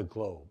all over the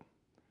globe.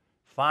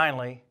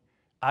 Finally,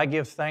 I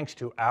give thanks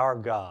to our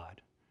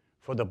God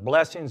for the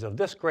blessings of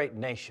this great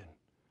nation,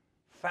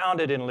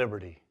 founded in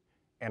liberty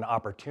and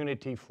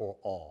opportunity for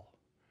all.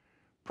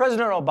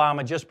 President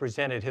Obama just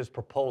presented his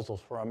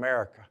proposals for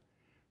America,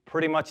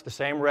 pretty much the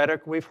same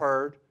rhetoric we've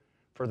heard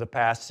for the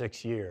past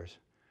 6 years.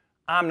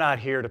 I'm not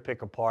here to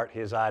pick apart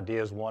his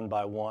ideas one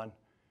by one,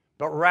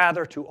 but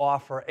rather to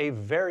offer a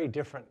very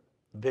different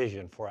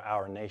vision for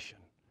our nation.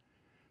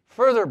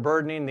 Further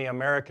burdening the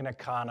American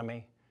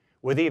economy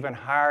with even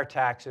higher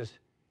taxes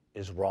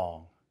is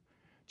wrong,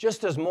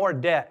 just as more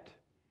debt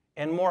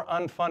and more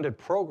unfunded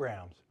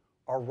programs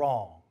are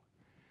wrong.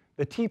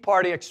 The Tea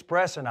Party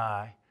Express and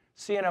I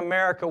see an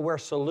America where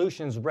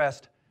solutions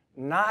rest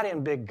not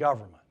in big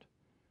government,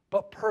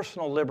 but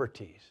personal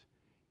liberties,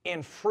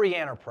 in free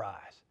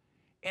enterprise,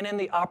 and in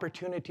the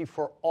opportunity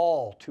for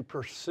all to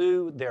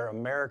pursue their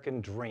American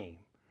dream,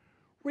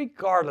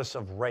 regardless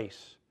of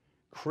race,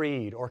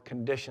 creed, or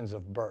conditions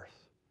of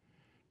birth.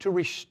 To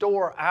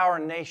restore our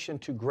nation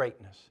to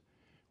greatness,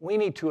 we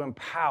need to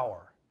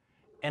empower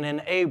and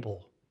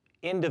enable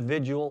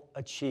individual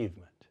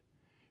achievement.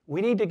 We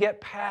need to get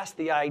past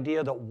the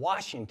idea that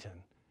Washington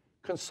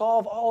can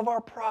solve all of our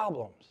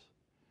problems.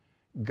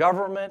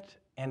 Government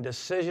and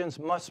decisions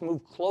must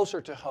move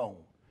closer to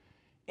home,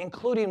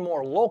 including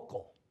more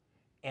local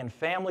and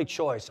family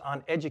choice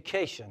on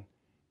education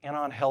and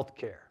on health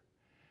care.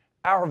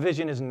 Our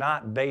vision is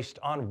not based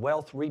on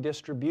wealth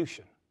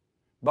redistribution,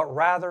 but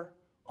rather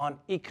on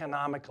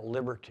economic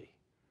liberty,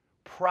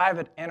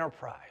 private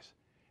enterprise,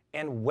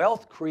 and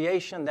wealth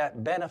creation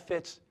that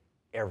benefits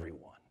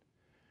everyone.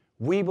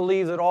 We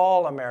believe that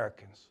all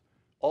Americans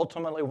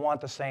ultimately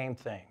want the same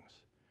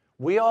things.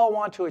 We all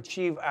want to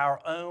achieve our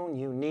own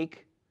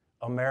unique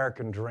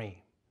American dream.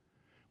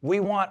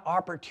 We want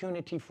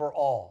opportunity for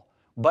all,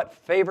 but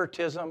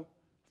favoritism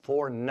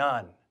for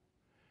none.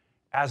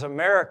 As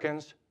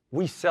Americans,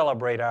 we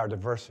celebrate our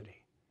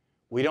diversity.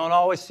 We don't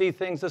always see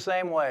things the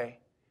same way,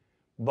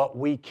 but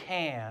we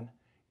can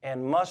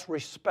and must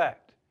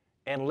respect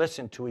and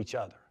listen to each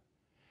other.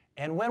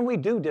 And when we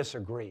do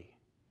disagree,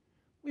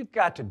 we've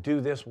got to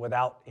do this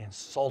without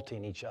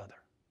insulting each other.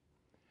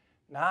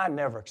 Now, I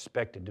never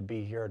expected to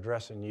be here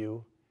addressing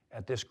you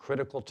at this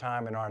critical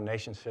time in our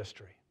nation's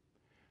history.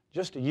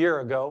 Just a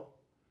year ago,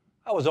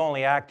 I was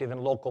only active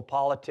in local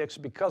politics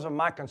because of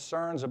my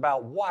concerns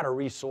about water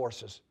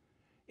resources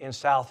in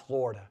South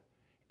Florida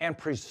and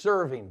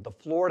preserving the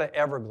Florida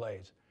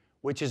Everglades,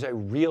 which is a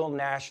real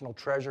national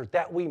treasure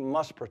that we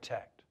must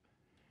protect.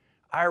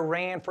 I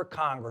ran for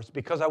Congress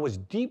because I was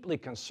deeply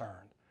concerned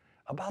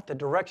about the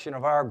direction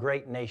of our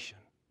great nation.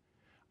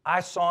 I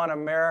saw an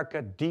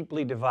America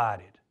deeply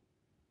divided,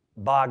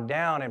 bogged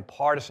down in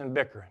partisan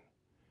bickering,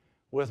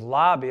 with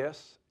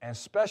lobbyists and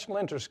special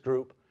interest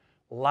groups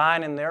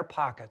lining their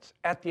pockets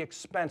at the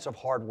expense of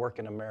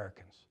hardworking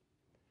Americans.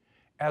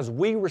 As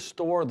we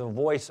restore the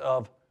voice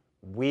of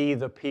we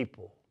the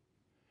people,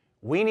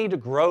 we need to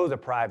grow the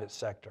private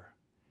sector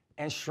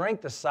and shrink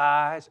the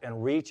size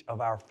and reach of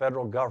our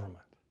federal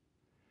government.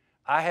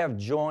 I have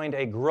joined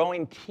a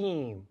growing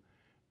team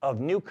of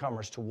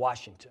newcomers to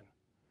Washington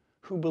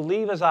who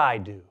believe as I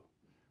do,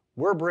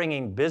 we're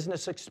bringing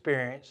business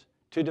experience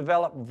to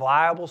develop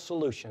viable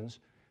solutions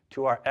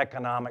to our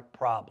economic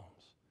problems.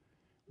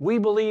 We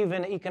believe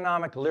in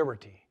economic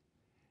liberty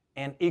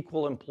and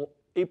equal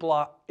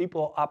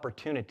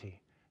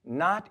opportunity,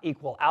 not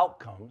equal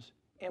outcomes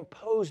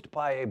imposed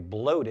by a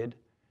bloated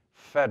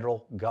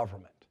federal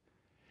government.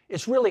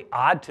 It's really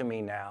odd to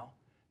me now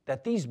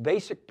that these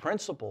basic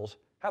principles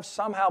have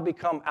somehow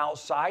become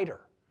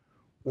outsider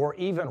or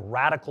even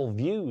radical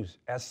views,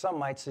 as some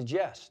might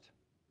suggest.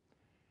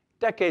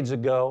 Decades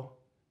ago,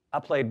 I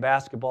played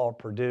basketball at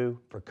Purdue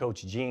for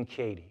Coach Gene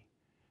Keady,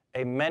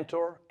 a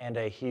mentor and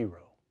a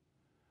hero.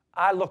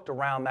 I looked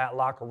around that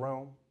locker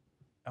room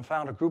and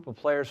found a group of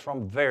players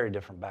from very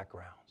different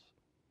backgrounds.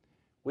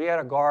 We had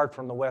a guard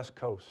from the West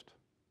Coast,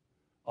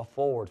 a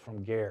forward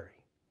from Gary,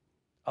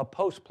 a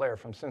post player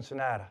from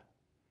Cincinnati,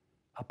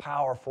 a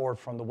power forward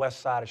from the west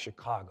side of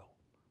Chicago,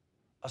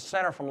 a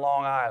center from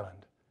Long Island,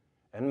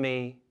 and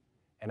me,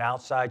 an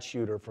outside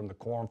shooter from the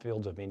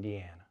cornfields of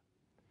Indiana.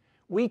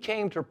 We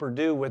came to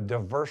Purdue with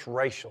diverse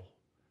racial,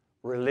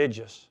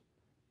 religious,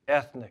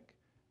 ethnic,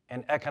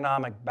 and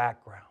economic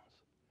backgrounds.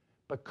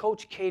 But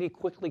Coach Keady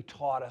quickly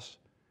taught us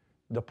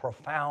the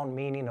profound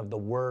meaning of the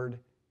word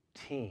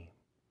team.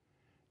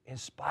 In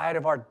spite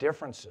of our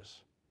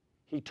differences,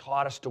 he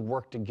taught us to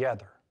work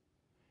together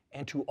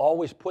and to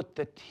always put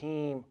the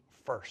team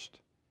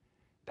first.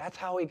 That's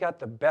how he got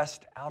the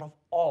best out of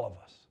all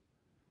of us.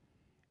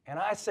 And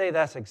I say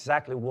that's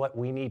exactly what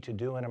we need to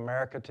do in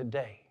America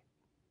today.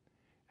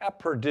 At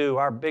Purdue,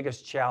 our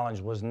biggest challenge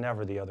was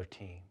never the other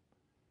team.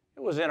 It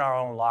was in our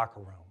own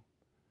locker room.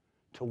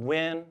 To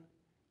win,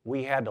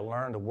 we had to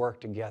learn to work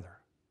together.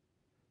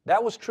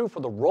 That was true for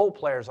the role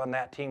players on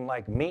that team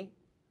like me,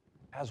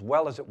 as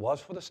well as it was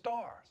for the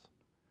stars.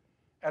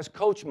 As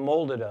Coach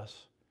molded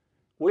us,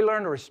 we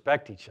learned to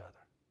respect each other.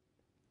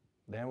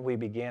 Then we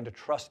began to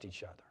trust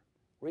each other,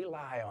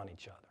 rely on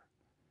each other.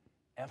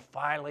 And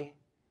finally,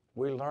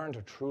 we learned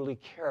to truly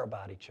care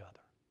about each other.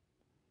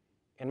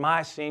 In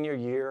my senior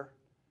year,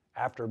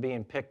 after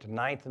being picked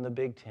 9th in the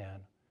Big Ten,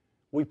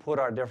 we put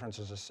our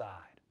differences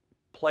aside,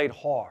 played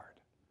hard,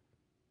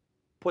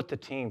 put the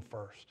team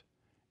first,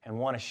 and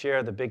won a share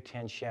of the Big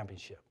Ten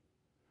championship.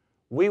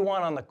 We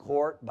won on the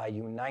court by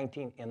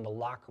uniting in the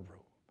locker room,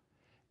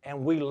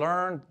 and we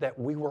learned that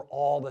we were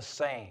all the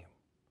same.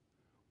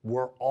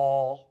 We're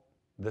all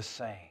the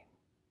same.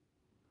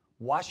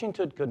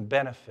 Washington could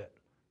benefit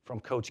from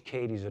Coach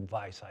Katie's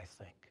advice, I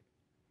think.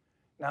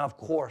 Now, of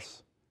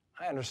course,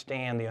 I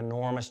understand the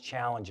enormous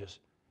challenges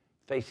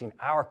facing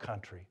our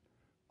country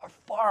are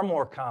far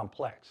more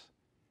complex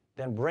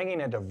than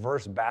bringing a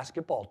diverse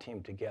basketball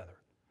team together.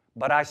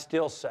 But I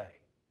still say,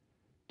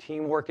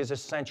 teamwork is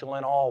essential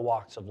in all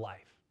walks of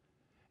life.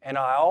 And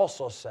I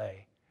also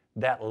say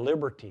that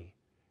liberty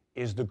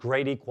is the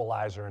great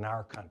equalizer in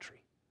our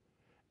country.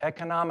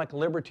 Economic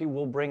liberty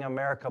will bring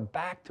America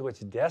back to its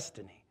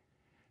destiny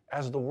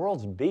as the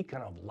world's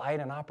beacon of light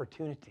and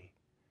opportunity.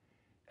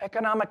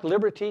 Economic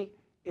liberty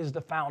is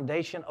the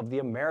foundation of the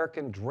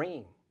American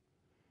dream.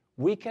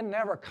 We can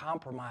never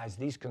compromise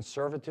these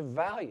conservative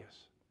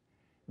values.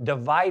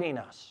 Dividing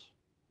us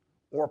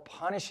or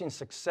punishing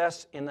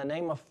success in the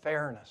name of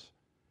fairness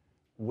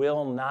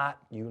will not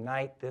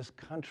unite this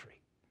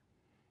country.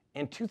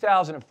 In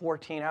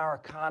 2014, our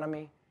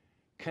economy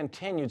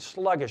continued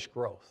sluggish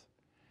growth,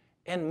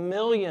 and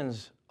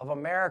millions of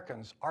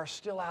Americans are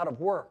still out of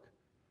work.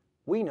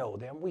 We know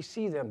them, we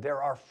see them,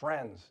 they're our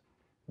friends.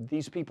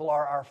 These people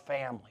are our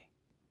family.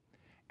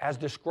 As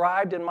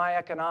described in my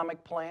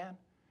economic plan,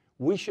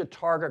 we should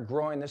target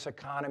growing this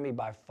economy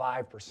by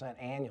 5%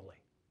 annually.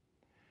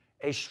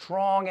 A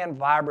strong and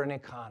vibrant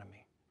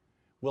economy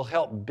will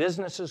help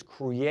businesses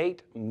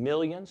create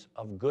millions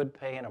of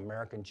good-paying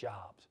American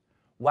jobs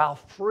while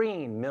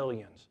freeing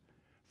millions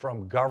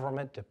from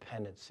government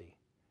dependency.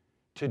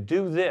 To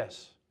do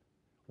this,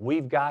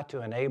 we've got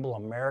to enable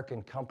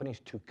American companies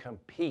to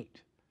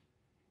compete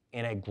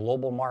in a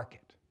global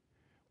market.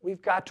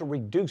 We've got to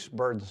reduce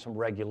burdensome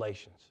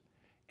regulations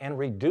and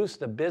reduce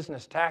the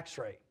business tax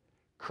rate,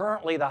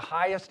 currently the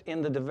highest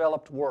in the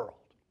developed world.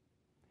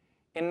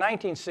 In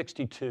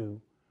 1962,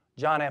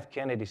 John F.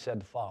 Kennedy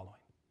said the following: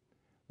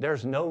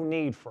 "There's no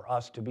need for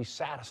us to be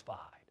satisfied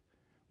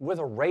with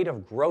a rate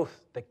of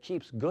growth that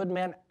keeps good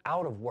men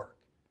out of work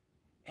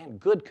and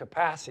good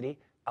capacity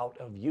out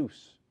of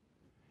use."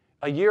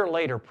 A year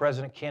later,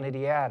 President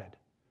Kennedy added,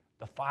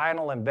 "The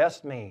final and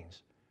best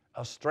means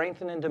of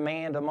strengthening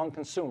demand among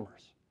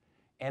consumers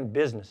and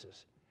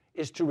businesses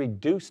is to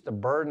reduce the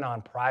burden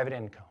on private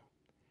income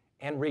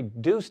and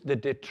reduce the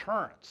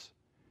deterrents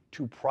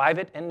to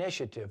private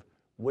initiative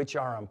which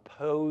are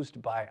imposed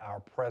by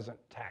our present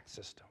tax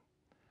system."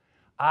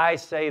 I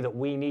say that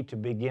we need to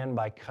begin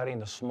by cutting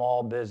the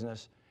small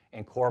business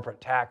and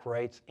corporate tax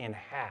rates in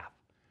half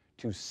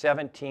to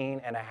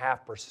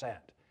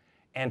 17.5%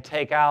 and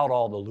take out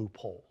all the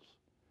loopholes.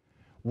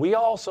 We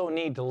also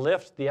need to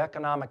lift the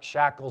economic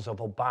shackles of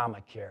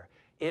Obamacare.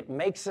 It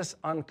makes us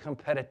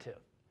uncompetitive,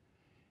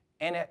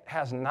 and it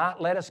has not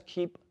let us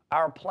keep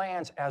our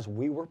plans as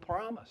we were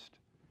promised.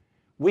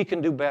 We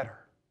can do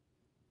better.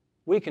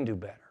 We can do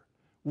better.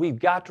 We've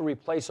got to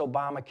replace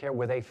Obamacare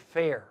with a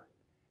fair,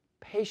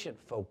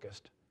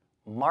 patient-focused,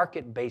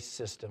 market-based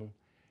system,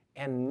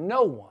 and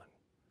no one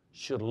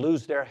should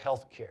lose their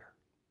health care.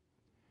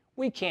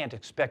 We can't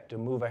expect to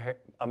move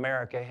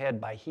America ahead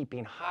by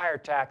heaping higher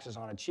taxes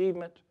on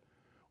achievement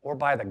or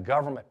by the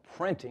government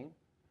printing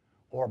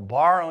or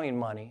borrowing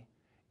money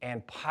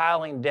and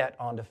piling debt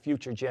onto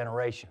future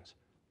generations.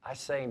 I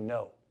say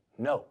no,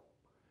 no.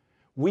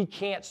 We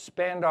can't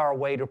spend our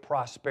way to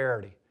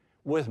prosperity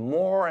with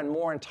more and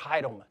more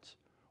entitlements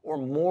or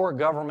more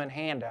government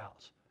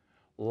handouts.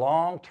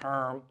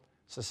 Long-term,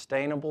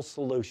 sustainable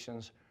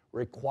solutions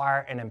require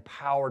an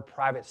empowered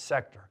private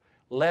sector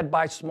led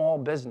by small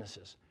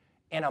businesses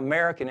and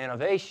American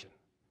innovation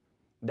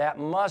that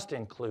must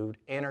include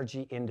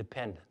energy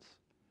independence.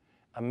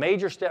 A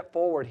major step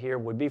forward here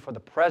would be for the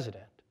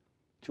President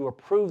to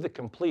approve the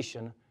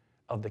completion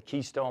of the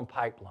Keystone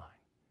Pipeline.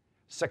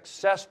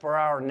 Success for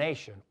our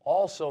nation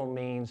also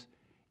means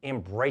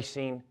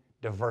embracing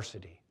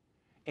diversity,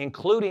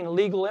 including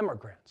legal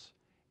immigrants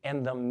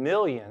and the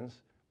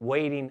millions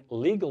waiting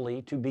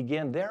legally to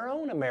begin their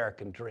own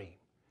American dream.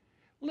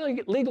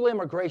 Legal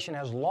immigration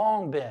has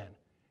long been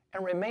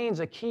and remains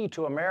a key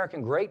to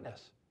American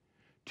greatness.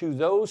 To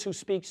those who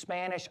speak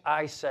Spanish,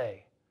 I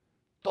say,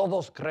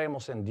 todos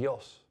creemos en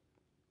Dios,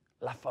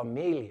 la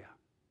familia,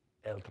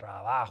 el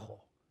trabajo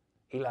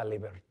y la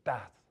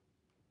libertad.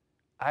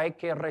 Hay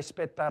que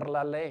respetar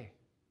la ley.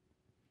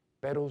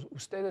 pero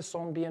ustedes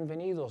son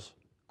bienvenidos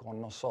con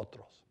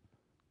nosotros.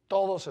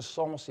 Todos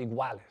somos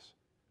iguales,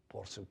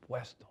 por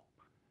supuesto.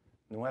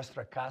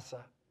 Nuestra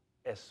casa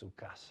es su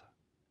casa.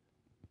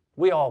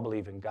 We all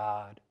believe in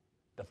God,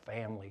 the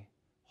family,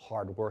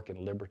 hard work, and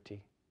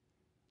liberty.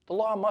 The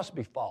law must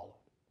be followed,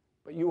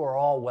 but you are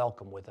all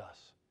welcome with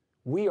us.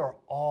 We are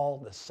all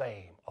the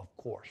same, of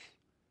course.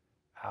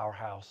 Our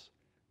house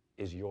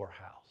is your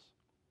house.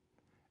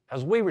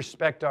 As we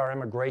respect our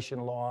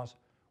immigration laws,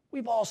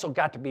 we've also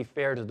got to be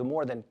fair to the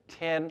more than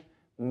 10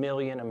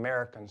 million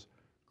Americans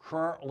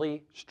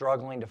currently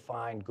struggling to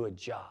find good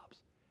jobs.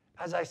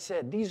 As I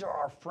said, these are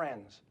our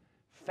friends,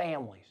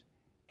 families,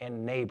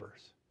 and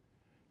neighbors.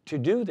 To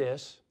do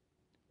this,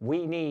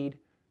 we need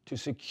to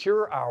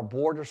secure our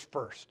borders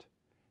first.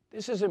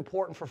 This is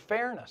important for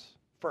fairness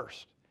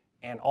first,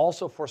 and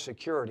also for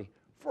security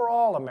for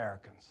all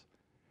Americans.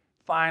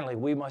 Finally,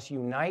 we must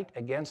unite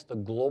against the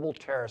global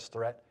terrorist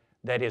threat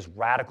that is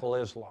radical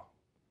Islam.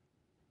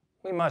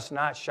 We must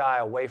not shy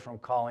away from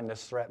calling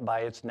this threat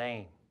by its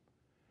name.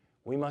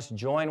 We must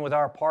join with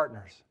our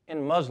partners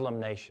in Muslim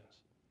nations,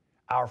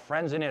 our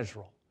friends in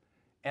Israel,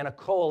 and a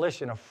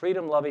coalition of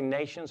freedom-loving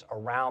nations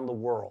around the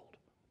world.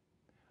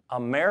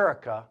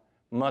 America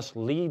must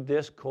lead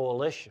this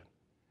coalition,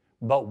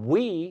 but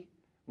we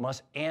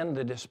must end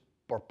the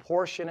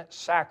disproportionate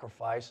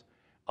sacrifice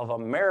of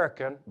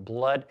American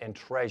blood and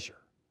treasure.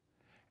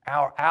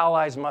 Our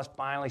allies must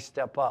finally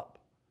step up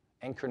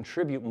and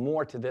contribute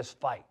more to this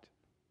fight.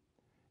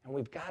 And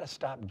we've got to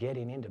stop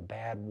getting into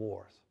bad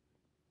wars.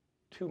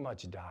 Too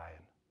much dying.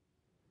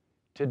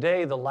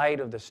 Today, the light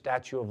of the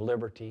Statue of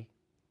Liberty,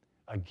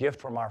 a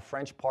gift from our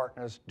French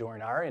partners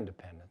during our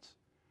independence,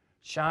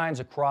 shines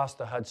across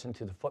the Hudson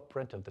to the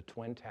footprint of the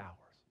Twin Towers.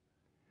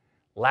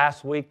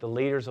 Last week, the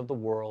leaders of the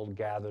world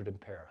gathered in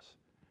Paris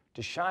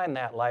to shine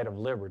that light of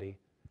liberty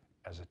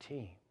as a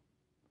team.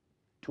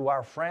 To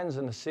our friends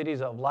in the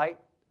cities of light,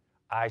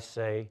 I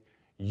say,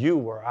 you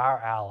were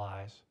our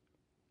allies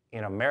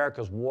in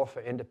America's war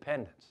for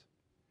independence.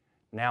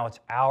 Now it's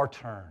our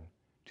turn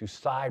to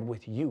side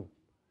with you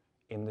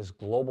in this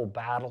global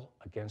battle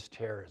against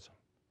terrorism.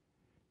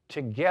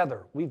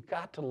 Together, we've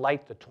got to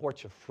light the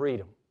torch of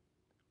freedom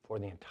for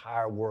the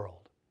entire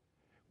world.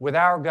 With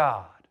our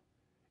God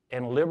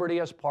and liberty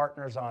as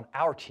partners on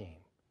our team,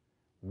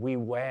 we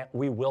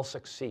will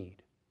succeed.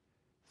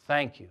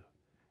 Thank you,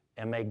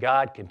 and may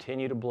God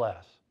continue to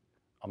bless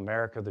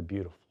America the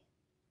Beautiful.